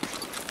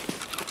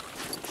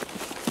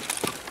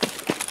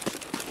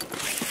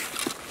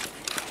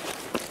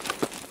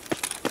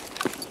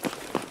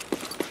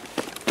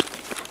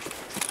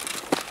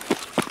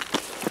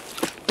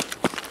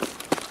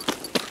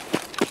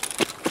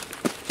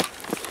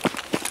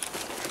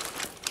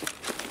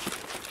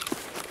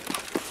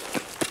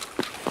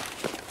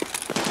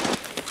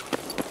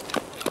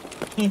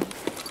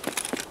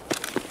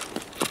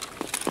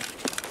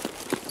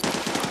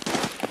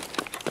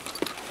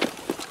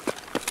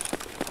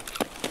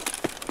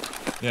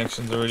 The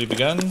action's already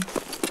begun.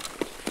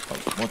 Oh,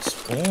 what's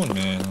spawn,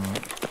 man?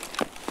 Right.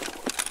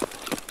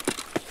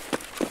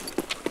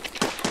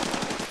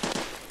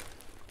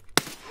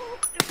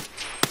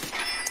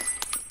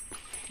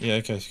 Yeah,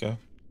 okay, let's go.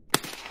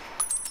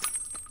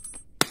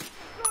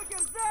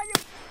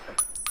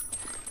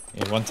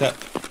 Yeah, one tap.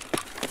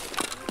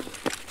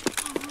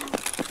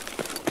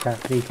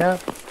 Tappity tap.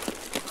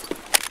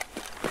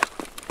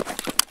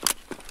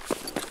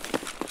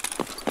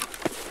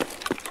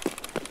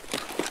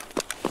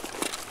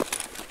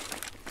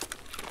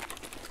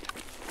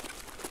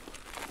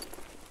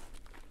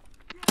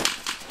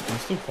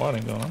 There's still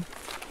fighting going on.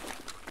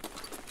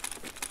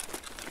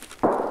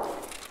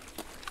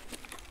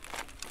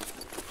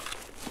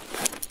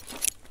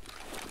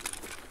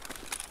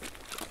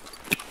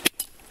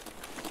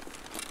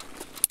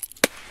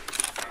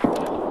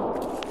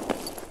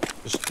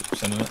 Just keep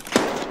sending it.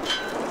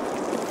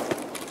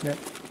 Yep.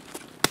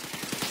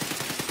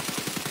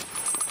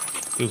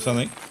 Kill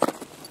something.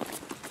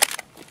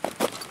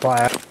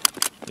 Fire.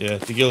 Yeah,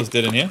 the Gilla's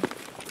dead in here.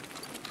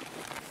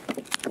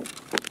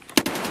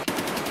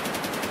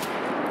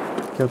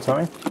 Killed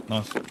something.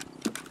 Nice.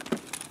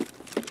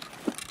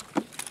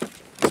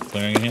 Just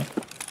clearing in here.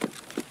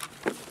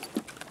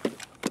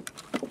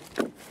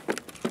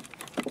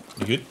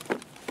 You good?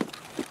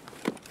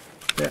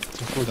 Yep.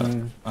 Just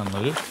looking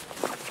Unloaded.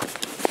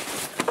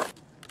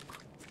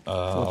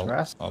 towards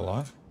Ras.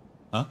 Alive.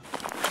 Huh?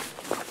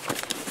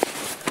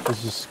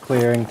 It's just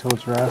clearing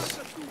towards Ras.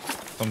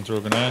 Come through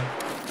a grenade.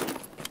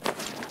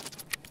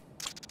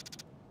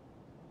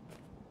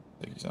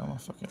 Take his armor,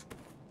 fuck it.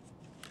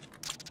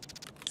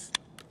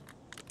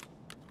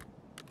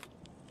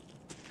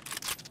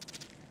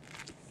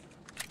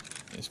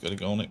 He's got a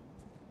goal on it.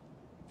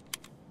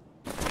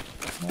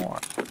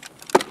 Alright.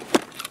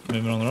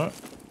 Moving on the right.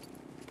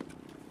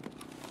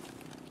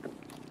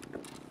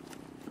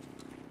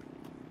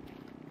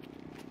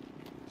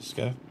 Just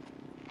go.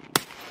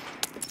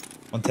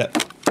 One tap.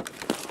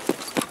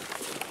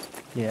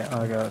 Yeah,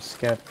 I got a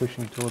scav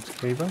pushing towards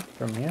Killa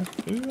from here.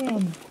 Who,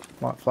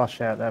 Might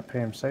flush out that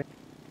PMC.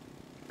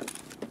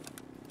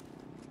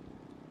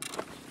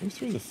 who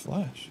threw the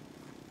flash?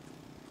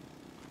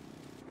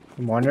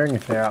 I'm wondering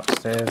if they're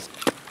upstairs.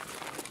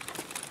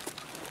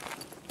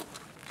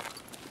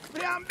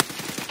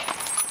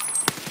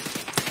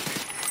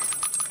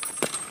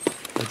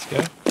 Let's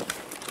go.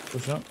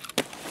 Push up.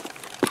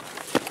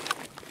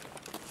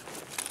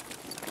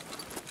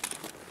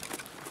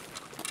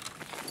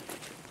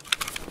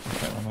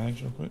 Take my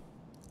mags real quick.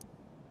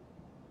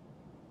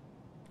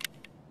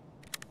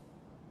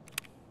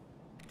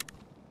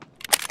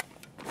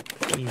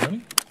 Are you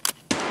running?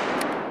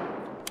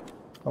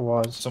 I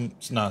was. Someone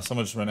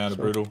just ran out of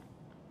Sure. brutal.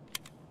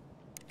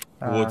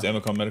 Towards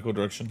Emacom medical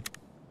direction.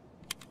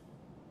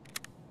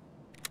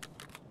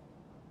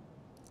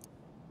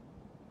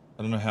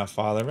 I don't know how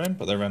far they ran,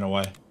 but they ran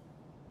away.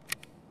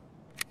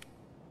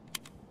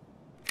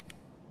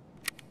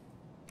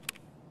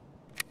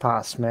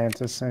 Past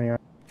Mantis anyway.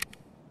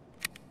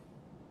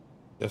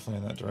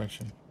 Definitely in that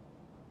direction.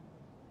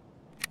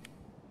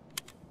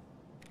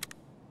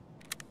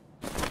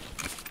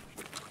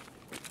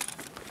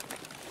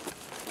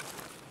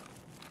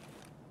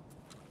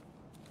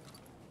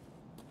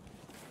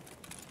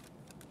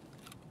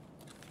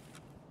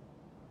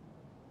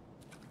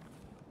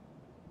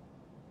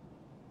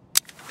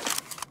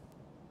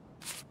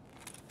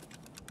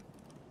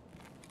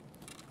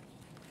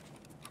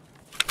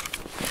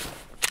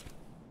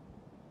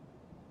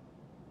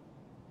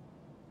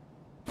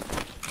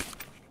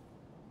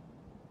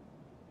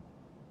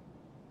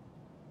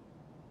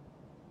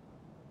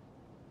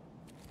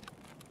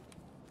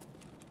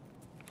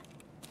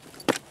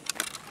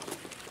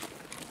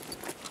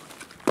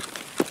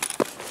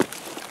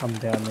 I'm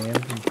down the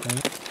engine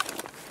thing.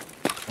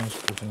 I'm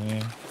just pushing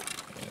there.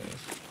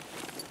 Yes.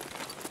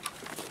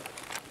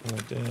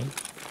 Killer dead.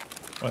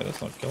 Wait,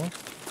 that's not Killer.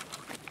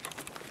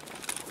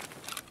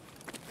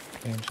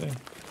 AMC.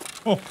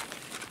 Oh!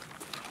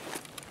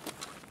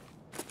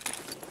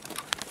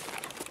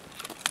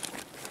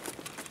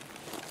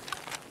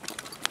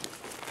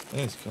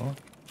 There's Killer.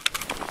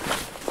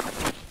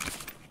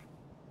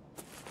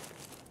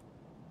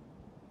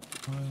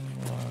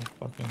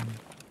 Fucking...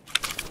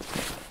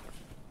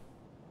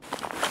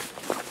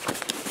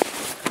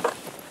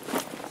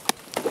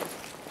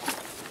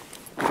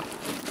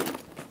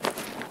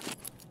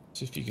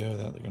 See if you go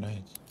without the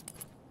grenades.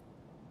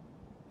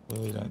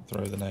 Clearly don't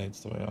throw the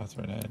nades the way I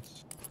throw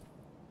nades.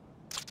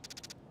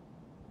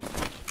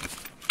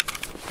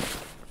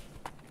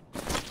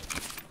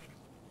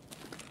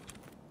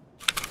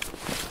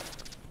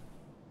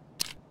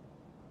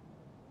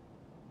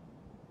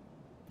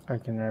 I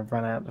can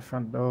run out the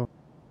front door.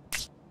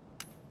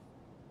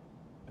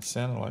 It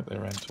sounded like they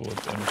ran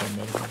towards Amazon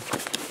Medical.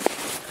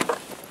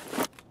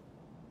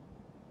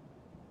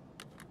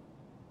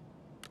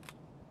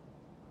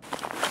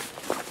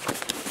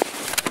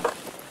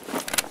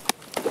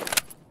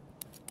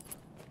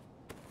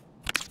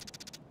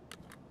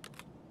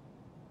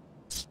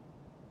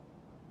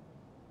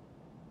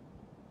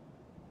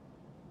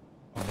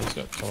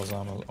 He's got Killa's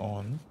armor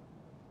on.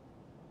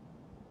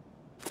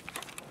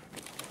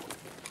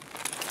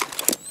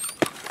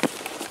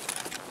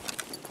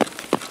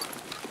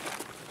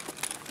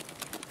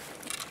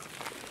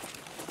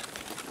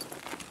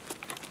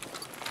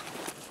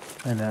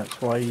 And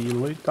that's why you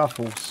loot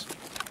duffels.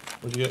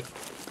 What'd you get?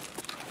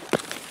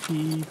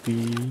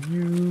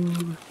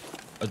 GPU.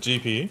 A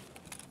GPU?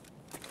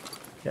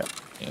 Yep.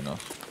 Yeah, nice.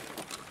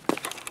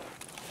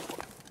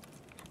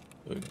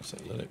 We're gonna say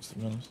Linux, to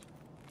be honest.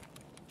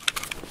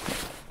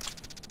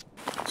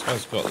 This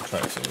guy's got the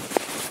tracksuit.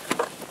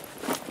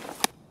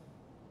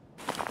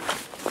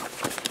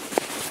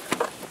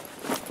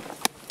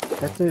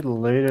 That dude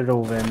looted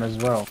all them as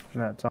well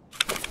in that time.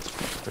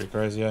 Pretty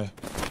crazy, eh?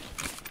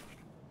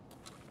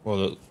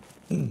 Well,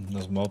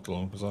 there's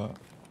multiple because I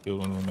killed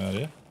one of them out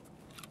here.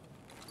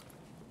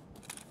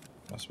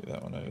 Must be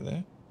that one over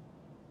there.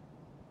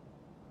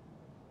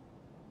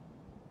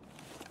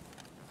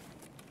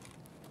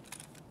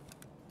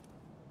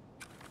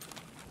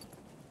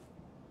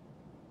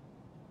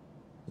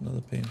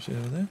 Another PMC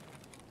over there.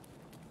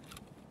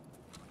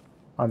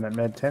 I'm at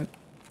med tent.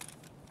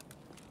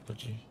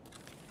 Did you?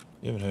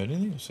 You haven't heard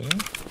anything or seen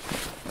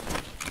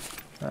anything?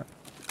 No.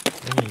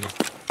 Maybe you just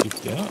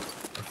dipped out.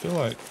 I feel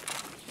like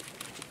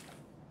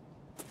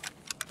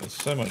there's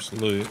so much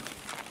loot.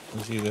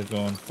 He's either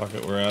gone, fuck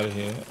it, we're out of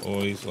here,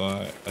 or he's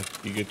like a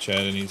bigger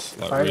Chad and he's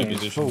like I think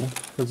he's full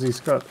repositioned. because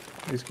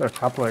he's got a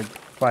couple of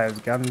players'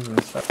 guns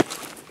and stuff.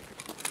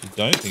 You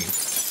don't think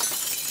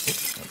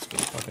it's... Let's get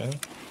the fuck out of here.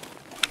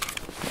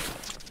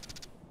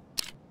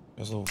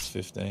 That's level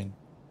 15.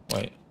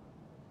 Wait.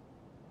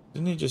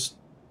 Didn't he just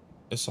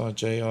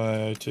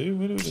SRJIO2?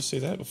 Where did we just see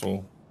that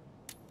before?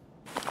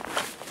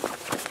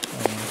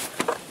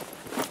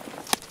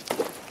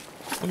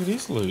 Look at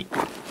his loot.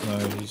 No,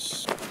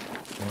 he's...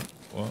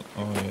 What?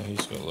 Oh yeah,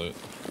 he's got loot.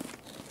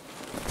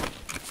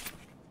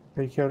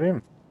 Who killed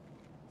him?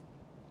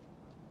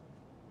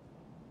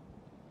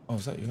 Oh,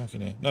 is that you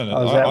knocking here? No,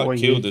 Oh, is that I what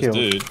killed you this killed?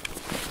 dude.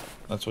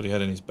 That's what he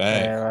had in his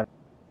bag. Yeah, right.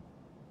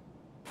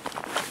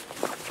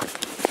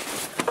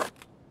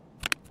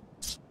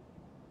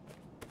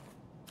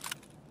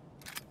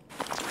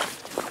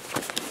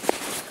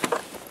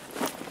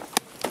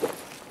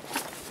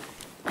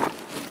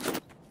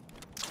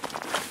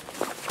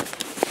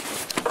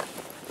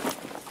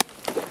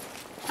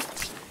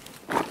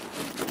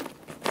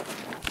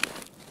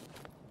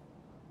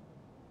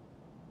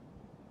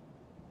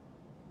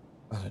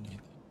 I don't need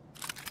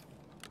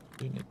that.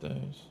 Do need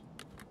those.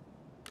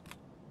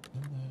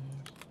 And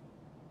those.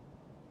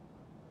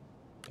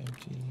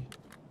 Empty.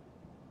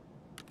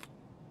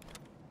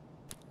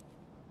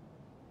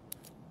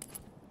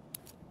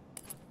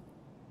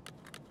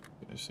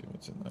 Let's see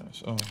what's in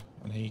those. Oh,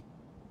 and he...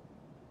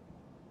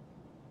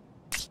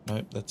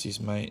 Nope, that's his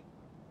mate.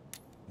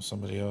 Or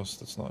somebody else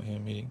that's not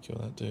him. He didn't kill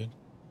that dude.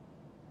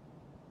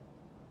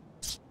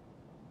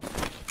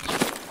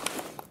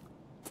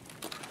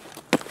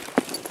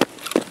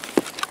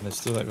 And there's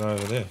still that guy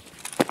over there.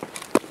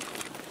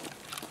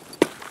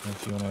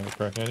 If you want to have a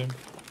crack at him.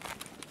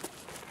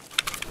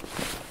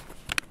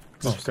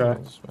 This guy.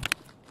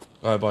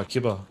 Guy by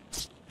Killa.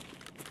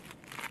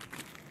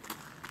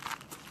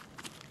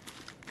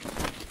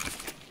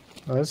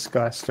 Oh, this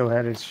guy still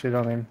had his shit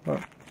on him.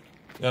 Look.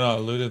 Yeah, no, I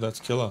looted, that's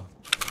Killa.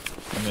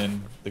 And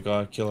then the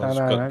guy Killa's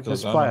No, got this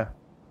Killa's armor. player.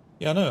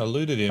 Yeah, I know, I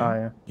looted him. Oh,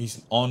 yeah.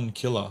 He's on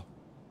Killa.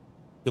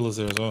 Killa's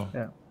there as well.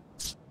 Yeah.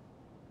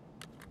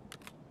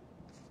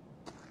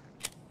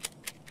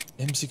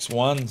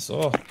 M61s,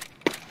 oh.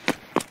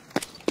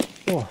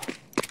 Oh.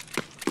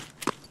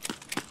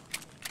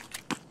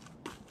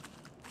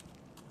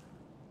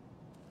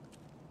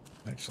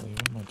 Actually,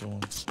 what am I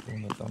doing?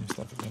 Doing the dumb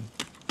stuff again.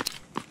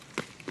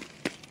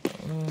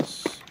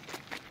 This.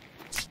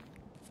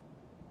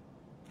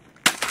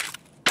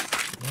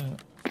 Yeah.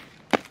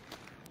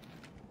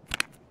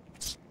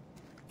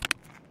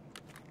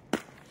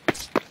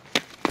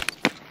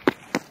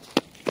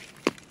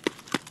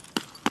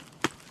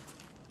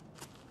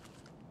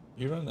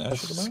 You run the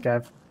Ash at the moment?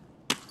 Scav.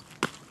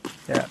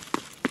 Yeah.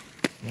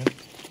 Yeah.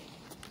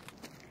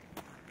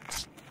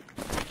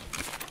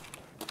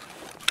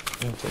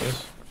 Yeah, take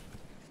this.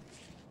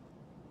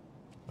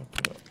 I'll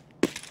put it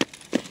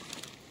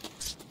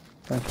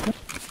Thank you. up.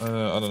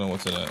 I don't know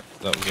what's in it.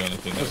 That was the only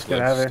thing Let's that's get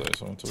left. out of here.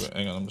 So I want to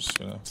hang on, I'm just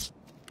gonna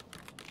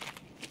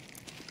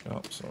go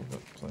up so I've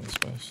got plenty of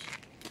space.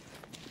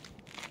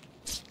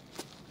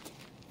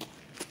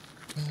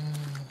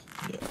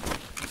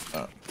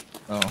 Yeah.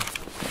 Oh.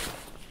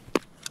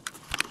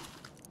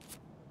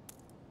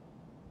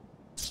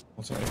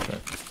 What's that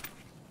track?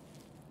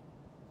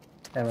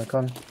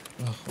 Amacon.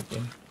 Oh,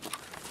 okay.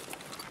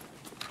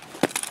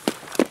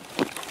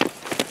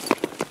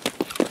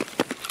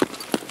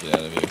 Get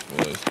out of here,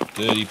 boys.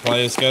 Dirty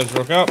players, guys,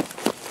 rock up.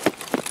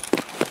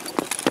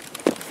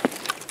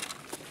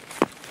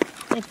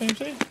 Oh,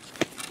 PMC.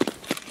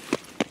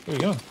 Where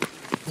we going?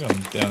 We're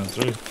going down and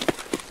through.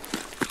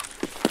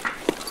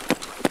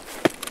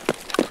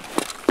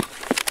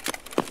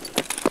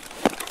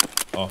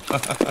 Oh.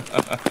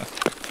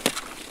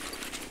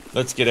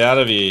 Let's get out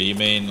of here. You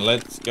mean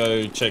let's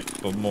go check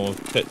for more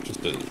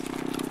Tetrises?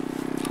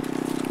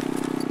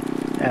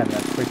 And a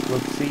quick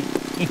look see.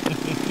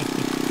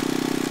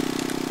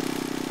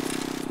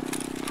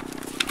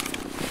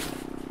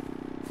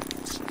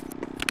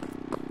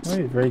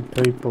 Always read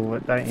people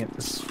that don't get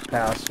this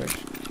power switch.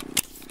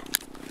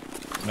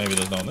 Maybe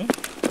there's none there.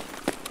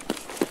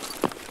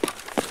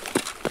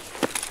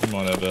 You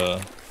might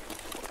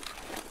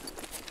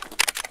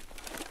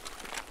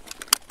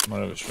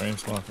have a stream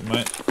sniper,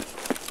 mate.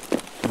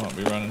 Might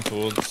be running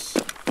towards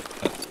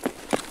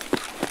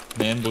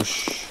an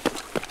ambush.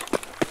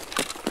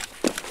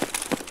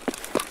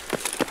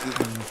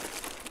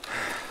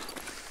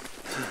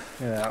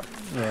 Yeah,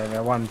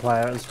 the one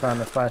player that was throwing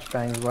the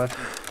flashbangs left.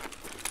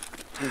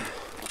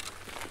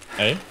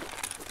 Hey?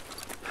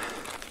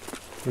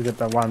 We got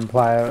the one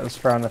player that was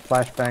throwing the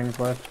flashbangs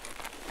left.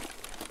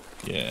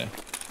 Yeah.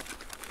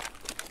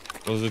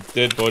 There's a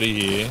dead body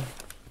here.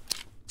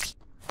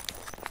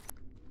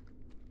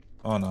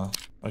 Oh no.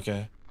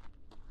 Okay.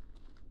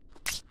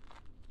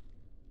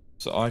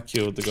 So I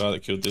killed the guy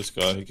that killed this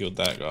guy who killed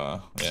that guy.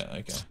 Yeah,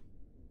 okay.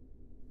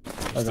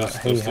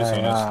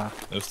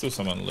 There's still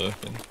someone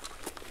lurking.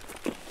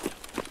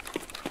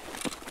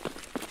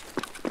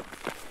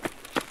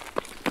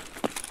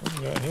 What do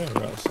we got here?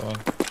 We're outside.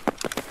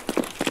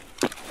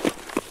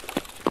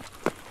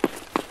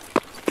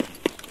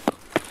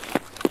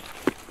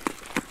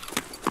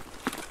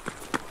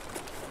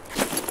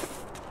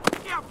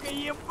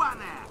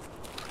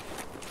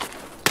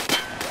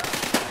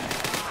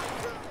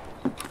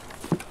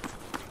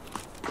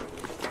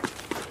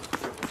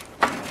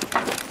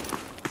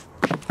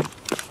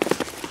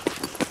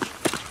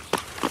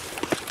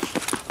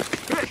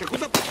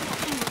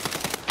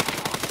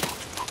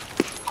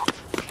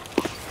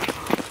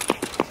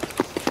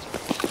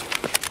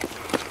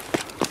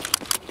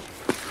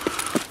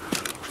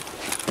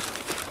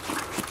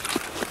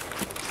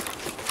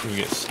 We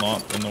get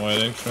sniped on the way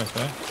to extract,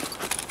 eh?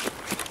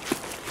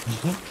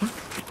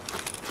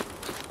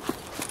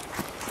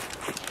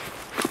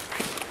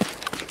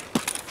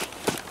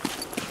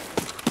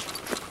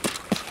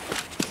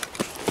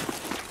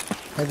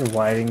 I've been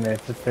waiting there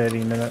for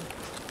 30 minutes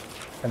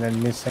and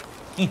then missing.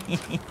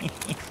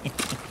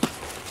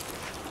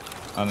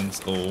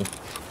 Uninstall.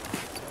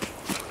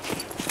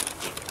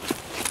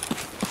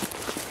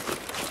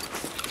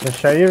 I'll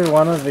show you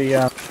one of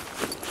the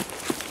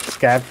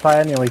scav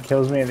player nearly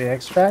kills me at the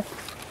extract,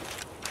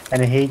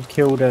 and he'd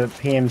killed a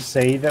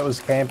PMC that was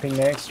camping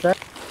the extract.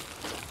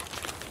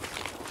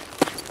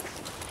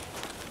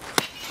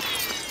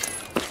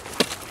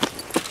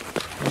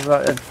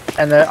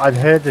 And I'd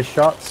heard the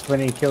shots when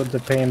he killed the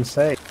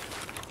PMC.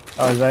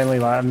 I was only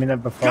like a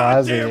minute before I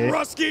was here.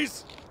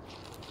 Ruskies!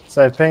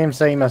 So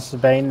PMC must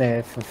have been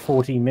there for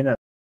 40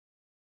 minutes.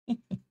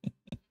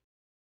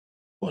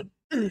 What?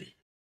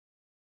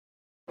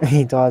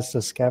 He dies to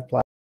scav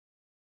player.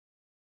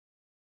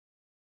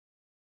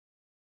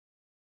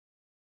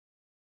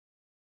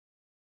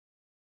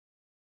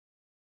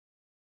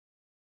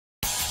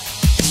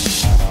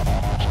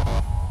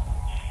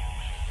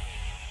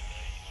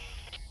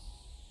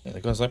 And the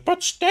guy's like,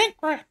 but stink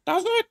rat,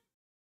 does it?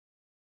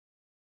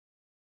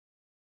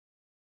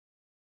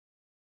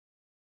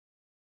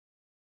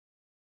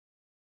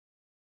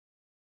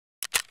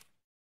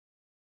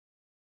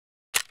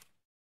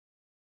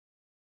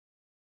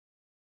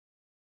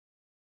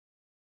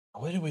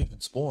 Where did we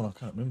even spawn? I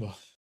can't remember.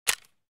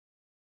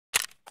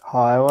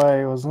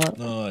 Highway, wasn't it?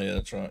 Oh, yeah,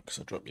 that's right, because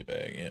I dropped your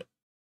bag, yeah.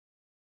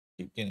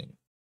 Keep getting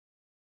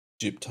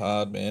gypped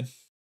hard, man.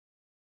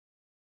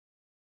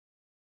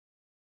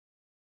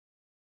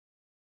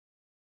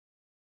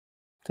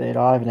 Dude,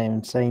 I haven't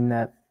even seen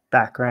that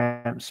back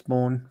ramp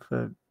spawn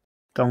for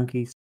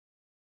donkeys.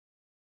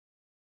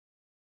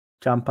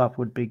 Jump up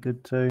would be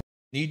good too.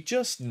 You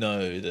just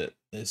know that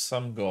there's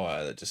some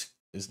guy that just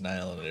is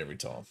nailing it every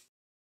time.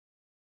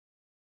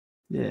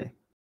 Yeah.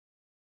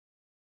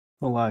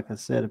 Well, like I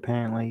said,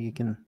 apparently you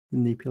can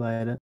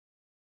manipulate it.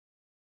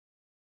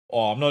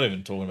 Oh, I'm not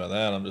even talking about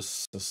that. I'm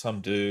just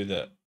some dude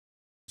that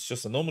it's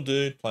just a normal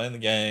dude playing the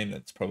game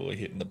that's probably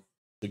hitting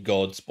the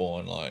god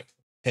spawn like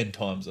 10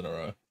 times in a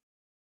row.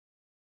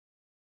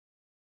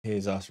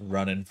 Here's us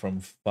running from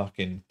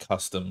fucking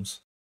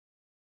customs.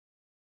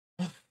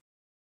 This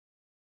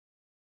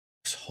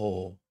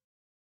hole.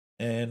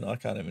 And I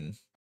can't even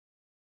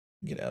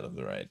get out of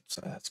the raid,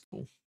 so that's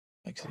cool.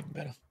 Makes it even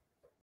better.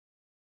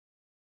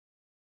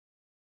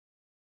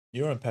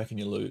 You're unpacking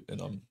your loot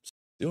and I'm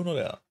still not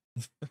out.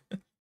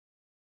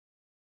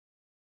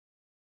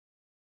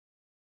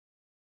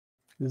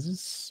 Is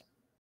this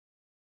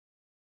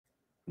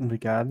the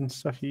garden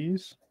stuff you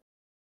use?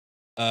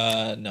 No,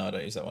 I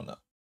don't use that one. No.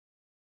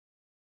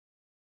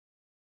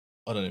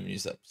 I don't even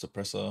use that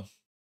suppressor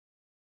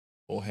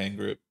or hand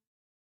grip.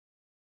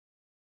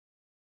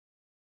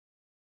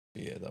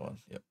 Yeah, that one.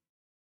 Yep.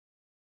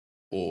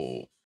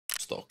 Or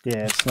stock.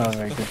 Yeah, it's not a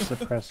very good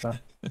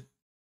suppressor.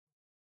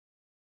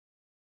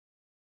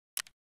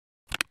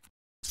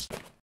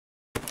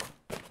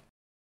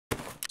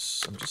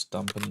 I'm just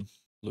dumping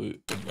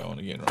loot and going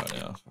again right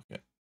now. Fuck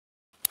it.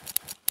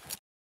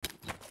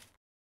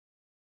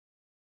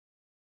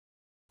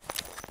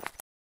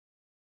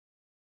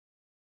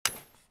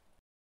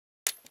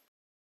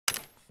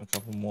 A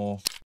couple more.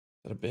 Is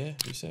that a bear?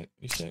 You sec?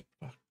 You sec?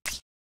 Fuck.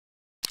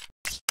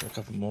 A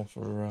couple more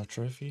for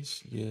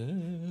trophies.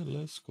 Yeah,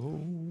 let's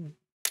go.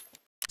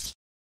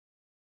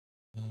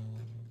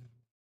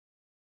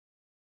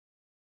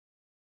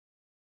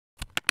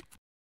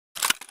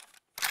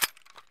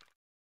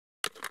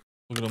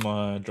 Look at all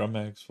my drum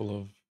bags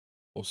full of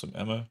awesome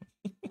ammo.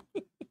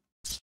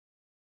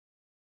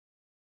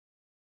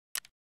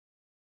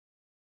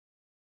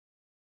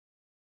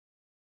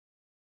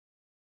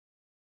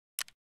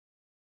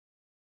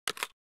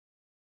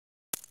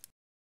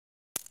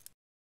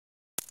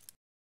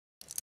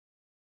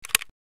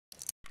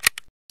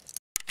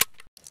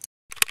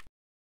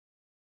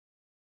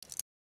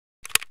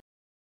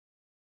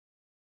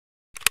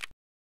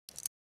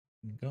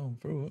 I'm going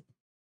through it.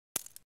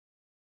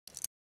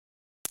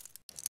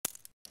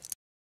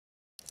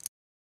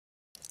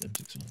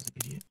 M6 one's an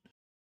idiot.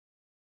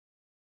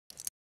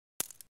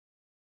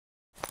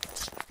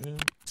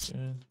 Good,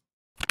 good.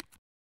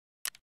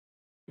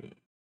 Good.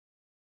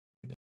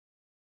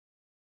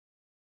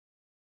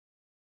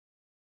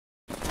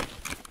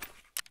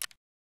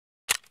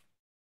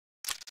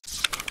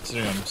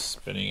 Considering I'm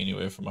spending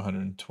anywhere from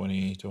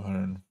 $120,000 to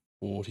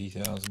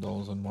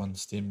 $140,000 on one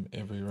stim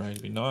every raid,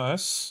 it'd be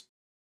nice.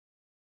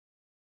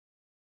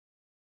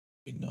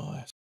 It'd be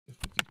nice if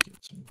we could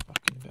get some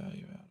fucking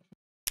value out of it.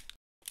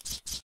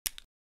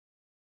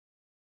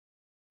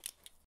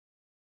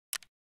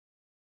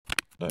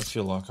 I don't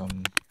feel like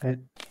I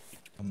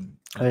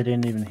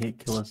didn't even hit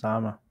Killa's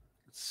armor.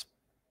 It's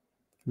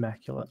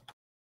immaculate.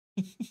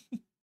 They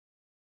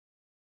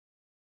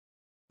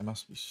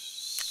must be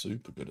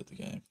super good at the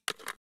game.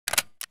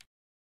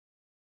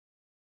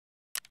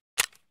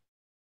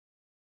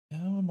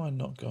 How am I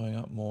not going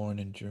up more in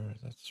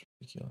endurance? That's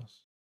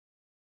ridiculous.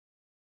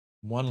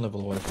 One level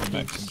away from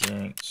max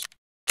endurance.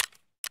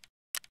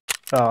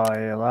 Oh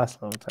yeah,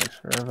 last level takes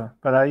forever.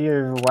 But are you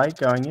overweight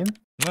going in?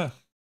 No,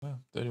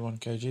 31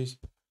 kgs.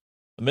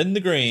 I'm in the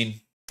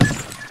green.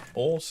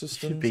 All systems.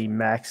 Should be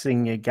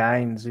maxing your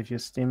gains if you're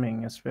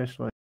stimming,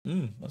 especially.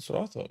 That's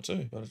what I thought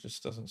too, but it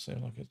just doesn't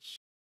seem like it's.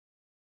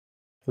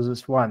 Because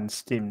it's one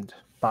stimmed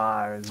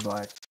bar is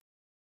like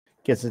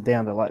gets it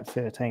down to like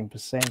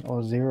 13%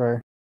 or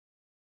 0.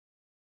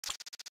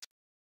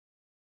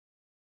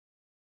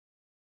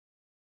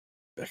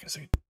 Back in a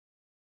second.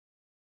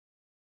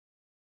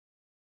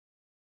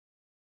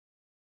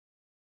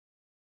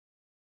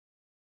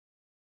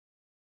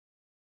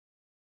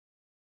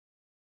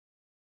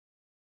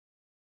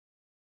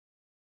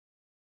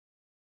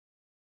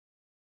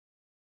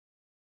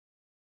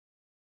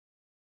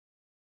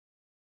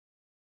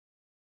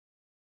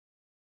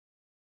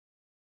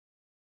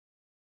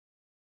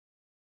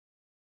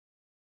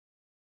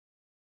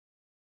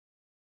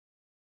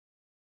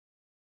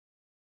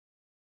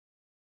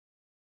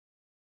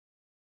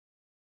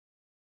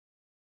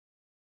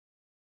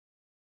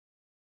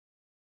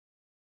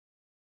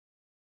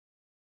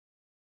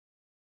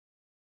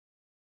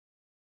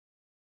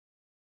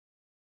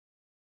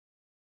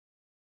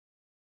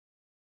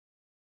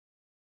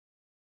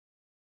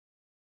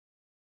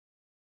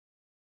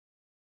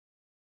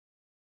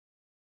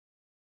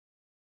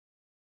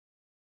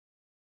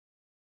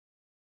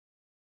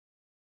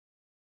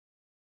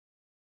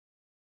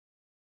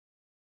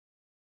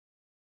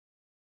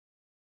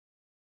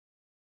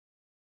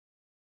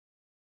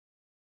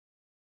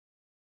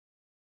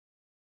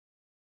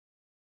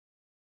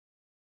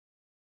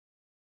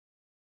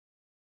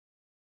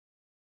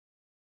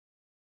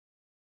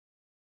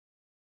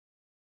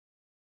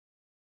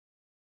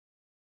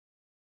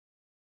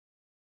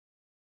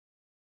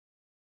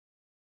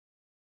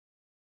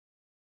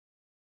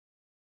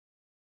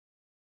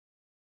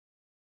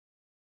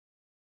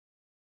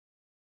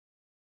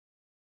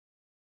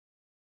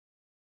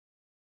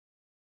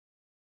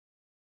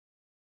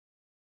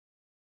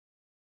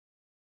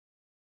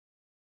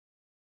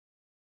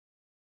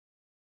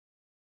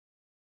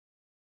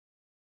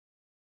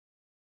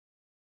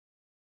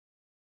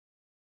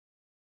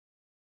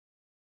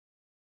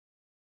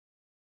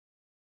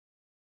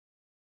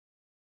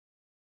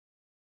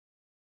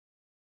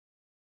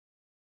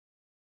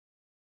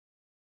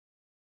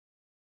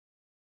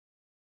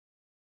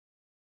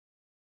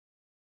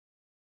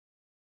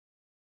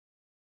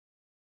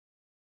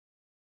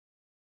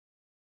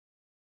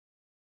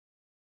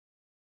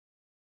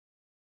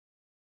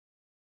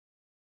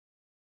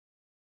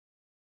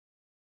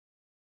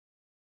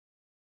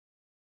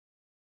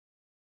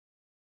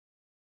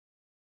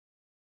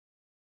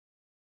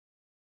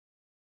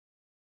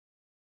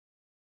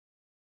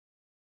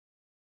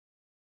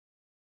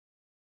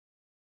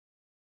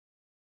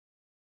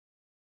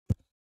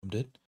 I'm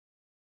dead.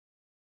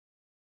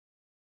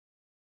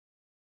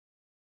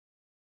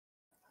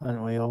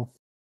 Aren't we all?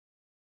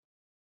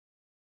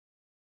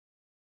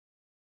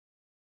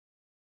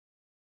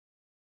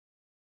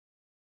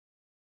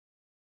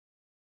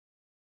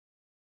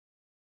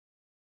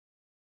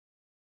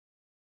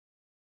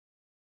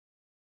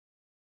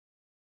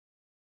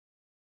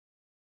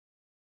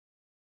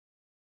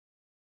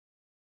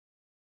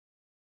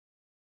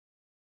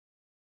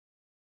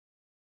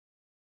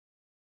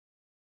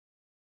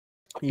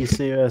 You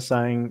see her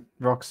saying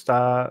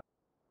Rockstar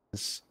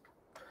has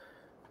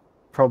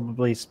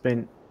probably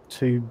spent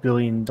 $2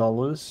 billion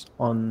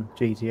on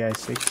GTA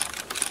 6.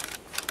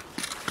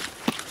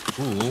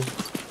 Ooh.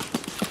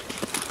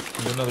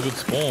 We got another good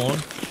spawn.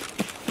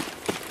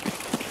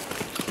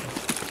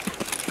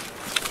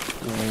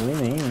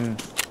 Winning.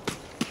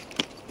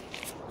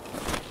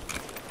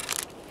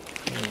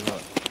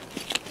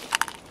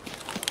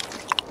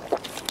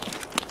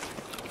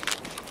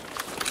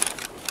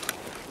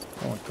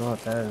 Oh my god,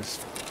 that is...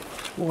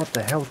 What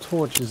the hell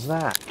torch is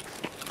that?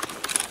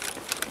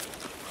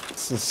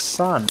 It's the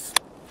sun.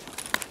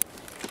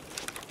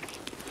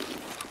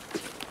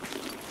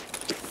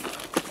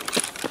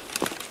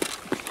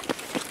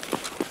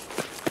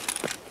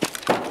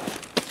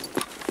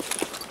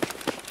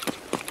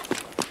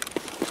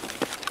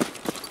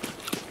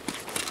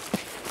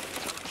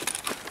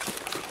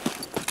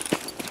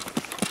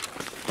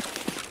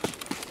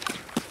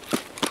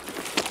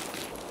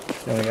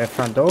 There we go,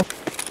 front door.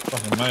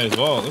 Fucking may as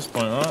well at this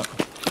point, right?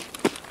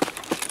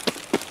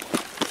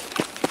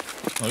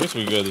 I guess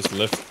we could go this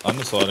left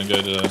underside and go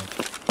to...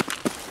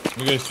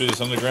 We go through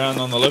this underground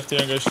on the left here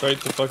and go straight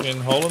to fucking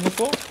hole in the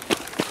floor?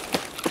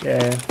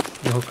 Yeah,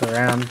 you hook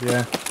around,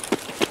 yeah.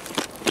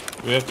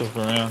 We have to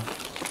hook around.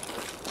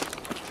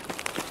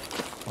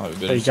 Might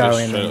be better So you to go go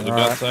in straight and up the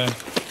right. guts, eh?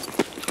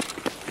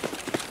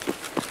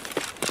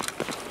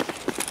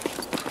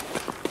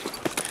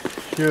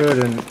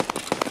 Shouldn't...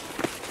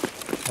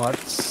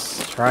 What's...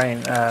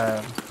 Train,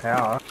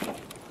 power.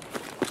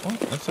 What?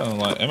 That sounded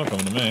like Emma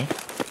coming to me.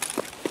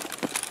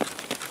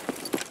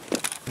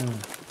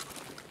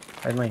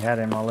 I only had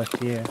him on left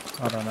here.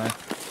 I don't know.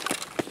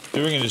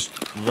 Maybe we can just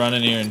run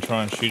in here and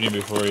try and shoot him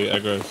before he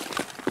aggroes.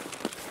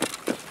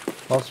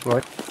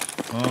 Possibly.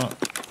 Alright,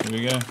 here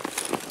we go.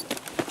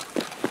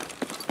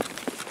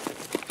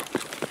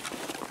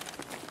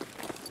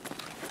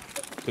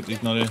 But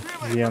he's not in.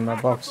 Is he on the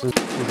boxes?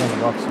 He's on the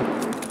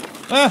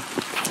boxes. Ah!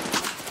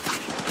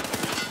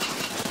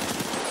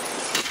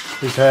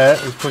 He's hurt.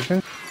 He's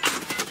pushing.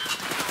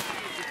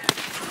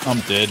 I'm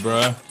dead,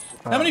 bro.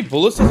 How many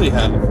bullets does he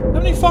have? How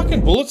many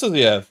fucking bullets does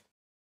he have?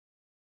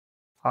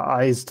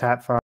 He's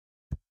tap for.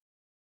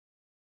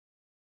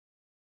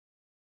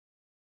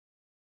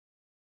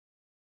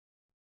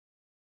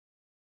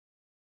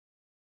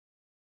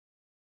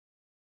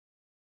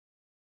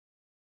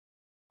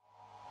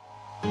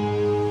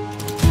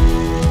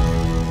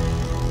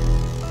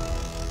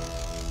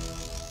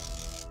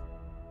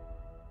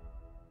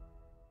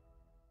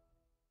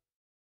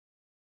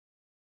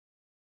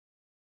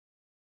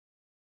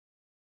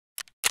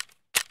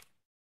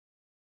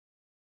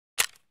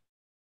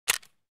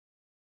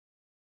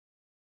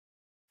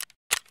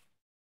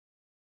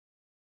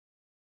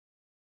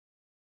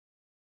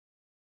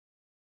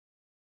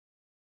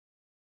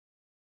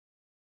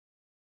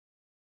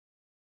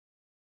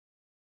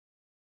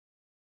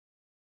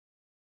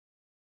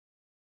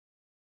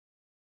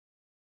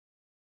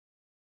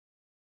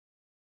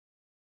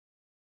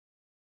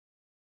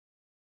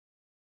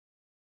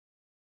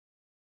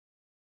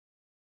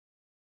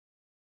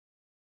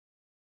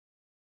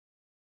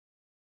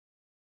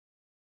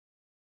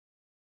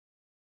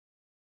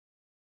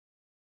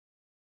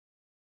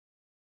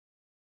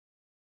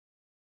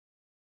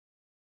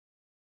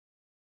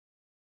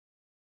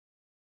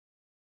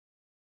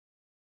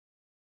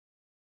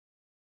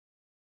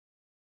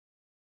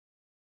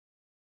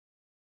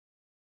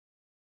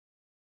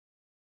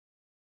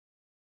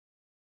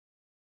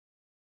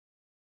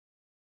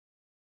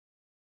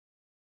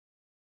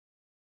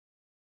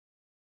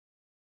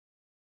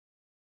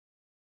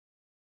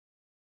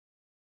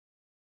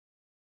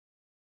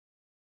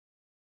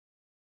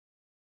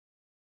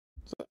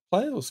 Is that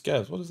player or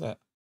scavs? What is that?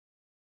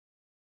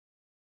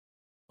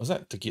 Was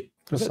that tequila?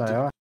 Was Yes, that, they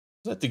are. was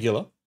that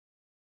tequila?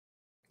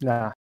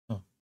 Nah.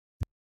 Oh.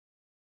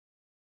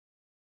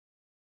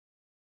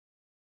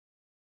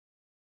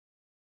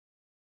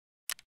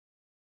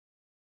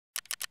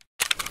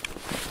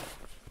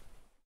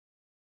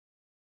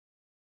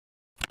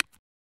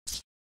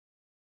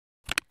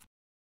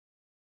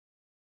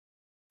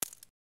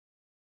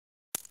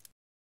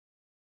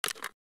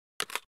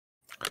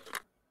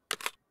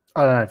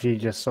 I don't know if you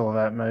just saw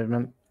that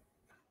movement.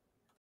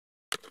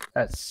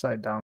 That's so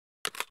dumb.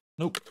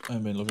 Nope, I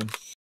haven't been looking.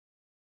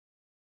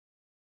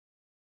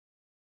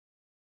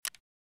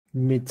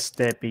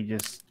 Mid-step, he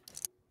just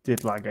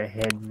did like a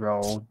head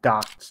roll,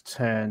 ducked,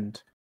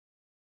 turned,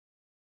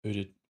 Who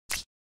did?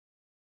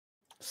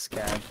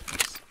 scav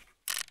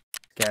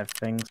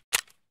things.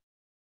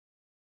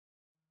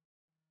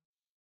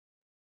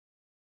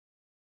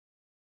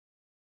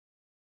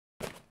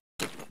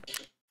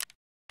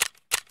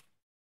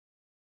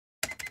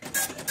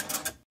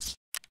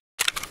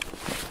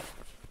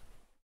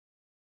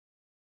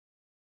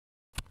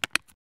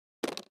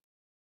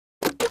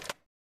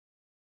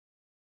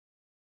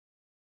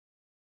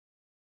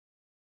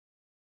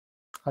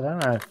 I don't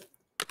know if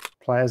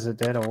players are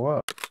dead or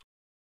what.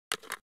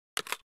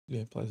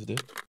 Yeah, players are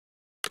dead.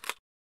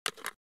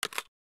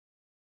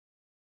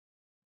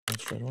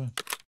 Went straight away.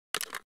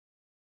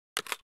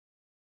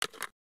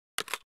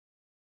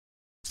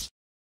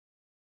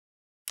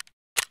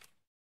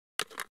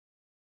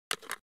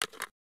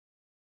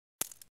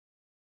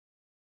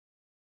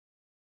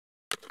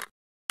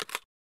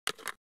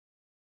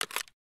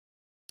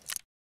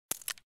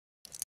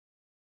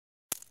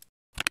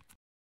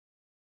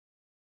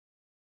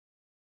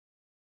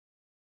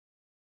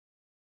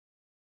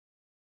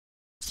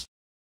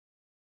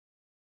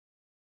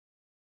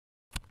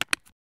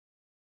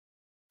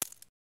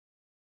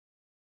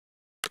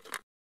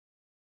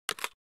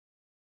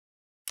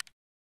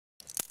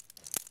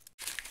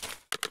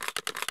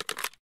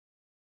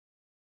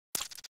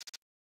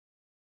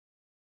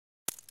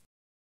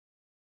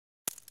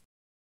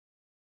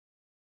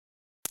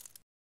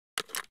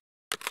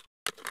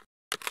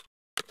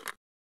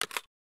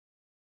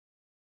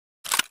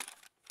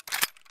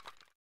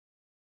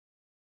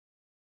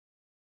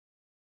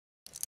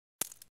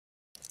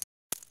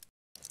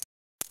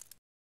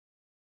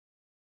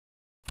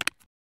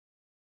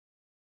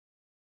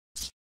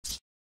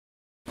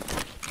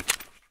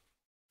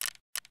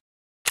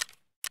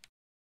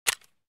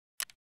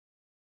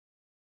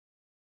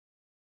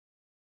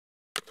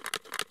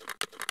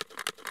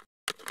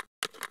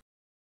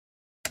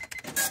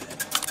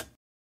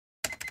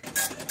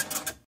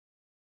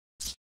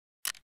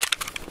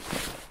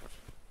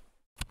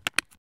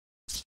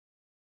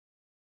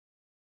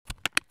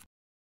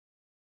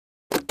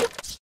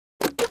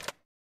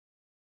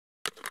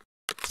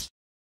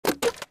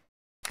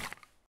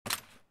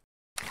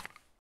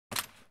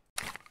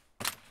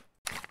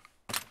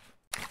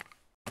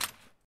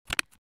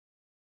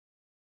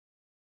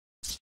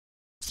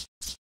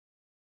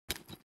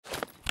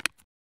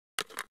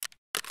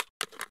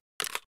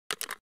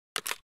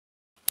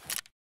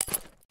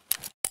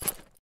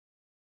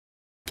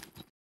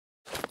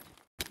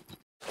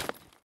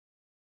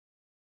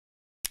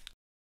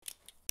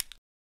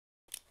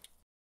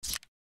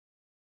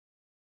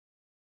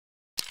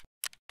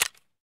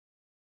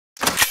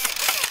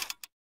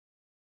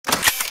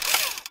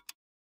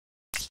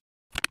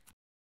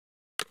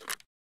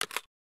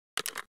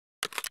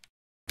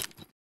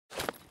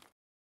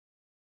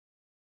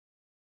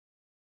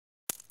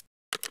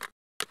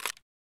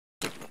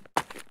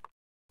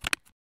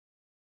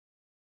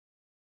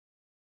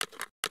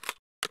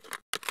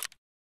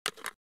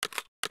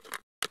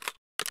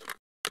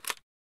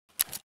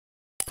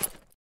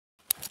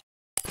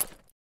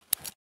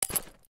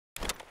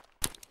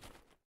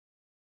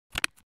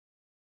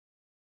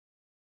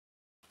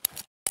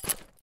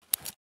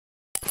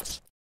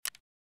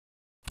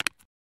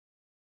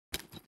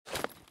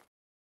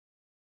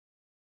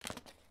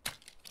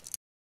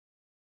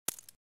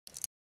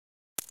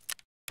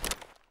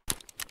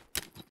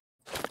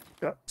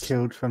 got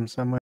killed from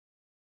somewhere.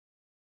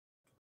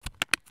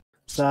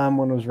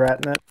 Someone was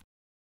ratting it.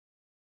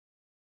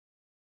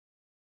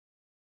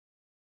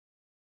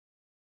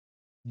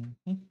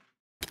 Mm-hmm.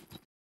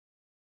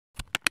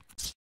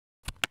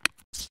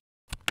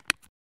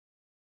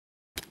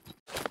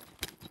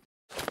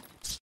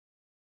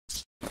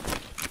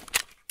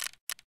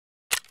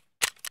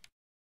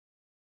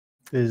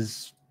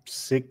 There's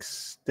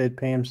 6 dead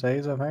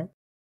PMCs, I think.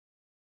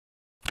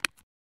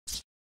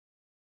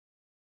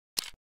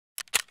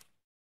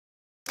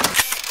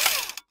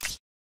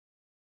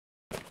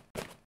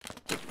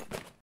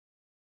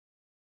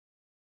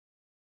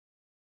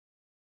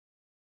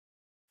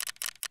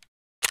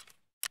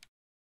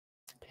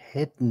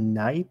 Head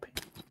nape?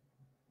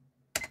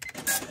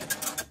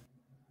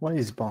 What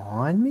is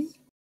behind me?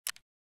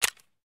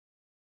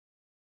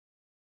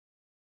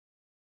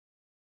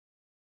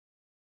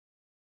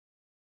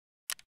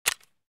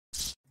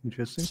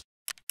 Interesting.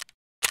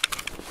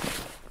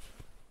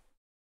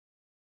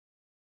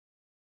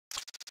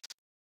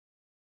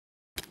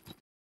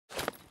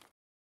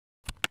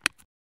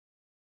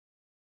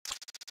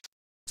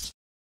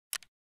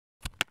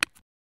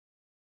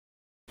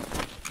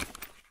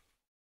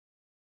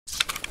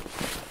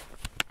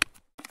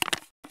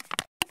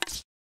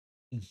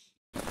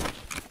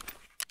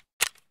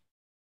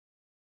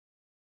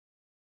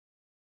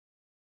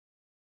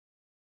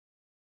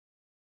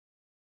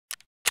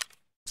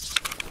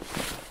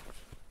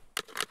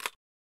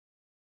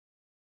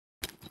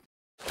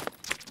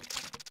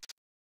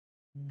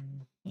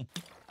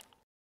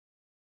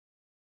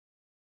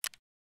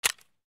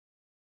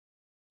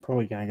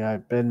 Probably gonna go to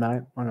bed,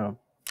 mate. I got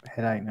a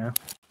headache now.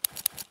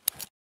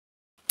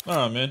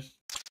 Alright, man.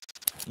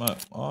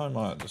 I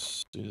might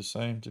just do the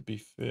same, to be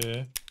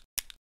fair.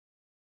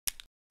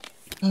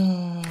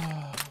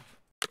 Not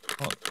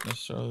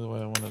necessarily the way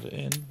I wanted to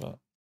end, but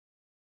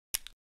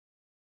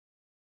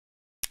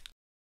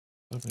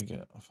hoping to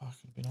get. Fuck,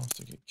 it'd be nice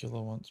to get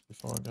Killa once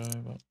before I go,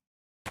 but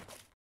I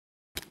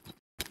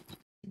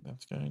think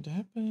that's going to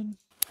happen.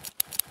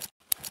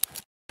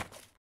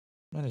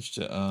 Managed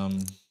to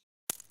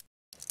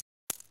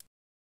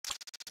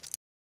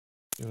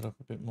give it up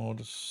a bit more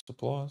to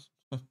supplies.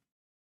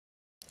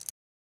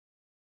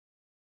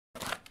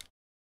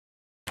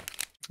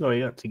 Oh,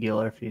 you got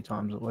Killa a few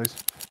times at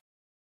least.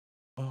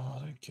 Oh, I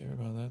don't care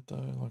about that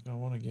though. Like, I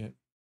want to get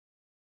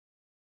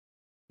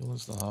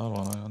Killa's the hard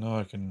one. I know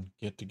I can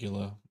get to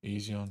Killa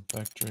easy on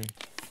factory.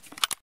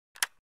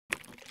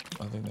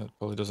 I think that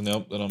probably doesn't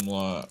help that I'm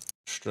like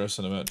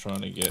stressing about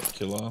trying to get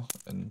Killa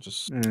and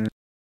just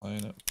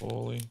playing it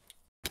poorly.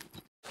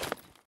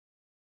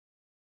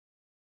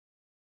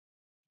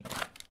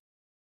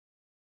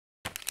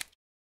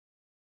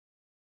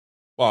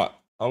 But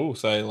I will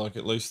say, like,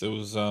 at least there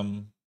was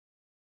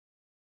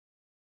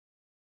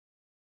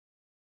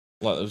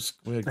like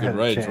we had good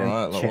raids,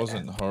 right? Like, it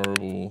wasn't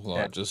horrible,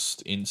 like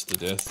just insta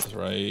death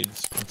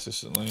raids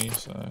consistently.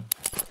 So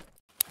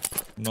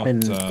not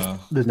And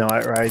the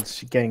night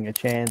raids, getting a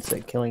chance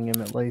at killing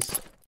him at least.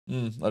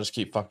 I just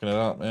keep fucking it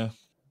up, yeah.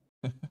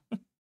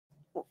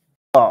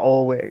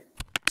 Or we're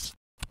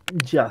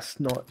just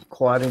not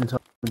quite in time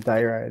for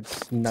day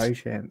raids. No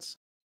chance.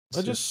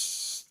 It'd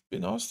just be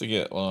nice to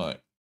get, like,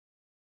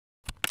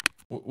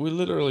 we're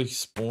literally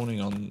spawning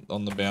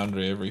on the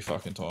boundary every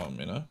fucking time,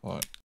 you know,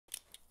 like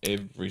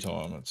every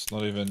time. It's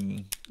not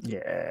even we've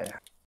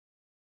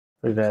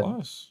had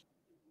close.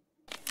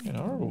 You know,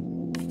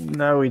 horrible.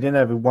 No, we didn't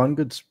have one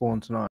good spawn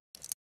tonight.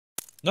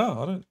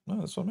 No, I don't. No,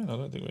 that's what I mean. I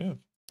don't think we have.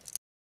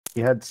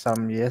 You had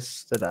some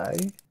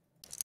yesterday.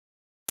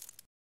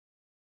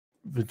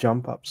 The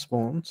jump up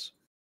spawns.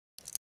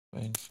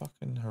 Been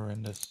fucking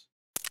horrendous.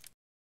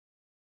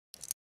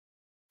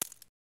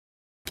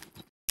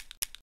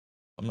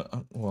 I'm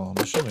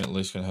assuming at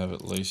least gonna have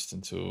at least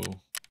until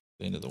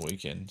the end of the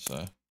weekend.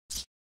 So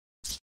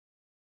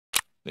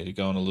need to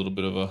go on a little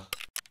bit of a.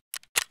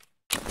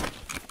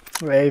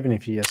 Well, even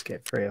if you just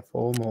get 3 or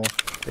 4 more.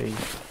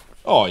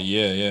 Oh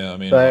yeah. I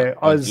mean, so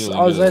I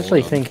was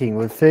actually thinking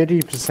with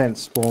 30%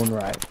 spawn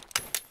rate.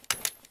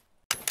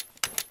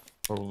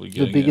 Probably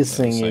the biggest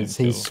thing is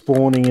he's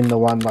spawning in the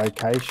one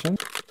location.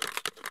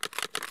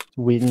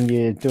 When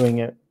you're doing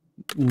it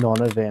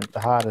non-event, the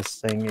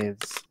hardest thing is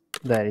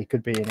that he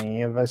could be in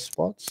any of those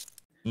spots.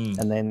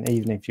 And then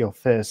even if you're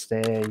first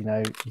there, you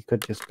know, you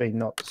could just be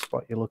not the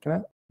spot you're looking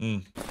at.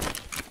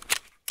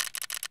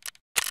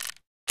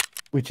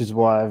 Which is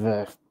why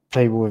the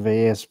people with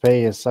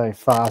ESP are so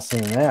fast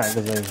in and out,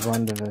 because they've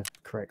run to the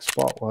correct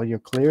spot while you're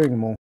clearing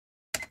them all.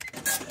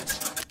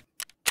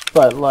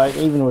 But like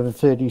even with a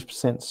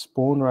 30%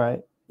 spawn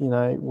rate, you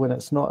know, when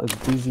it's not as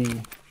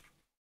busy,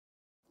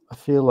 I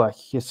feel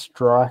like your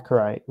strike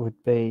rate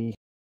would be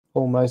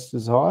almost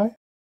as high.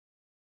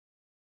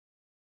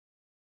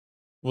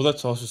 Well,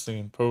 that's what I was just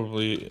thinking.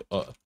 Probably,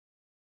 I've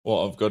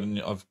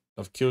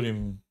killed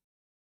him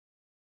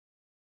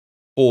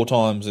 4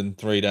 times in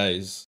 3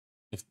 days.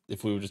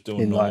 If we were just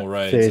doing normal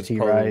like raids, it's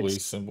probably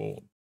raids.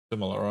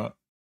 similar, right?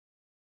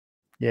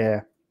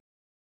 Yeah.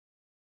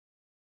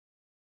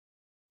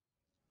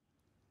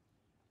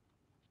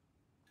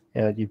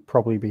 yeah, you'd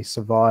probably be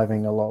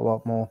surviving a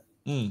lot more.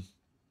 Mm.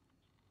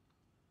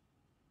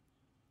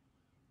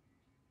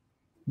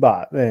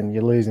 But then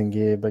you're losing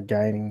gear, but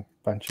gaining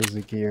bunches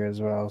of gear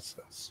as well.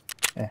 So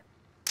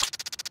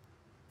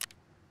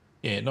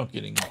Yeah, not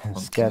getting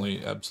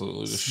constantly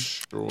absolutely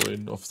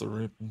destroyed off the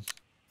rip and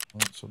all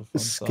that sort of fun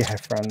stuff.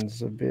 Scaff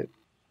run's a bit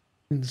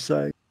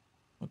insane.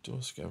 I'll do a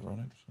scav run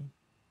actually.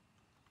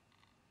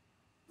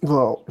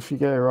 Well, if you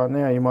go right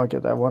now, you might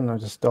get that one I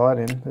just died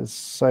in. There's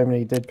so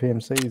many dead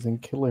PMCs in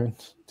Killa in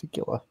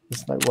particular.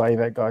 There's no way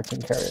that guy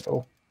can carry it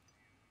all.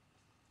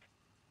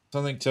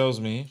 Something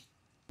tells me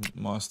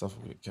my stuff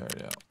will get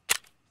carried out.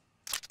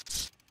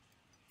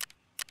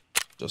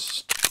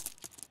 Just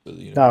so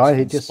the No, universe he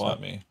can just spite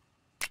me.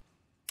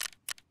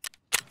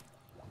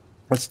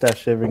 I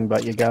stashed everything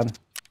but your gun.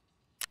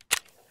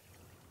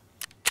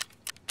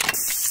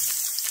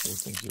 Still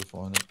think you'll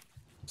find it.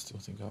 Still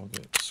think I'll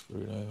get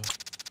screwed over.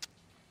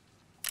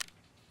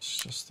 It's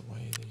just the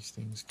way these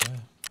things go. I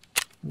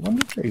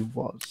wonder where he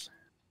was.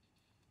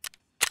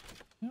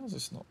 How is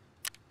this not?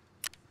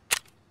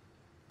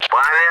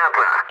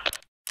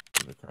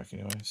 Give it a crack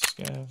anyway.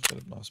 Scav,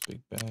 got a nice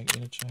big bag,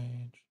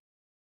 interchange.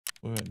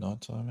 We're at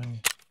night time, eh?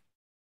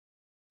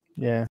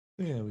 Yeah.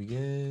 There we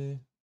go.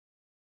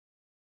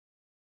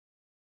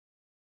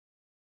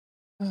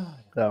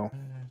 So,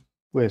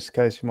 worst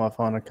case, you might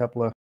find a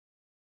couple of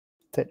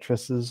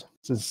Tetrises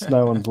since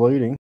no one's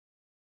looting.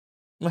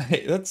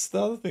 Mate, that's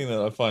the other thing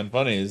that I find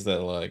funny is that,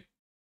 like,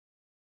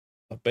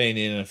 I've been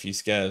in a few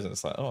scavs and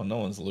it's like, oh, no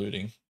one's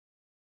looting.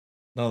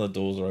 None of the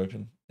doors are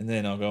open. And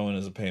then I'll go in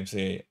as a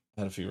PMC. I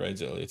had a few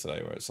raids earlier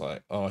today where it's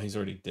like, oh, he's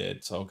already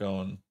dead. So I'll go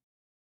on.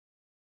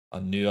 I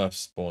knew I've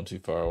spawned too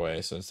far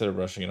away. So instead of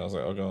rushing in, I was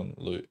like, I'll go and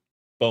loot.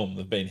 Boom,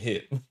 they've been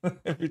hit.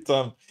 Every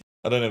time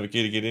I don't have a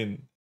key to get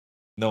in,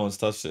 no one's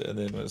touched it. And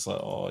then it's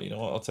like, oh, you know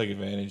what? I'll take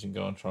advantage and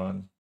go and try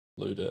and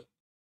loot it.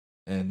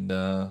 And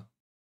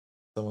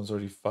someone's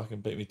already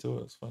fucking beat me to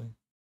it. It's funny.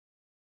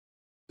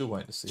 Still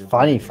waiting to see. It's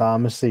funny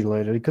pharmacy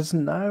looted because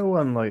no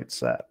one loots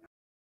that.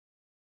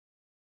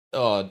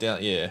 Oh,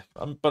 down, yeah.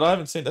 But I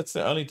haven't seen. That's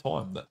the only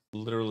time. That's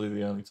literally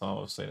the only time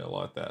I've seen it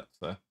like that.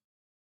 So,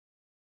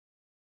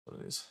 what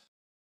it is.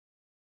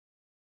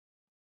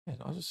 Man,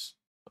 I just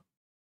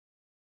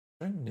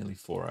been nearly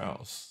 4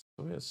 hours.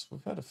 So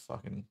we've had a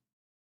fucking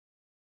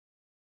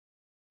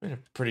been a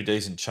pretty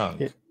decent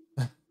chunk. Yeah.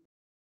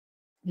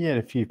 You had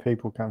a few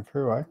people come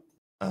through, eh?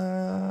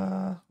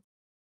 I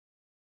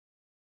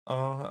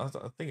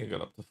think I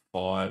got up to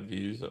 5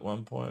 views at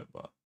one point,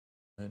 but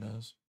who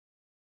knows?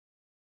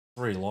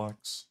 3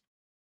 likes.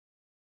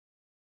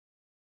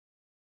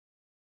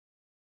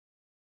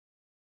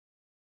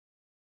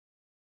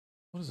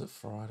 What is it?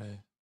 Friday.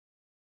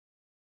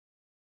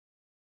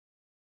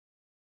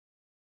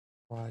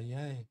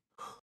 Friday.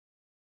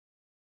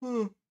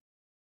 You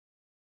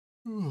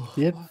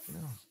had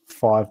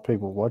 5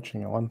 people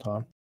watching at one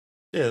time.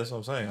 Yeah, that's what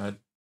I'm saying. I had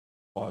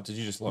 5. Did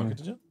you just like it?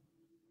 Did you?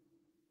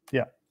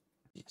 Yeah.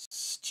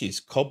 Yes. Cheers,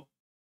 Cobb.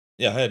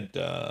 Yeah, I had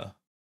yeah,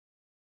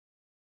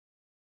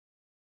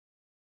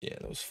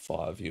 there was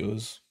 5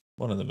 viewers.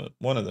 One of them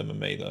are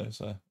me though,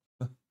 so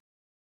a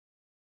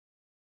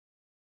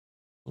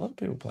lot of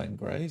people playing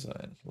Grey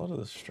Zone. A lot of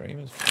the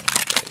streamers playing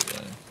Grey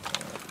Zone.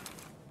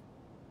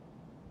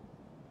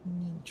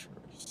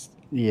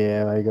 Interesting.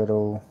 Yeah, they got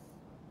all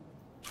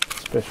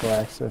special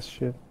access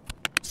shit.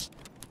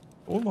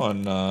 I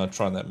wouldn't mind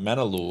trying that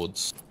Manor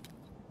Lords.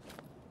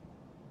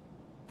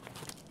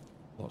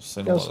 I've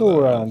seen I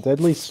saw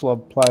Deadly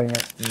Slob playing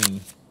it.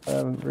 I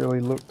haven't really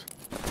looked.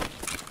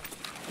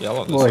 Yeah, I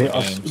like this Well, I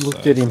games,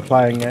 looked at him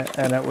playing it,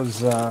 and it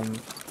was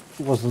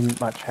wasn't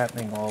much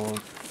happening while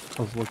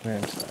I was looking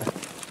at him. So.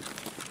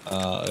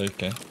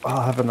 Okay.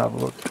 I'll have another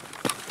look.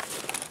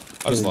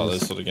 I just like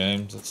those sort of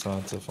games. It's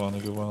hard to find a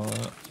good one like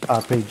that.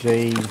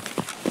 RPG.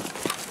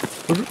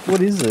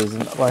 What is it?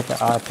 Isn't it like an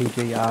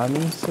RPG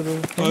army sort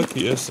of thing?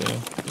 RTS, yeah.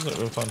 Isn't it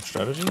real-time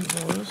strategy? Is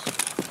that what it is?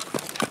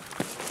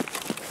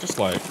 Just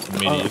like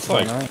media. It's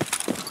like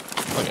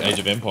Age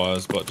of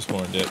Empires, but just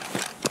more in depth.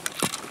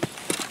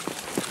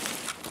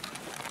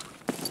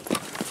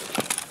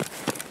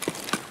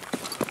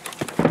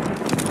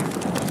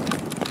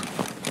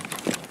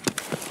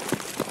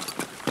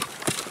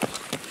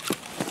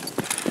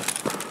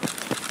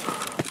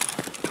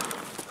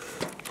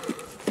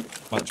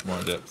 Much more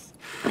in depth.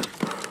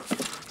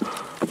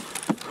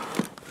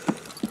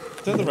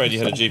 Is that the raid you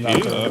had a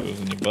GPU? Oh, it was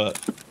in your butt.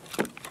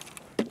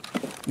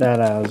 No,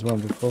 it was one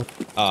before.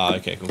 Ah,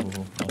 okay, cool.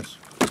 Nice.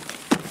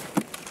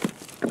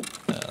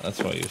 That's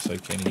why you're so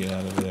keen to get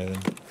out of there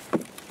then.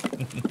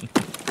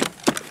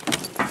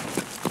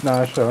 No,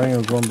 actually, I think it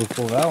was one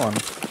before that one.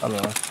 I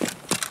don't know.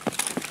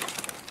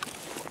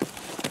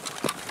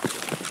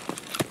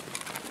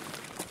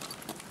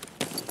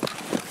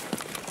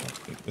 I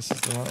think this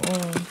is the right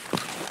one.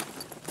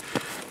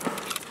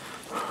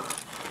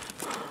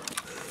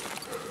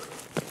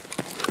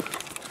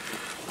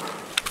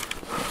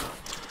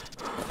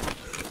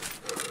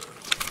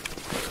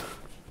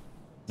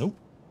 Nope.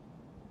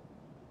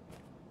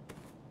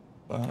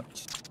 But I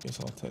guess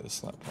I'll take the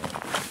slap part.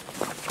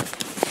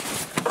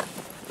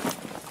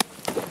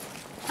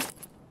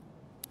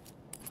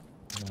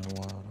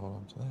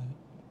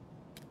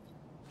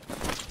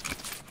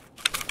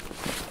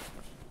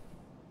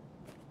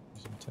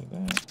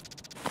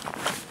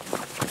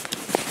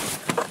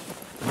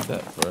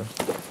 that for?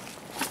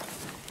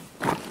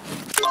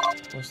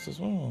 Quest as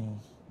well.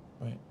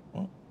 Wait,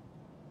 what?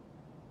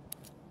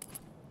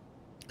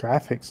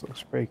 Graphics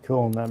looks pretty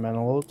cool in that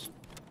Manalords.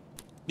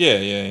 Yeah.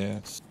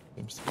 It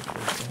seems to be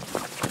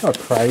pretty Not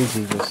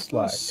crazy, just cool.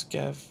 like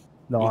Scav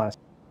nice.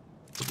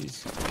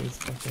 with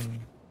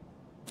fucking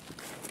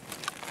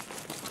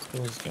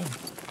Killa's gun.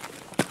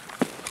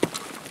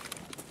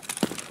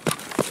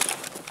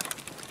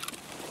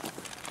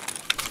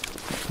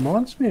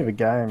 Reminds me of a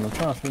game. I'm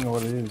trying to think of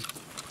what it is.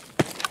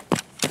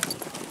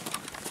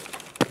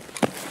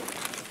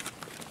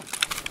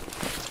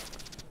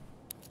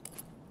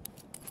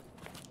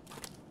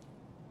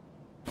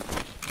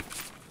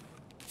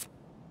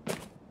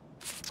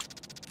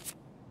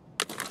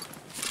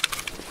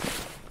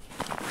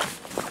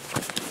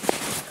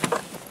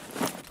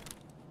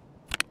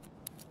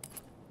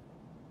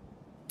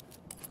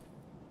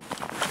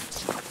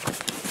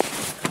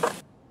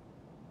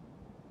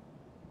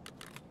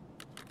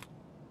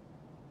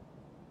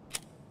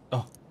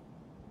 Oh.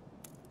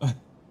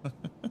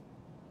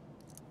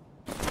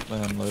 I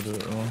unloaded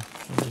it wrong.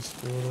 I just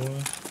threw it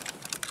away.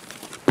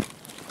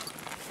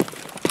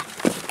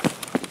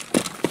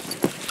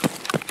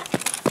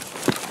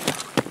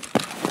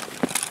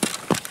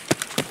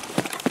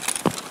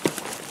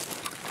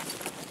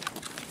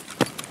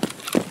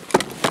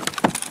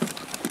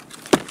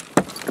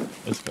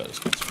 This guy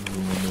just gets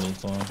ruined all the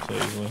time so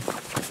easily.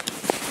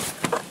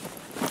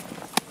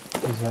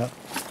 Is that?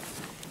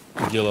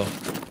 Killa,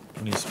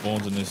 when he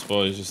spawns in this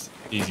spot, he's just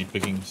easy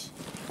pickings.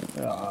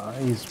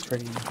 He's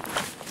pretty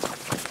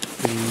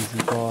easy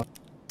fight.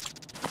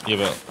 Yeah,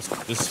 but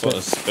this spot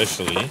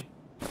especially,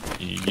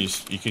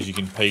 because you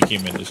can peek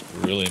him and just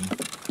grill him.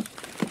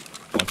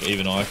 Like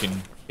even I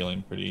can kill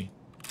him pretty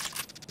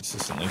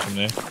consistently from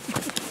there.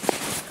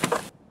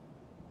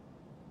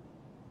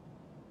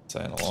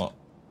 Saying a lot.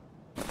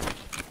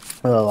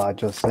 Well, like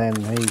just then,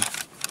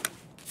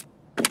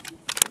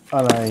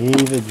 I don't know, he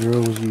either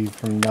drills you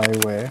from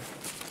nowhere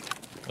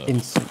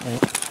instantly,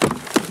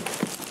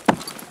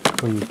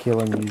 or you kill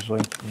him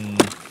usually.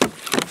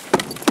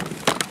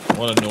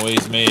 What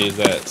annoys me is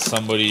that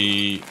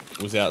somebody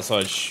was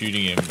outside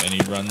shooting him and he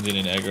runs in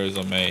and aggroes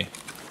on me.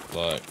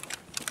 Like,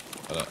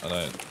 I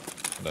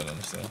don't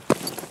understand.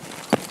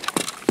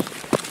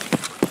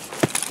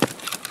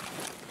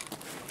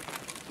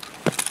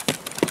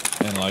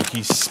 And like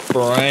he's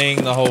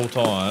spraying the whole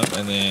time,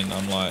 and then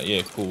I'm like,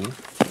 yeah, cool.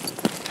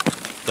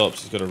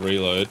 Stops, he's got to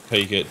reload,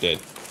 peek it, dead.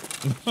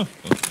 Like,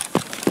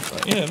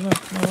 yeah, no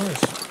worries,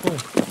 cool.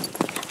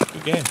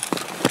 Good game.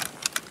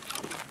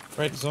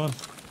 Great design.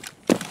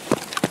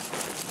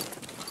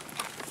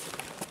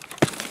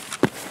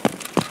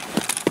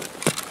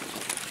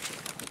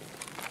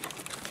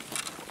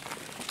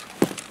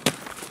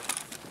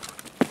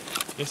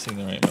 Guessing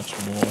there ain't much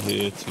more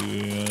here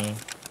to.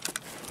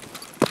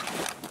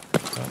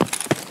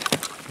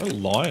 I had a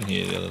lion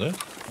here the other day.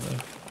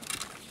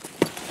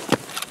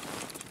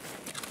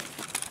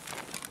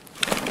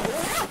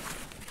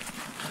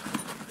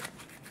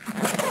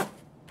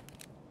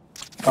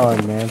 Oh,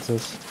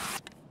 Mantis.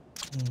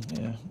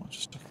 Yeah, I'll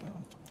just check that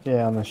one.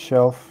 Yeah, on the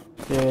shelf.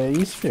 Yeah, it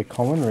used to be a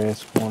common rare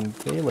spawn,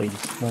 fairly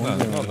small. No,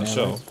 not on the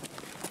shelf.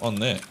 On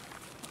there.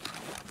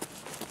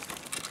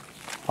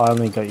 I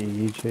only got your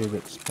YouTube,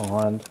 it's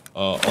behind.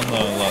 On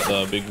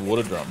the big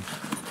water drum.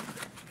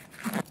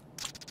 I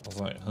was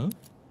like, huh?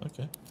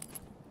 Okay.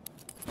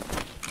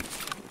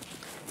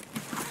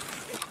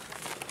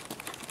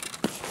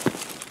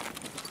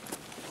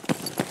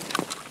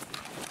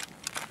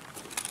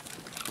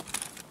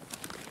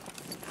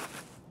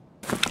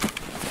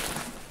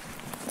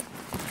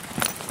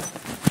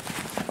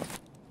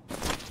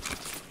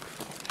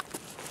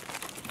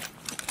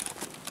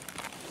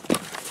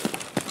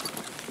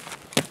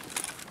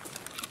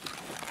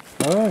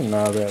 I don't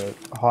know about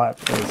hype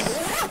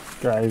this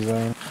grey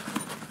zone.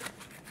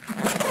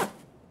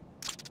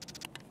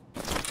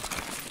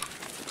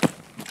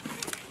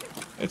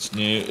 It's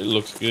new, it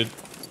looks good.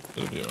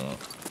 It'll be alright.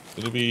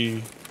 It'll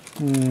be...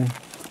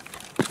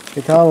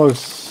 It kind of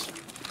looks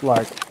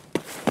like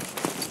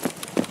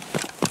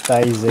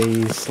DayZ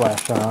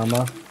 /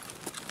 Armor.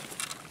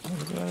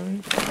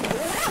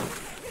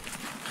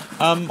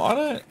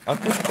 I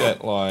think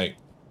that, like...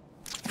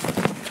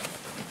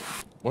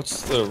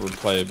 What's the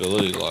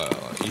replayability like?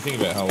 You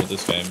think about how old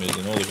this game is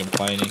and all the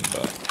complaining,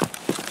 but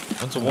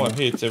once a wipe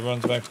hits,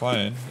 everyone's back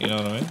playing, you know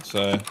what I mean?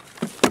 So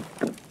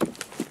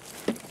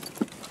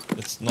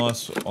it's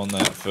nice on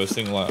that first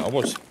thing. Like I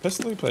watched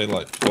Pestily played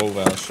like 12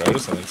 hours straight or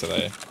something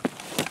today.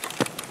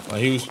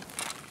 Like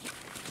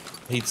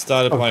he'd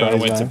started playing when I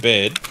went to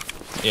bed,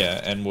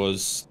 yeah, and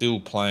was still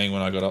playing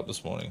when I got up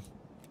this morning.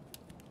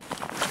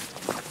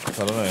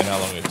 So I don't know how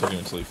long it took him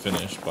until he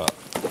finished, but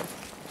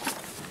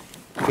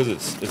because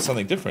it's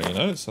something different, you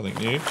know, it's something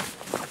new.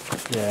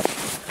 Yeah.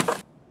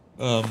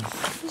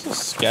 There's a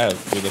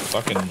scav with a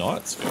fucking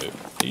night scope.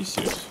 Are you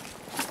serious?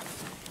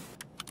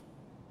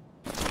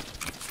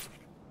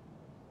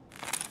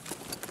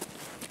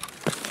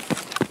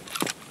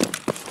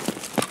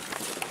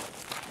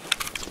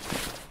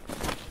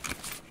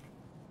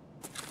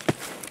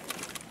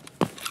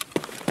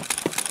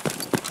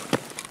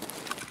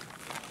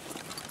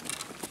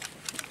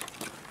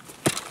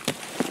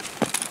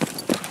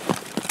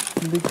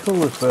 It'd be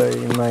cool if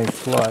they made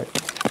flight.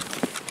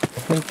 I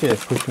think they're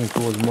pushing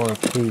towards more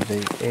of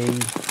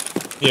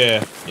PvE.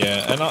 Yeah,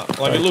 and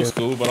like it looks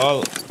cool, but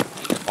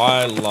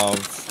I love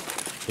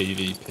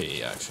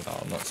PvP action.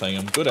 I'm not saying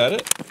I'm good at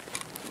it,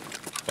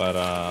 but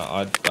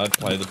I'd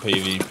play the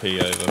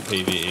PvP over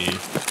PvE.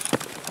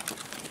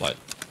 Like,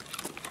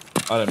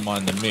 I don't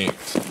mind the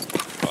mix,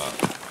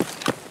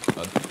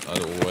 but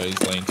I'd always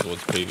lean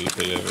towards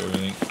PvP over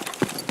everything.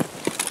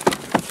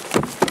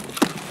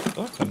 Did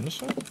I come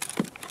this way?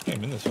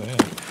 Came in this way, yeah.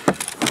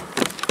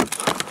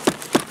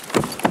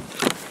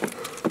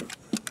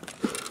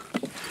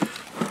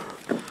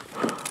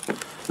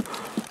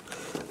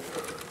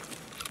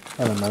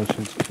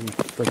 Animations pretty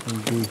freaking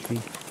goofy.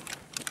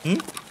 Hmm?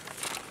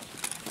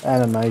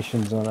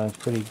 Animations on are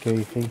pretty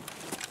goofy.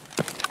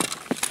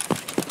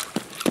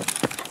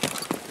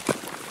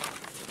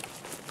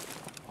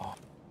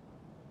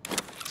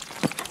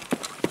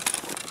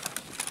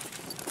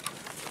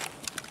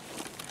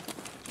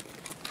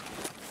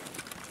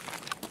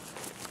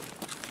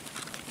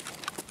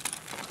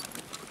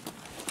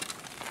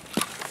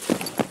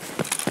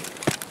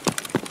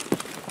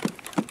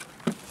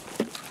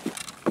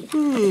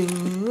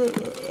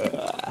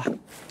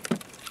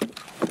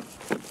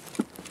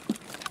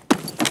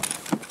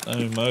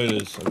 No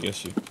motors. I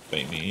guess you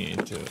beat me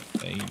into it.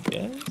 I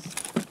guess.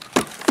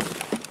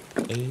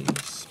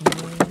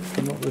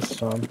 Not this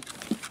time.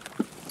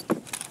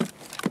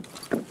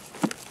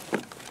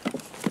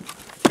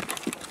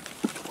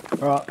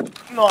 Right,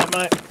 night,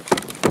 mate.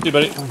 See you,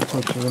 buddy. I'll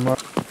talk to you tomorrow.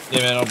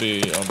 Yeah, man. I'll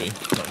be not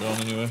going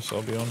anywhere, so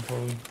I'll be on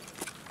probably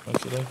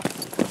most of the day.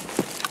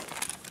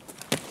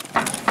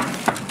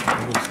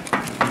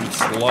 Good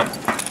slut.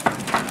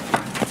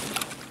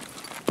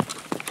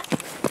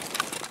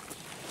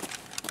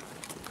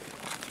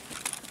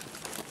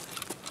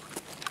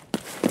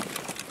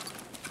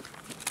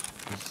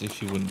 As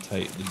if you wouldn't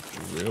take the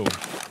drill.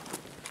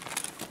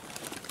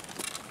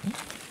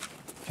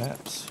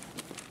 Caps.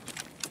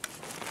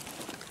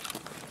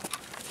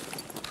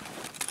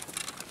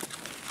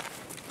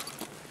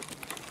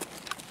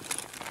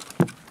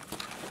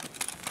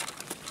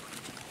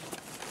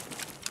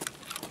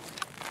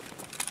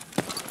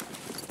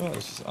 Oh,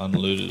 this is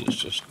unlooted. It's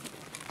just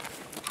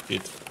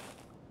it.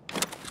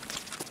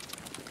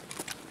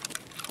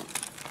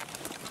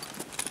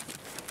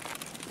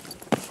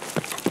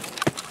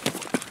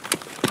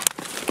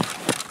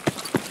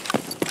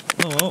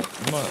 Oh well,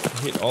 I might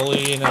hit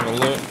Ollie and have a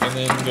look and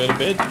then go to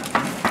bed.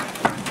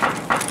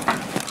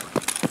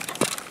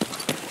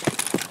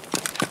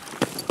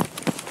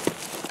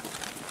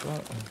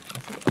 But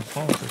I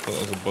honestly thought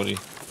that was a body.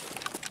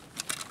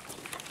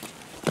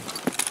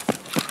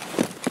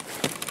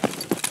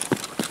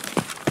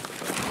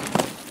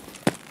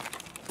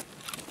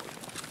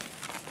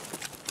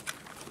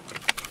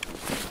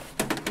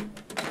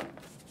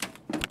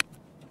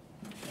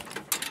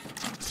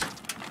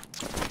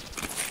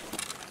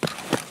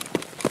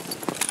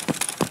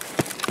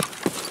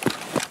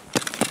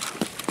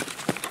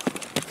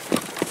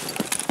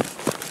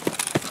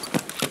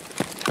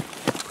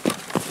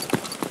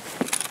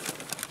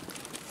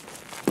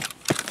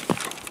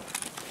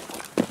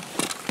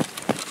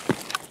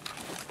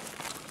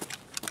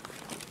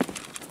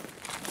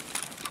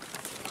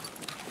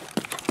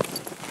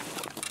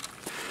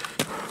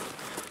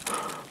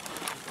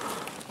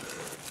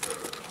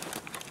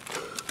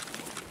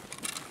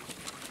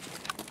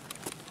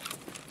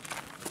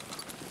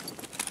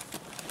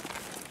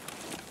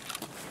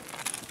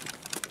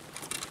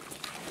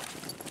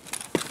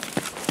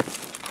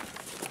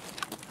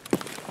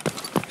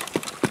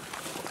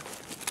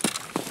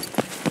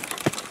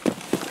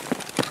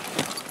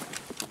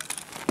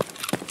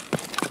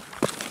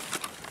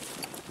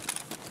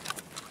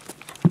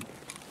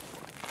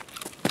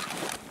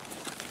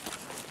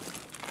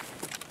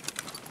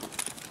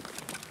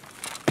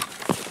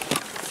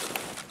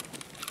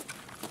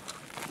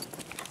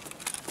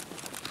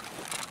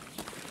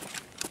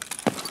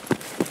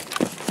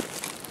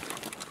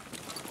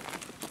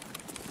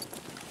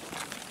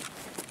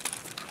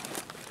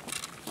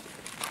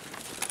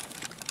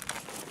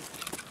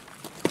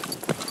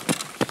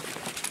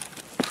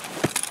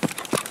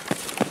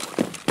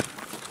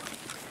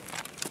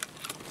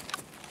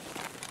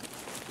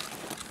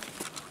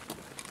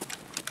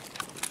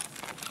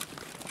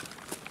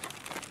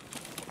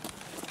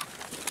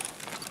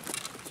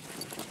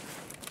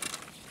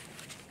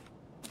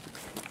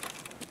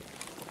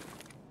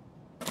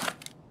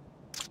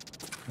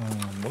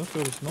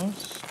 Water is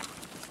nice.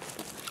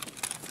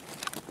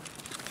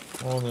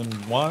 More than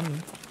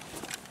one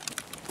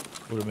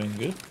would have been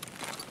good.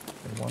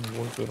 And one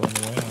water on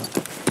the way out.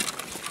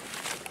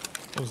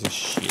 What was this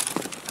shit?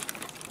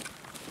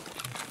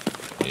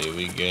 Here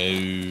we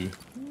go.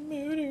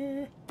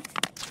 Murder.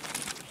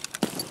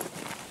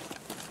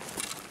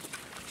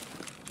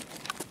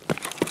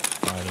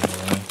 Hiding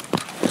away.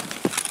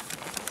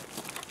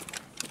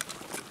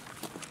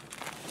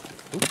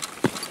 Oop.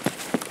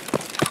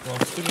 Well,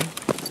 I'm sticking.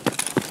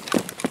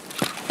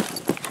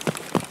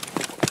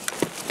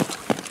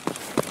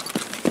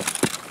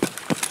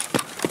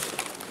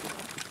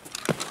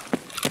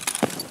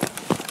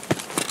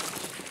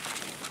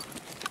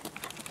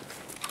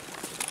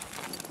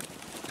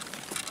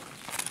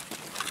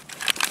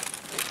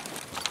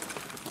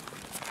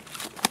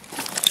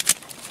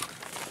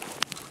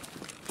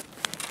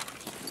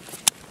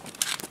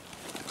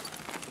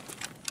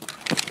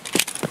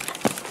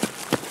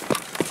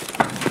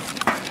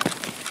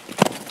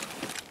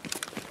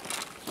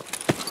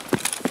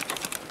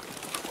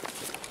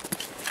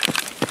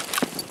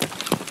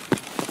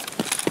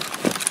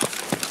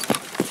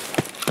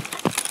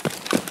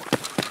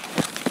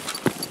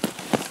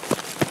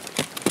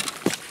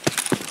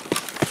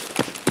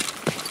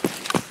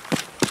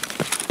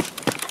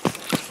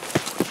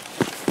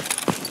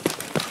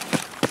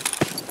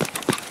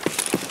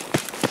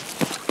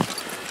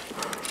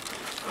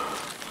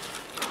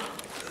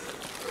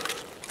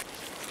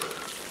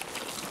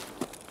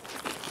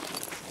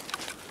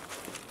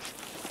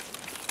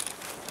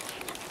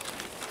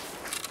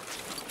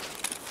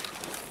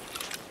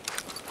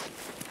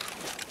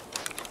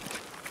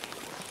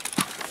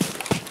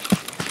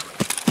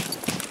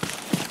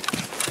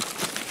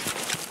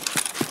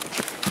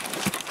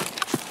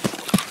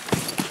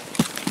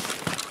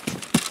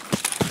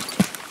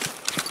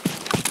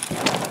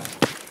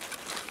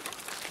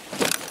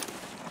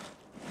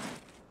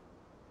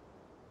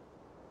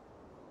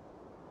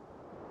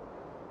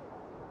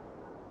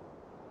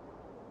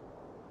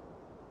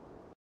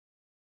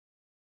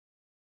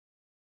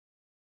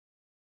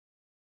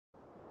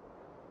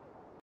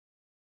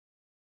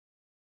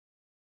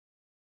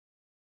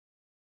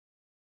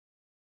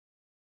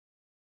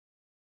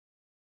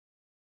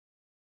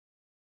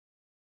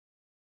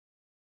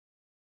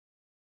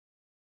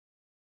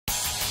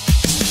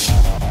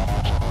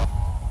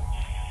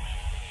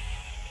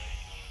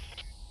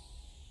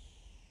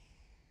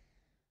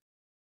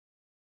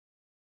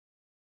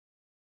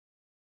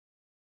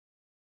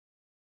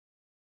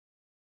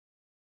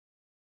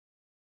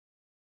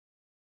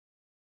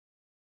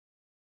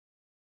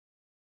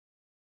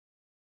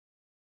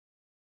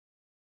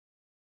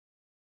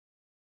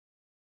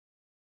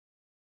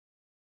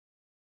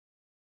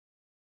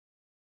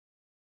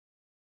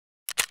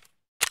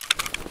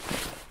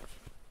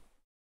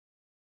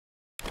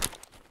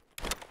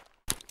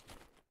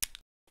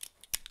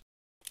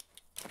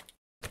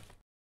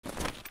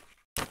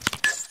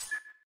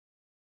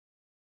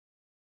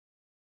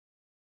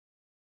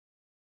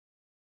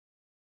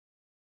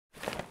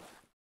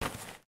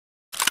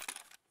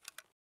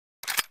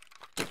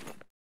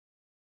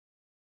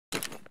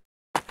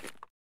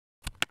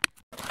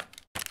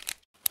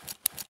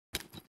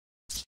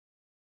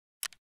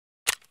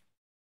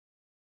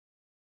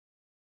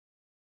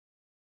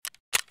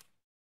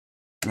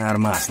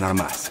 Нормас,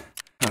 нормас.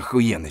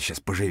 Охуенно сейчас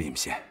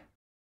поживимся.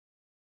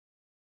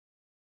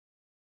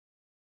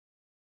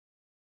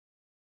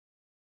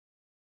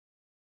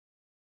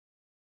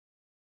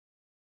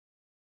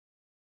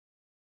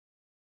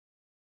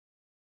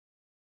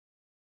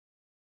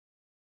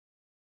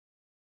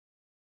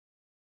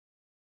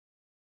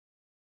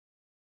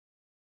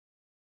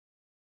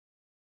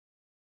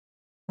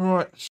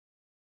 Alright.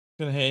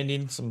 Gonna hand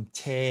in some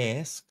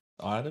task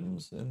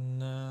items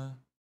and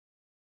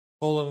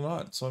call it a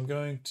night. So I'm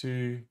going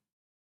to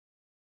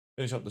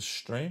finish up the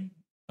stream.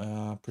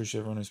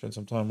 Appreciate everyone who spent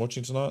some time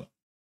watching tonight.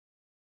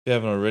 If you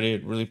haven't already,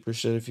 I'd really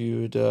appreciate if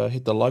you would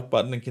hit the like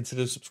button and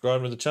consider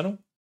subscribing to the channel.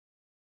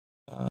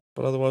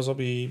 But otherwise, I'll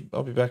be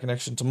back in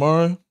action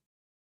tomorrow.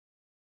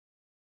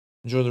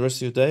 Enjoy the rest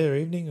of your day or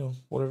evening or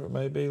whatever it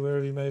may be,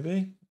 wherever you may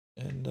be,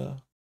 and see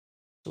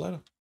you later.